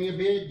 guys. Give me a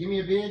bid.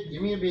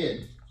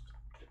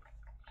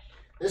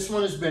 This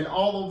one has been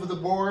all over the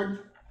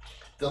board.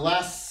 The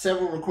last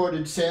several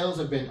recorded sales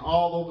have been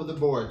all over the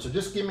board. So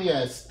just give me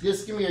a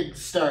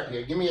start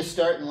here. Give me a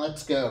start and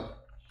let's go.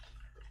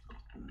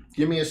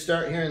 Give me a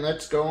start here and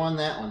let's go on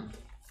that one.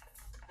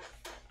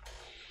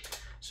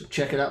 So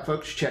check it out,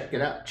 folks. Check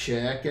it out.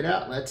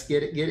 Let's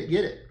get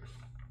it.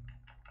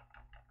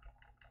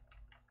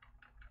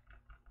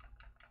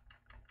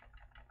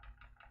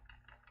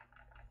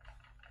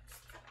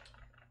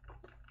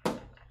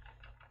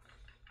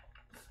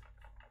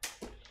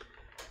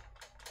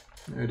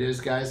 There it is,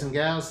 guys and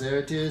gals. There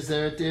it is.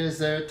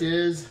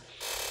 It's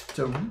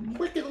a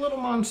wicked little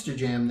Monster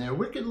Jam there.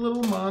 Wicked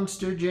little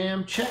Monster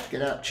Jam. Check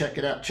it out.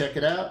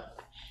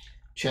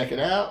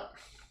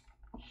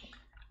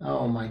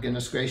 Oh my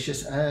goodness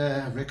gracious.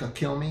 Rick will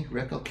kill me.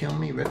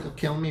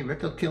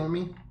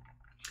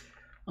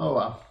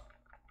 Oh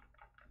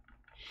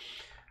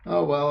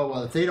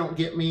well. If they don't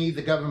get me,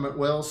 the government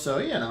will. So,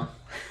 you know.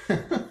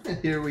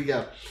 Here we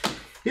go.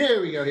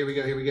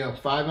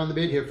 5 on the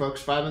bid here,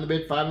 folks. 5 on the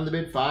bid. 5 on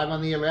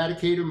the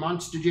Eradicator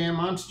Monster Jam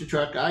Monster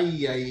Truck. Ay.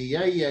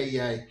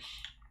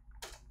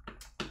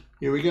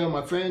 Here we go,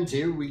 my friends.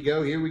 Here we go.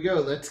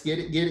 Let's get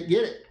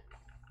it.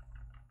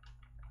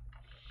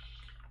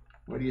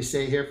 What do you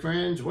say here,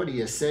 friends? What do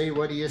you say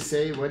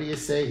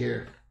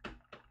here?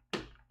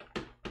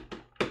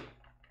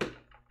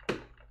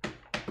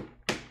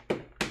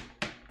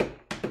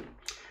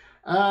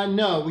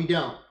 No, we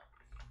don't.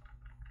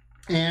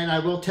 And I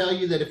will tell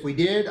you that if we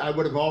did, I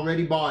would have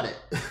already bought it.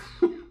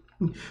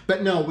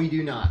 But no, we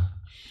do not.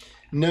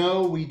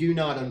 No, we do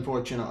not,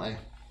 unfortunately.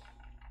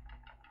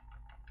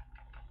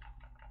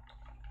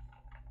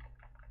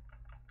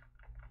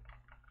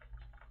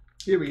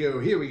 Here we go.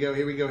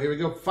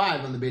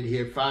 5 on the bid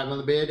here. 5 on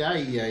the bid.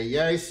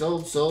 Ay.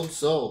 Sold.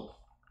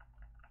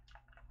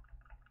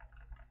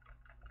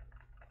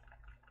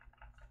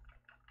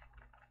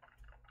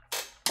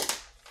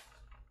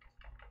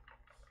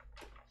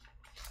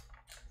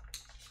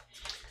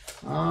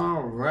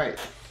 All right.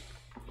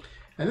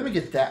 And let me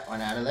get that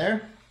one out of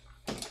there.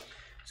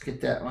 Let's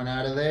get that one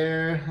out of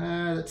there.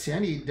 Let's see. I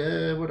need,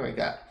 what do I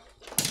got?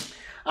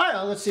 All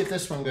right, let's see if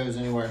this one goes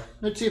anywhere.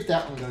 Let's see if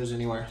that one goes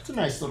anywhere. It's a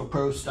nice little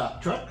pro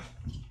stock truck.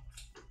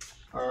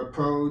 Or a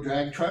pro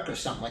drag truck or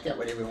something like that,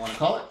 whatever you want to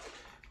call it.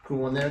 Cool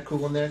one there.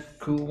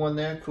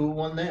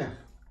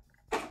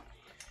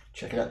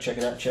 Check it out,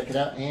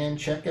 and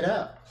check it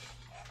out.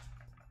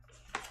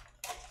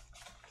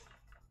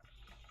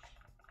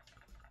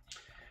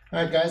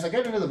 All right, guys, I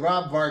got another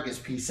Rob Vargas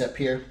piece up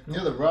here.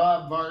 Another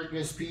Rob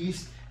Vargas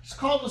piece. It's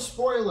called a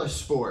Spoiler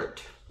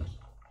Sport.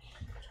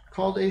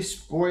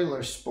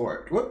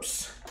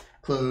 Whoops.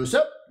 Close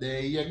up.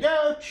 There you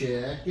go.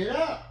 Check it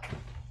out.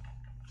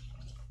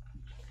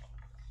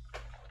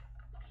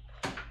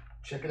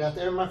 Check it out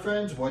there, my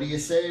friends. What do you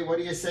say?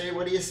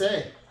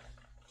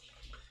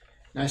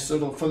 Nice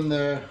little from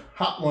the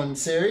Hot One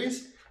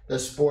series, the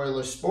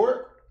Spoiler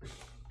Sport.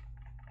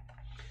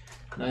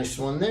 Nice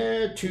one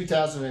there.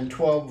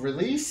 2012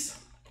 release.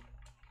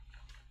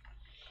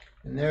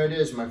 And there it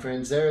is, my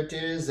friends. There it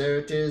is.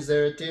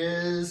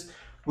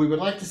 We would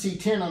like to see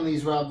 10 on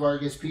these Rob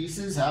Vargas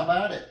pieces. How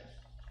about it?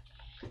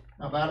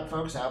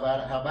 Folks? How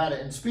about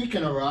it? And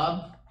speaking of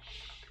Rob,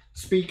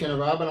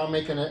 and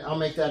I'll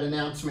make that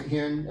announcement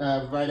here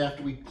right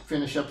after we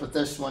finish up with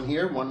this one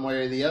here, one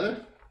way or the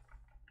other.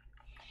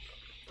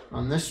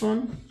 On this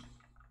one.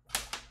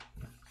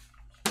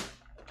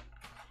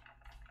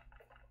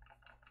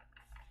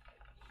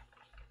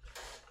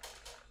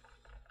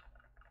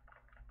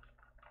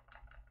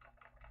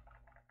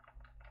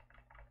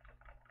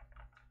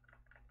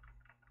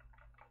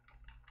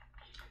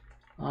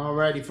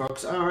 Alrighty,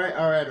 folks. All right.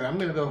 I'm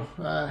gonna go.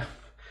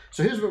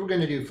 So here's what we're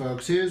gonna do,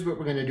 folks. We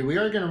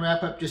are gonna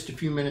wrap up just a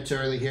few minutes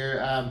early here.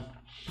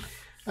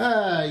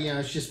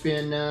 It's just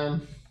been.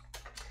 I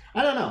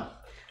don't know.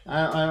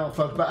 I don't,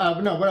 folks. But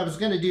no, what I was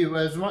gonna do,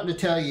 what I was wanting to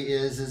tell you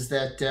is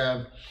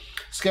that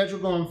schedule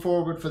going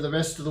forward for the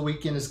rest of the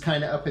weekend is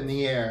kind of up in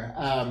the air.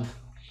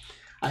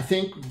 I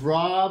think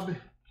Rob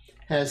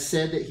has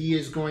said that he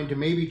is going to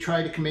maybe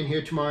try to come in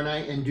here tomorrow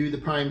night and do the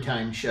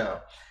primetime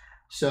show.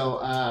 So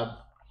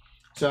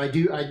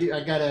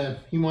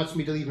he wants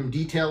me to leave him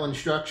detailed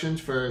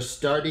instructions for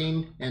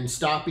starting and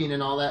stopping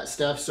and all that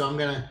stuff. So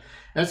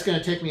that's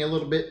gonna take me a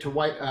little bit to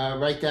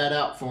write that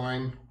out for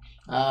him.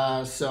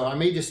 So I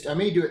may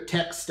do it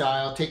text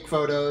style, take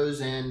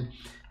photos and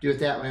do it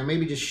that way, or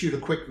maybe just shoot a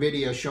quick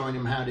video showing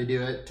him how to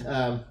do it.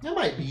 That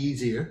might be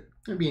easier.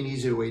 It'd be an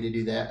easier way to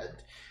do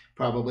that,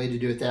 probably, to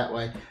do it that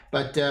way.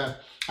 But I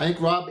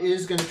think Rob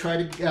is going to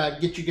try to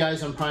get you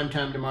guys on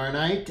primetime tomorrow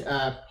night.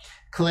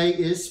 Clay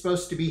is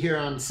supposed to be here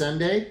on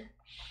Sunday.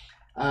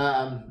 You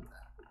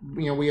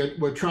know,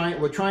 we're trying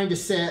to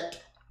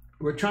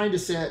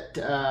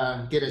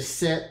get a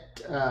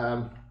set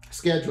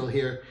schedule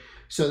here,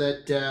 so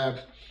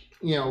that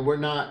you know, we're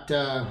not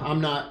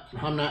I'm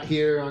not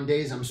here on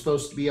days I'm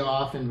supposed to be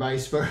off, and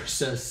vice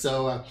versa.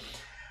 So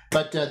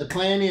but the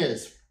plan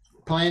is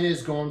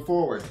going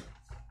forward,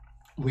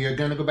 we are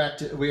going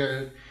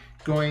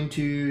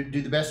to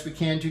do the best we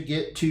can to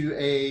get to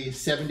a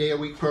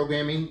 7-day-a-week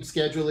programming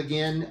schedule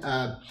again.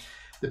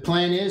 The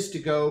plan is to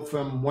go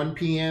from 1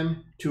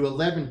 p.m. to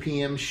 11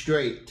 p.m.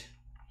 straight.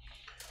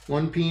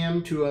 1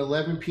 p.m. to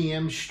 11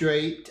 p.m.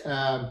 straight,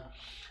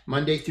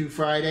 Monday through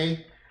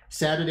Friday.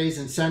 Saturdays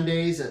and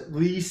Sundays, at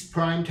least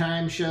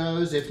primetime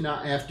shows, if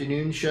not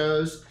afternoon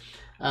shows.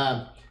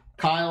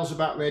 Kyle's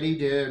about ready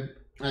to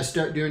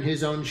start doing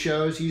his own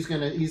shows. He's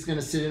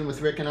gonna sit in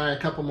with Rick and I a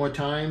couple more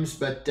times,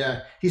 but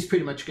he's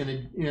pretty much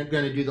gonna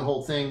do the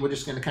whole thing. We're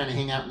just gonna kind of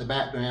hang out in the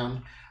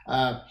background.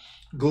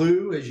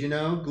 Glue, as you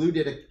know, Glue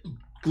did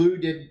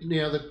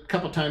the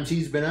couple times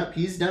he's been up,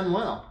 he's done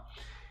well.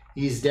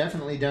 He's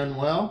definitely done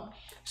well.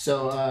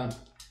 So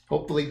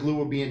hopefully Glue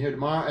will be in here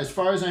tomorrow. As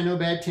far as I know,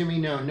 Bad Timmy,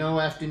 no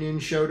afternoon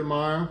show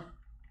tomorrow.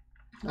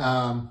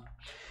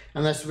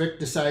 Unless Rick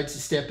decides to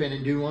step in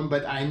and do one,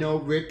 but I know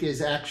Rick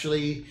is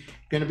actually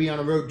going to be on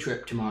a road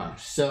trip tomorrow.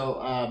 So,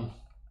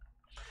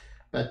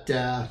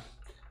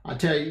 I'll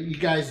tell you, you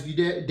guys, you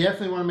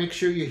definitely want to make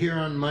sure you're here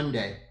on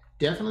Monday.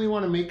 Definitely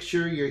want to make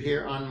sure you're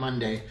here on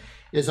Monday,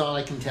 is all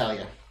I can tell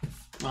you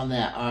on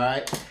that. All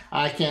right,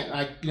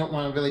 I don't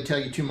want to really tell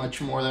you too much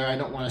more there. I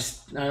don't want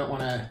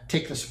to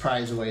take the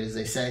surprise away, as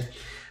they say.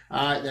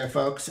 All right, there,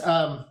 folks.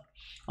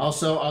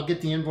 Also, I'll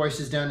get the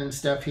invoices done and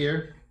stuff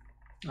here.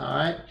 All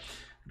right,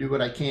 do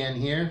what I can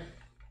here.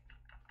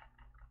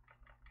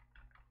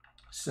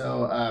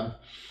 So,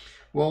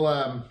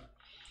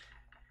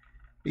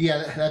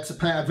 yeah, that's the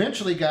plan.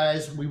 Eventually,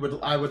 guys,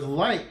 I would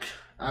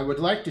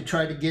like to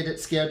try to get it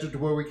scheduled to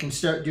where we can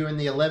start doing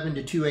the 11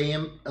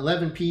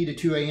 p to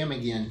 2 a.m.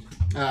 again.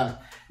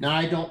 Now,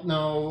 I don't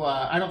know.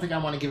 I don't think I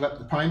want to give up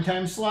the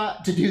primetime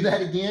slot to do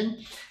that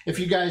again. If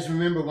you guys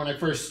remember when I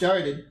first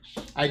started,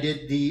 I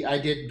did the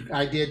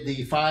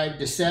 5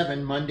 to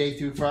 7 Monday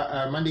through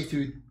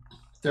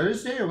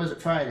Thursday, or was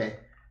it Friday?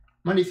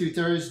 Monday through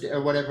Thursday,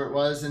 or whatever it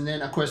was, and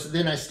then of course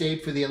I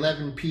stayed for the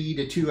 11 p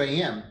to 2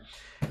 a.m.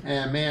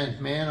 and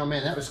man, oh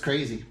man, that was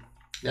crazy.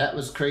 That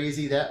was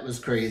crazy.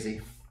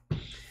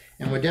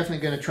 And we're definitely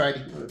going to try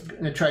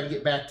to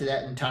get back to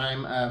that in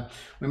time.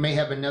 We may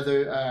have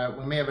another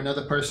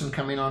person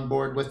coming on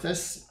board with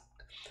us.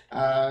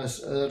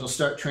 So it'll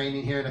start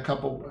training here in a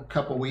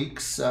couple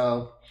weeks.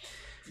 So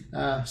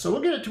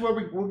we'll get it to where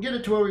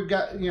we've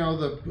got, you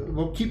know,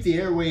 we'll keep the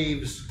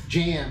airwaves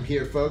jammed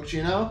here, folks.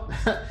 You know,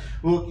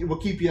 we'll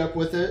keep you up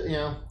with it. You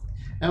know,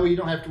 that way you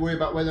don't have to worry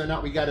about whether or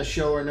not we got a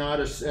show or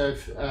not, or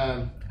if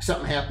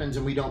something happens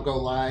and we don't go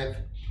live.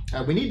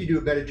 We need to do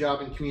a better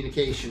job in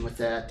communication with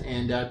that,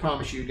 and I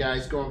promise you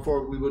guys, going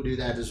forward, we will do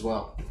that as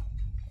well.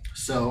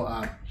 So,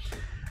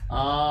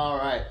 all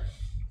right.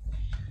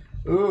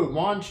 Ooh,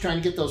 Juan's trying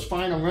to get those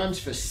final runs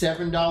for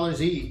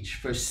 $7 each.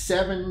 For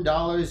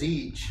 $7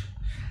 each.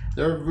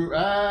 They're,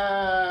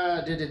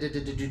 I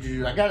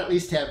gotta at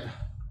least have,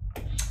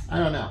 I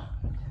don't know.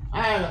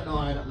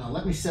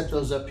 Let me set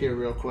those up here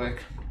real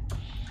quick.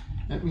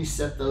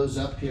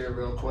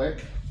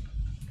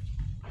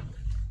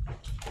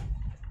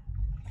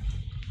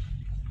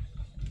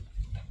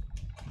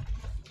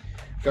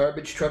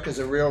 Garbage truck is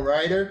a real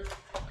rider.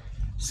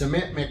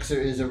 Cement mixer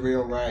is a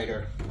real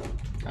rider.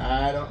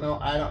 I don't know.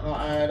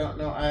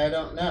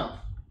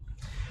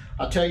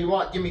 I'll tell you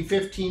what, give me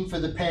 15 for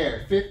the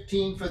pair.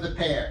 15 for the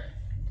pair.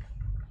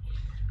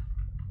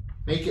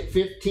 Make it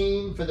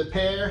 15 for the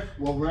pair.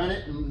 We'll run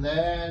it, and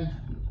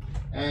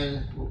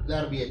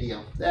that'll be a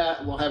deal.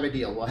 We'll have a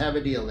deal. We'll have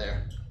a deal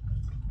there.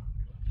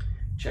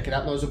 Check it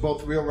out. Those are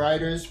both real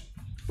riders.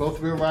 Both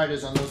real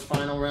riders on those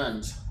final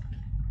runs.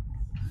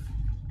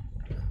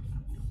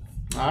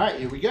 All right,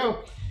 here we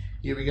go.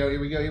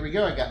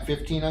 I got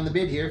 15 on the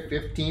bid here.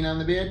 15 on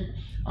the bid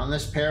on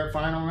this pair of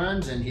final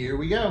runs, and here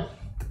we go.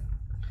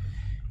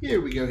 Here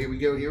we go.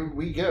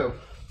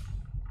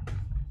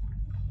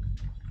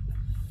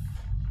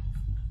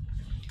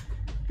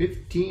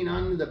 15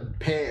 on the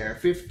pair.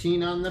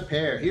 15 on the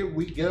pair. Here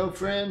we go,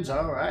 friends.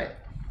 All right.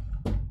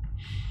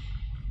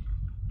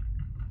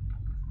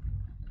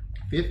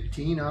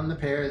 15 on the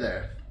pair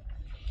there.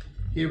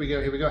 Here we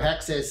go. Here we go.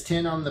 Hack says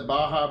 10 on the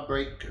Baja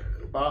Breaker.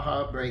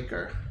 Baja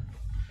Breaker.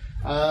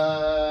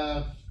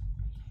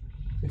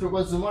 If it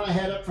was the one I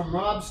had up from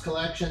Rob's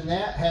collection,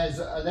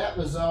 that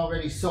was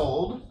already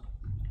sold.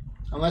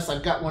 Unless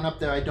I've got one up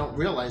there I don't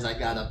realize I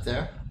got up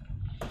there.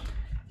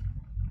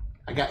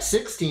 I got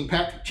 16.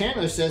 Patrick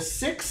Chandler says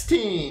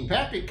 16.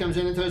 Patrick comes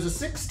in and throws a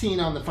 16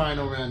 on the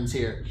final runs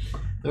here.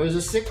 Throws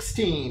a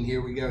 16.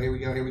 Here we go. Here we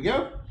go. Here we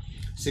go.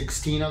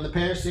 16 on the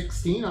pair.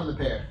 16 on the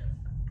pair.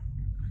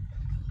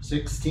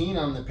 16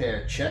 on the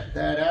pair. Check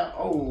that out.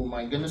 Oh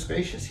my goodness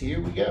gracious. Here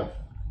we go.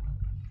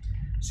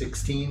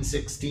 16,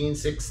 16,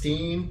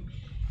 16,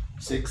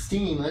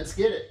 16. Let's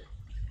get it.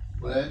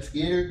 Let's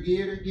get her,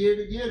 get her, get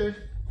her, get her.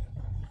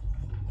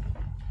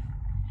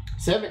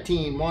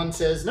 17. One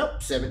says,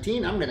 nope,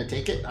 17. I'm going to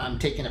take it. I'm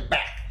taking it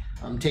back.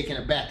 I'm taking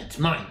it back. It's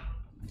mine.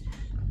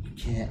 You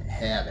can't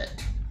have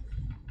it.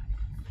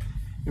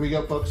 Here we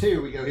go, folks.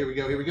 Here we go. Here we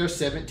go. Here we go.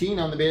 17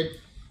 on the bid.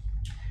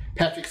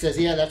 Patrick says,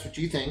 yeah, that's what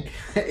you think.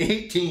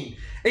 18.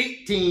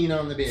 18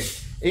 on the bid.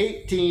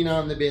 18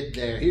 on the bid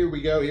there. Here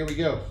we go. Here we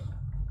go.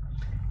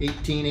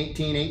 18,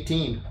 18,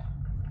 18.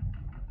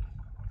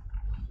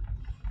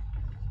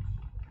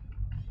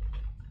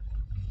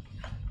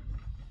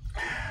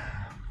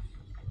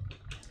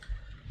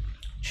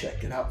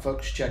 Check it out,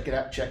 folks. Check it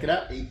out. Check it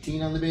out.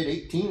 18 on the bid.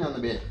 18 on the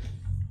bid.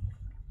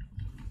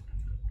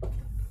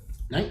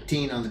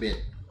 19 on the bid.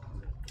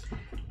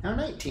 Now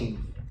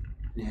 19.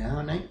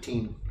 Now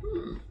 19.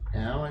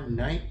 Now a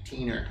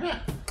 19er. Huh.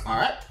 All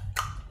right.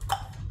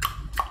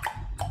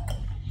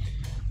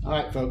 All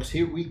right, folks.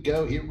 Here we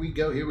go. Here we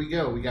go. Here we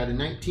go. We got a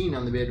 19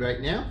 on the bid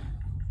right now.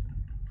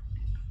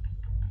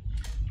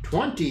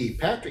 20.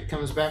 Patrick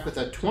comes back with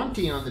a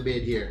 20 on the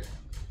bid here.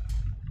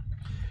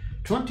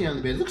 20 on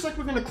the bid. Looks like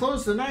we're going to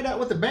close the night out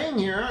with a bang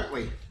here, aren't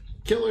we?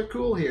 Killer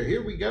cool here.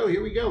 Here we go.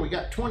 Here we go. We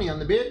got 20 on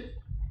the bid.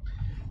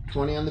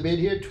 20 on the bid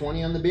here.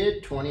 20 on the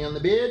bid. 20 on the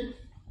bid.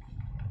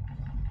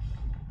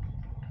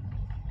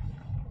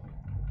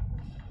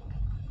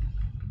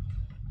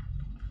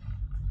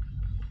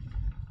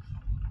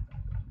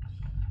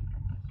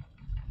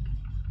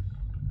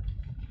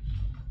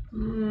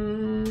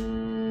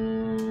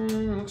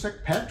 Looks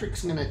like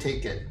Patrick's going to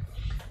take it.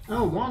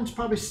 Oh, Juan's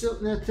probably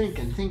sitting there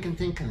thinking.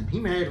 He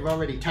may have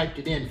already typed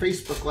it in.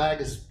 Facebook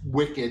lag is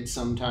wicked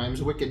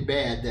sometimes. Wicked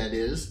bad, that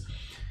is.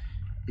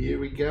 Here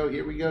we go,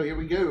 here we go, here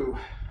we go.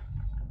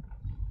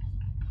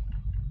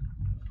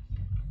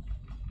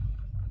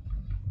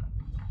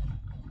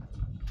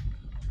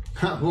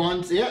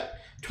 Juan's, yeah,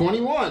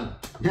 21.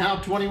 Now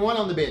 21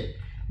 on the bid.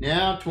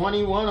 Now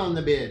 21 on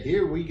the bid.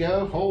 Here we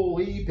go.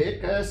 Holy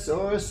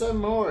Pickasaurus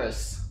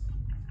Morris.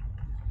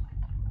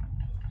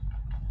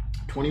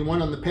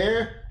 21 on the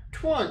pair.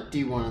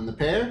 21 on the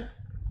pair.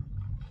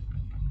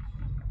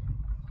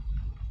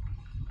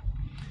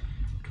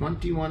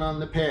 21 on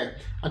the pair.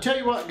 I'll tell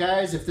you what,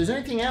 guys, if there's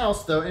anything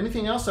else, though,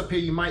 anything else up here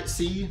you might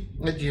see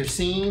that you've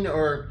seen,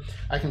 or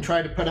I can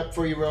try to put up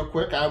for you real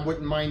quick, I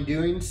wouldn't mind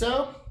doing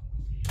so.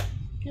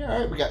 Yeah, all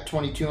right, we got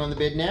 22 on the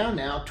bid now.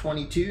 Now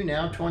 22,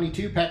 now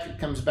 22. Patrick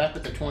comes back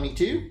with a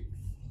 22.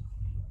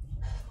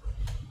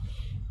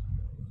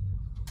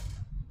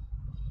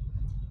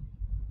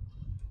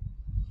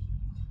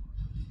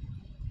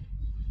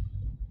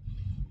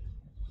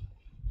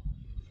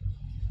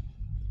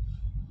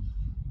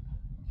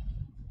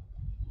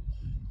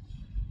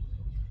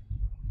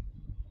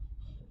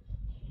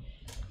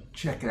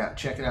 Check it out,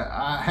 check it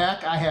out.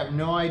 Heck, I have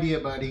no idea,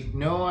 buddy.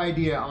 No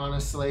idea,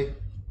 honestly.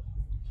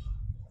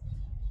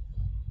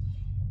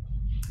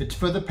 It's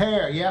for the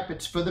pair. Yep,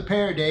 it's for the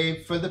pair,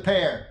 Dave. For the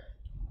pair.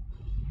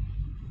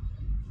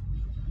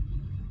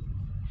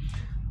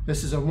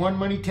 This is a one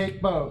money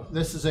take both.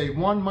 This is a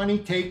one money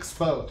takes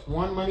both.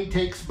 One money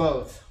takes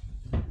both.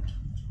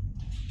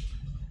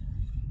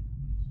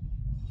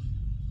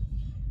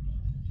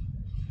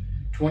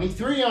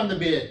 $23 on the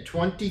bid.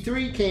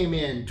 23 came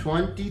in.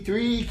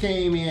 23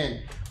 came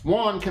in.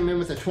 Juan come in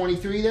with a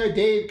 23 there.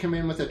 Dave come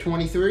in with a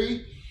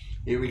 23.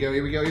 Here we go,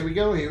 here we go, here we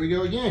go, here we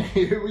go again.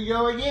 Here we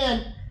go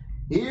again.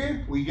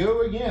 Here we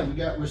go again.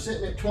 We're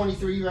sitting at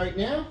 23 right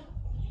now.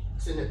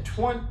 Sitting at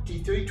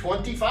 23,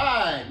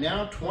 25.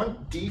 Now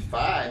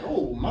 25.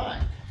 Oh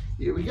my.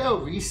 Here we go.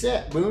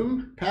 Reset.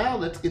 Boom. Pow.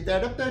 Let's get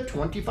that up there.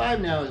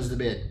 25 now is the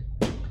bid.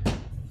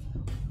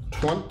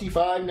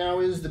 25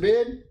 now is the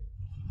bid.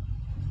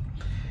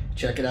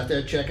 Check it out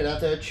there, check it out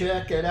there,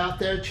 check it out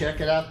there, check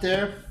it out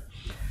there.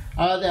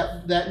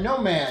 That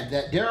Nomad,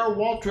 that Darrell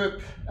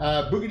Waltrip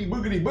boogity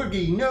boogity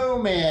boogie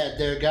Nomad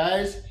there,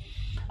 guys.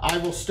 I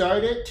will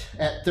start it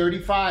at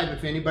 35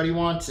 if anybody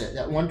wants it.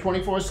 That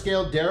 124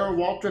 scale Darrell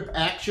Waltrip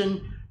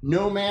Action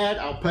Nomad,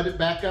 I'll put it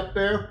back up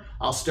there.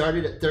 I'll start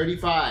it at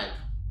 35.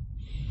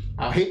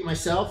 I'll hate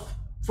myself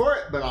for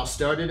it, but I'll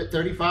start it at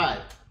 35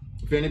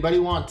 if anybody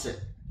wants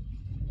it.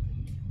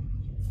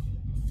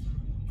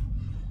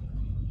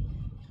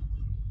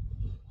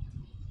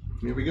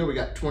 Here we go. We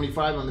got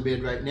 25 on the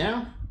bid right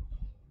now.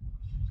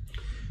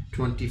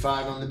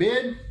 25 on the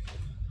bid.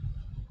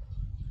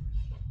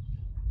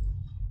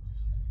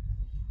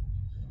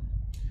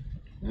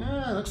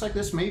 Looks like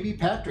this may be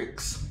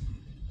Patrick's.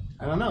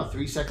 I don't know.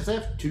 3 seconds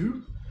left.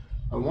 2,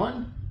 a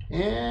 1,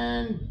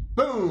 and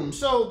boom!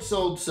 Sold,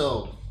 sold,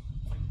 sold.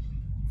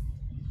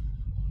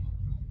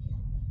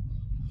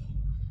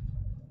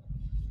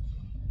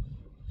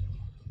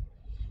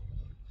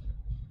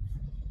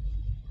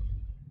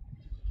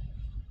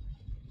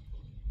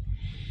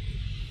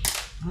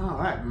 All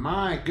right,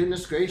 my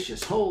goodness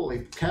gracious.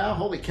 Holy cow,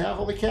 holy cow,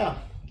 holy cow.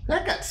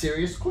 That got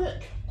serious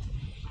quick.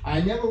 I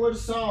never would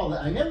have saw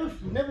that. I never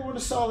would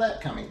have saw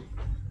that coming.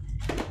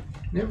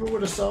 Never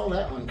would have saw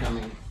that one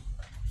coming.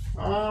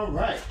 All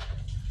right.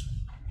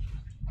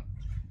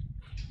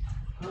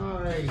 All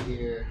right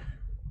here.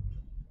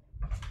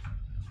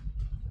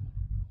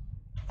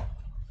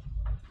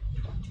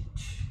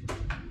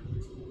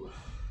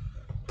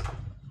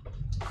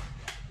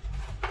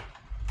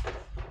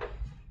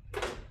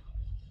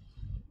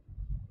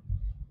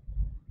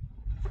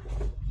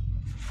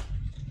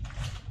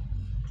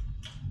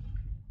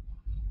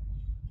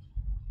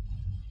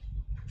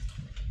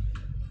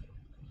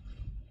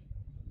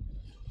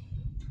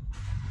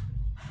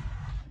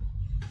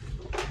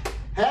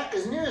 Heck,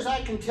 as near as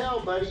I can tell,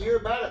 buddy, you're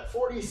about at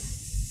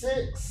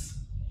 46,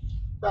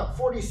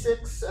 roughly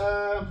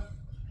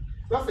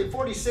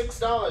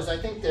 $46, I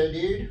think there,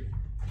 dude.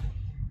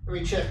 Let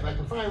me check. If I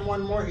can find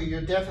one more here,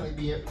 you'll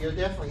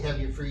definitely have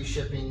your free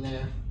shipping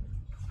there.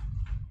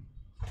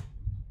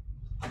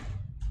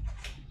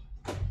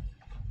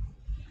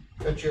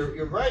 But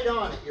you're right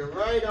on it. You're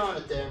right on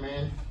it there,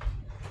 man.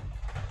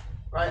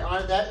 Right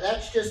on it.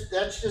 That's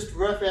just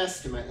rough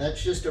estimate.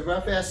 That's just a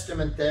rough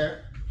estimate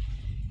there.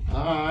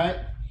 All right.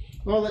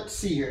 Well, let's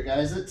see here,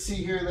 guys. Let's see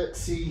here.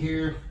 Let's see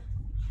here.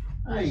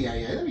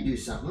 Yeah. Let me do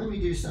something. Let me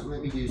do something.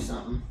 Let me do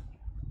something.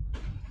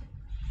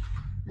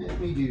 Let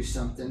me do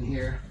something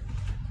here.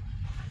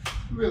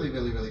 Really,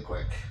 really, really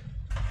quick.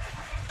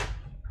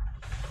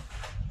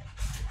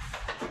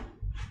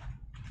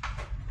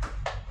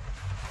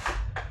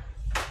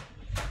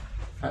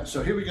 All right,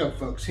 so here we go,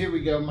 folks. Here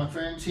we go, my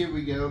friends. Here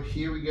we go.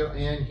 Here we go.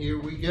 And here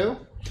we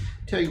go.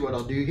 Tell you what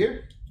I'll do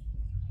here.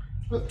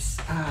 Whoops.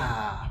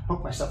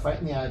 Poke myself right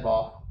in the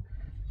eyeball.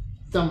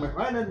 Thumb went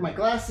right under my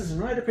glasses and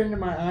right up into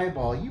my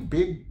eyeball. You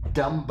big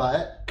dumb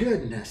butt.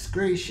 Goodness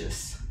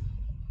gracious.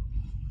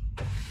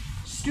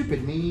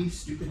 Stupid me,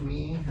 stupid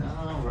me.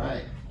 All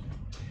right.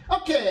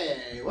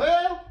 Okay,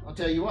 well, I'll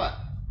tell you what.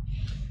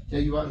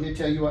 Tell you what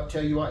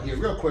here.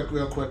 Real quick.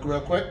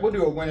 We'll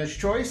do a winner's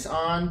choice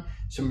on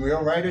some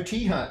Real Rider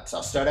T-Hunts.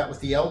 I'll start out with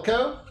the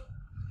Elko,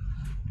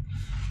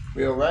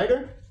 Real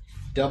Rider,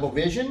 Double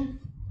Vision,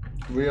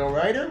 Real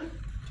Rider,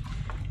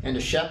 and a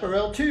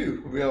Chaparral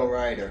 2 Real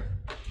Rider.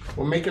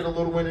 We'll make it a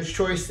little winner's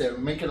choice there.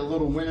 We'll make it a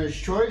little winner's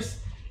choice.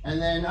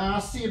 And then I'll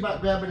see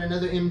about grabbing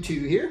another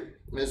M2 here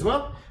as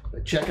well.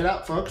 But check it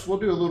out, folks. We'll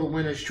do a little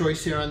winner's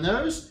choice here on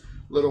those.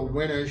 Little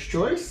winner's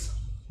choice.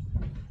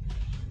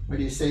 What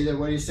do you say there?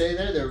 What do you say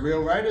there? They're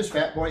Real Riders.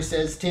 Fat Boy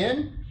says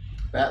 10.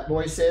 Fat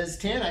Boy says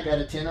 10. I got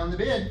a 10 on the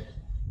bid.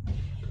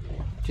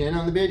 10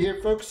 on the bid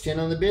here, folks. 10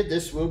 on the bid.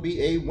 This will be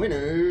a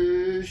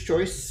winner's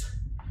choice.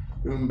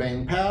 Boom,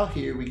 bang, pow.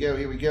 Here we go,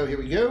 here we go, here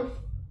we go.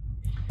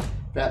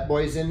 Fat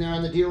Boy's in there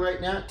on the deal right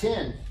now at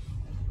 10.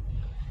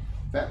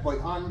 Fat Boy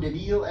on the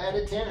deal at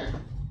a 10er.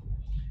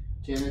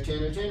 10er,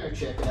 10er, 10er.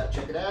 Check it out,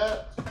 check it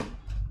out.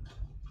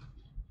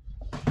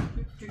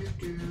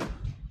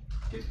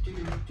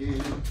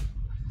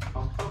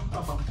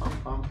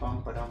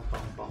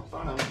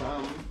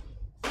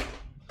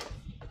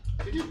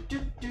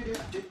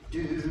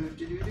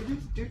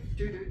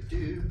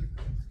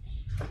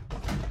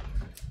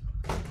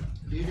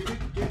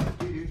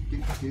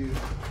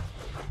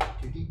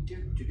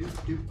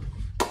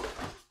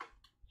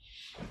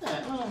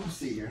 Alright, well, let's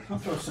see here. I'll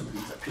throw some of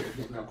these up here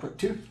again real quick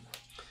too.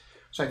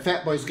 So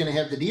Fat Boy's gonna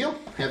have the deal,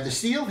 have the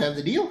steal, have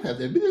the deal, have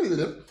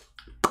the.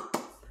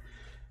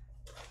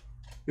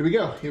 Here we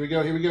go, here we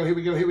go, here we go, here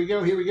we go, here we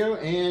go, here we go,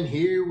 and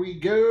here we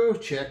go.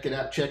 Check it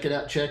out, check it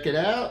out, check it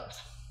out.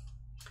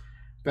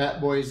 Fat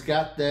Boy's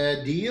got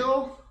the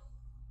deal.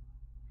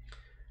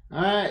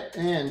 Alright,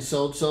 and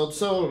sold, sold,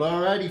 sold.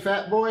 Alrighty,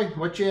 Fat Boy,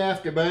 what you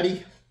after,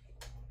 buddy?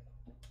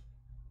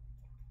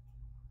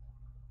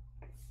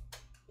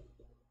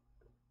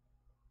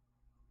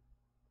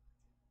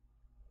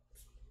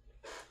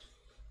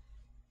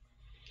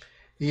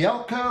 The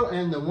Elko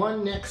and the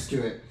one next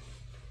to it.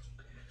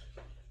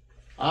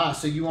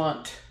 So you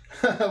want,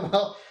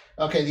 well,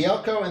 okay, the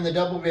Elko and the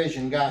Double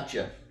Vision,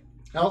 gotcha.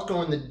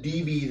 Elko and the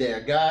DB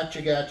there,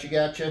 gotcha, gotcha,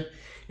 gotcha.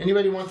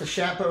 Anybody want the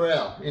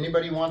Chaparral?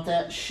 Anybody want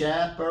that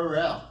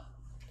Chaparral?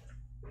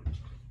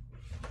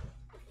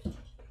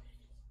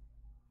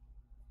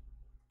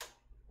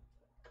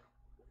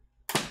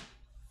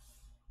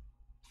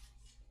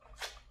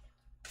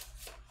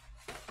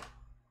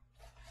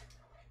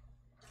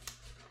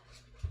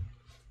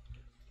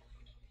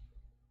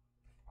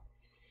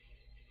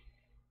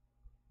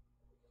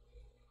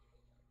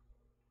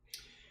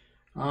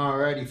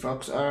 Alrighty,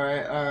 folks.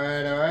 Alright,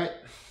 alright, alright.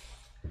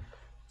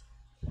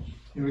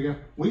 Here we go.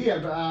 We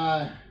have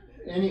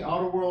any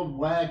Auto World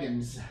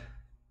wagons.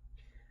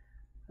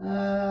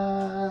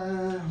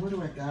 What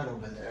do I got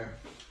over there?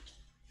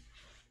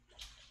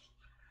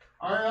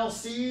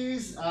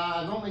 RLCs,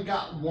 I've only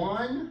got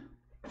one.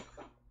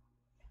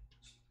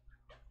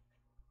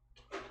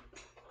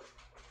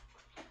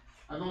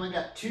 I've only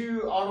got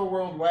 2 Auto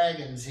World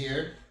wagons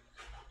here.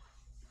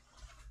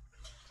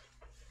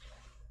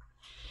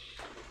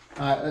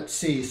 Let's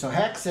see. So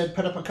Hack said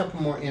put up a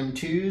couple more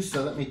M2s.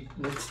 So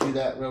let's do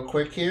that real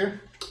quick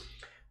here.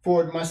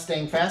 Ford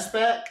Mustang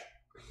Fastback.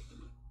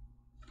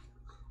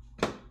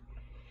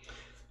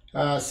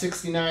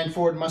 69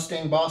 Ford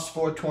Mustang Boss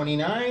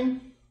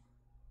 429.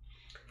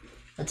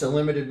 That's a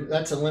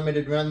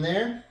limited run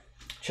there.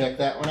 Check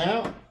that one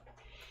out.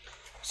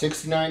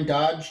 69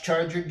 Dodge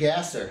Charger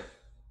Gasser.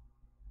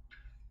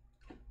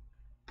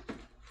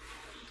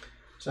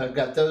 So I've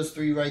got those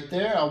 3 right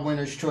there. I'll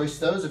winner's choice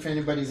those if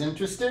anybody's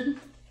interested.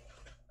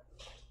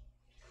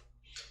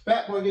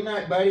 Fat boy, good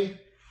night, buddy.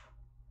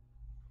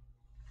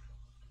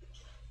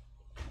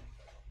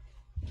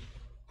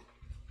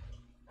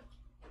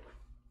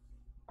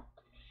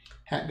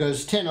 Hat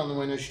goes 10 on the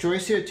winner's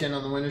choice here. 10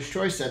 on the winner's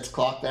choice. That's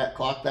clock that,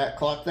 clock that,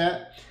 clock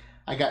that.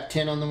 I got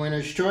 10 on the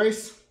winner's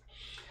choice.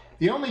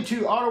 The only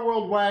 2 Auto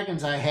World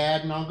wagons I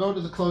had, and I'll go to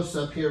the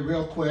close-up here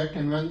real quick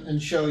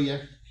and show you.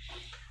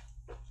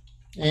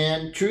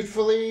 And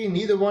truthfully,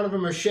 neither one of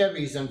them are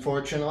Chevys,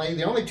 unfortunately.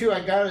 The only 2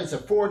 I got is a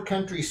Ford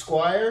Country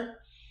Squire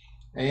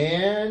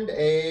and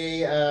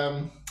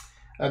a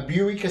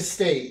Buick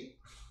Estate.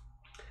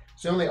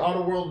 It's the only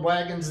Auto World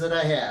wagons that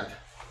I have.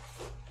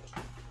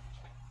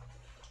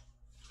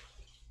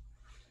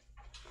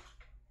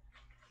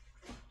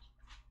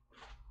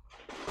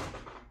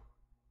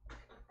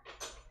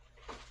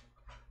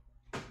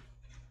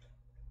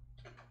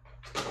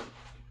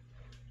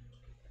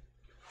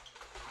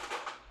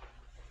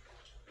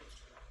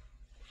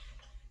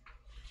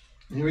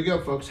 Here we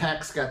go, folks.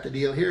 Hack's got the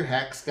deal here.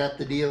 Hack's got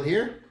the deal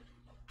here.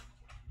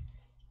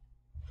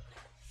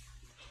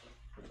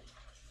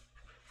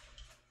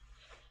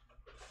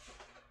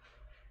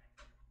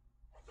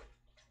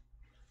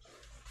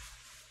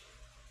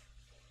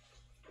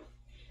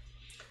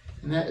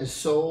 And that is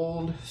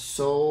sold,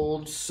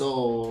 sold,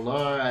 sold.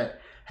 All right.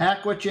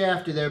 Hack, what you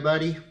after there,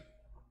 buddy?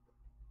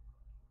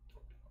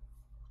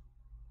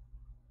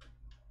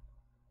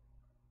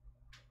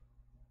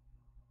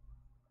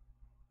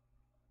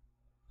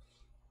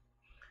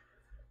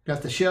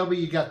 Got the Shelby,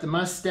 you got the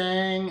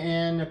Mustang,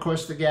 and of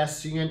course the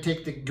gas. So you're going to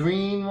take the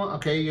green one.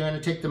 Okay, you're going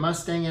to take the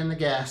Mustang and the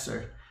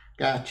Gasser.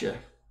 Gotcha.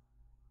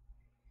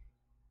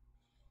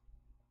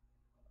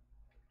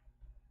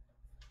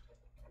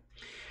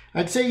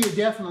 I'd say you're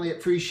definitely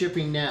at free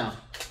shipping now.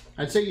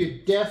 I'd say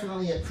you're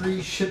definitely at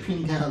free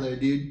shipping now there,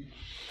 dude.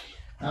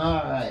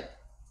 All right.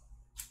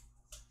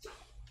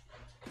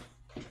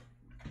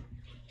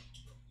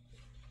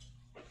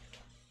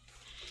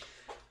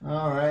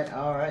 All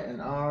right,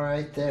 and all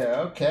right there.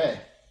 Okay.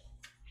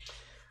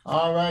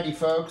 All righty,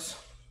 folks.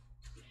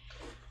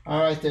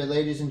 All right there,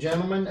 ladies and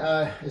gentlemen.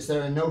 Is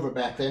there a Nova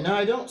back there? No,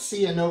 I don't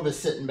see a Nova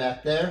sitting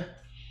back there.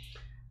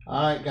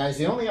 All right, guys.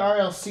 The only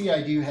RLC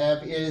I do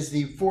have is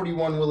the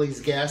 41 Willys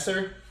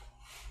Gasser.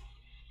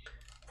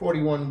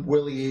 41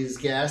 Willys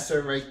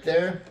Gasser right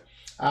there.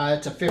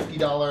 It's a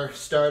 $50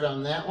 start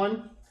on that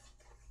one.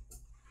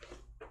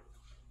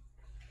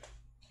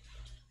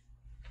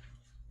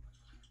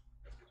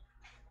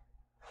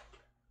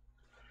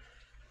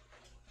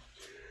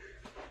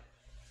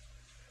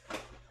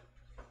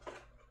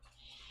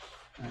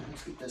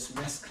 Let's get this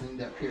mess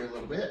cleaned up here a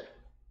little bit.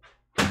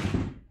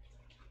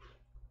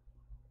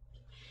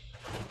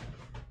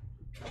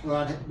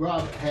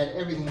 Rob had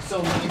everything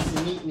so nice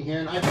and neat in here,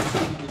 and I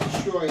proceeded to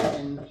destroy it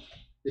in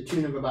the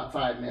tune of about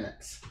 5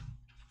 minutes.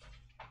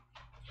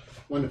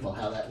 Wonderful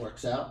how that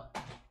works out.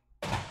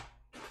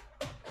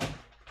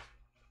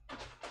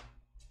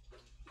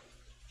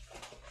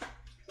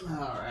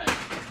 All right.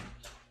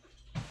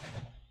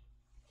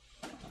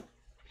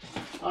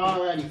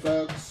 All righty,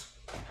 folks.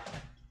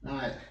 All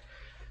right.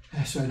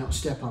 So I don't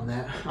step on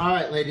that. All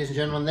right, ladies and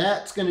gentlemen,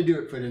 that's going to do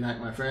it for tonight,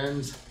 my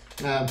friends.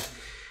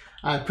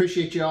 I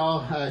appreciate you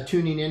all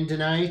tuning in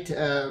tonight.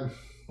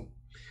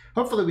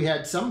 Hopefully we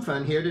had some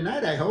fun here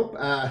tonight, I hope.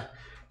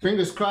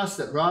 Fingers crossed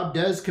that Rob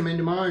does come in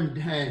tomorrow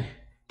and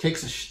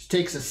takes a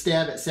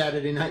stab at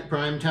Saturday night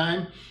prime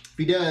time. If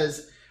he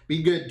does,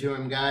 be good to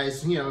him,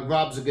 guys. You know,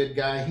 Rob's a good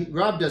guy.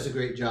 Rob does a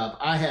great job.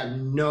 I have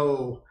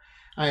no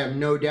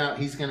doubt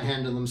he's going to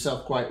handle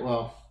himself quite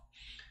well.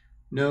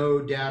 No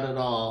doubt at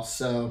all.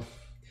 So,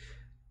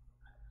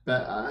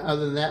 but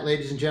other than that,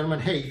 ladies and gentlemen,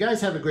 hey, you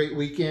guys have a great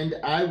weekend.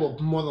 I will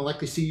more than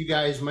likely see you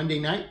guys Monday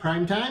night,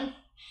 prime time.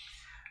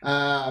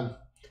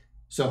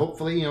 So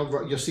hopefully, you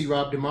know, you'll see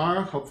Rob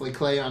tomorrow. Hopefully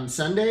Clay on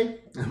Sunday.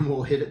 And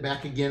we'll hit it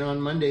back again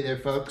on Monday there,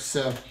 folks.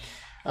 So,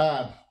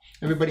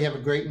 everybody have a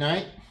great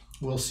night.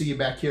 We'll see you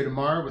back here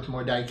tomorrow with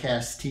more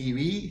Diecast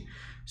TV.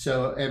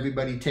 So,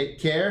 everybody take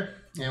care,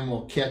 and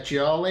we'll catch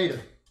you all later.